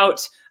think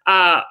about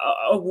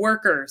a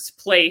worker's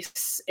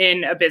place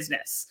in a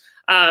business,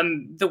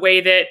 the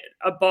way that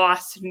a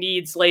boss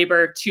needs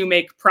labor to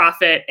make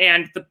profit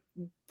and the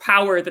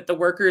power that the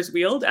workers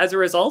wield as a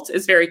result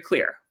is very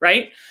clear,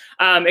 right?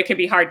 It can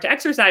be hard to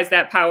exercise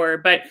that power,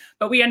 but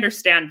we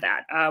understand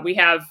that. We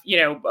have,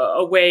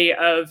 a way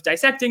of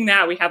dissecting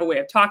that. We have a way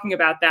of talking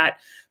about that.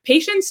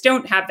 Patients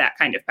don't have that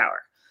kind of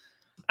power.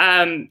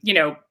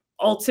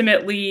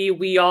 Ultimately,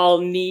 we all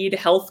need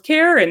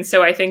healthcare. And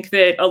so I think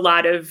that a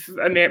lot of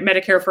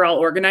Medicare for All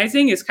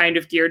organizing is kind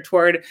of geared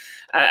toward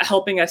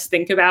helping us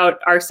think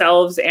about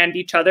ourselves and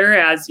each other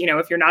as,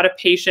 if you're not a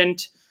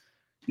patient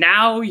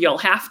now, you'll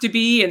have to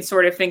be, and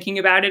sort of thinking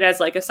about it as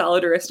like a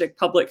solidaristic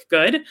public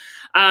good.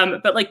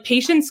 But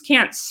patients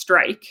can't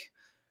strike.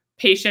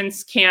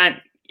 Patients can't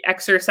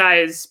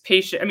exercise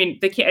patient. I mean,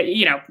 they can't,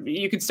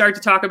 you could start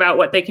to talk about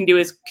what they can do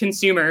as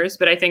consumers,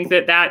 but I think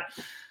that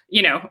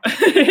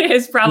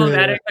is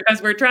problematic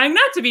because we're trying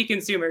not to be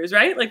consumers,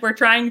 right? Like we're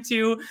trying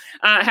to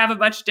have a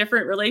much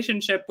different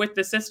relationship with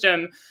the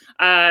system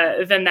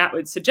than that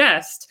would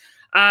suggest.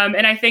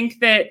 And I think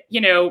that,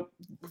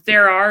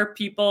 there are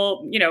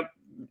people,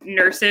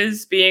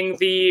 nurses being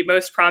the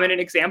most prominent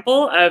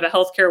example of a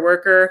healthcare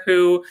worker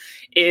who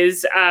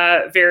is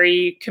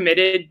very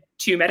committed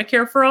to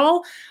Medicare for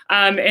All.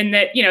 And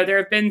that, there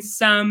have been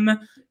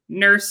some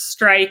nurse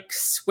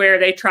strikes where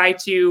they try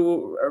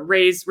to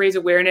raise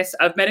awareness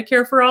of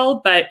Medicare for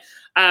All, but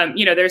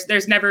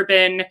there's never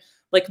been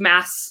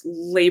mass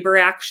labor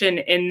action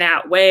in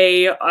that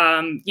way.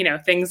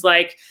 Things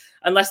like,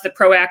 unless the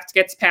PRO Act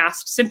gets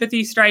passed,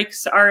 sympathy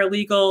strikes are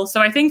illegal.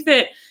 So I think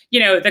that,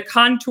 the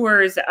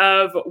contours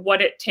of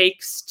what it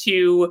takes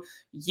to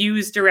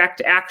use direct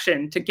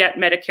action to get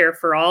Medicare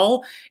for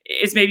All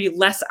is maybe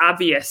less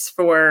obvious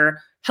for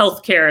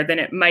healthcare than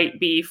it might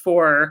be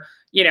for,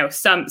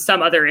 some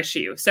other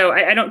issue. So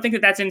I don't think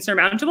that that's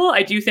insurmountable.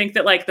 I do think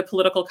that the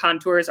political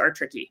contours are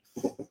tricky.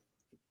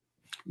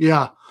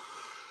 Yeah.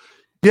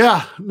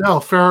 Yeah,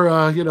 no,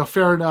 fair,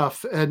 fair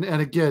enough. And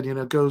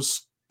again,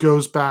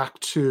 goes back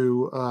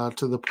to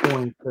the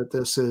point that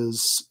this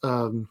is,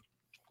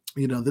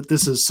 that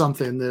this is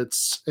something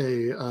that's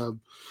a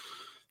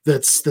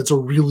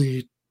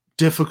really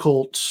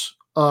difficult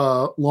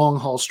long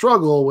haul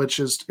struggle, which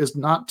is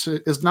not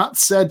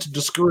said to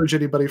discourage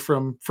anybody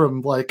from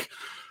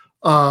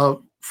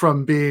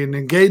being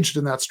engaged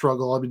in that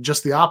struggle. I mean,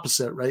 just the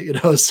opposite, right?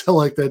 So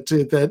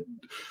that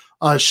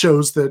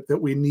shows that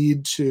we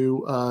need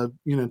to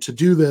to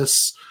do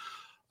this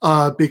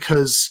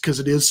because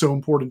it is so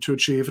important to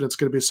achieve, and it's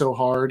going to be so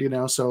hard,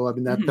 So I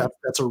mean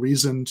that's a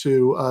reason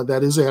to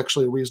that is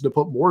actually a reason to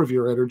put more of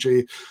your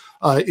energy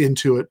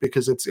into it,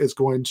 because it's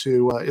going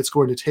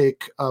to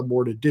take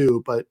more to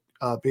do. But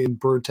being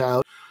burnt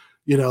out,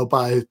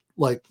 by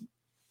like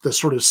the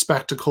sort of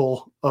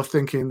spectacle of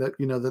thinking that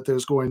that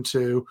there's going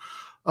to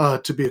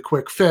be a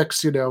quick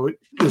fix,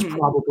 is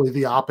probably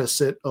the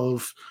opposite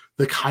of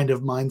the kind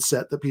of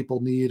mindset that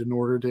people need in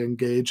order to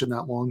engage in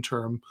that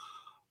long-term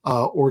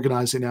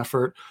organizing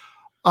effort.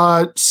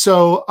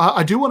 So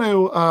I do want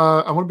to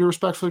I want to be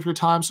respectful of your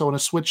time. So I want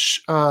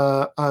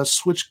to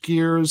switch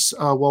gears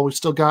while we've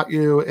still got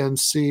you, and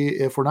see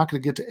if we're not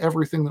going to get to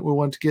everything that we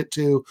want to get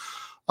to.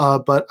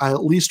 But I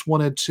at least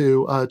wanted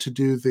to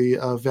do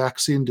the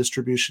vaccine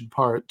distribution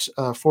part.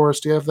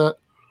 Forrest, do you have that?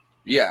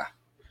 Yeah.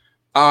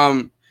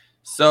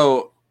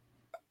 So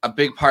a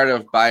big part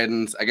of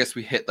Biden's, I guess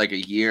we hit like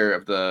a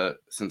year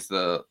since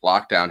the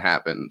lockdown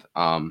happened.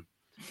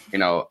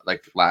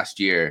 Like last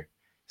year.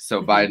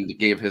 So Biden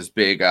gave his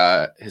big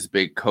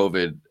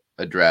COVID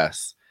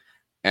address,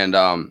 and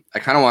I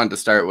kind of wanted to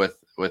start with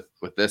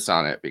this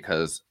on it,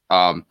 because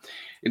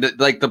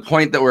like the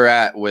point that we're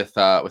at with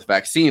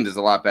vaccines is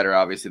a lot better,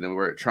 obviously, than we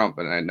were at Trump.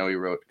 And I know you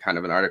wrote kind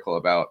of an article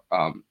about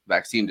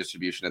vaccine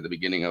distribution at the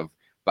beginning of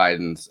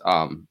Biden's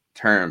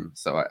term.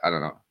 So I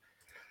don't know.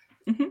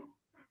 Mm-hmm.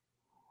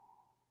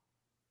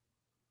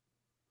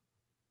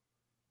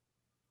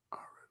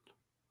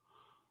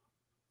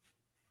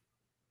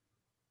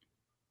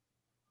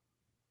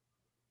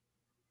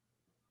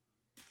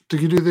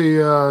 Did you do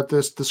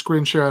the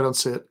screen share? I don't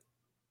see it.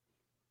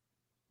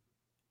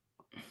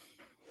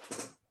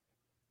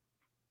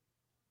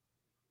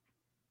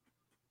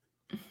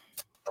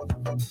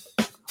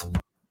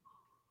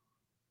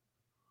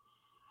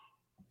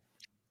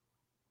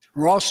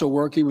 We're also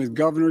working with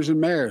governors and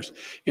mayors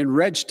in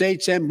red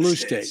states and blue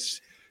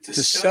states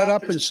to set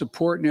up and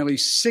support nearly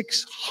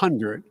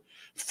 600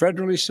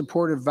 federally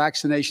supported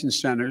vaccination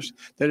centers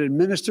that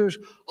administers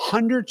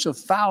hundreds of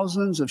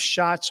thousands of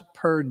shots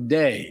per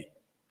day.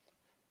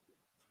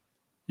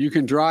 You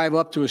can drive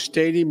up to a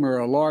stadium or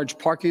a large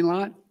parking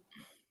lot,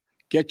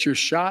 get your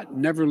shot,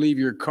 never leave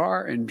your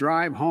car, and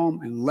drive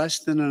home in less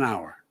than an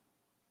hour.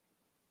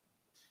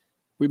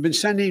 We've been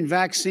sending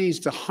vaccines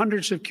to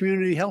hundreds of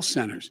community health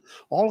centers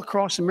all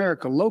across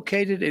America,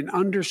 located in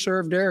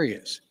underserved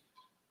areas.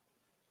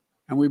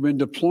 And we've been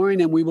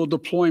deploying, and we will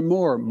deploy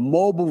more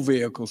mobile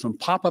vehicles and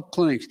pop-up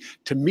clinics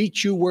to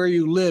meet you where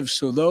you live,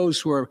 so those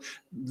who are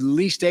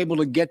least able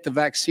to get the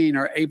vaccine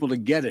are able to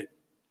get it.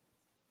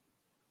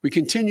 We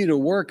continue to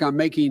work on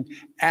making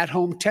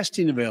at-home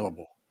testing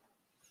available.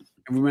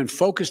 And we've been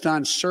focused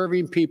on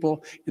serving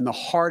people in the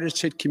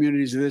hardest hit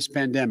communities of this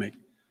pandemic: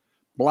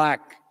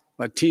 Black,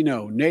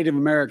 Latino, Native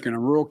American,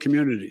 and rural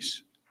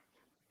communities.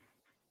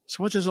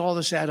 So what does all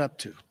this add up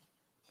to?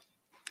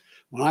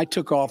 When I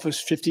took office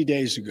 50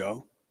 days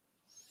ago,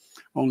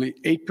 only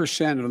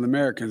 8% of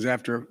Americans,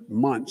 after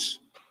months,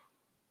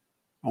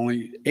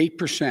 only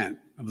 8%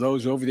 of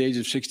those over the age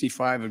of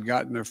 65 had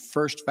gotten their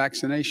first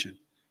vaccination.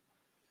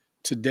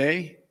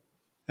 Today,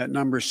 that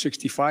number is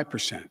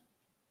 65%.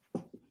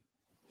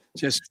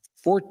 Just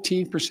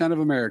 14% of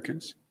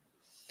Americans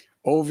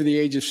over the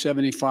age of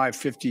 75,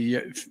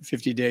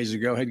 50 days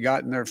ago had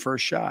gotten their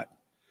first shot.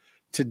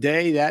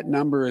 Today, that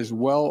number is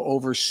well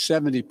over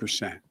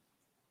 70%.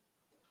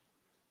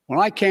 When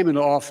I came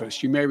into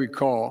office, you may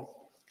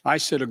recall, I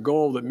set a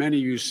goal that many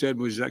of you said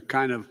was that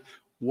kind of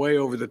way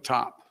over the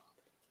top.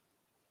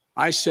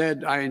 I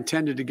said I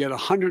intended to get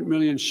 100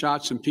 million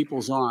shots in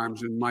people's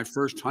arms in my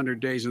first 100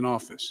 days in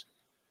office.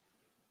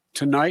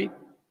 Tonight,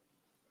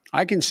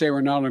 I can say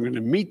we're not only going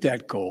to meet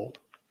that goal,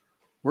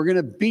 we're going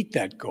to beat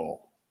that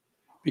goal,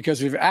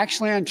 because we're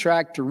actually on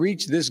track to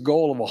reach this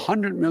goal of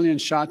 100 million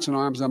shots in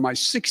arms on my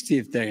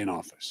 60th day in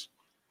office.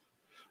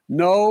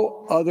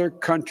 No other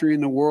country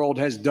in the world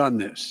has done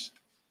this.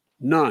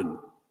 None.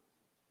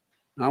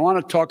 And I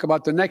want to talk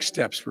about the next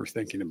steps we're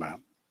thinking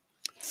about.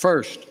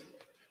 First,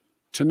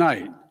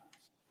 tonight,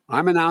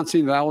 I'm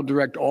announcing that I will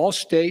direct all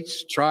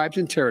states, tribes,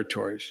 and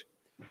territories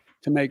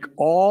to make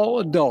all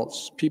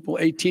adults, people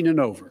 18 and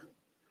over,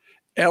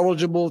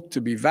 eligible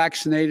to be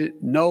vaccinated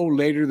no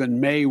later than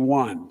May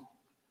 1.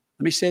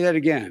 Let me say that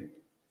again.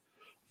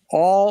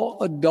 All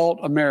adult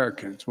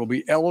Americans will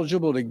be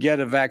eligible to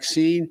get a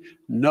vaccine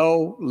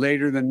no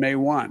later than May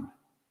 1.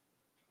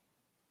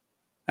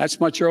 That's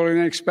much earlier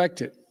than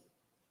expected.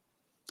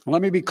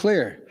 Let me be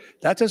clear.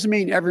 That doesn't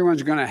mean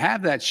everyone's going to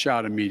have that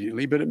shot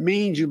immediately, but it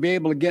means you'll be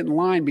able to get in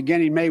line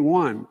beginning May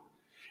 1.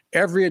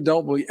 Every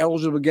adult will be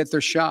eligible to get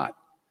their shot.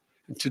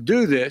 And to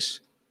do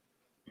this,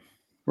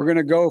 we're going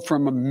to go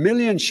from 1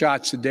 million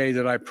shots a day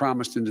that I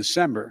promised in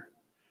December,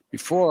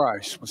 before I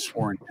was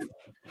sworn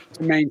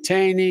in,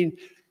 to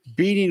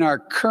beating our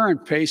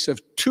current pace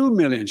of 2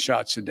 million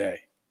shots a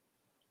day,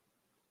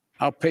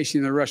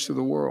 outpacing the rest of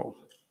the world.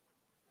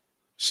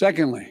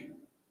 Secondly,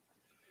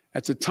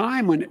 at the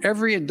time when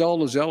every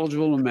adult is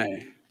eligible in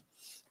May,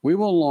 we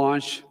will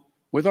launch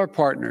with our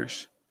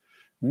partners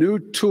new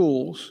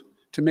tools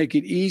to make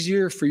it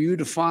easier for you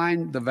to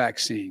find the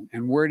vaccine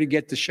and where to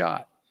get the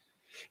shot,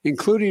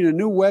 including a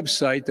new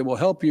website that will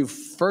help you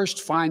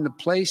first find the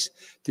place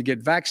to get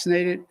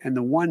vaccinated and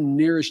the one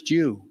nearest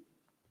you.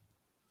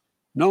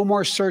 No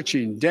more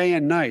searching day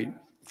and night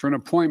for an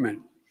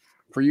appointment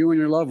for you and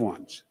your loved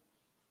ones.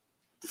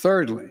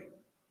 Thirdly,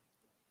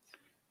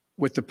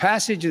 with the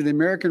passage of the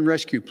American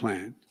Rescue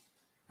Plan,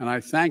 and I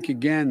thank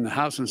again the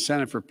House and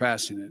Senate for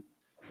passing it,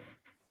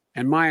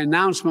 and my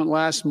announcement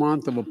last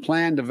month of a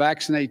plan to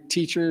vaccinate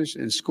teachers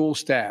and school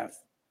staff,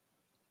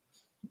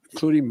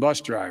 including bus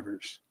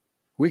drivers,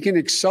 we can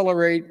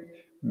accelerate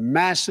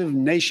massive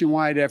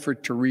nationwide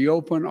effort to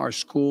reopen our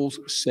schools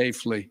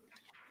safely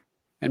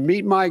and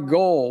meet my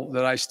goal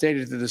that I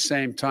stated at the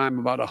same time,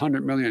 about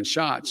 100 million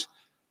shots,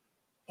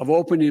 of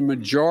opening a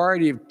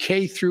majority of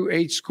K through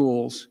 8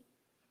 schools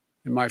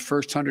in my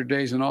first 100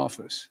 days in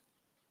office.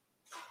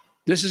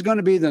 This is going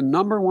to be the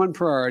 #1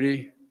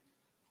 priority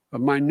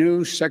of my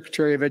new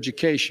Secretary of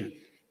Education,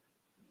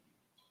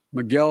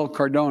 Miguel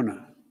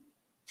Cardona.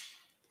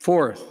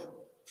 Fourth,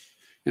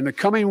 in the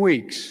coming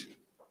weeks,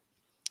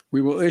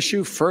 we will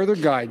issue further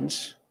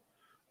guidance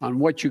on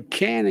what you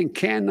can and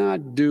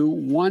cannot do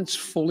once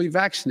fully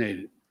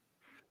vaccinated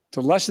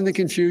to lessen the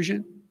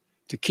confusion,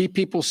 to keep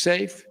people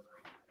safe,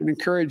 and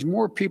encourage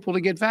more people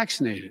to get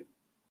vaccinated.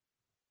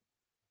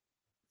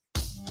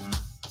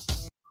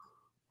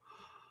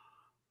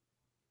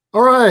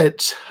 All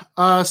right.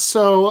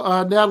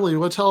 So, Natalie,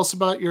 what tell us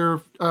about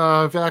your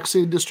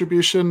vaccine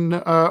distribution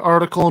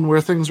article and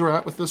where things are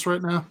at with this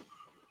right now?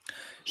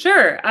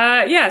 Sure.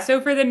 Yeah. So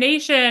for the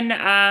nation,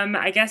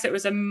 I guess it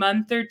was a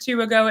month or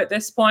two ago at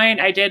this point,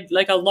 I did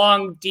like a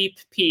long, deep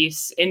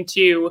piece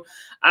into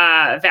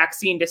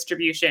vaccine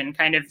distribution,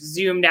 kind of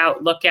zoomed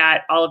out look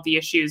at all of the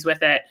issues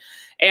with it.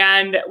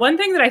 And one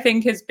thing that I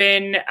think has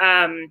been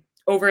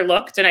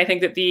overlooked, and I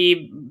think that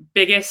the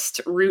biggest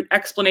root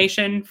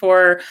explanation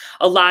for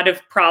a lot of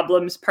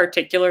problems,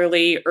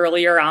 particularly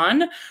earlier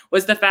on,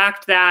 was the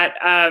fact that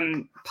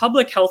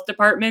public health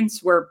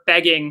departments were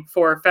begging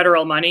for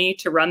federal money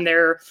to run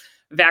their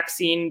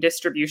vaccine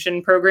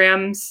distribution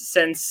programs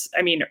since,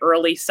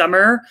 early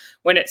summer,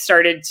 when it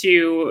started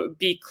to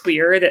be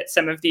clear that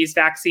some of these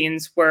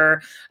vaccines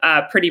were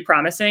pretty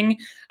promising.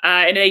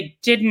 And they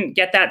didn't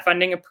get that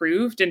funding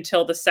approved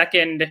until the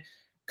second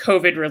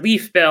COVID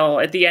relief bill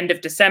at the end of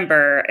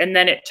December. And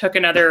then it took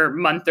another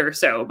month or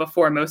so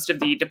before most of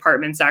the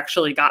departments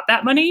actually got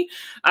that money,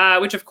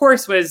 which of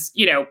course was,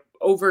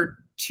 over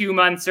 2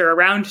 months or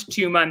around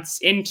 2 months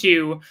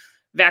into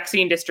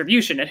vaccine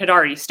distribution. It had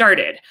already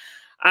started.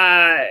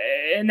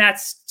 And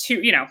that's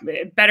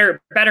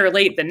better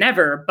late than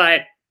never.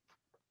 But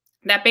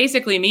that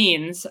basically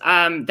means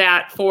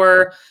that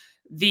for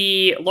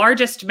the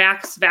largest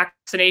mass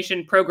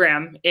vaccination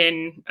program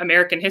in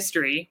American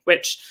history,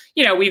 which,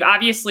 we've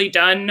obviously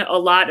done a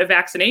lot of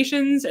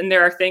vaccinations and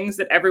there are things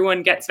that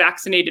everyone gets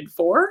vaccinated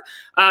for,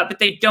 but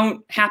they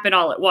don't happen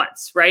all at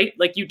once, right?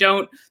 Like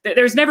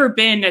there's never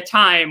been a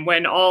time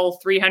when all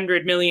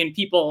 300 million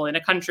people in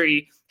a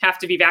country have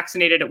to be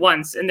vaccinated at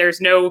once. And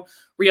there's no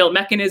real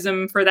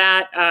mechanism for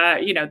that.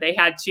 They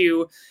had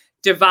to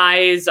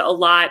devise a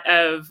lot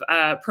of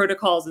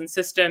protocols and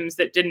systems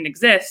that didn't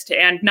exist,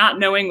 and not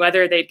knowing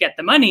whether they'd get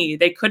the money,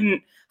 they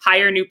couldn't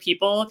hire new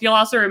people. If you'll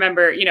also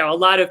remember, a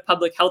lot of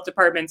public health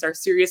departments are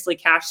seriously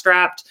cash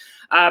strapped,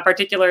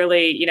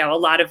 particularly, a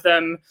lot of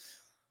them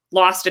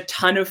lost a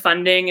ton of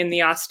funding in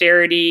the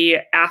austerity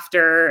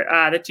after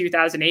the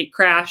 2008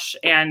 crash,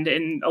 and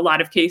in a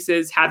lot of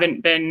cases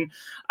haven't been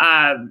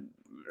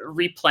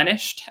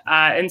replenished.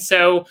 And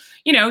so,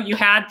 you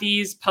had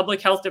these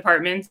public health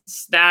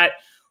departments that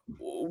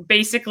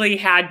basically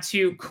had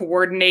to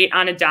coordinate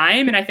on a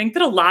dime. And I think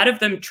that a lot of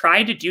them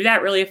tried to do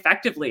that really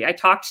effectively. I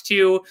talked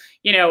to,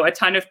 a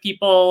ton of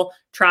people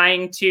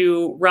trying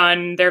to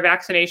run their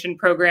vaccination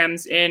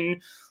programs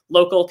in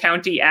local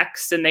county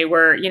X, and they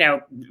were,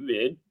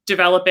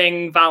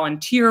 developing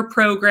volunteer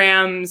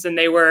programs, and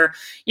they were,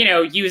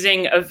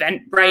 using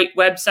Eventbrite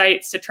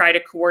websites to try to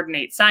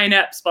coordinate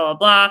signups, blah,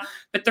 blah, blah.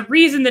 But the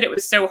reason that it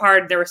was so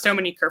hard, there were so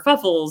many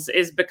kerfuffles,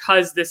 is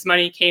because this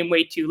money came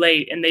way too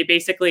late, and they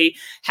basically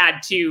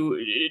had to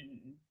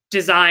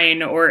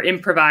design or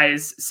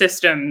improvise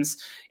systems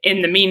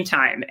in the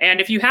meantime. And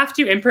if you have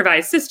to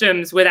improvise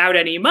systems without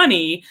any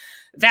money,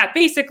 that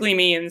basically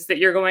means that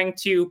you're going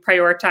to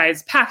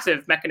prioritize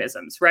passive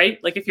mechanisms, right?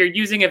 Like if you're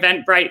using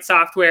Eventbrite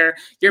software,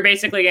 you're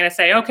basically going to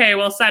say, okay,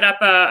 we'll set up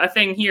a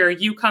thing here,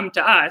 you come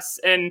to us.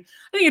 And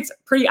I think it's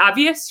pretty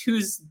obvious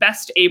who's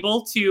best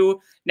able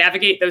to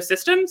navigate those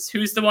systems,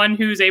 who's the one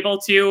who's able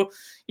to,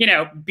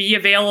 be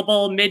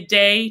available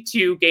midday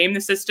to game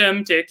the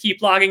system, to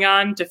keep logging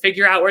on, to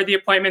figure out where the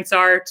appointments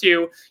are,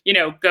 to,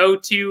 go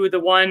to the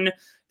one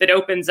that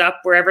opens up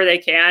wherever they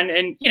can.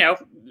 And,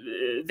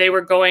 they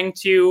were going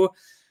to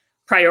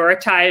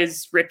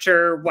prioritize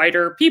richer,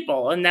 whiter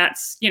people. And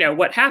that's,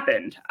 what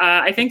happened.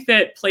 I think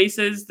that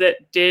places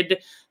that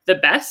did the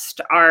best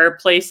are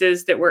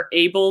places that were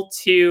able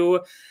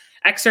to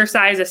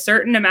exercise a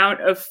certain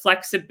amount of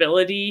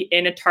flexibility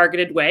in a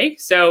targeted way.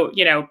 So,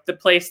 the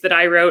place that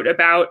I wrote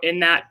about in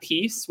that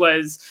piece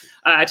was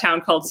a town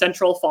called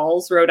Central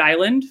Falls, Rhode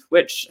Island,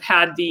 which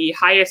had the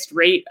highest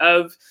rate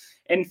of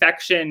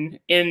infection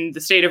in the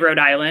state of Rhode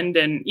Island.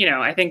 And,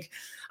 I think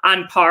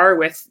on par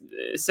with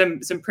some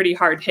pretty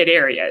hard hit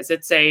areas.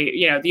 It's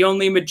the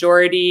only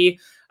majority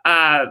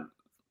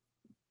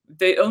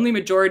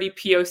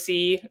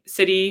POC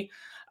city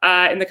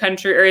in the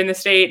country or in the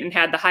state, and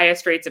had the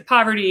highest rates of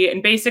poverty.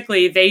 And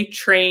basically they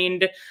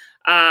trained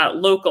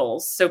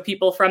locals, so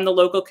people from the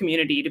local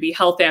community, to be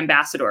health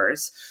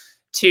ambassadors,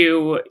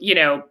 to,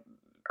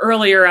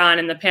 earlier on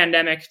in the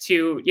pandemic,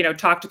 to,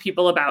 talk to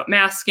people about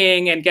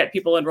masking and get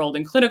people enrolled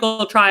in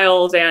clinical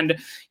trials and,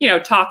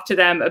 talk to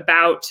them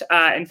about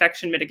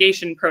infection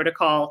mitigation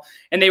protocol.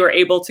 And they were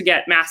able to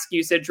get mask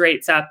usage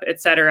rates up,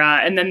 et cetera.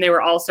 And then they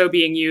were also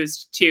being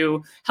used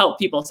to help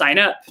people sign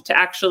up to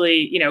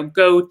actually,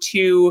 go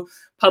to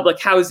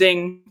public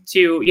housing,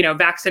 to,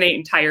 vaccinate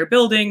entire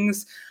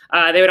buildings.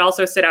 They would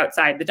also sit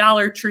outside the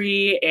Dollar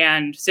Tree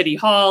and City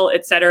Hall,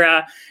 et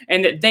cetera.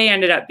 And they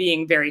ended up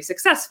being very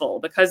successful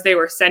because they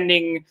were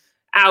sending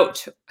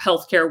out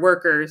healthcare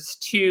workers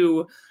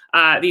to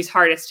these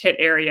hardest hit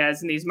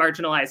areas and these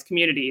marginalized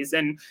communities.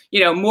 And,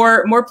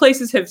 more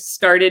places have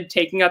started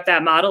taking up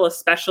that model,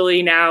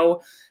 especially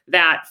now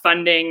that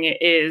funding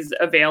is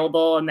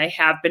available and they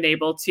have been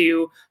able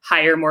to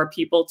hire more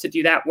people to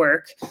do that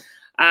work.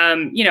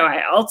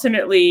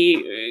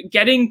 Ultimately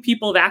getting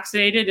people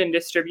vaccinated and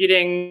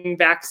distributing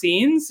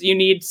vaccines, you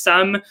need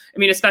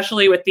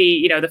especially with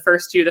the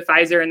first two, the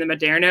Pfizer and the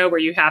Moderna, where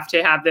you have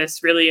to have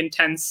this really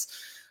intense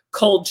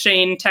cold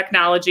chain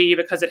technology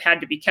because it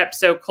had to be kept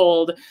so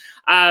cold.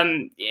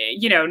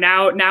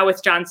 Now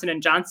with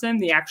Johnson & Johnson,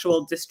 the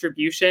actual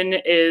distribution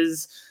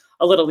is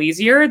a little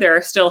easier. There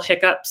are still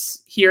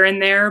hiccups here and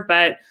there,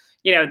 but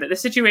the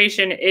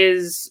situation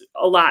is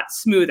a lot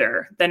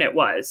smoother than it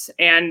was.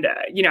 And,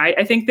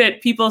 I think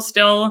that people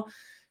still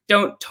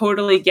don't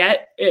totally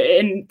get,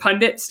 and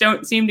pundits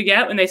don't seem to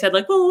get, when they said,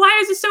 like, well, why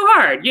is this so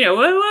hard?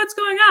 What's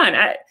going on?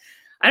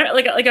 I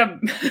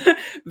don't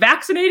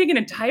vaccinating an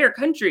entire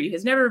country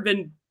has never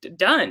been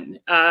done,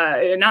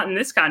 not in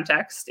this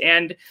context.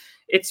 And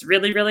it's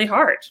really, really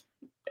hard.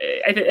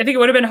 I think it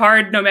would have been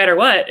hard no matter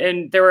what.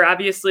 And there were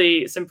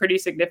obviously some pretty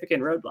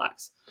significant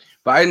roadblocks.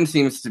 Biden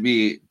seems to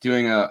be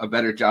doing a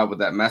better job with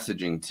that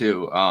messaging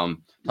too,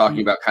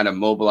 talking about kind of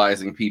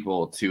mobilizing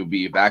people to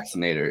be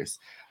vaccinators.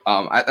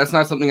 That's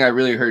not something I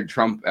really heard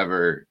Trump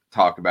ever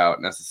talk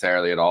about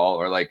necessarily at all,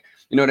 or like,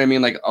 you know what I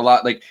mean? Like a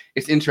lot, like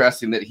it's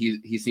interesting that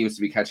he seems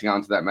to be catching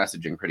on to that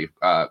messaging pretty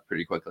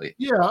quickly.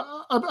 Yeah,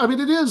 I mean,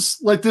 it is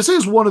like, this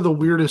is one of the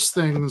weirdest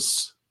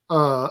things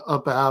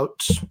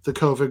about the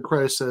COVID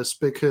crisis,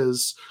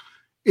 because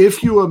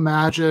if you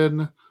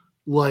imagine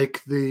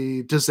like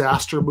the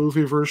disaster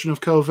movie version of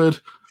COVID,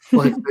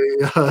 like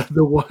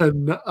the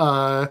one,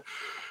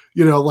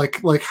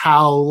 like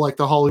how like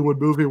the Hollywood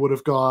movie would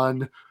have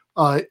gone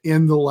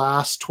in the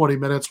last 20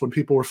 minutes when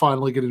people were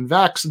finally getting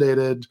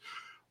vaccinated,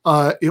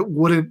 it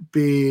wouldn't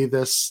be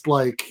this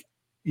like,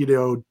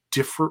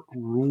 different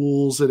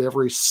rules in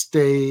every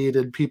state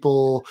and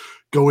people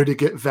going to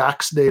get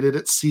vaccinated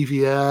at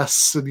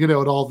CVS and,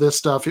 and all this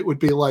stuff. It would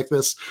be like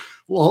this,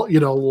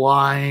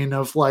 line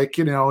of like,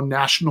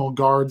 National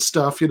Guard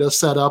stuff,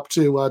 set up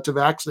to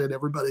vaccinate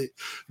everybody.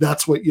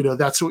 That's what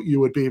you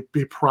would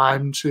be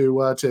primed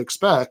to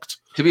expect.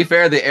 To be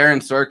fair, the Aaron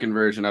Sorkin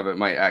version of it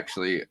might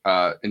actually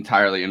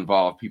entirely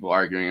involve people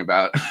arguing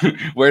about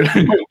where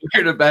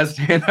to best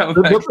hand out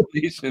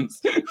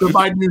vaccinations. The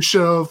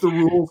minutia of the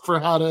rules for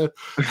how to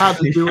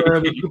do it,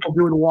 and people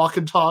doing walk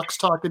and talks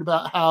talking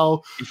about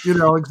how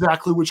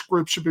exactly which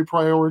group should be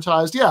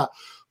prioritized. Yeah,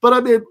 but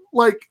I mean,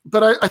 I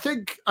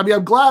think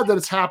I'm glad that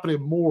it's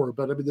happening more.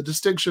 But I mean, the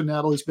distinction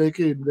Natalie's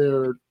making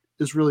there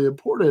is really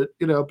important,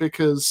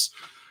 because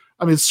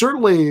I mean,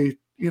 certainly,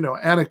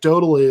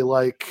 anecdotally,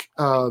 like.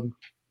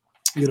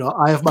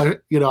 I have my,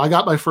 I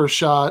got my first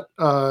shot,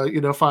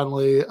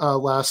 finally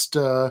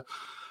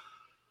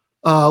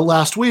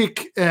last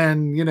week,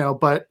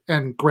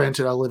 and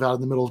granted, I live out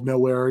in the middle of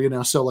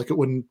nowhere, so like it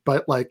wouldn't,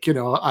 but like,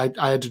 I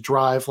had to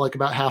drive like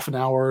about half an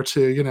hour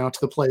to, to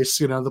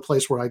the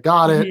place where I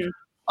got it.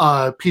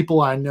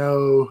 People I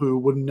know who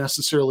wouldn't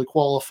necessarily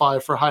qualify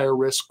for higher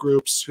risk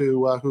groups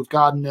who've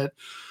gotten it.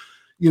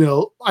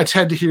 I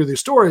tend to hear these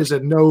stories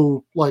and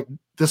know, like,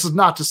 this is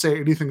not to say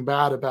anything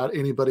bad about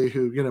anybody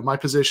who, my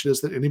position is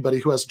that anybody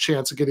who has a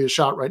chance of getting a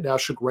shot right now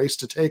should race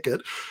to take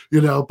it,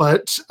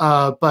 but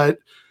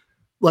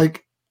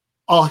like,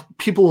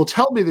 people will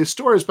tell me these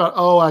stories about,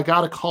 oh, I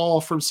got a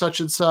call from such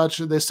and such,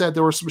 and they said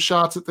there were some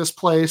shots at this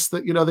place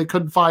that, they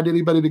couldn't find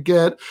anybody to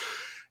get.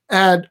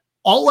 And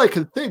all I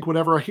can think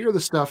whenever I hear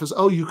this stuff is,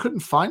 oh, you couldn't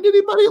find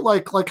anybody?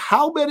 Like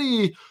how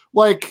many,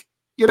 what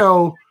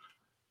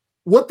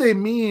they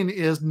mean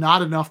is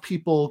not enough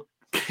people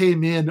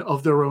came in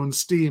of their own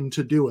steam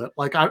to do it.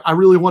 Like, I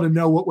really want to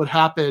know what would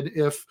happen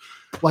if,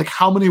 like,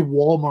 how many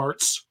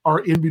Walmarts are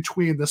in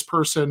between this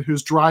person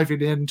who's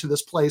driving into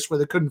this place where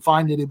they couldn't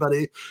find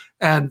anybody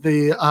and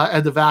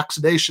the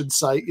vaccination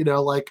site, you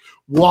know, like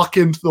walk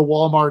into the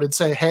Walmart and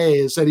say, hey,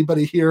 is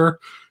anybody here,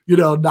 you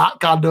know, not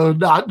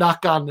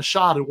gotten a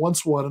shot and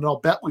wants one? And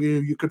I'll bet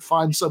you could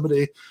find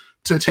somebody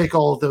to take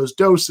all of those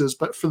doses.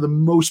 But for the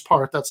most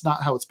part, that's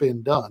not how it's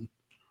being done.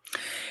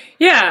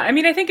 Yeah, I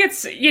mean, I think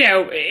it's, you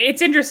know,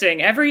 it's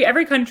interesting.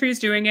 Every country is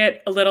doing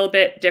it a little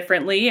bit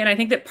differently. And I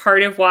think that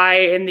part of why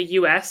in the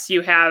US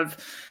you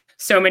have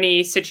so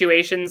many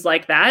situations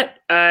like that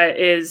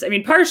is, I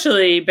mean,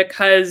 partially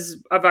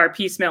because of our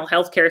piecemeal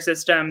healthcare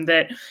system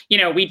that, you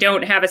know, we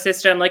don't have a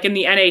system like in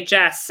the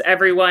NHS,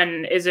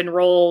 everyone is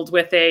enrolled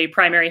with a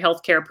primary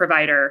healthcare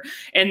provider,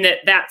 and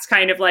that's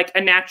kind of like a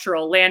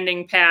natural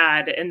landing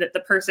pad, and that the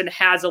person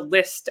has a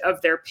list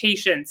of their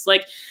patients.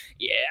 Like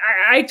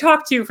I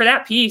talked to, for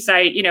that piece,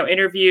 I, you know,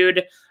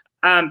 interviewed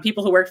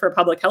people who worked for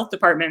public health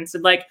departments,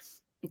 and like,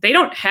 they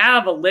don't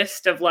have a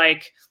list of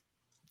like,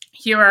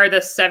 here are the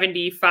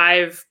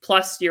 75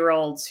 plus year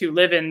olds who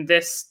live in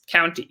this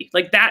county.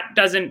 Like that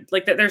doesn't,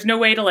 like that, there's no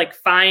way to like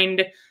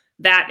find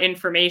that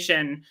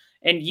information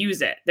and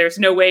use it. There's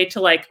no way to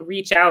like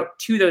reach out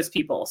to those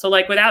people. So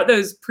like without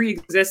those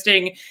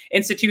pre-existing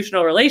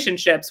institutional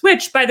relationships,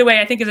 which by the way,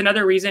 I think is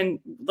another reason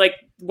like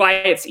why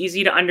it's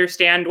easy to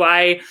understand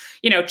why,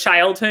 you know,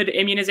 childhood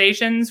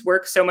immunizations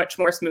work so much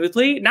more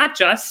smoothly, not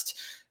just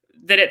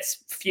that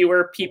it's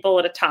fewer people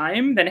at a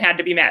time than had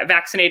to be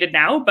vaccinated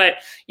now. But,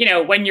 you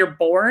know, when you're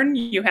born,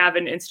 you have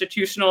an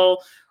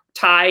institutional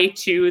tie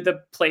to the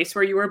place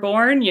where you were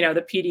born. You know,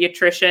 the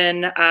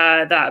pediatrician,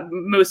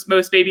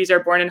 most babies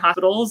are born in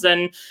hospitals,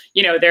 and,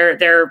 you know,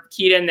 they're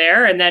keyed in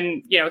there, and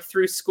then, you know,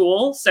 through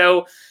school.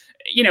 So,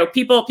 you know,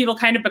 people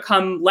kind of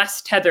become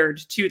less tethered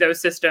to those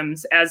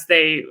systems as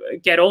they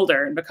get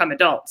older and become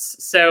adults.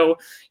 So,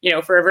 you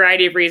know, for a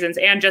variety of reasons,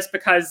 and just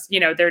because, you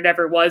know, there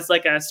never was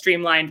like a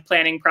streamlined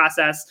planning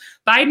process,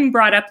 Biden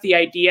brought up the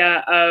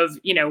idea of,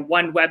 you know,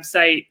 one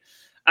website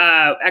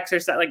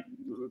exercise, like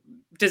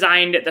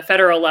designed at the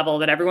federal level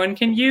that everyone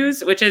can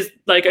use, which is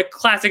like a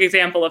classic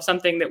example of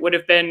something that would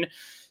have been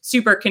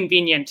super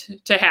convenient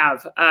to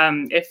have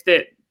if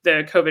the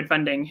COVID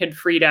funding had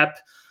freed up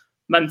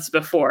months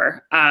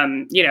before.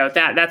 You know,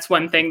 that's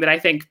one thing that I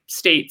think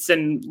states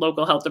and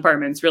local health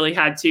departments really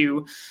had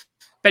to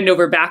bend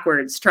over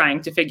backwards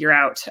trying to figure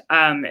out.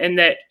 And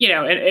that, you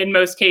know, in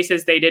most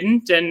cases they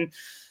didn't, and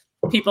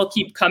people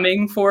keep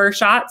coming for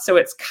shots. So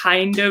it's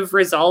kind of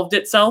resolved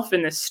itself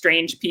in this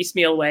strange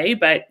piecemeal way.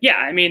 But yeah,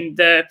 I mean,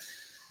 the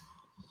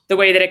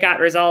way that it got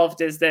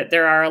resolved is that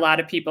there are a lot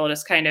of people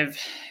just kind of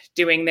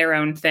doing their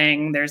own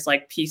thing. There's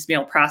like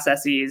piecemeal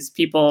processes,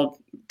 people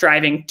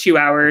driving 2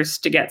 hours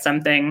to get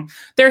something.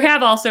 There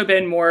have also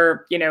been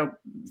more, you know,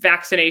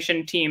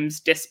 vaccination teams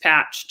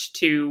dispatched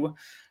to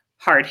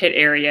hard hit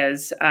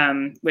areas,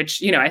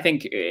 which, you know, I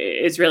think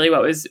is really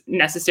what was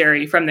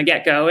necessary from the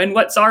get-go, and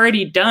what's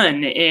already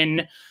done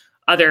in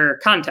other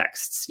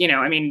contexts. You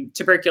know, I mean,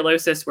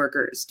 tuberculosis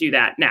workers do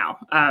that now.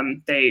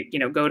 They, you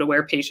know, go to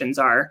where patients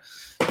are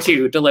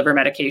to deliver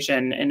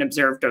medication and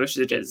observe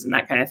dosages and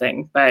that kind of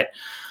thing. But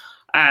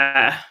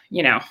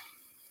you know,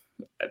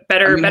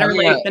 better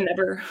late than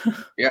never.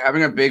 Yeah,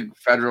 having a big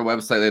federal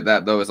website like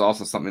that, though, is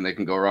also something that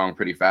can go wrong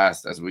pretty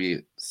fast, as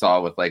we saw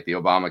with like the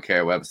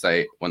Obamacare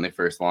website when they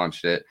first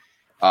launched it,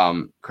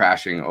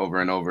 crashing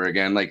over and over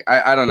again. Like,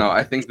 I don't know.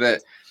 I think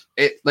that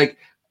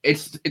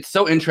it's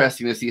so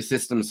interesting to see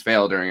systems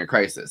fail during a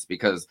crisis,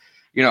 because,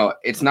 you know,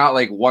 it's not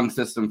like one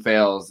system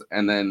fails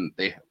and then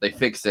they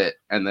fix it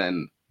and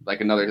then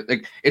like another,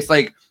 like it's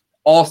like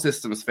all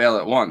systems fail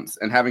at once.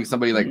 And having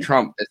somebody like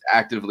Trump that's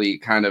actively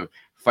kind of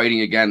fighting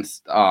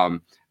against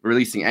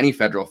releasing any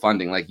federal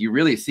funding, like you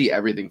really see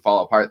everything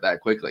fall apart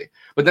that quickly.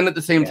 But then at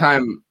the same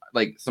time,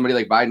 like somebody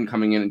like Biden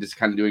coming in and just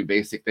kind of doing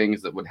basic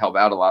things that would help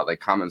out a lot, like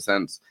common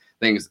sense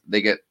things,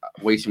 they get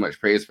way too much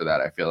praise for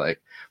that, I feel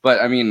like.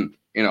 But I mean,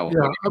 you know,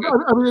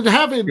 I mean,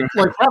 having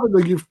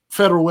the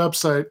federal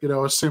website, you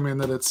know, assuming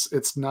that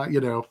it's not, you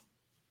know,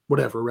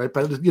 whatever, right?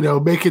 But, you know,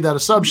 making that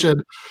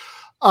assumption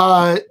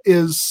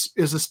is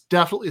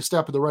definitely a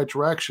step in the right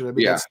direction. I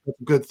mean, that's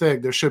a good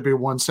thing. There should be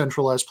one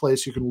centralized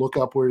place you can look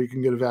up where you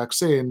can get a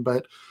vaccine,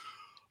 but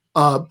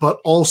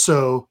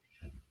also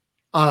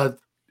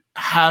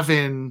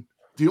having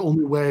the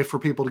only way for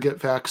people to get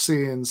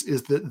vaccines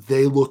is that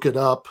they look it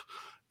up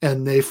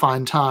and they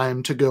find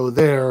time to go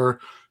there.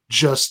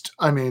 Just,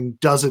 I mean,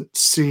 doesn't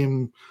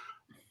seem,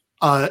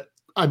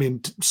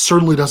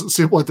 certainly doesn't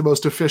seem like the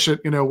most efficient,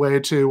 you know, way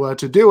to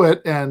do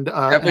it. And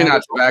definitely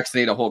not to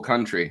vaccinate a whole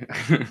country.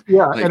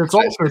 Yeah, like, and it's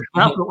also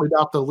definitely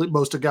not the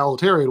most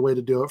egalitarian way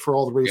to do it for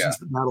all the reasons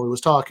that Natalie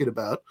was talking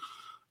about.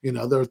 You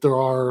know, there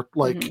are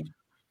like,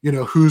 you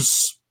know,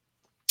 who's,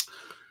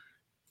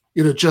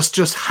 you know,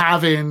 just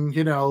having,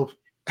 you know,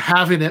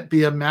 having it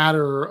be a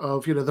matter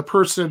of, you know, the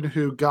person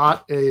who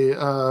got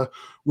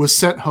was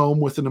sent home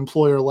with an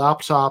employer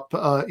laptop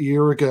a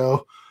year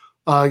ago,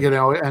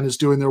 and is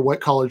doing their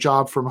white collar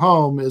job from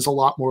home is a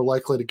lot more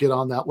likely to get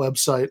on that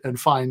website and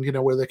find,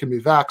 where they can be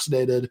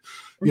vaccinated,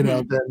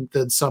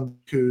 than some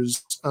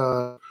who's,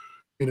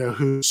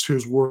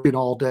 who's working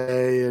all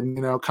day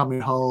and,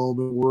 coming home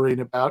and worrying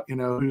about,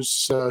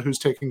 who's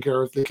taking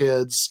care of the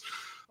kids,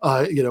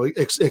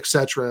 et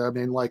cetera. I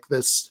mean, like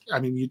this,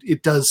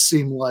 it does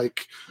seem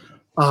like,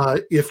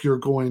 if you're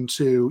going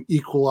to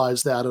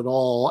equalize that at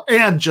all,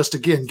 and just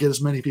again get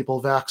as many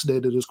people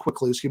vaccinated as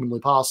quickly as humanly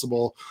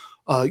possible,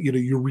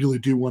 you really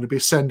do want to be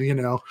sending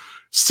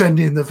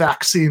the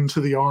vaccine to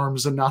the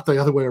arms and not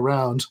the other way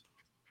around.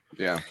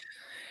 Yeah.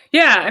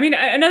 Yeah, I mean,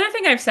 another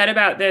thing I've said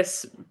about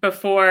this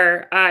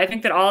before, I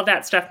think that all of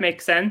that stuff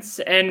makes sense.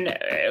 And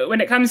when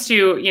it comes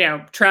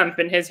to, Trump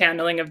and his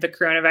handling of the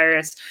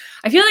coronavirus,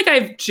 I feel like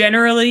I've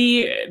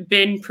generally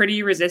been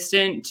pretty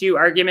resistant to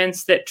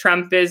arguments that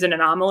Trump is an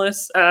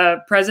anomalous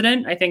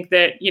president. I think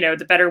that,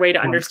 the better way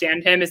to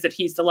understand him is that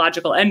he's the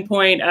logical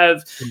endpoint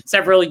of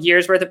several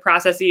years worth of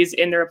processes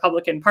in the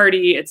Republican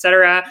Party, et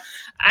cetera.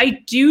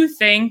 I do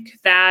think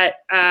that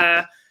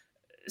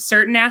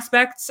certain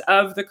aspects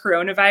of the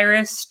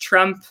coronavirus,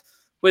 Trump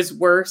was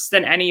worse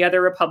than any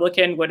other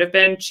Republican would have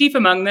been. Chief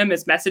among them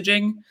is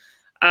messaging,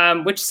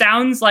 which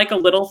sounds like a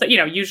little thing.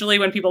 Usually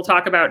when people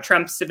talk about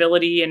Trump's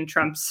civility and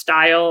Trump's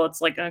style, it's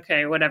like,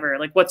 okay, whatever.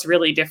 Like, what's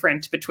really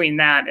different between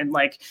that and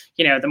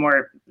the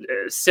more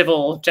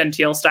civil,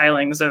 genteel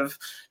stylings of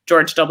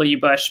George W.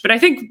 Bush? But I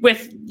think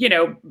with,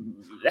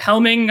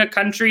 helming a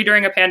country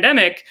during a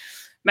pandemic,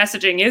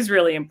 messaging is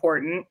really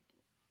important.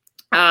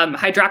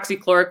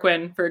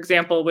 Hydroxychloroquine, for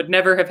example, would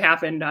never have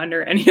happened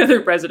under any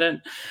other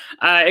president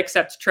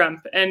except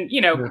Trump. And,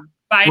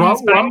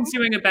 Biden's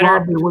doing a better...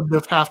 Romney wouldn't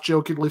have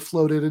half-jokingly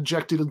floated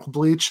injected in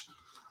bleach.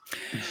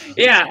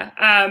 Yeah.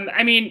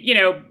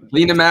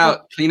 Clean him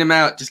out.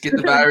 Just get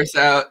the virus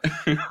out.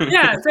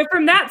 Yeah. So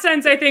from that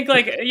sense, I think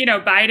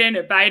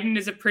Biden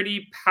is a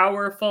pretty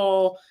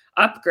powerful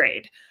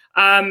upgrade.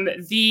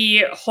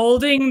 The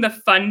holding the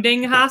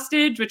funding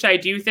hostage, which I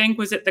do think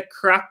was at the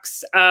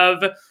crux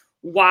of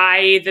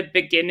why the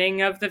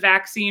beginning of the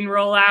vaccine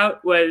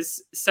rollout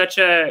was such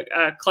a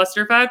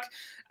clusterfuck.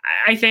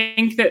 I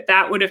think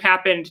that would have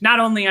happened not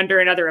only under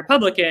another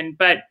Republican,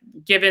 but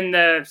given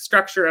the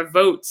structure of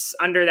votes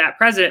under that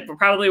president,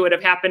 probably would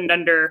have happened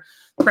under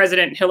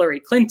President Hillary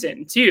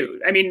Clinton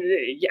too. I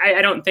mean,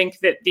 I don't think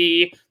that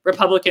the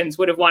Republicans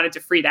would have wanted to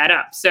free that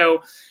up.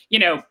 So,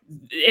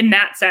 in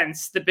that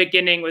sense, the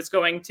beginning was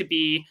going to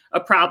be a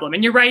problem.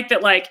 And you're right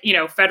that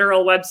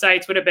federal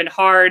websites would have been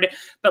hard,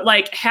 but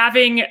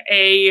having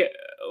a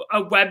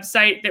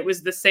website that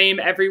was the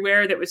same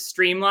everywhere, that was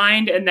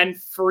streamlined, and then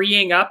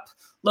freeing up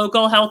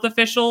local health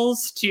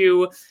officials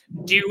to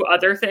do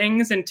other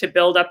things and to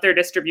build up their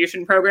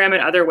distribution program in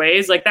other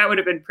ways, that would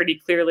have been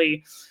pretty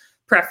clearly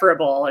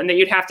preferable, and that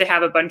you'd have to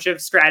have a bunch of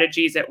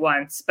strategies at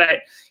once.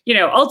 But,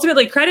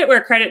 ultimately, credit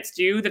where credit's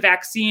due, the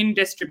vaccine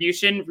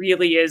distribution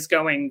really is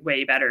going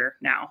way better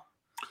now.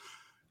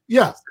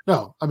 Yeah,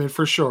 no,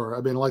 for sure.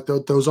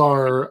 Those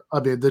are,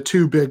 the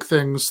two big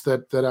things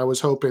that I was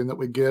hoping that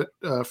we get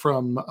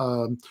from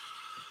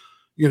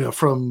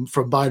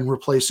Biden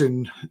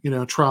replacing,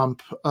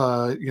 Trump,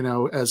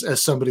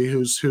 as somebody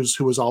who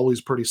was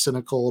always pretty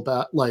cynical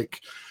about,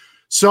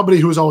 somebody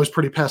who was always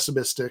pretty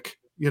pessimistic,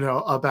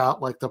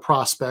 about the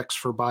prospects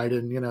for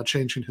Biden,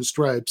 changing his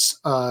stripes,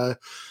 were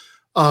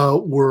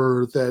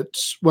that,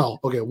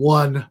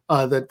 one,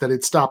 that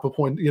he'd stop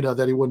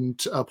that he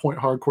wouldn't appoint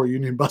hardcore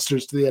union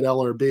busters to the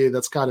NLRB.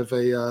 That's kind of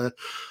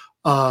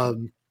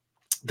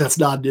that's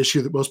not an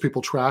issue that most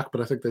people track,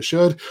 but I think they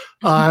should.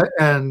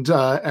 And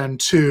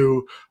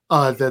two,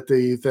 that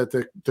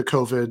the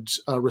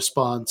COVID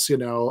response,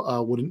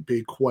 wouldn't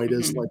be quite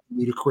as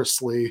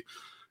ludicrously,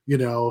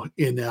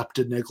 inept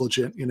and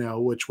negligent,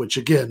 which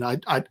again, I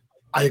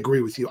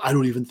agree with you. I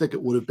don't even think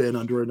it would have been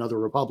under another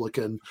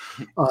Republican,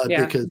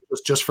 because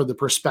just for the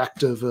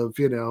perspective of,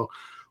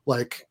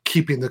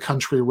 keeping the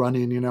country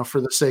running,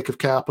 for the sake of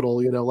capital,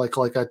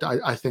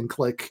 I think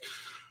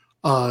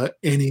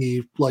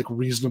any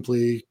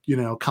reasonably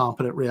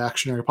competent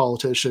reactionary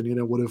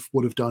politician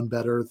would have done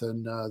better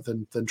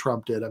than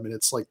Trump did.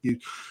 It's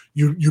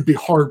you'd be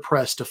hard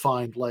pressed to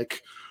find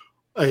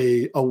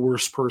a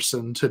worse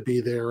person to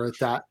be there at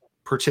that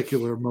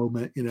particular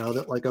moment,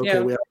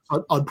 that we have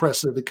an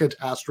unprecedented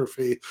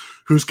catastrophe.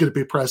 Who's going to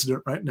be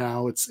president right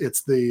now? It's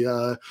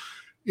the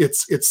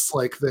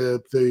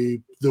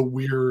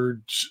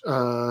weird.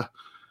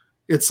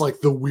 It's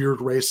the weird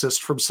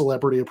racist from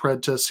Celebrity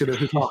Apprentice,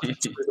 who talks in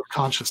spirit of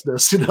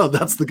consciousness.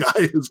 That's the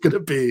guy who's going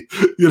to be,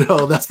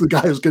 that's the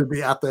guy who's going to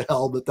be at the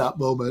helm at that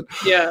moment.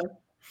 Yeah.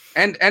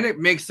 And it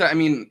makes,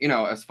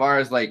 as far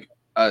as a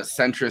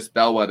centrist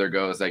bellwether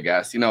goes, I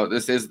guess,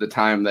 this is the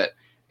time that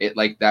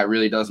it that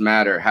really does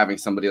matter, having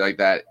somebody like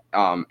that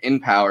in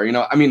power.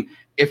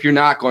 If you're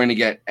not going to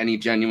get any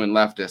genuine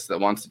leftist that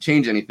wants to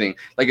change anything,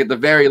 at the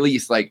very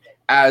least,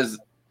 as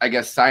I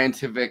guess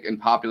scientific and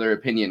popular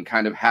opinion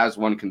kind of has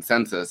one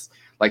consensus,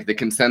 the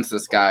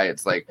consensus guy,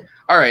 it's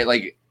all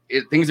right,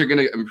 things are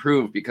going to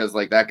improve because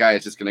like that guy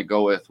is just going to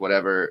go with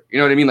whatever, you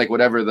know what I mean? Like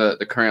whatever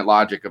the current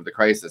logic of the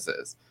crisis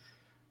is.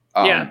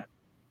 Yeah.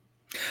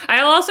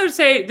 I'll also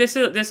say this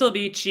will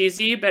be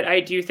cheesy, but I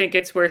do think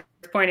it's worth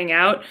pointing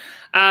out.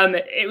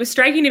 It was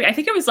striking to me. I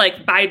think it was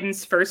like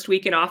Biden's first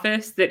week in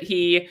office that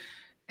he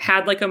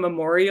had like a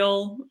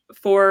memorial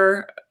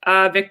for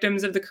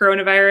victims of the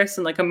coronavirus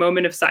and like a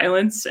moment of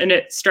silence. And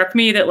it struck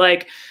me that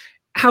like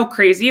how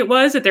crazy it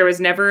was that there was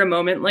never a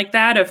moment like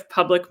that of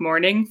public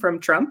mourning from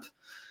Trump.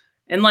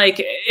 And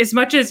like, as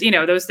much as, you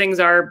know, those things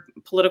are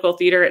political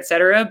theater, et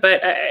cetera, but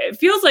it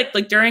feels like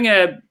during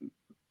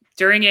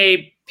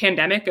a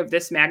pandemic of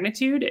this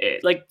magnitude,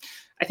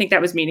 I think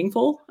that was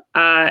meaningful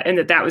and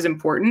that was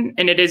important.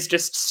 And it is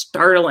just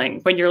startling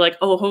when you're like,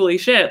 oh, holy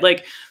shit.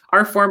 Like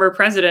our former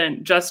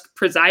president just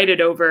presided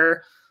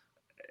over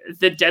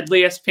the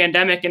deadliest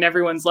pandemic in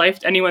anyone's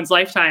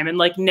lifetime and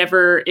like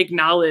never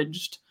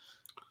acknowledged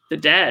the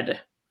dead.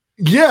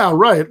 Yeah,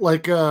 right.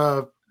 Like,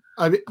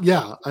 I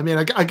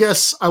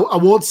guess I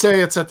won't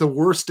say it's at the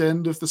worst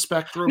end of the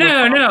spectrum.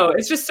 No,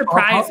 it's just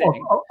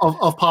surprising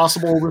of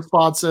possible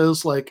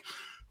responses. Like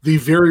the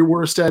very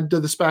worst end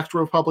of the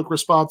spectrum of public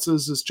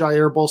responses is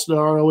Jair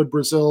Bolsonaro in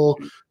Brazil,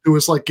 who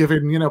was like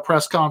giving, you know,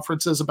 press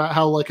conferences about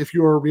how like if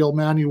you were a real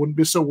man, you wouldn't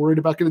be so worried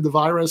about getting the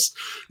virus.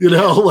 You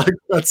know, like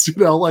that's, you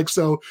know, like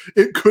so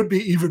it could be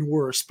even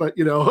worse. But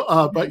you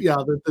know, but yeah,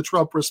 the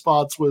Trump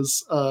response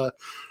was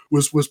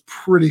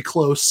pretty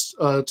close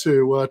to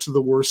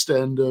the worst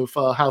end of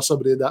how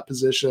somebody in that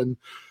position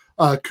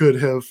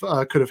could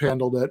have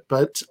handled it.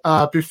 But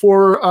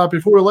before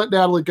we let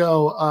Natalie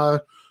go,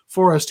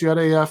 Forrest, you had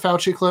a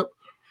Fauci clip?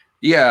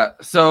 Yeah.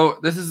 So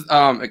this is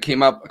it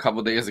came up a couple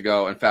of days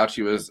ago, and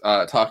Fauci was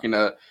talking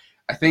to,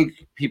 I think,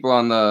 people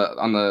on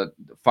the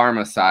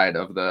pharma side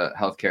of the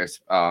healthcare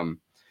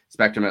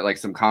spectrum at like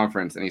some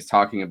conference, and he's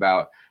talking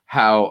about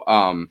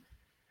how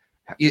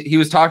he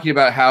was talking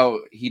about how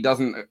he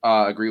doesn't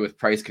agree with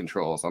price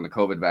controls on the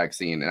COVID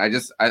vaccine. And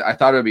I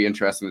thought it would be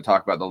interesting to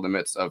talk about the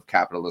limits of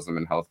capitalism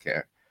in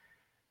healthcare.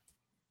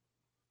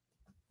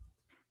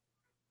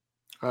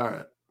 All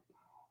right.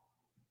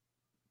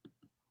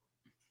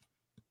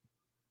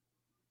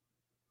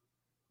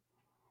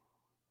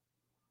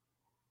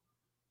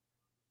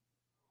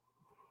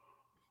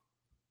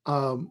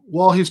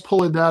 While he's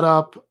pulling that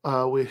up,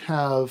 we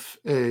have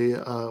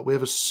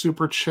a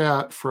super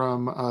chat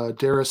from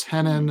Darius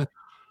Hennon,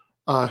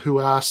 who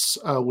asks,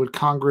 would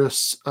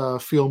Congress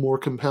feel more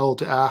compelled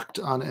to act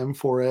on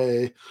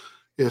M4A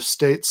if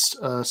states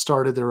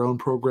started their own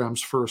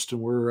programs first and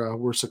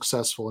were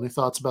successful? Any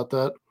thoughts about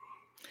that?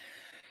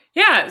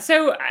 Yeah,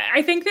 so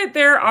I think that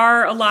there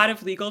are a lot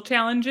of legal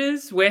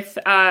challenges with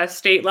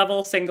state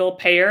level single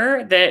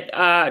payer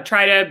that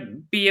try to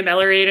be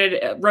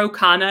ameliorated. Ro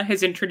Khanna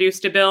has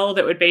introduced a bill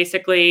that would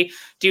basically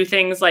do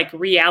things like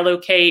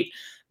reallocate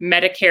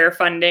Medicare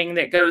funding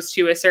that goes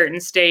to a certain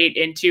state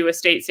into a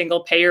state single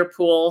payer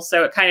pool.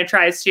 So it kind of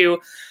tries to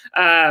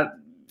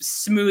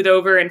smooth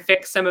over and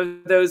fix some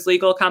of those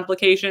legal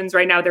complications.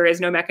 Right now, there is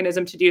no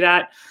mechanism to do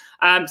that.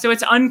 So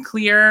it's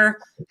unclear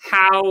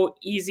how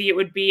easy it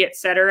would be, et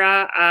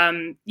cetera.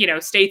 You know,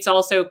 states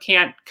also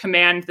can't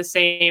command the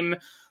same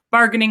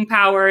bargaining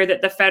power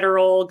that the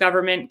federal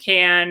government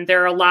can.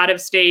 There are a lot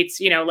of states,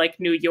 you know, like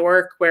New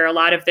York, where a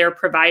lot of their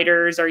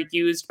providers are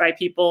used by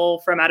people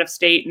from out of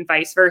state and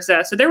vice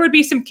versa. So there would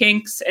be some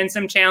kinks and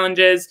some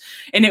challenges,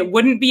 and it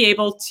wouldn't be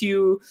able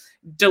to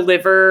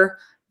deliver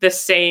the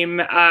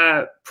same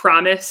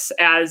promise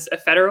as a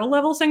federal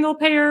level single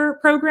payer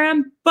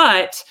program.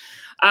 But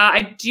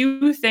I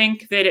do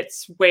think that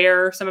it's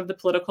where some of the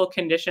political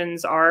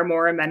conditions are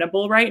more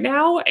amenable right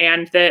now,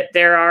 and that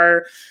there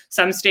are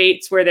some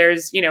states where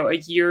there's, you know, a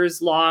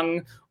years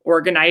long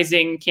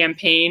organizing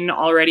campaign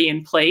already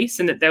in place,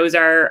 and that those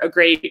are a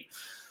great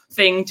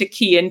thing to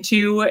key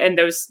into. And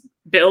those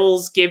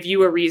bills give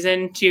you a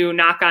reason to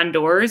knock on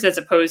doors, as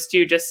opposed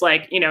to just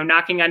like, you know,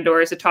 knocking on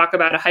doors to talk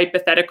about a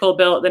hypothetical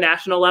bill at the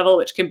national level,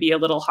 which can be a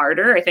little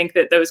harder. I think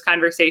that those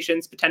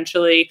conversations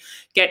potentially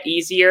get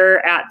easier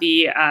at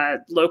the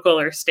local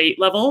or state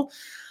level.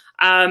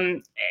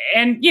 And,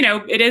 you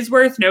know, it is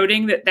worth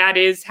noting that that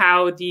is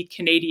how the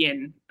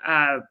Canadian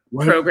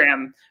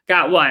program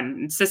got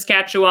won.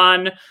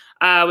 Saskatchewan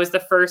was the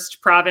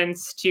first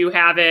province to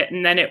have it,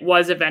 and then it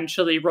was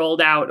eventually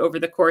rolled out over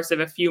the course of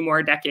a few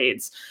more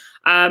decades.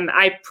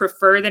 I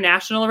prefer the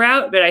national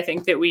route, but I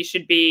think that we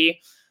should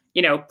be,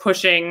 you know,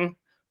 pushing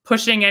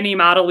any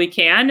model we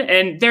can.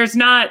 And there's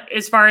not,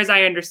 as far as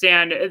I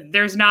understand,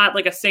 there's not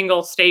like a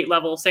single state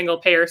level single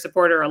payer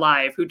supporter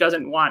alive who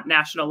doesn't want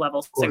national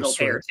level single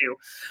payer too.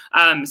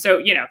 So,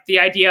 you know, the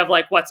idea of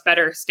like what's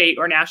better, state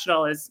or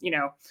national, is, you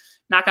know,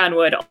 knock on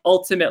wood,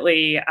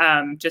 ultimately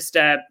just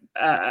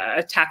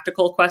a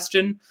tactical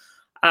question.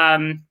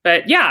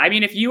 But yeah, I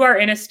mean, if you are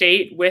in a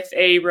state with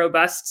a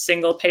robust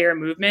single payer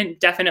movement,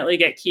 definitely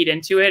get keyed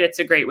into it. It's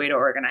a great way to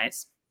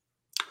organize.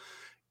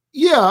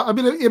 Yeah, I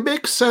mean, it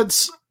makes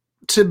sense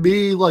to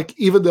me, like,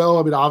 even though,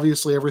 I mean,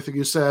 obviously everything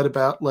you said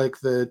about like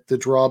the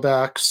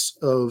drawbacks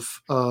of,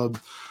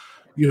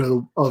 you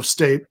know, of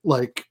state,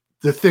 like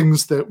the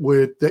things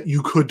that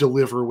you could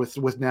deliver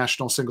with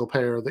national single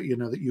payer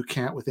that that you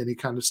can't with any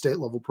kind of state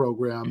level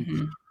program.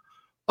 Mm-hmm.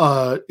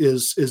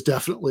 Is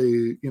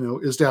definitely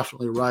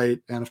right,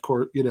 and of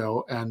course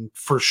and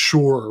for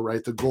sure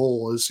right, the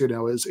goal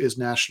is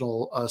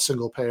national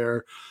single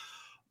payer.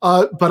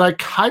 But I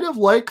kind of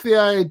like the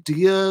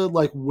idea,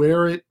 like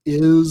where it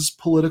is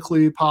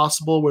politically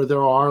possible, where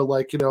there are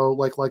like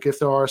if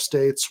there are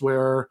states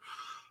where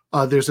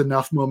there's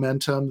enough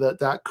momentum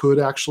that could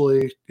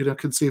actually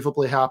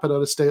conceivably happen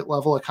at a state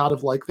level. I kind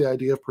of like the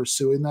idea of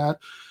pursuing that.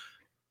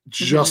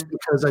 Just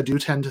because I do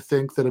tend to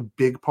think that a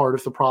big part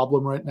of the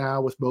problem right now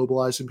with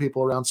mobilizing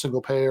people around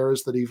single payer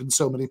is that even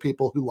so many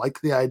people who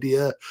like the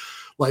idea,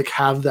 like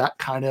have that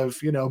kind of,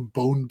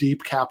 bone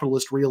deep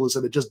capitalist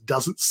realism. It just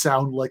doesn't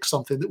sound like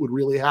something that would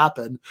really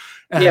happen.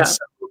 And so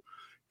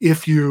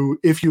if you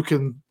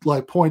can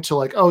like point to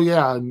like, oh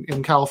yeah,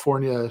 in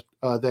California,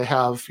 they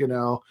have,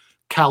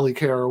 Cali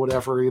Care or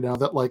whatever,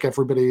 that like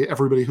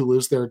everybody who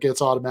lives there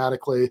gets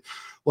automatically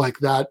like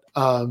that.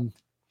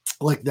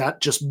 Like that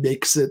just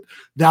makes it,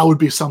 that would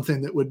be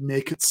something that would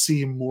make it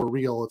seem more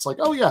real. It's like,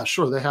 oh yeah,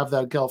 sure, they have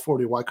that in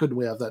California. Why couldn't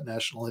we have that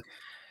nationally?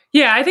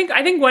 Yeah, I think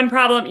one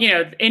problem,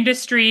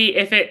 industry,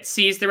 if it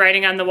sees the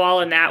writing on the wall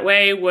in that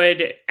way,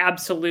 would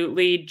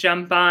absolutely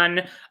jump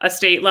on a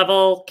state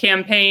level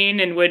campaign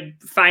and would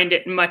find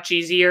it much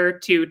easier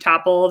to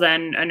topple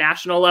than a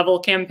national level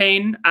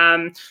campaign.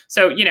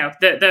 So,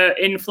 the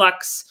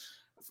influx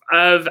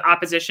of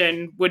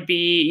opposition would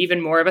be even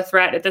more of a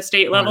threat at the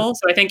state level. Right.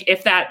 So I think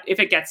if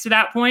it gets to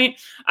that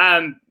point,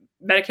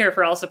 Medicare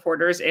for All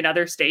supporters in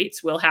other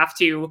states will have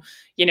to,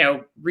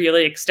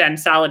 really extend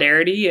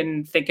solidarity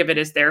and think of it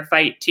as their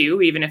fight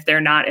too, even if they're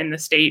not in the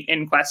state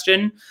in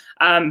question.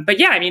 But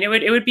yeah, I mean,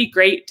 it would be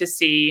great to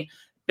see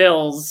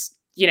bills,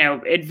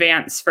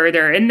 advance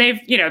further. And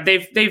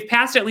they've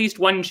passed at least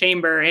one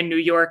chamber in New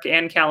York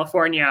and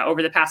California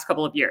over the past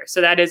couple of years. So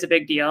that is a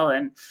big deal.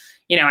 And,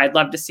 I'd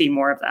love to see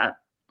more of that.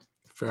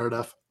 Fair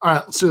enough. All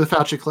right, let's do the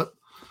Fauci clip.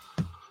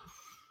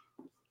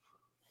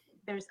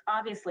 There's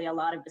obviously a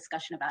lot of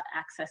discussion about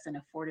access and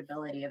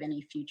affordability of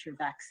any future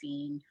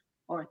vaccine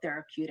or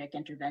therapeutic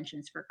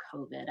interventions for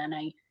COVID. And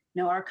I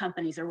know our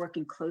companies are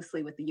working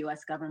closely with the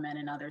US government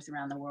and others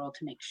around the world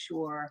to make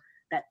sure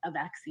that a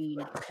vaccine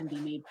can be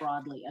made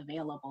broadly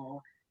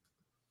available.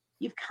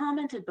 You've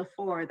commented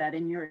before that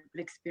in your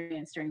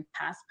experience during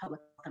past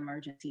public health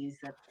emergencies,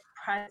 the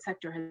private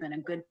sector has been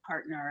a good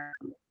partner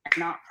and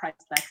not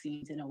priced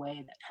vaccines in a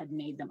way that had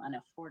made them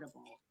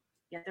unaffordable.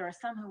 Yet there are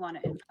some who want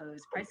to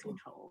impose price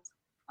controls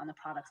on the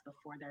products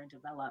before they're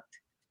developed.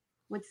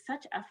 Would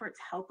such efforts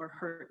help or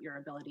hurt your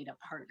ability to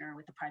partner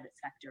with the private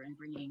sector in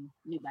bringing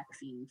new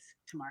vaccines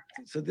to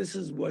market? So this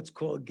is what's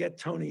called get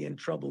Tony in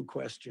trouble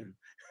question.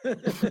 Those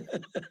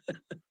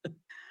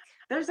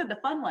are the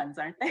fun ones,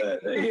 aren't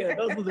they? Yeah,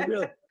 those are the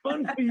real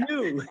fun for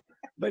you.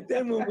 But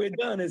then when we're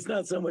done, it's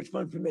not so much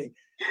fun for me.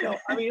 No,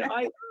 I mean,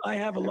 I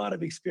have a lot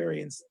of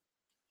experience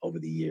over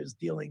the years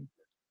dealing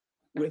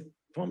with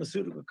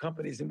pharmaceutical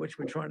companies in which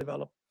we're trying to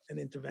develop an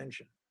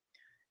intervention.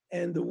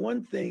 And the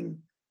one thing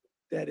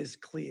that is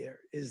clear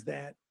is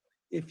that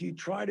if you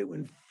try to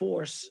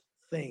enforce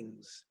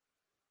things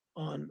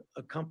on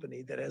a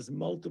company that has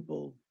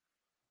multiple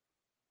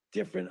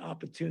different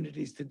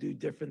opportunities to do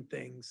different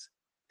things,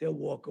 they'll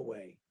walk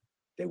away.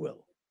 They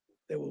will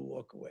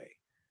walk away.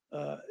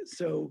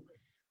 So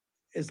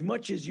as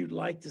much as you'd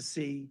like to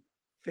see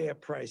fair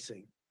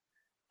pricing,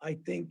 I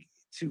think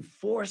to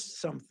force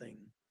something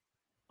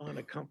on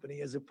a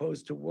company as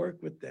opposed to work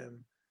with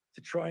them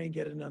to try and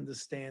get an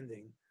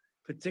understanding,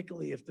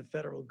 particularly if the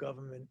federal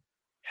government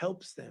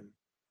helps them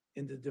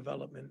in the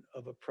development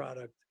of a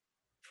product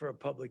for a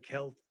public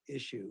health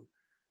issue,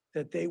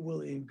 that they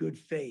will in good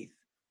faith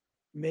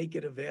make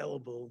it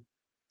available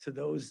to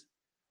those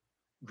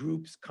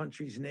groups,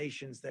 countries,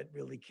 nations that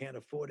really can't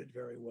afford it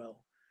very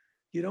well.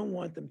 You don't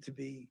want them to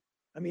be,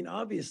 I mean,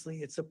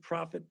 obviously it's a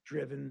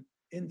profit-driven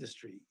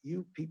industry.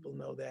 You people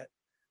know that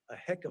a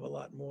heck of a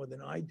lot more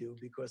than I do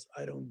because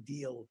I don't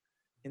deal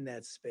in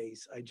that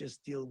space. I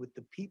just deal with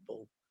the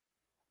people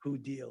who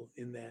deal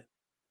in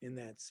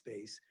that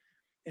space.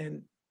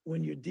 And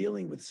when you're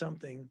dealing with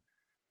something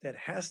that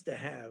has to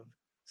have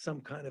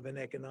some kind of an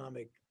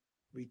economic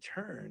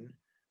return,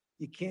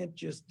 you can't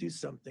just do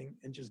something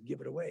and just give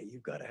it away.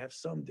 You've got to have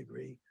some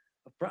degree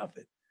of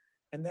profit.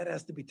 And that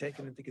has to be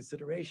taken into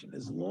consideration,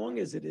 as long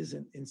as it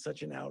isn't in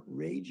such an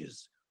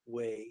outrageous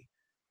way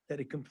that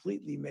it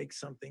completely makes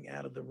something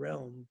out of the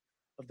realm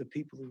of the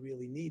people who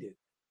really need it.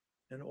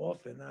 And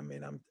often, I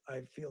mean,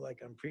 I feel like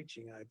I'm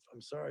preaching.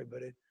 I'm sorry,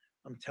 but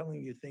I'm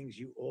telling you things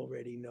you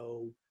already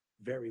know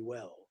very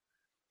well.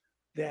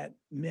 That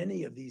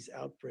many of these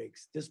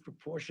outbreaks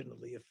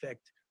disproportionately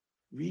affect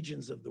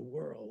regions of the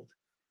world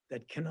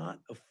that cannot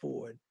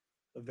afford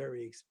a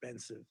very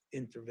expensive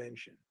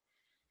intervention.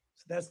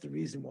 So that's the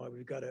reason why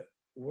we've got to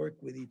work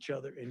with each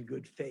other in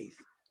good faith,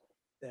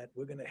 that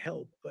we're going to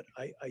help. But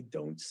I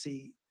don't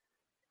see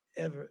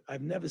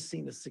I've never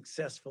seen a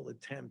successful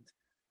attempt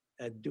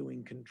at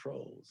doing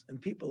controls. And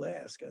people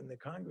ask, and the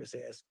Congress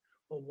asks,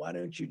 well, why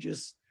don't you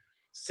just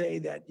say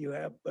that you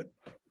have, but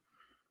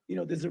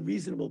there's a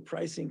reasonable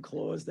pricing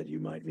clause that you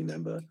might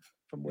remember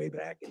from way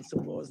back in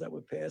some laws that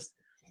were passed.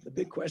 The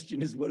big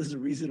question is, what is a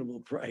reasonable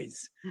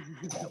price?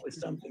 That was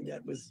something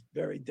that was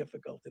very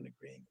difficult in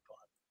agreeing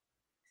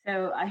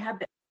upon. So I have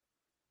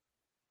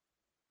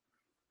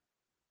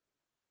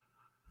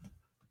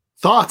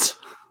Thoughts?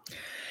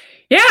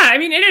 Yeah, I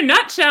mean, in a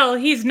nutshell,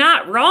 he's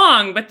not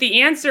wrong, but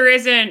the answer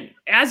isn't,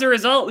 as a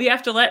result, we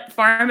have to let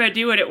pharma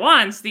do what it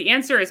wants. The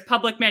answer is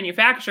public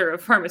manufacture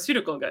of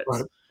pharmaceutical goods.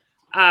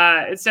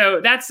 Right. So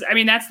that's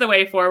the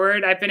way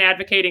forward. I've been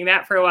advocating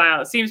that for a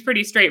while. It seems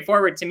pretty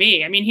straightforward to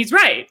me. I mean, he's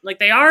right. Like,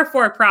 they are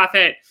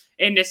for-profit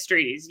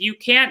industries. You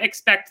can't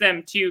expect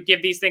them to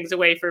give these things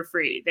away for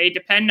free. They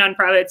depend on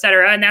profit, et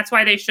cetera. And that's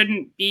why they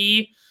shouldn't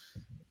be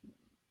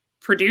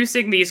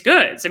producing these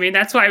goods. I mean,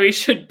 that's why we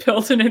should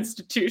build an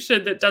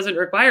institution that doesn't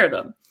require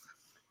them.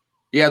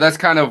 Yeah, that's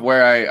kind of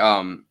where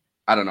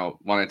I don't know,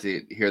 wanted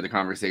to hear the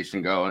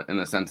conversation go, in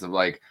the sense of,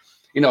 like,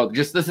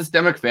 just the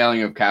systemic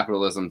failing of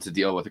capitalism to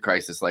deal with a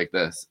crisis like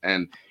this.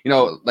 And,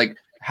 like,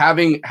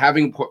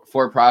 having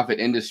for-profit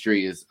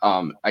industries,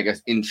 I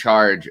guess, in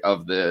charge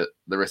of the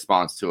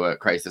response to a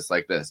crisis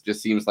like this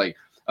just seems like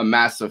a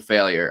massive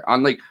failure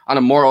on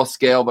a moral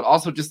scale, but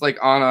also just like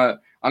on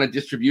a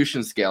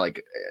distribution scale.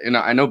 Like,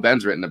 I know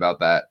Ben's written about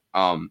that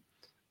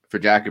for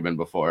Jacobin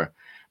before.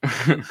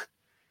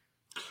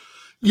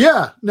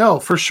 Yeah, no,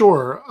 for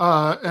sure.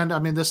 And I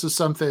mean, this is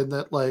something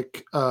that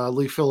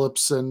Lee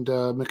Phillips and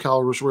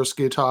Mikhail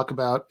Rozhwersky talk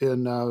about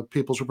in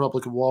People's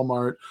Republic of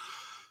Walmart,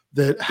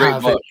 that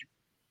have it.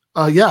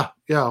 Yeah,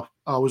 I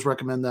always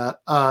recommend that.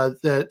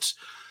 That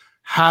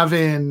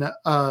having,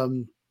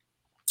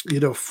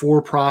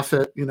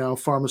 for-profit,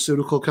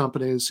 pharmaceutical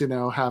companies,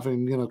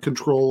 having,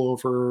 control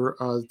over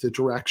the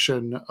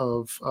direction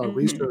of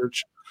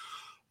research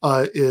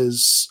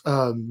is,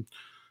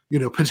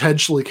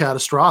 potentially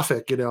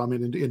catastrophic, I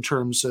mean, in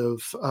terms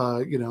of,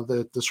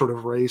 the sort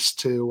of race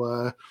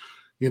to,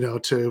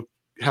 to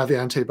have the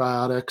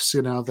antibiotics,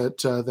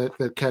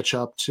 that catch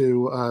up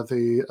to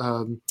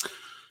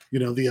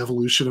the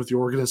evolution of the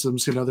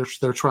organisms,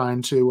 they're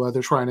trying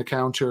to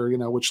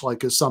counter, which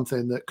is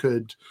something that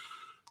could,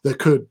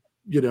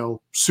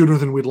 sooner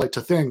than we'd like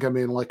to think, I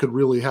mean, could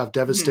really have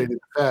devastating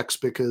effects,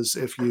 because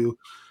if you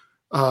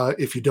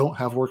don't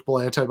have workable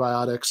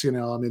antibiotics, I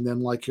mean,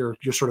 then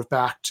you're sort of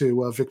back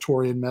to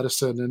Victorian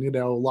medicine and,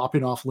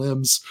 lopping off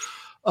limbs.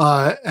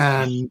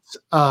 And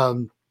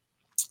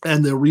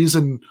the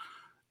reason,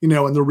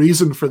 and the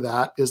reason for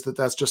that is that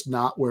that's just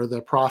not where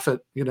the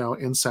profit,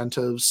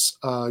 incentives,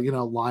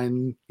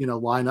 line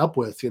up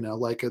with,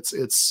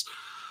 it's,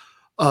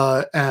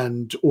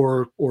 and,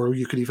 or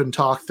you could even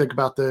think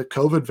about the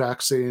COVID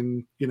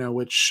vaccine,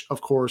 which,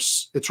 of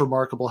course, it's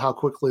remarkable how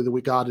quickly that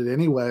we got it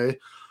anyway.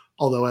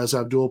 Although, as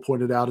Abdul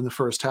pointed out in the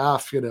first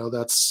half,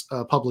 that's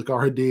public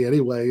R&D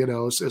anyway,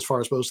 as far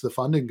as most of the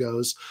funding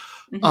goes.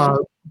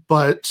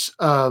 But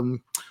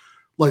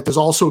there's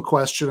also a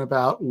question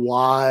about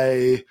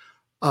why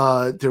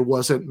there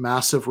wasn't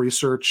massive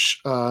research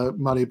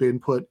money being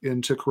put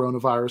into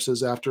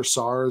coronaviruses after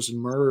SARS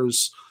and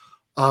MERS,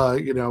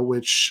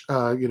 which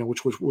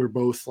were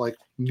both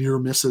near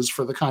misses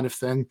for the kind of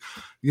thing,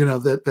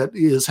 that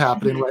is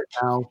happening right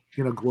now,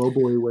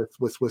 globally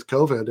with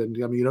COVID.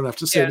 And I mean, you don't have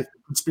to say anything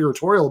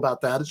conspiratorial about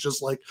that. It's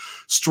just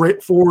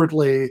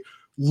straightforwardly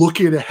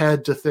looking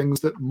ahead to things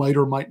that might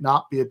or might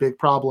not be a big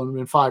problem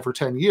in 5 or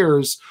 10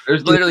 years.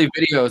 There's literally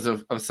videos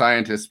of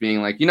scientists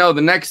being like, the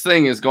next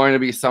thing is going to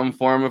be some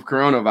form of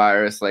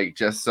coronavirus,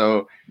 just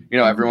so,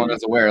 everyone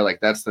is aware,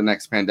 that's the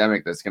next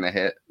pandemic that's going to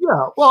hit.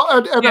 Yeah. Well,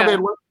 and I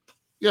mean,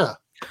 yeah.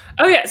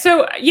 Oh yeah.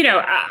 So,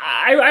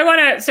 I want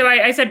to, so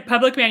I said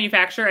public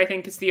manufacture, I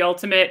think, is the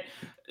ultimate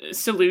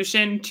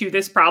solution to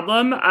this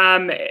problem.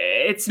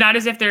 It's not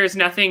as if there's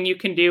nothing you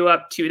can do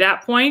up to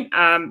that point.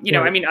 I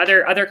mean,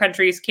 other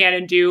countries can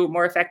and do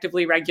more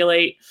effectively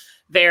regulate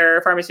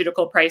their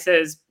pharmaceutical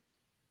prices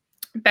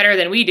better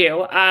than we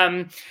do.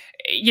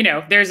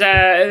 There's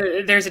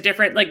a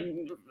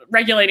different,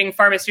 regulating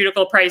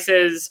pharmaceutical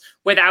prices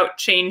without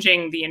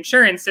changing the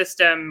insurance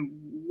system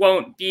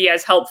won't be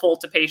as helpful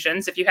to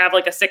patients. If you have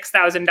a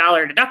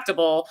 $6,000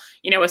 deductible,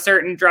 a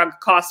certain drug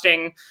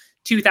costing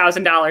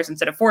 $2,000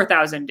 instead of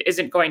 $4,000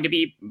 isn't going to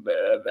be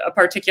a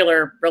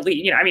particular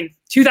relief. I mean,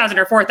 $2,000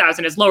 or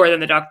 $4,000 is lower than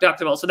the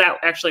deductible, so that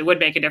actually would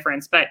make a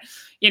difference. But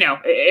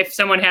if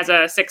someone has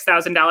a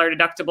 $6,000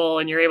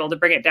 deductible and you're able to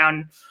bring it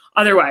down,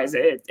 otherwise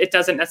it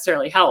doesn't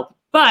necessarily help.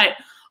 But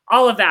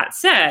all of that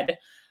said,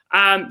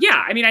 I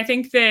mean, I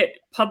think that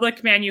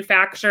public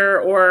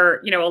manufacture,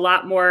 or a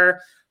lot more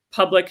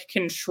public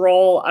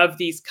control of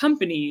these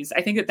companies,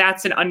 I think that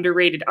that's an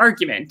underrated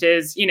argument.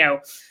 Is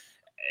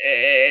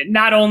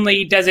not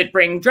only does it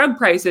bring drug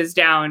prices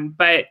down,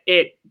 but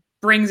it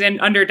brings in,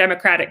 under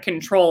democratic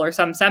control or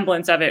some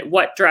semblance of it,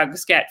 what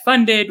drugs get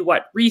funded,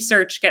 what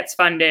research gets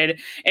funded,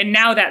 and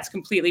now that's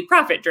completely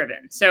profit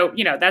driven. So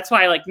that's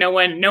why no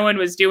one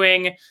was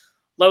doing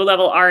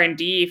low-level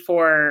R&D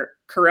for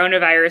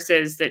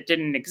coronaviruses that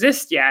didn't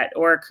exist yet,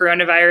 or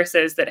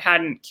coronaviruses that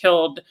hadn't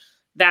killed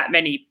that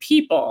many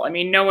people. I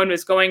mean, no one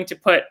was going to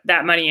put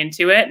that money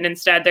into it. And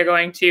instead they're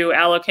going to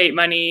allocate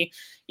money.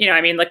 You know,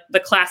 I mean, like the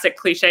classic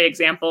cliche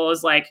example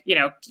is like, you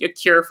know, a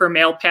cure for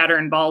male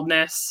pattern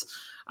baldness.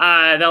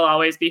 They'll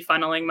always be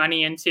funneling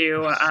money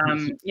into,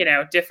 you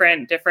know,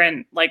 different,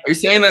 like. Are you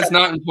saying that's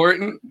not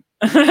important?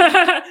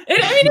 I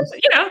mean, it's,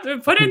 you know,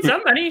 put in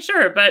some money,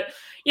 sure. But,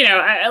 you know,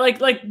 like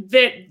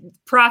that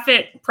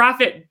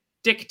profit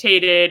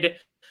dictated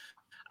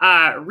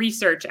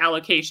research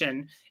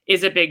allocation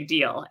is a big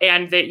deal.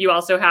 And that you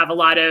also have a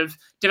lot of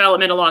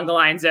development along the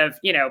lines of,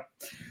 you know,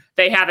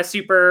 they have a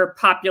super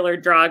popular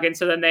drug. And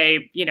so then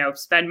they, you know,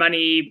 spend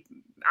money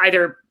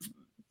either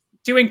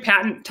doing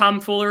patent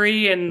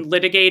tomfoolery and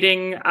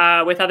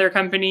litigating with other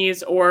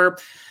companies, or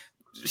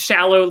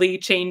shallowly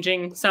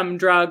changing some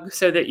drug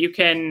so that you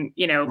can,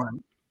 you know,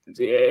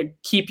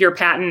 keep your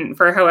patent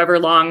for however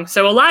long.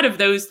 So a lot of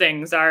those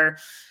things are,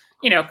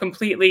 you know,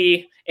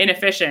 completely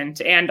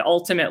inefficient and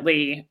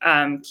ultimately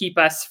keep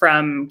us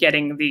from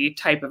getting the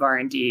type of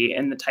R&D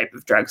and the type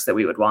of drugs that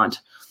we would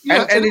want.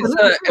 And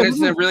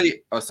it's a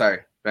really, oh, sorry,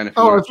 Ben.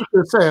 I was just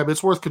going to say, I mean,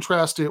 it's worth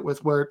contrasting it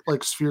with where,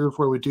 like, spheres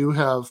where we do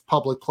have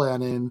public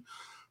planning.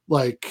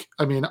 Like,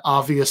 I mean,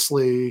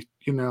 obviously,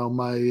 you know,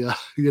 my,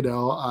 you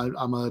know,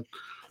 I'm a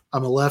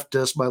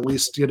leftist. My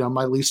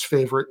least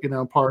favorite, you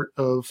know, part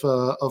of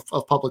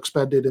public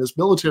spending is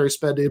military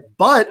spending.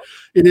 But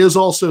it is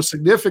also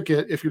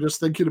significant if you're just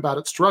thinking about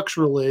it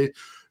structurally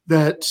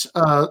that,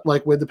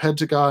 like, when the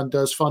Pentagon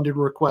does funding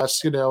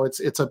requests, you know,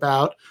 it's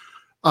about.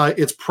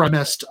 It's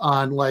premised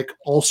on like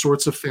all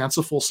sorts of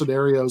fanciful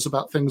scenarios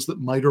about things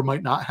that might or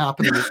might not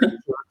happen in the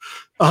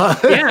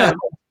future. Yeah.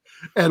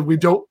 And we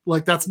don't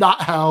like that's not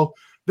how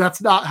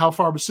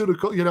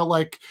pharmaceutical, you know,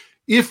 like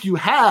if you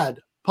had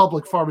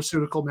public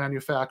pharmaceutical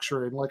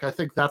manufacturing, like I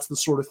think that's the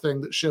sort of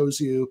thing that shows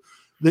you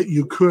that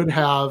you could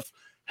have,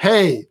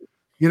 hey,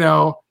 you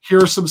know,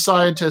 here are some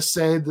scientists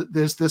say that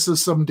this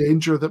is some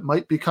danger that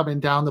might be coming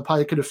down the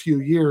pike in a few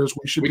years.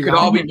 We could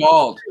all be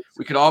bald.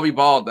 We could all be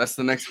bald. That's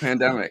the next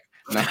pandemic.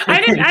 No.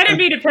 I didn't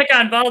mean to pick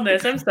on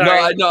baldness. I'm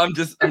sorry. No, I'm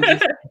just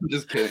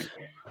kidding.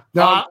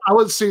 No, I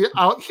would see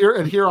out here,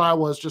 and here I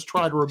was just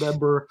trying to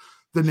remember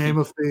the name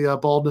of the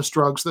baldness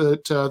drugs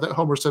that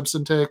Homer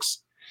Simpson takes.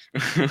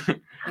 I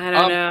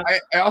don't know.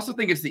 I also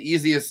think it's the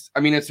easiest. I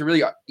mean, it's a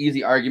really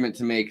easy argument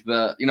to make.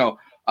 The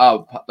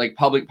like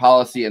public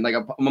policy and like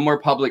a more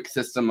public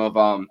system of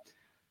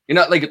you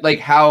know, like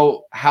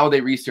how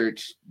they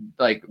research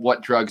like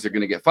what drugs are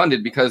going to get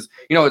funded, because,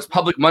 you know, it's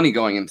public money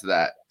going into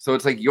that. So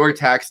it's like your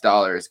tax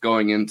dollars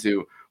going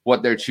into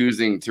what they're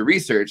choosing to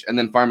research, and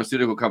then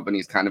pharmaceutical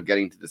companies kind of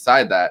getting to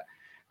decide that.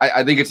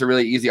 I think it's a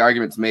really easy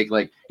argument to make,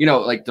 like, you know,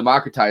 like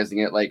democratizing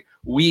it. Like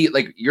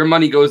your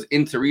money goes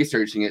into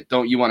researching it.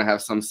 Don't you want to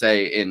have some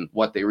say in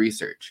what they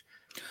research?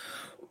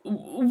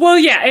 Well,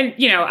 yeah. And,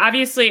 you know,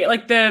 obviously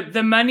like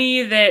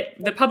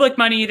the public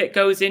money that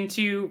goes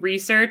into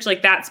research,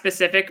 like that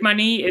specific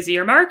money is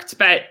earmarked.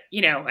 But,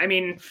 you know, I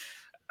mean,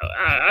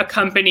 a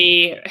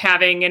company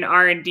having an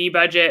R&D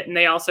budget and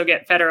they also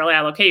get federal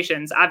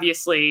allocations,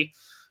 obviously,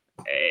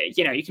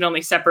 you know, you can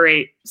only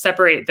separate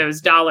those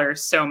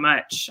dollars so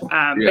much.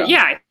 But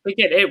yeah, I think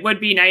it would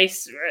be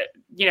nice,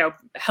 you know,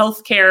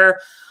 healthcare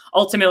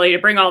ultimately to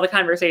bring all the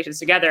conversations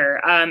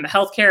together.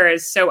 Healthcare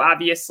is so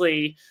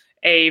obviously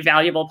a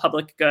valuable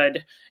public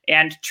good,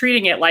 and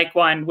treating it like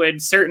one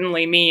would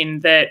certainly mean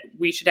that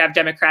we should have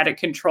democratic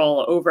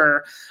control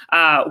over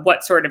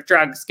what sort of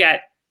drugs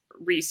get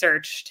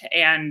researched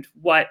and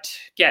what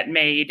get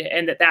made,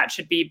 and that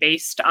should be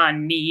based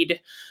on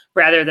need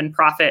rather than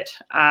profit,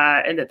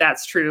 and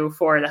that's true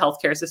for the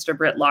healthcare system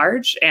writ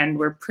large. And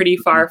we're pretty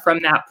far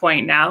from that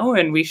point now,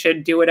 and we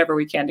should do whatever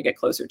we can to get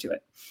closer to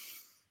it.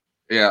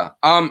 Yeah.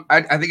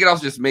 I think it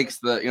also just makes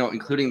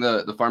including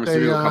the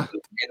pharmaceutical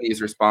companies in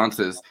these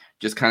responses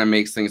just kind of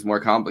makes things more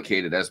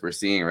complicated, as we're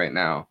seeing right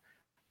now.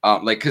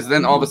 Because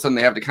then all of a sudden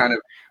they have to kind of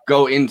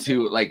go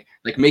into like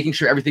making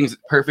sure everything's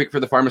perfect for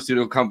the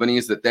pharmaceutical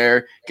companies, that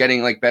they're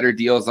getting like better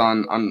deals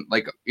on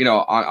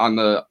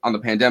the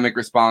pandemic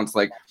response,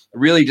 like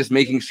really just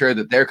making sure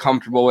that they're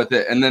comfortable with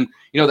it. And then,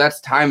 you know, that's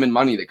time and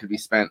money that could be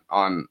spent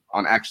on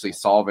actually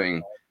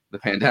solving the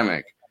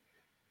pandemic.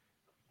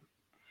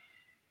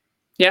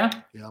 Yeah.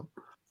 Yeah.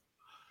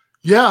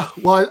 Yeah.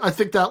 Well, I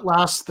think that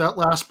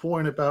last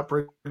point about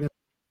bringing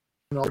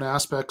all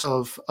aspects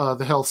of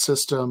the health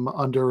system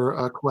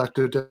under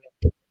collective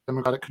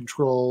democratic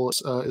control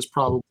is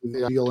probably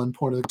the ideal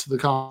endpoint to the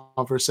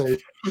conversation.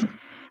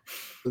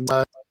 Thank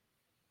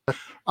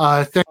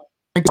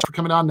you for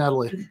coming on,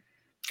 Natalie.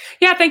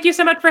 Yeah, thank you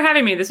so much for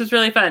having me. This was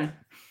really fun.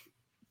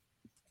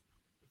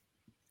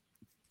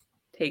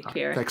 Take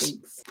care. Thanks.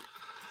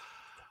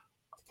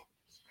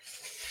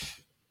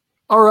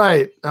 All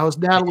right, that was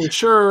Natalie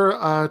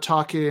Shure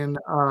talking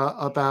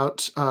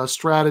about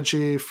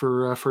strategy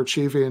for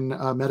achieving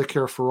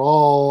Medicare for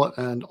all,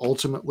 and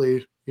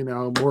ultimately, you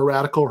know, more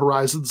radical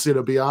horizons, you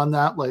know, beyond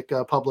that, like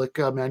public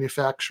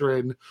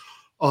manufacturing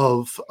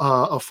of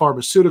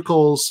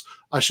pharmaceuticals.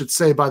 I should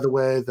say, by the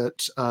way,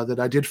 that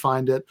I did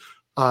find it.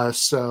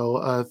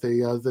 So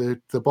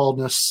the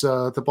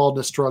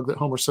baldness drug that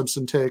Homer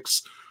Simpson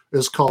takes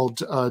is called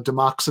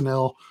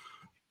Demoxenil.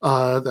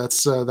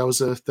 That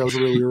was a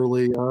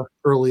really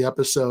early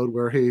episode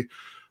where he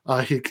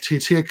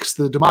takes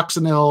the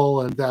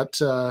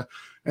Demoxenil,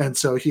 and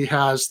so he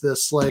has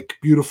this like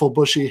beautiful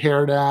bushy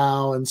hair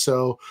now, and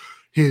so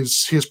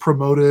he's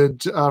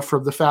promoted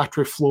from the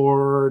factory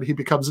floor, and he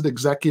becomes an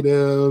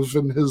executive,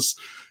 and his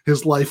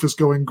life is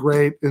going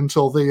great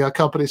until the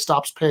company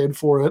stops paying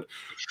for it,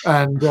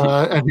 and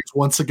he's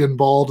once again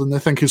bald, and they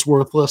think he's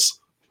worthless.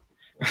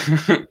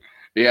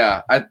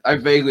 Yeah, I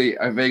vaguely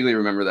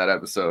remember that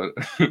episode.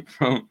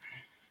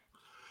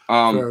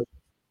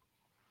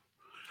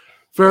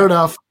 Fair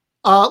enough.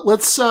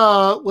 Let's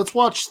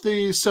watch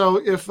the. So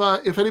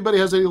if anybody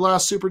has any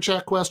last super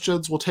chat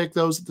questions, we'll take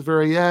those at the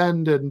very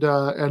end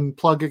and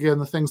plug again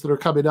the things that are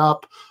coming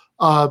up.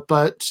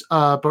 But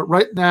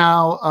right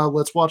now,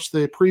 let's watch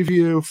the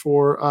preview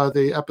for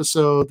the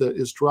episode that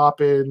is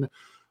dropping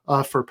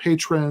for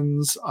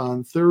patrons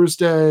on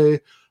Thursday.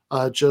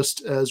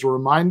 Just as a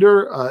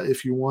reminder,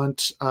 if you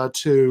want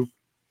to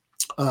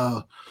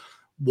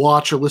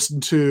watch or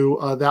listen to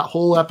that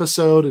whole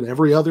episode and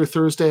every other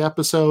Thursday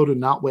episode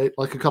and not wait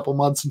like a couple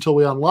months until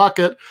we unlock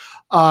it,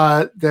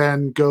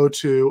 then go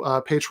to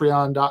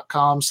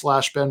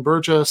patreon.com/Ben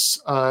Burgess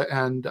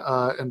and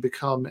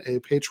become a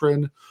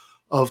patron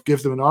of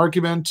Give Them an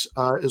Argument,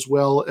 as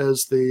well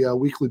as the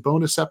weekly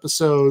bonus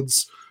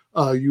episodes.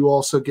 You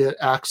also get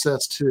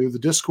access to the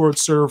Discord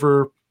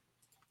server.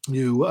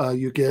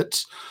 You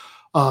get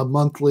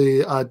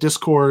monthly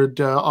Discord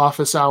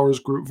office hours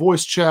group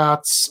voice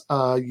chats.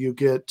 You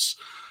get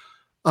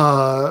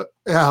early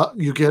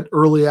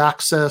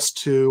access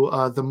to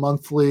the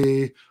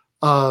monthly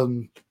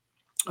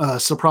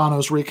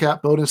Sopranos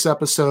recap bonus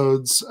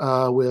episodes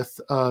with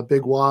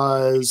Big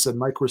Waz and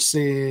Mike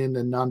Racine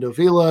and Nando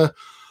Vila,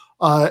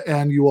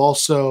 and you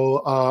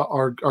also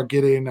are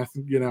getting. I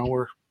think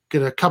we're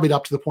coming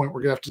up to the point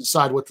we're gonna have to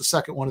decide what the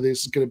second one of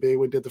these is gonna be.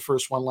 We did the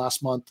first one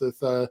last month with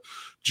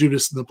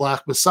Judas and the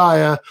Black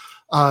Messiah,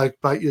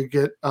 but you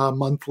get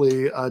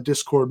monthly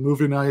Discord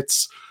movie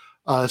nights.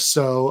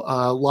 So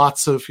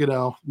lots and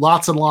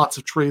lots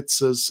of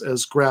treats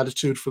as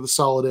gratitude for the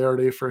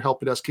solidarity for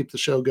helping us keep the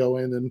show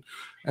going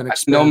and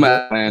expand.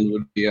 Nomadland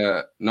would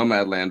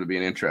be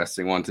an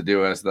interesting one to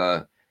do as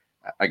the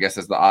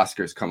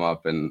Oscars come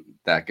up and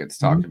that gets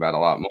talked about a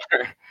lot more.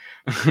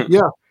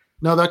 Yeah.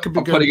 No, that could be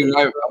good.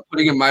 I'm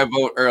putting in my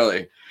vote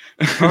early.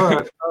 All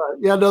right.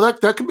 Yeah, no, that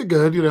could be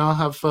good.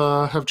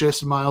 Have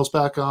Jason Miles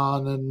back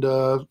on, and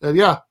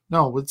yeah,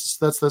 no, that's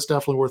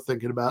definitely worth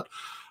thinking about.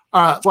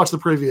 All right, let's watch the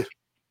preview.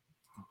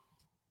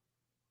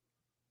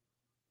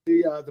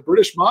 The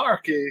British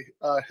monarchy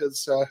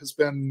has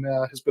been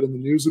in the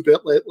news a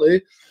bit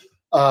lately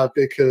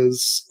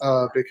because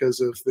of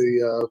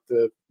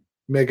the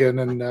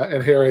Meghan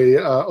and Harry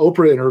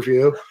Oprah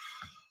interview.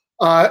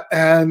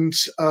 And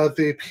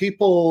the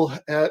people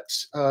at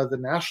the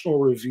National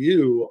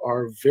Review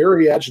are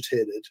very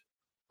agitated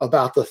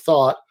about the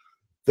thought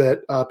that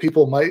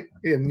people might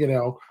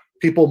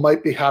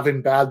be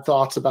having bad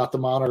thoughts about the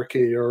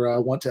monarchy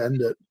or want to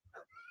end it.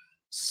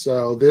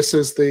 So this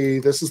is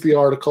the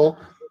article,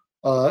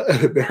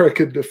 An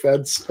American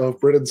Defense of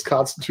Britain's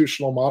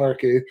Constitutional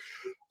Monarchy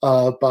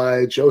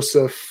by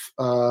Joseph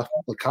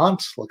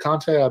LeConte.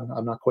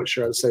 I'm not quite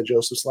sure how to say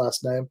Joseph's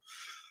last name.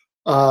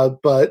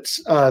 But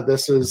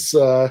this is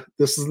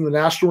in the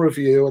National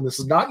Review, and this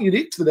is not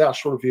unique to the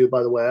National Review,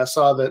 by the way. I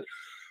saw that I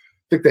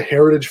think the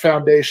Heritage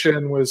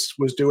Foundation was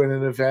doing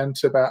an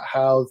event about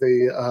how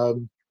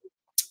the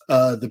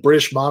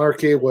British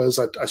monarchy was,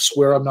 I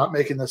swear I'm not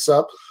making this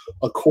up,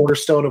 a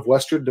cornerstone of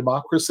Western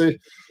democracy.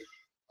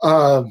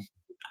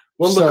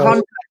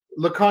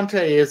 LeConte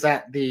is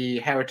at the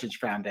Heritage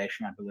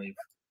Foundation, I believe.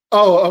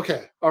 Oh,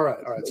 okay. All right.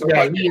 So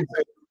yeah,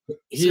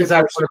 he's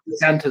at one of the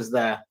centers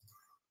there.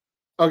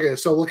 Okay,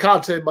 so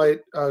LeConte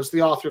might, as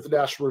the author of the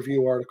National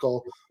Review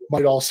article,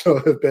 might also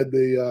have been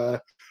the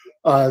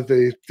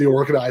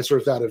organizer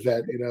of that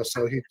event.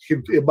 So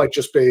it might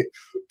just be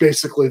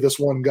basically this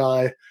one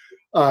guy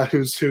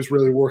who's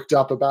really worked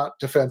up about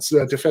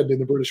defending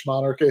the British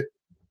monarchy.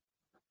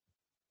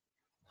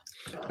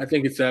 I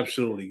think it's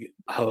absolutely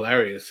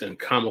hilarious and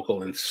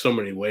comical in so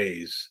many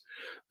ways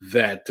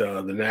that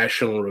the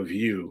National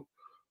Review,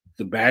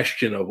 the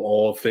bastion of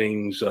all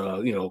things,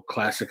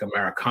 classic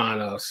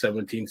Americana,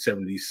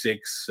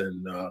 1776,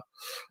 and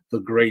the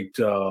great,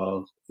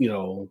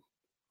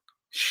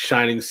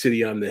 shining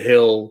city on the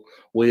hill,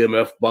 William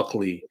F.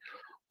 Buckley,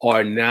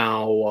 are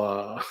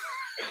now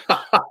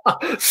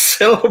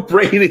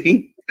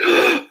celebrating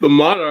the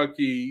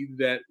monarchy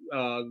that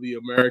the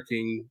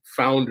American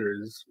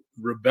founders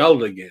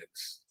rebelled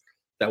against.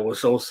 That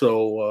was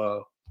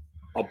also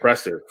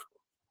oppressive.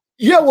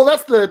 Yeah, well,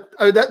 that's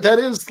that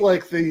is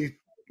like the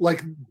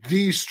like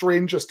the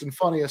strangest and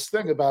funniest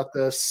thing about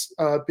this,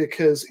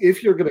 because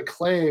if you're going to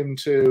claim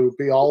to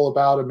be all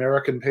about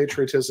American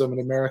patriotism and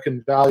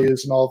American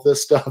values and all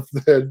this stuff,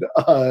 then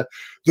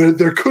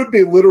there could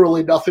be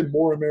literally nothing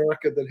more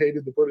American than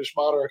hating the British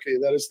monarchy.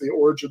 That is the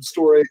origin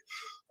story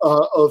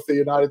of the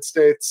United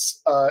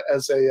States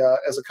as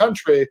a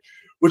country,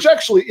 which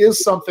actually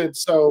is something.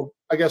 So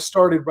I guess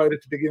started right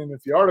at the beginning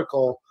of the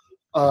article.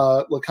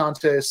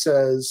 LeConte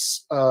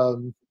says,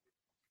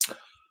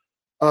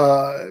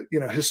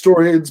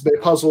 historians may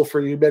puzzle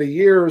for many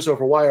years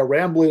over why a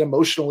rambling,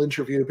 emotional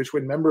interview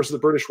between members of the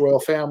British royal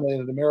family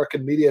and an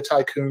American media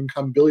tycoon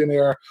come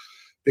billionaire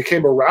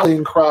became a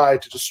rallying cry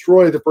to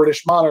destroy the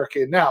British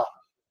monarchy. Now,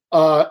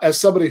 as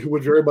somebody who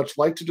would very much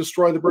like to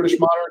destroy the British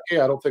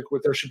monarchy, I don't think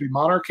there should be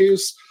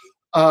monarchies.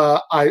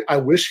 I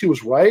wish he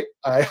was right.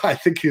 I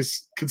think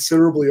he's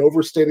considerably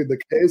overstating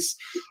the case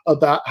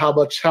about how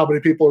many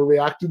people are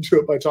reacting to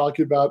it by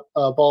talking about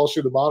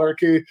abolishing the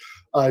monarchy.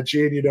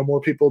 Gene, you know more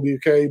people in the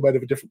UK. You might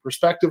have a different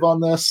perspective on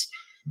this.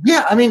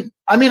 Yeah, I mean,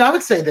 I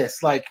would say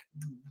this: like,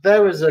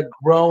 there is a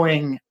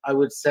growing, I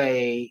would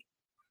say,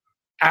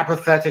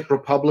 apathetic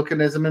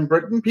republicanism in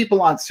Britain.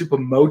 People aren't super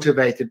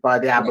motivated by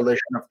the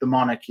abolition of the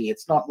monarchy.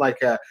 It's not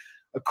like a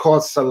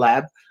cause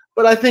célèbre.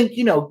 But I think,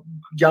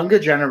 younger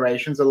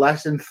generations are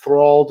less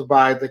enthralled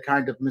by the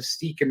kind of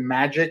mystique and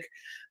magic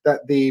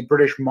that the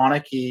British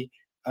monarchy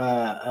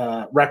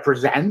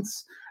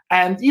represents.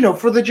 And,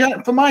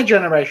 for my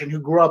generation who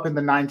grew up in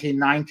the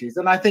 1990s,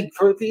 and I think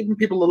for even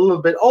people a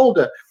little bit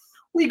older,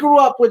 we grew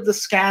up with the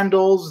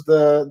scandals,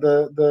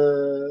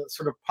 the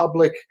sort of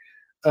public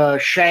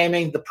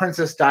shaming, the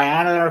Princess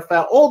Diana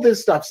affair, all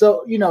this stuff.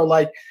 So,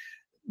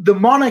 the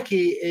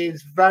monarchy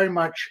is very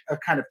much a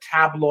kind of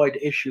tabloid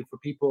issue for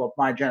people of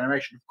my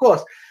generation. Of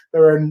course,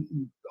 there are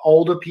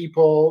older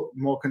people,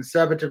 more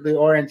conservatively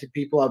oriented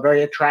people are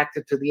very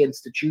attracted to the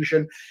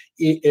institution,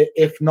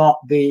 if not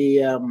the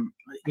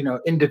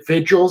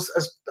individuals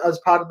as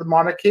part of the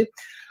monarchy.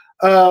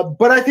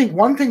 But I think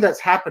one thing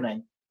that's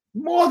happening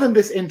more than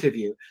this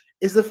interview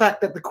is the fact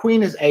that the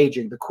Queen is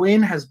aging. The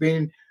Queen has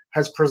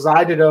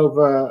presided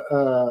over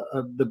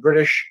the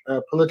British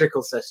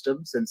political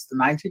system since the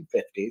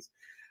 1950s.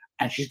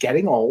 And she's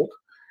getting old,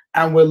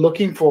 and we're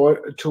looking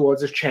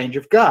towards a change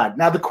of guard.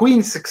 Now, the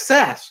Queen's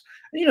success,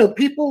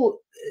 people,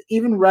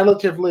 even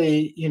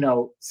relatively,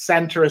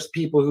 centrist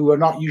people who are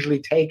not usually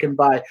taken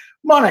by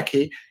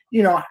monarchy,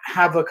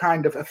 have a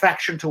kind of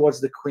affection towards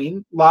the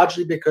Queen,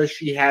 largely because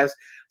she has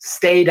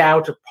stayed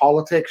out of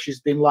politics. She's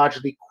been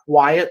largely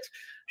quiet.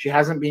 She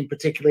hasn't been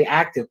particularly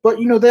active. But,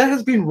 there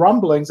has been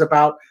rumblings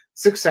about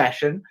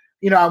succession,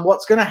 and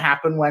what's going to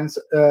happen when,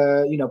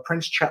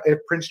 if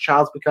Prince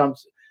Charles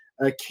becomes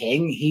a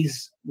king.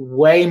 He's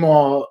way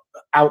more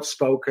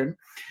outspoken,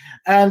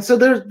 and so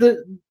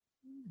the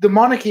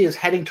monarchy is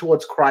heading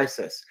towards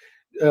crisis,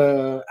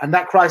 and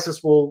that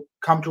crisis will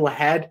come to a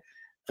head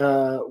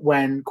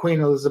when Queen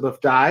Elizabeth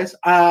dies.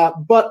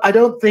 But I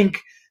don't think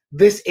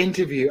this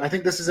interview. I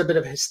think this is a bit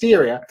of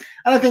hysteria,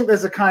 and I think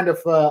there's a kind of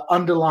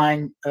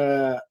underlying,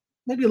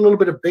 maybe a little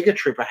bit of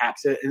bigotry,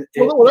 perhaps.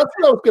 Well, that's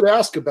what I was going to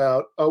ask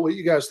about. What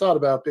you guys thought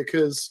about,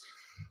 because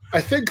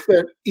I think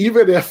that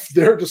even if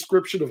their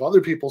description of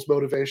other people's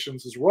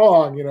motivations is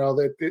wrong,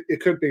 that it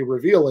could be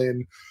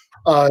revealing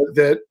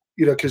that,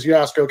 because you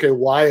ask, okay,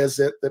 why is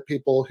it that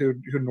people who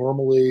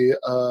normally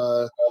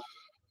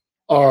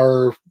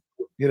are,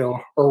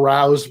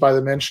 aroused by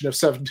the mention of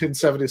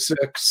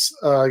 1776,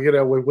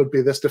 would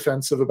be this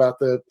defensive about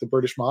the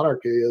British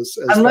monarchy as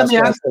let me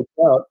ask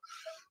about.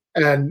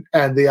 And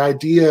the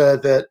idea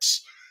that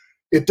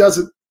it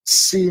doesn't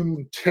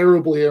seem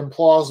terribly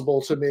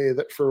implausible to me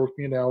that for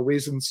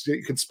reasons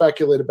you can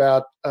speculate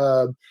about,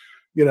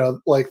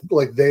 like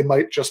they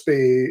might just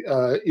be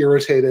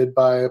irritated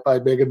by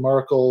Meghan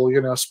Markle,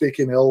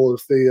 speaking ill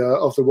of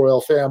the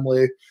royal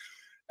family,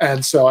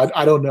 and so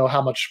I don't know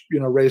how much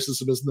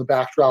racism is in the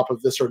backdrop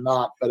of this or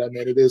not, but I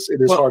mean it is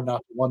hard not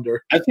to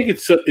wonder. I think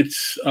it's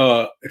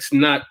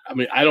not. I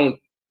mean, I don't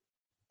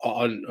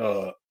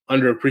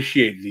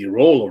underappreciate the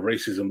role of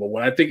racism, but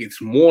what I think it's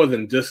more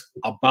than just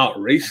about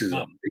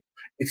racism.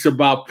 It's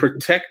about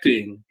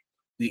protecting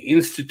the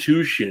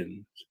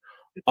institutions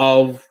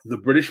of the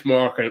British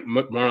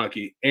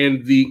monarchy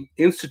and the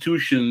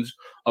institutions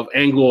of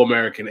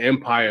Anglo-American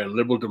empire and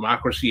liberal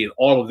democracy and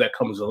all of that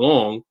comes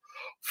along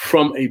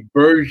from a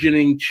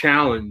burgeoning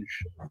challenge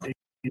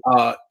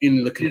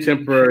in the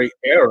contemporary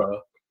era,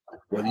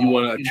 whether you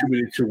want to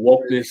attribute it to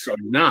wokeness or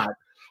not,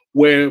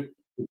 where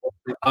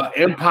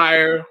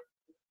empire,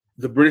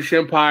 the British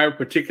Empire,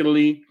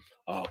 particularly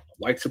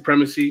white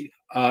supremacy,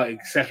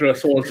 etc.,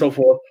 so on and so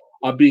forth,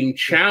 are being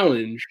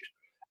challenged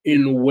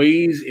in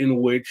ways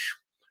in which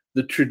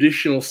the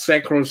traditional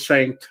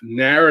sacrosanct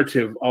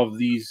narrative of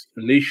these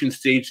nation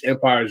states,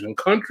 empires, and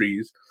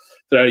countries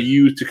that are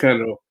used to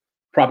kind of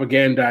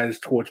propagandize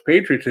towards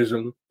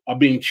patriotism are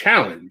being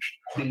challenged.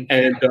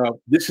 And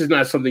this is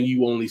not something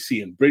you only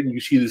see in Britain.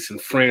 You see this in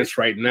France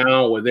right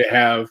now, where they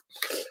have,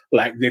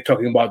 like, they're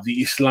talking about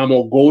the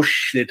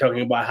Islamo-gauche. They're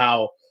talking about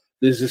how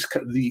There's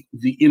the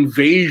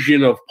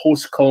invasion of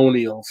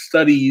post-colonial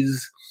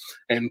studies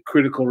and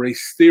critical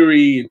race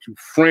theory into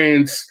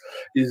France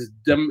is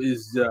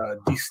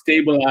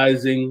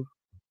destabilizing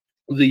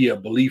the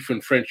belief in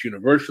French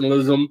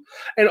universalism,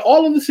 and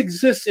all of this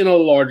exists in a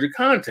larger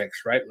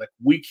context, right? Like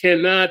we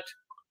cannot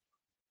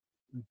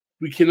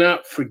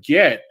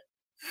forget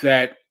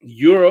that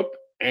Europe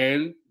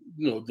and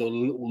the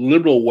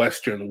liberal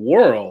Western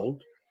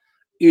world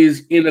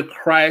is in a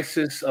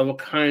crisis of a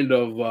kind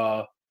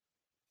of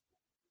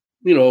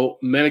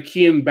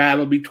Manichaean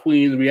battle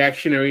between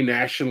reactionary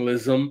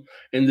nationalism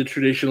and the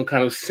traditional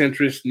kind of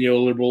centrist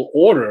neoliberal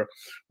order,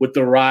 with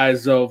the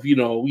rise of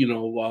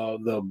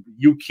the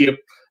UKIP,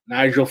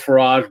 Nigel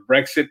Farage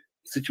Brexit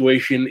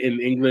situation in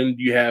England.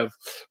 You have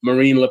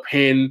Marine Le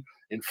Pen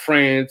in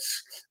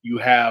France. You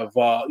have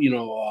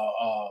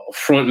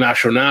Front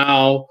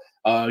National.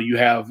 You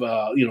have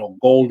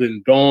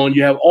Golden Dawn.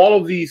 You have all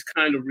of these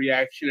kind of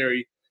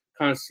reactionary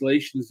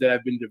constellations that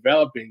have been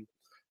developing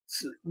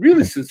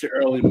really since the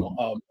early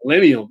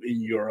millennium in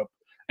Europe,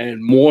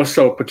 and more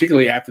so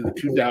particularly after the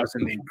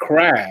 2008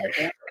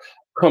 crash,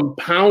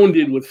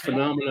 compounded with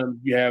phenomena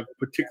you have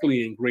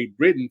particularly in Great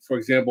Britain. For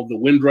example, the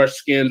Windrush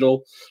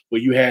scandal,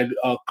 where you had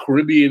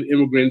Caribbean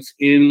immigrants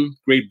in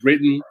Great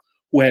Britain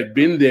who had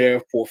been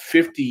there for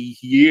 50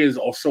 years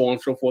or so on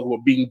and so forth, were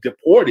being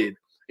deported,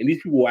 and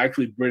these people were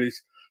actually British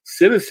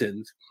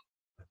citizens.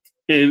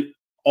 And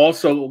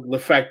also the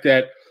fact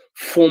that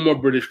former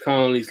British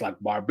colonies like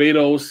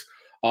Barbados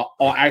are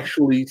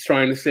actually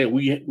trying to say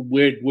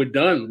we're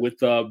done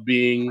with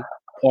being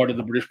part of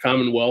the British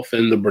Commonwealth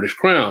and the British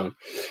Crown.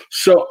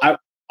 So I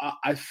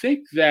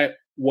think that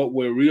what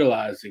we're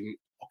realizing,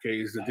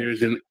 is that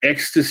there's an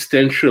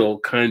existential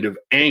kind of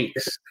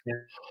angst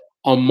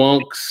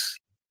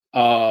amongst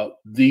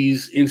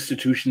these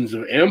institutions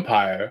of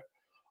empire,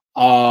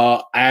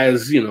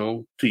 as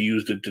to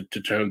use the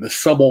term, the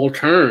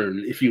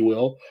subaltern, if you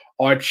will,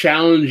 are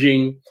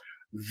challenging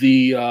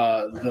the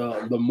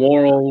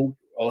moral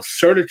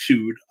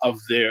certitude of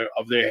their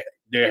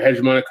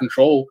hegemonic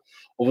control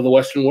over the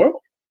Western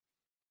world.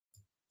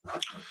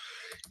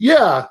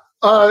 Yeah.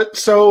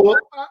 So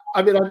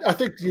I mean, I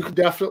think you can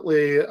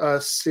definitely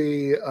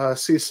see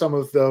some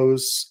of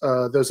those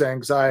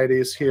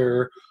anxieties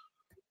here.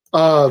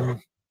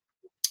 That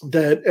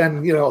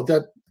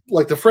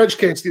like the French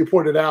case that you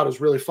pointed out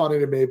is really funny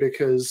to me,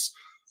 because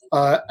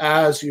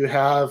as you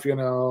have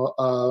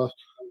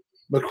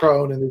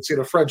Macron and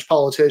French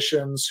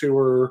politicians who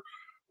were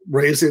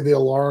raising the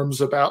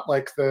alarms about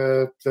like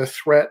the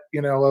threat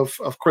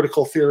of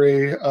critical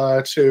theory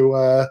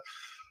to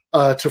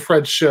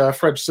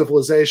French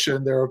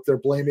civilization, they're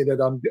blaming it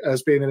on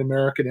as being an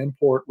American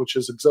import, which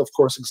is of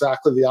course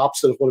exactly the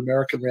opposite of what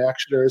American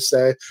reactionaries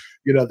say.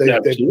 They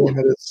blame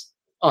it as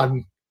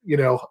on they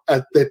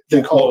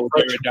call it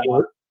French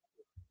import.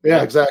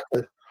 Yeah,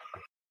 exactly.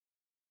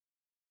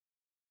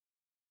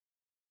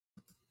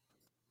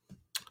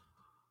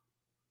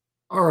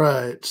 All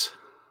right.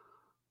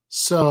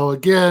 So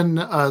again,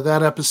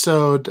 that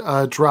episode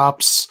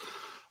drops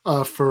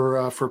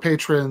for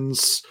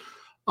patrons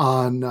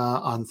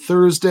on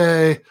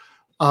Thursday.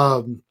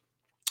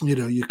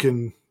 You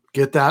can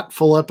get that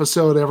full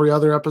episode, every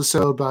other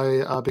episode,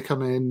 by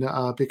becoming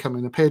a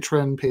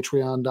patron,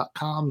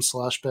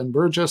 patreon.com/Ben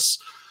Burgess,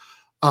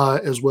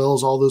 as well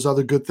as all those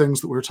other good things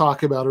that we were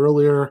talking about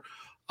earlier.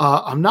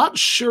 I'm not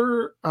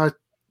sure. I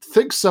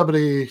think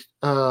somebody.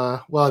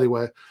 Well,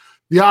 anyway.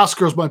 The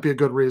Oscars might be a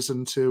good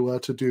reason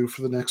to do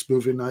for the next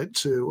movie night,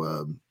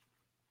 to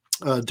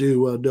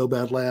do No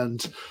Bad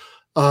Land.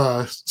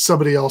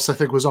 Somebody else I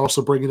think was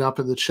also bringing up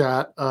in the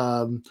chat.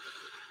 Well,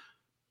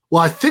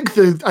 I think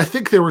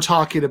they were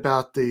talking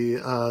about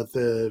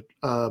the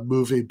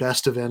movie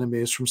Best of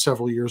Enemies from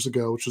several years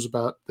ago, which was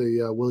about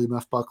the William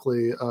F.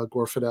 Buckley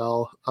Gore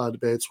Fidel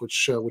debates,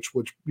 which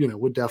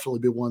would definitely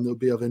be one that would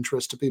be of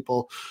interest to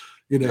people,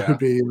 who'd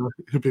be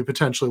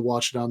potentially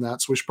watching on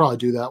that. So we should probably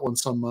do that one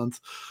some month.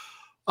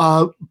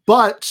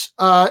 But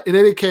in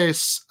any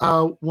case,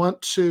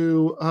 want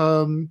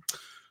to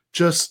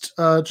just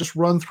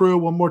run through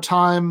one more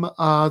time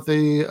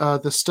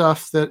the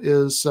stuff that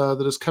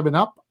is coming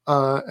up,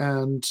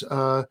 and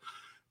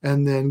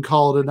then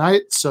call it a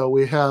night. So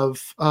we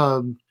have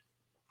on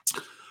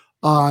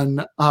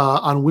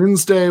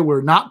Wednesday,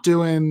 we're not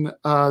doing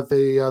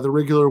the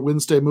regular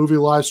Wednesday movie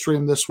live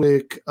stream this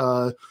week.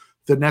 The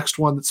next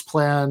one that's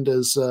planned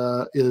is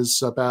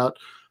about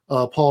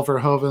Paul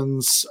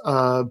Verhoeven's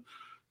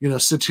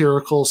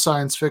satirical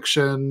science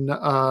fiction,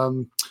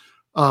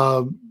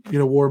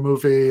 war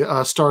movie,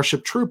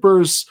 Starship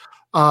Troopers,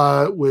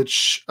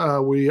 which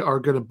we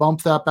are going to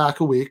bump that back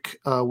a week.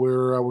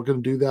 We're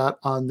going to do that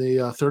on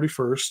the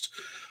 31st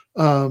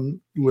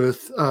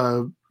with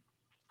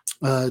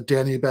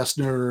Danny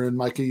Bessner and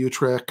Micah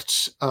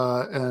Utrecht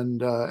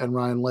and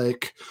Ryan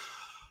Lake,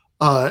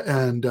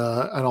 and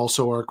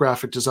also our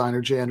graphic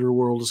designer Jay Andrew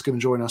World is going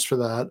to join us for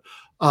that.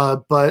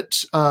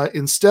 But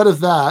instead of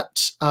that,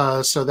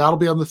 so that'll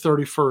be on the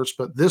 31st,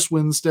 but this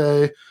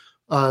Wednesday,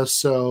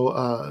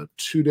 so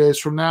 2 days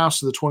from now,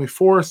 so the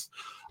 24th,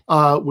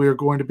 we're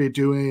going to be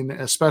doing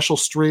a special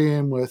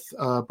stream with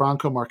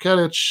Branko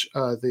Marketic,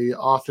 the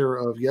author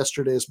of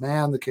Yesterday's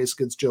Man, the case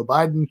against Joe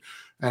Biden.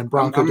 And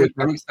Branko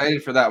I'm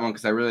excited for that one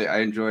because I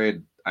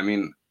enjoyed. I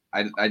mean,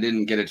 I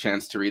didn't get a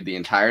chance to read the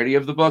entirety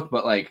of the book,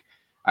 but like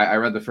I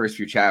read the first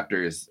few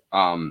chapters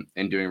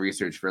in doing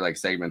research for like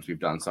segments we've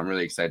done. So I'm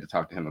really excited to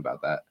talk to him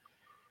about that.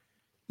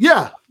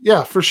 Yeah,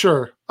 for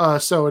sure.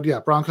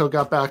 Branko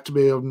got back to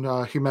me and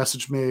he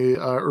messaged me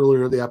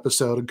earlier in the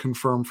episode and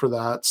confirmed for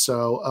that.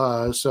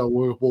 So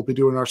we'll be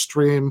doing our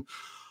stream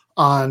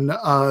on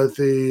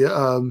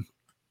the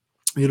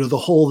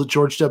hole that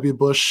George W.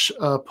 Bush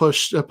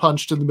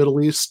punched in the Middle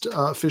East,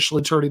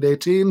 officially turning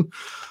 18,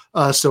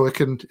 so it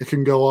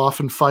can go off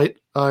and fight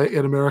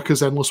in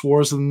America's endless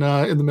wars in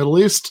the Middle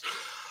East.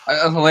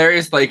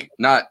 Hilarious, like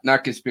not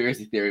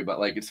conspiracy theory, but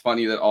like it's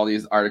funny that all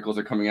these articles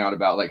are coming out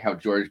about like how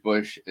George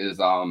Bush is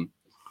like,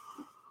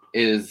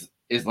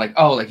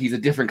 oh, like he's a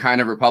different kind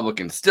of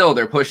Republican. Still,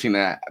 they're pushing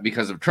that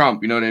because of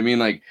Trump. You know what I mean?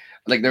 Like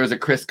there was a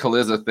Chris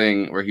Kaliza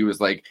thing where he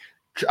was like,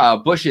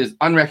 Bush is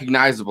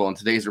unrecognizable in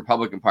today's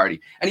Republican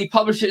Party, and he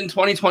published it in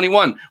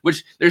 2021.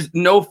 Which there's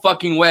no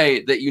fucking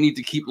way that you need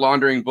to keep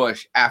laundering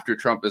Bush after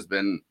Trump has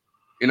been.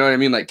 You know what I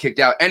mean? Like kicked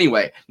out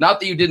anyway. Not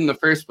that you did in the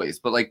first place,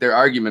 but like their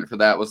argument for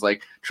that was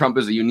like Trump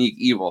is a unique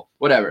evil,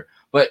 whatever.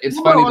 But it's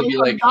funny to be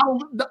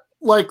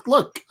like,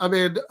 look, I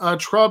mean,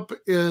 Trump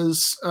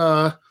is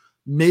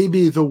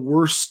maybe the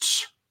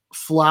worst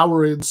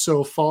flowering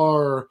so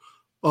far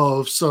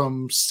of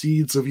some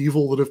seeds of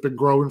evil that have been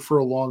growing for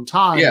a long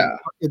time. Yeah.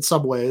 In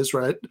some ways,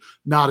 right?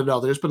 Not in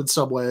others, but in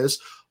some ways.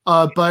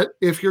 But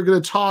if you're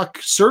going to talk,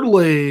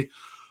 certainly,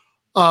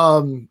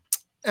 and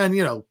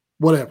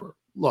whatever.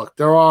 Look,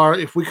 there are,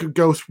 if we could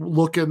go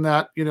look in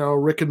that,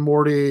 Rick and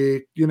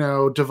Morty,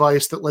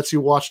 device that lets you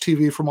watch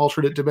TV from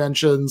alternate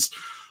dimensions,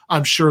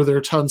 I'm sure there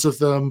are tons of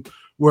them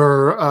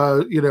where,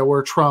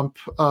 where Trump,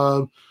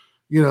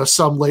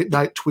 some late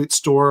night tweet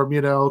storm,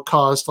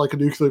 caused like a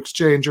nuclear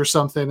exchange or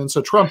something. And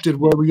so Trump did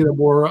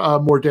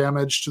more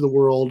damage to the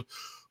world.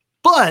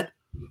 But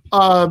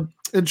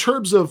in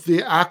terms of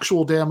the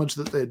actual damage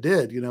that they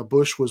did,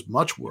 Bush was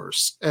much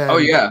worse. And, oh,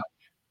 yeah.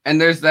 And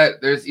there's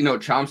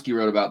Chomsky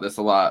wrote about this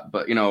a lot,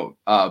 but,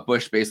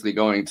 Bush basically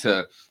going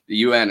to the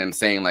UN and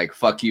saying like,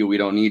 fuck you, we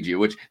don't need you,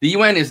 which the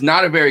UN is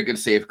not a very good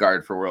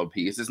safeguard for world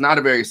peace. It's not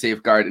a very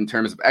safeguard in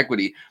terms of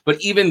equity, but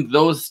even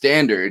those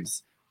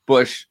standards,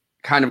 Bush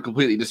kind of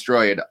completely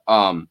destroyed,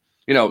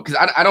 because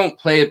I don't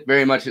play it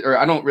very much, or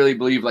I don't really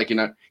believe like,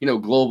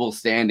 global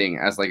standing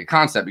as like a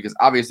concept, because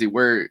obviously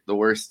we're the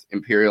worst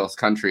imperialist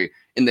country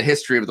in the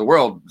history of the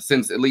world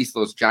since at least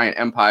those giant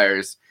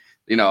empires,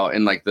 in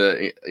like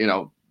the,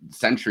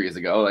 centuries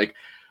ago, like,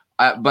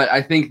 but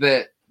I think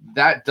that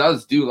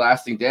does do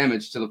lasting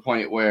damage to the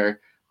point where,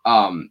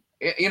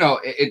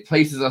 it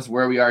places us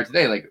where we are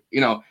today. Like,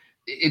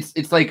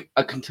 it's like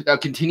a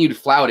continued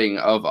flouting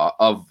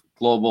of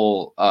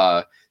global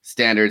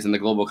standards in the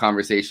global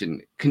conversation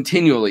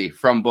continually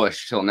from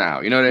Bush till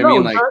now. You know what I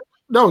mean? Like,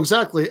 no,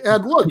 exactly.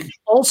 And look,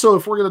 also,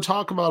 if we're going to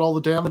talk about all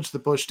the damage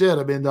that Bush did,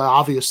 I mean, the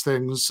obvious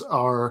things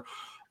are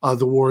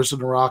the wars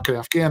in Iraq and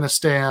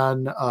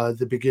Afghanistan,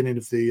 the beginning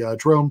of the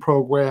drone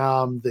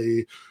program,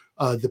 the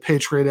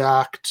Patriot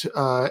Act,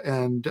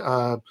 and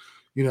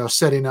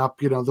setting up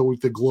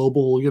the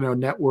global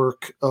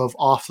network of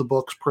off the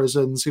books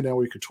prisons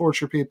where you could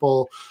torture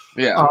people.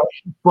 Yeah,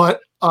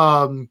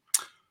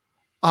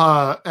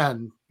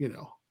 and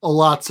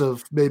lots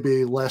of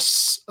maybe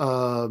less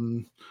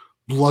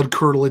blood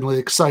curdlingly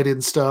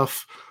exciting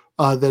stuff.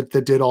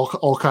 That did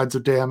all kinds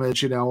of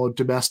damage,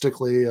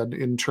 domestically, and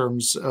in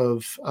terms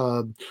of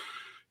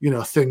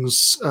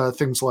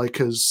things like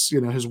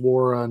his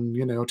war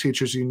on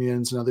teachers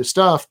unions and other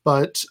stuff.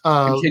 But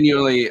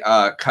continually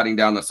cutting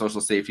down the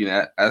social safety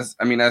net, as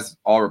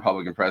all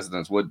Republican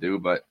presidents would do.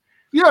 But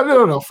yeah,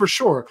 no, for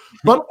sure.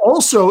 But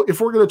also,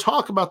 if we're going to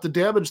talk about the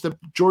damage that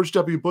George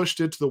W. Bush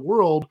did to the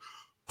world,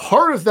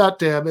 part of that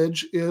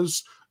damage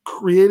is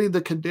creating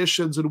the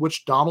conditions in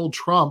which Donald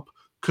Trump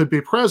could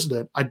be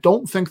president. I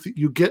don't think that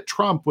you get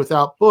Trump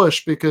without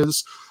Bush,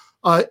 because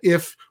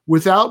if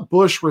without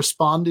Bush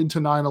responding to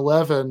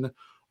 9/11,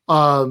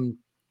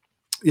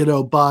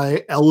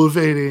 by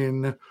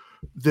elevating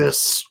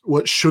this,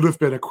 what should have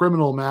been a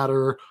criminal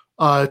matter,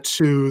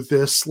 to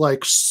this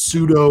like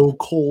pseudo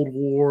Cold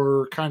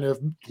War kind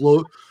of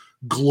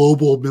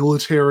global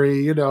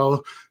military,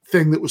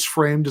 thing that was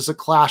framed as a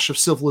clash of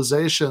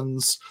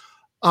civilizations,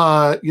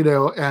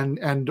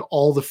 and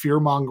all the fear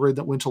mongering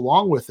that went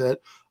along with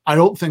it, I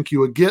don't think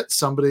you would get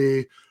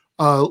somebody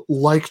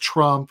like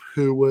Trump,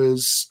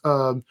 who's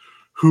a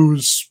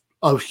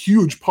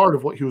huge part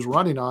of what he was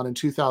running on in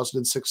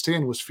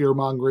 2016 was fear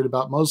mongering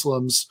about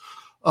Muslims.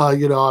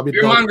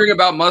 Fear mongering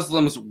about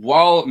Muslims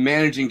while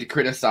managing to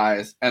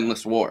criticize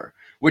endless war,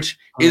 which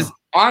is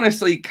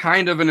honestly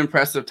kind of an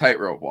impressive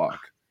tightrope walk.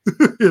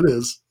 It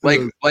is.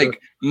 Like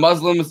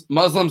Muslims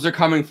are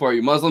coming for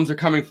you. Muslims are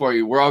coming for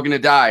you. We're all gonna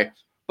die.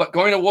 But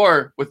going to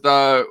war with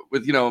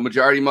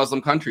majority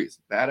Muslim countries,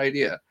 bad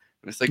idea.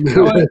 And it's like,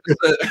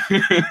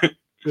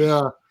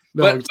 Yeah.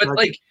 but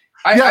like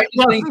I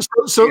think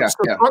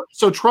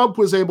so Trump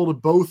was able to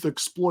both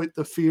exploit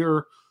the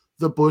fear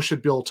that Bush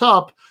had built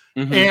up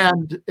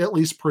and at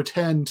least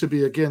pretend to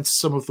be against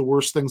some of the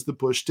worst things that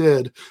Bush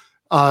did.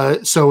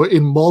 So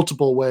in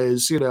multiple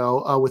ways,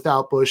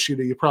 without Bush,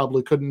 you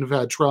probably couldn't have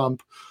had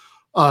Trump.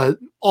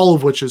 All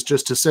of which is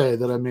just to say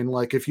that, I mean,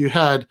 like if you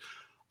had,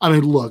 I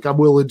mean, look, I'm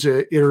willing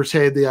to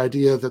entertain the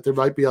idea that there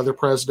might be other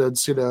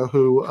presidents,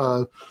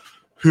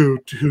 who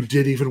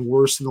did even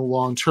worse in the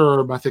long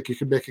term. I think you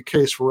could make a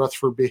case for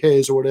Rutherford B.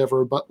 Hayes or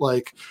whatever, but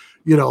like,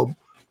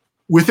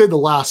 within the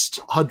last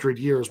 100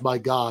 years, my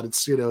God,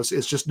 it's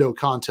just no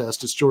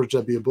contest. It's George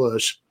W.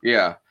 Bush.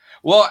 Yeah.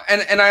 Well,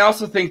 and I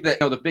also think that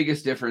the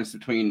biggest difference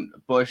between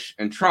Bush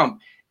and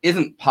Trump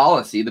isn't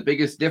policy. The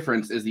biggest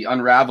difference is the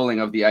unraveling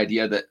of the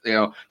idea that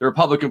the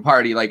Republican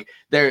Party, like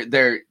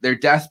they're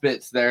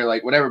despots, they're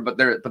like whatever, but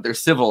they're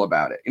civil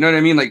about it. You know what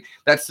I mean? Like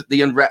that's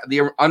the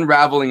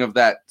unraveling of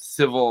that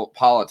civil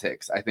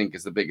politics. I think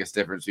is the biggest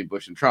difference between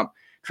Bush and Trump.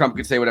 Trump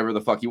could say whatever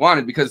the fuck he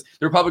wanted because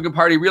the Republican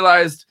Party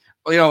realized,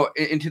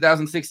 in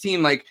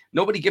 2016, like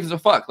nobody gives a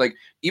fuck. Like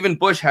even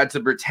Bush had to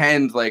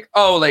pretend like,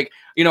 oh, like,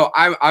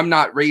 I'm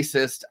not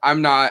racist.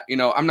 I'm not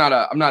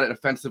an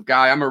offensive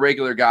guy. I'm a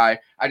regular guy.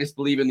 I just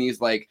believe in these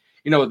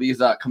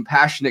these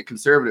compassionate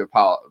conservative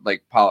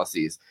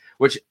policies,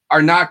 which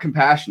are not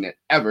compassionate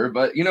ever.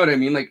 But you know what I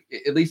mean? Like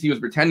at least he was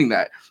pretending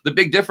that. The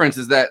big difference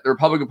is that the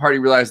Republican Party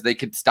realized they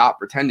could stop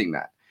pretending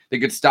that. They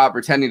could stop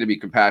pretending to be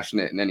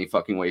compassionate in any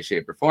fucking way,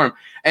 shape, or form.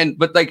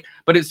 But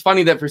it's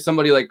funny that for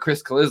somebody like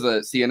Chris Cillizza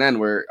at CNN,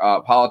 where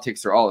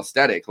politics are all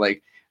aesthetic,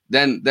 like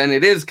then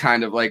it is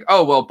kind of like,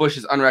 oh well, Bush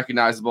is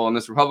unrecognizable in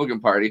this Republican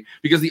Party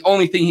because the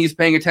only thing he's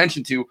paying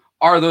attention to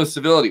are those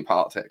civility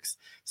politics.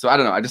 So I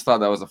don't know. I just thought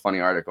that was a funny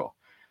article.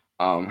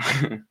 Oh,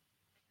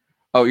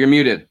 you're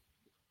muted.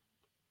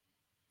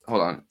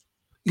 Hold on.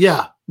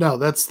 Yeah, no,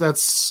 that's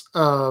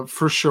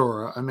for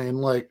sure. I mean,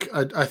 like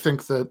I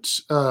think that.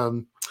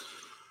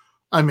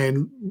 I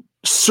mean,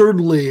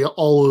 certainly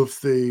all of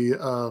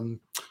the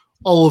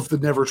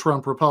Never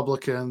Trump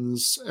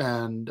Republicans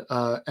and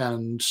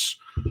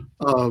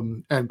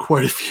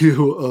quite a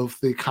few of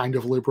the kind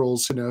of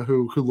liberals,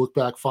 who look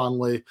back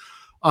fondly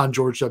on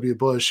George W.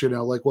 Bush,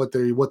 like what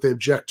they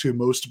object to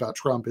most about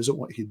Trump isn't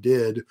what he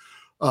did,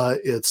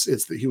 it's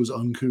that he was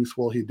uncouth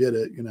while he did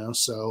it,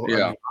 So yeah,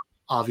 I mean,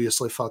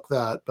 obviously, fuck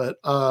that. But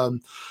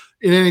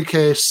in any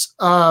case.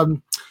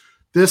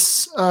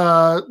 This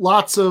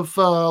lots of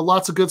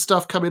good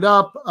stuff coming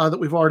up that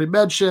we've already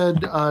mentioned.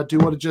 Do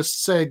want to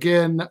just say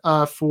again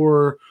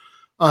for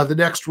the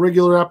next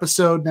regular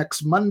episode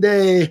next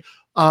Monday,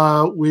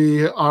 I'm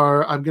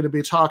going to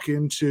be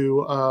talking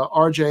to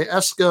RJ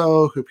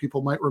Esco, who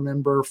people might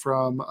remember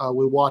from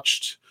we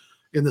watched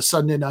in the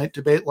Sunday Night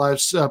Debate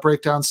Live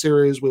breakdown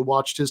series. We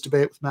watched his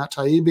debate with Matt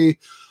Taibbi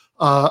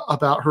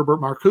about Herbert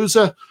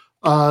Marcuse.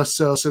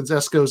 So since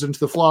Esco's into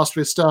the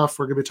philosophy stuff,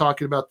 we're going to be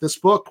talking about this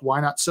book,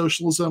 Why Not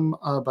Socialism,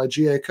 by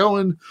G.A.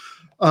 Cohen.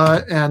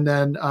 And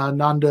then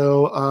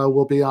Nando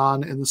will be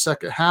on in the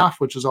second half,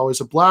 which is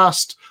always a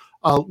blast.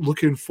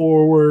 Looking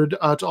forward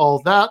to all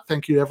of that.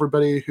 Thank you to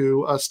everybody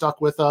who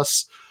stuck with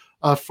us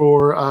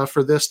for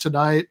this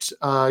tonight,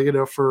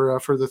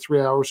 for the 3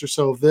 hours or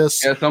so of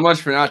this. Yeah, so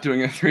much for not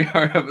doing a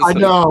 3-hour episode.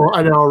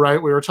 I know,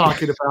 right? We were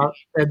talking about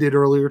ending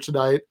earlier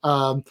tonight.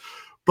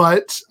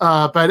 But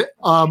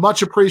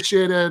much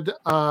appreciated.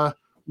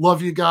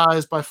 Love you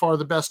guys. By far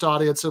the best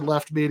audience in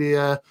left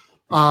media.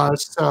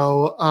 It's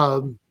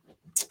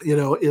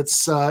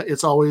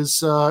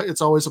always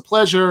a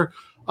pleasure.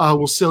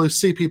 We'll still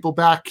see people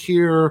back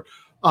here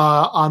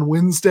on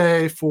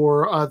Wednesday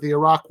for the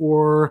Iraq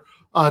War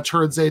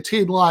turns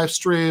 18 live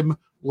stream.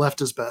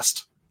 Left is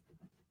best.